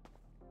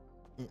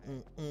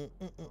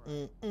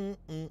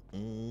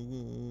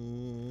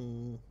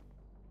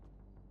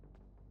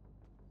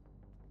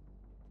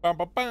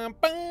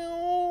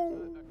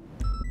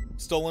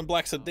 Stolen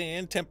black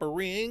sedan,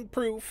 tempering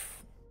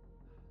proof.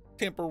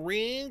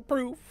 Tempering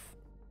proof.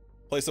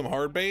 Play some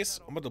hard bass?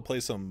 I'm about to play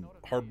some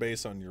hard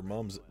bass on your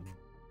mom's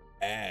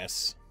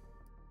ass.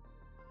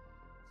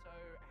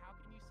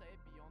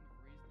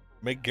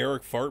 Make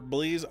Garrick fart,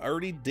 please? I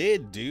already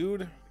did,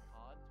 dude.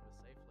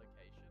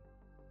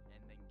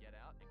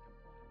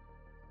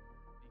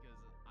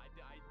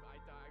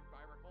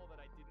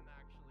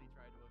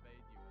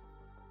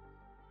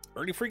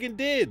 Already freaking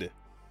did.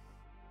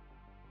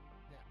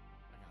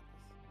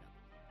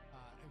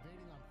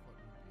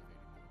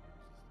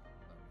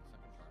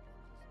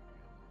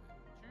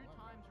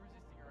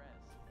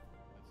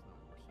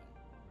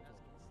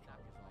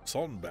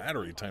 Assault and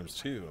battery times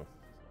 2.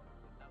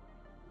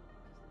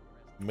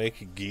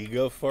 Make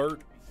Giga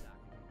fart?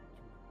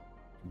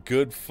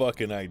 Good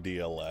fucking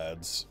idea,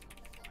 lads.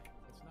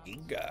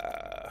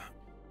 Giga.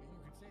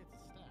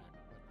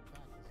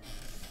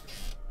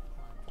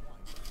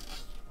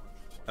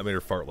 I made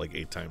her fart like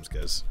 8 times,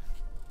 guys.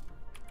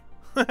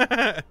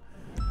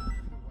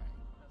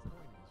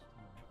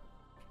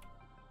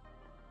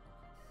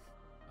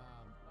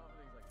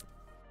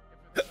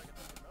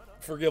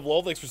 Forgive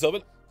Lol, thanks for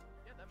subbing.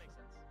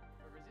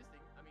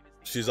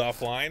 She's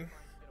offline.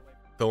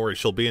 Don't worry,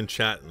 she'll be in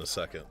chat in a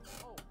second.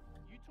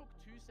 You took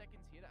 2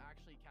 seconds here to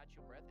actually catch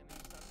your breath, and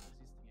then you started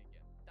resisting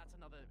again. That's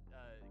another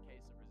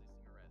case of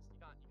resisting arrest. You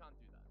can't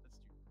do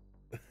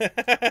that.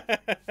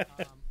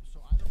 That's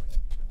stupid.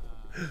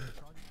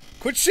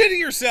 Quit shitting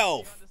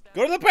yourself.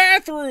 Go to the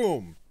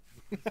bathroom.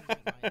 This is my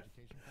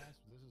education class.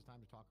 This is time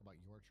to talk about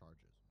your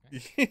charges.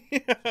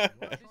 Okay?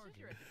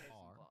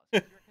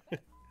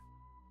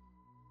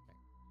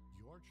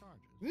 Your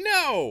charges.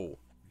 No.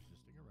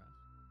 Resisting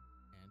arrest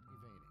and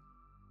evading.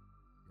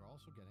 You're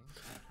also getting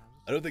 5 times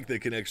I don't think they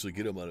can actually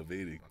get him on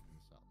evading.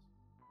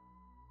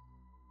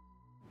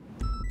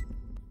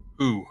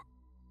 Who?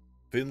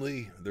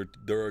 Finley?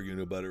 They're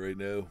arguing about it right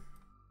now.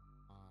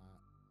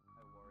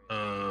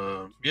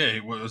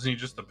 Yeah, wasn't he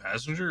just a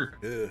passenger?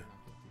 Yeah.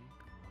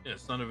 Yeah,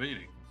 it's not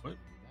evading. What?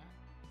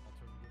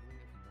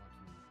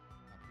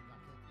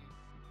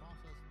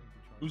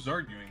 Who's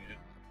arguing it?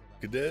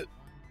 Cadet?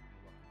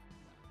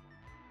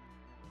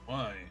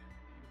 Why?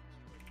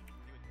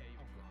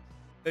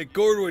 Hey,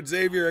 Cordwood,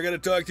 Xavier, I gotta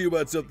talk to you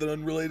about something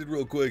unrelated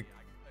real quick.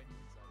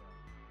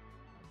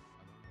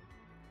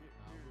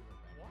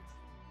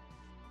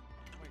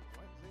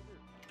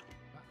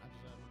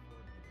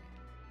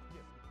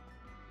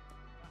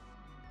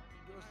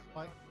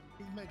 Like,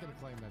 he's making a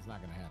claim that's not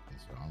going to happen,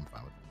 so I'm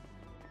fine with it.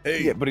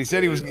 Hey, yeah, but he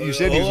said he was. You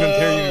said he was going to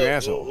tear you an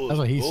asshole. That's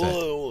what he said.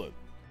 Hold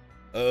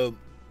on.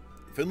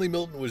 Finley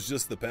Milton was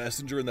just the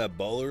passenger in that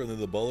baller, and then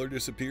the baller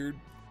disappeared.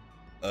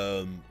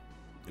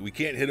 We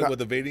can't hit him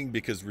with evading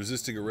because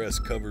resisting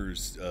arrest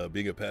covers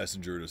being a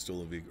passenger in a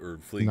stolen vehicle or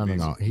fleeing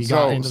vehicle. No. He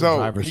got into the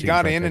driver's he seat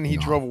got by in and he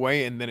taking drove off.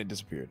 away, and then it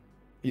disappeared.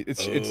 It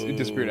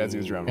disappeared as he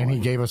was driving And away.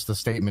 he gave us the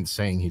statement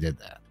saying he did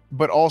that.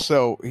 But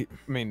also, I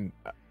mean,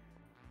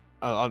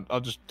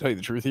 I'll just tell you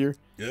the truth here.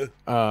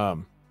 Yeah.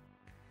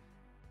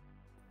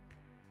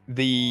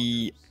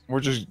 We're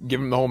just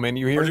giving him the whole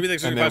menu here, RGB,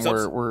 thanks for and your then 5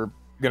 subs. we're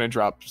gonna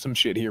drop some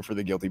shit here for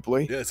the guilty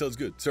plea. Yeah, sounds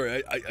good.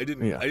 Sorry, I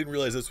didn't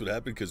realize this would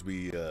happen because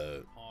we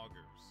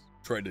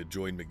tried to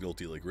join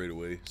McNulty like right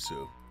away.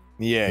 So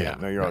Yeah,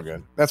 no, you're all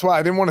good. That's why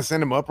I didn't want to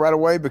send him up right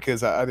away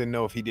because I didn't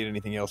know if he did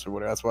anything else or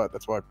whatever.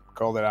 That's why I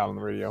called it out on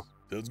the radio.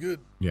 Sounds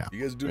good. Yeah,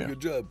 you guys are doing a good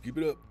job. Keep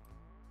it up.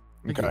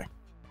 Okay.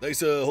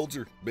 Nice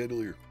Holzer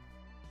bandolier.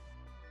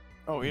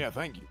 Oh yeah,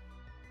 thank you.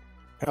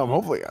 Hell,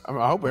 hopefully,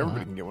 I hope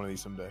everybody can get one of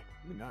these someday.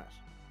 It'd be nice.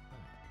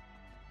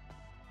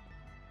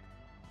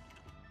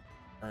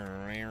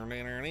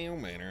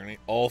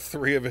 All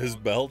 3 of his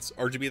belts.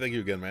 RGB, thank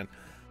you again, man.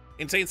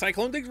 Insane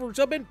Cyclone, thanks for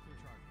subbing.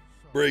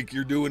 Break,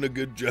 you're doing a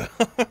good job.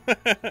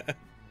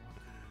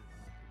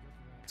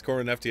 Is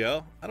Corin an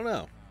FTO? I don't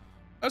know.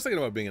 I was thinking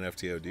about being an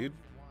FTO, dude.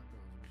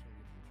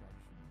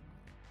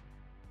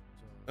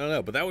 I don't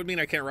know, but that would mean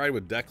I can't ride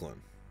with Declan.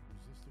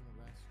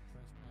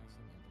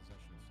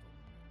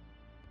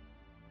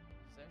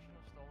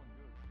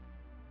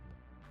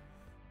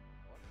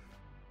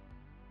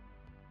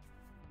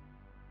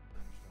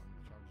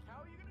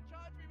 How are you gonna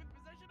charge me with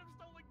possession of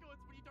stolen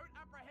goods when you don't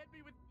apprehend me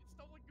with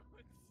stolen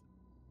goods?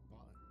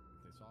 Well,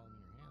 if they saw him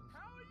in your hands.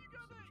 How are you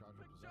gonna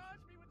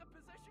charge me with a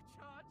possession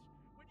charge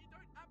when you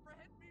don't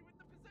apprehend me with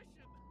the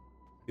possession?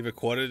 You have a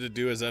quota to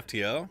do as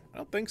FTO? I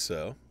don't think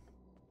so.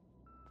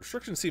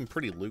 Restrictions seem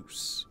pretty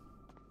loose.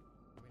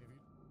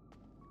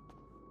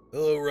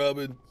 Hello,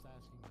 Robin.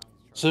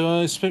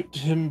 So I spoke to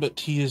him, but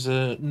he is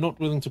not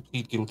willing to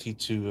plead guilty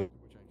to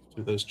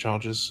those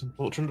charges,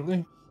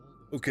 unfortunately.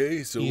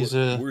 Okay, so He's,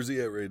 where's he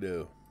at right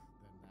now?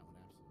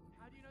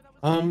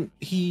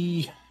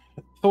 He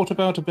thought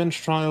about a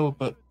bench trial,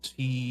 but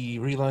he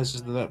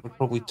realizes that would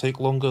probably take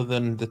longer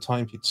than the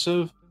time he'd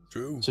serve.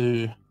 True. So,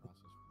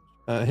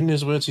 in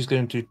his words, he's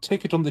going to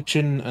take it on the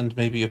chin and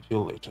maybe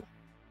appeal later.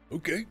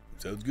 Okay,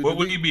 sounds good. What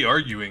would he be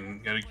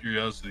arguing, out of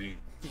curiosity?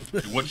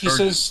 What He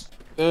charges?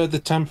 says the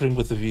tampering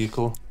with the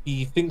vehicle.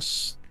 He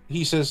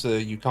says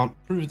you can't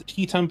prove that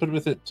he tampered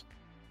with it.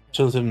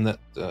 Told him that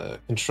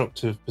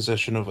constructive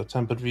possession of a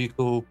tampered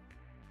vehicle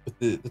with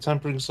the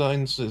tampering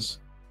signs is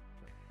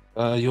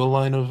your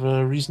line of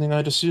reasoning,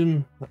 I'd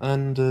assume,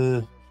 and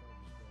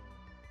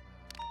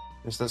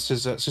yes, that's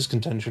his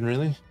contention,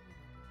 really.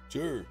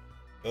 Sure.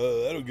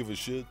 I don't give a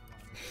shit.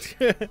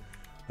 All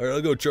right,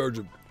 I'll go charge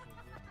him.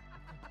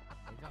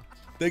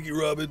 Thank you,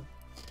 Robin.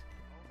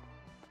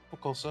 Of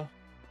course, sir.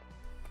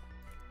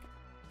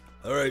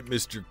 All right,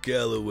 Mr.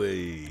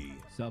 Calloway.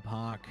 Sup,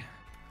 Hawk?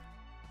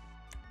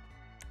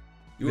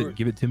 You're-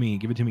 Give it to me.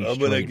 Give it to me. I'm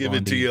gonna straight, give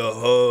it to Blondie. you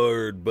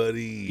hard,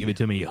 buddy. Give it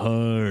to me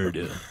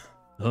hard.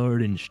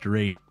 Hard and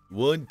straight.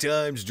 1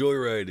 times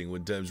joyriding,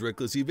 1 times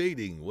reckless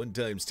evading, 1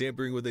 times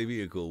tampering with a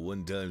vehicle,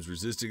 1 times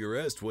resisting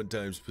arrest, 1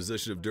 times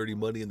possession of dirty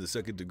money in the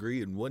 2nd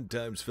degree, and 1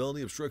 times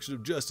felony obstruction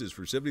of justice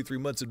for 73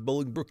 months in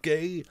Bolingbrook,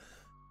 a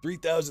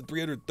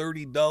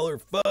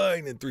 $3,330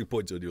 fine, and 3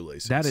 points on your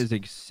license. That is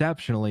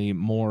exceptionally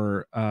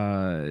more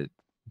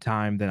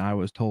time than I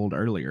was told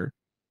earlier.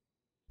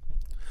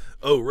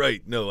 Oh,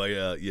 right. No,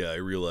 I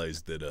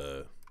realized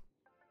that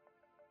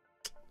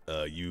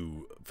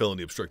you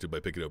felony obstructed by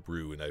picking up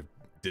Rue, and I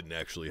didn't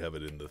actually have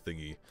it in the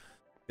thingy.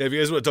 Yeah, if you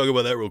guys want to talk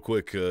about that real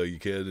quick, you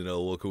can, and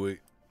I'll walk away.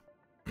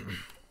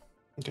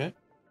 Okay.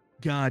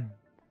 God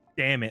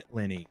damn it,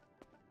 Lenny.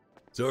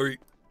 Sorry.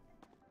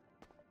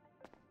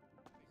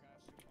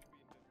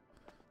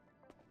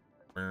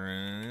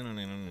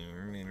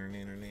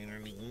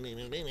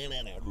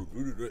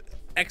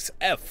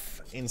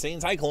 XF,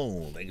 Insane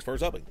Cyclone, thanks for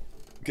subbing.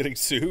 Getting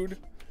sued?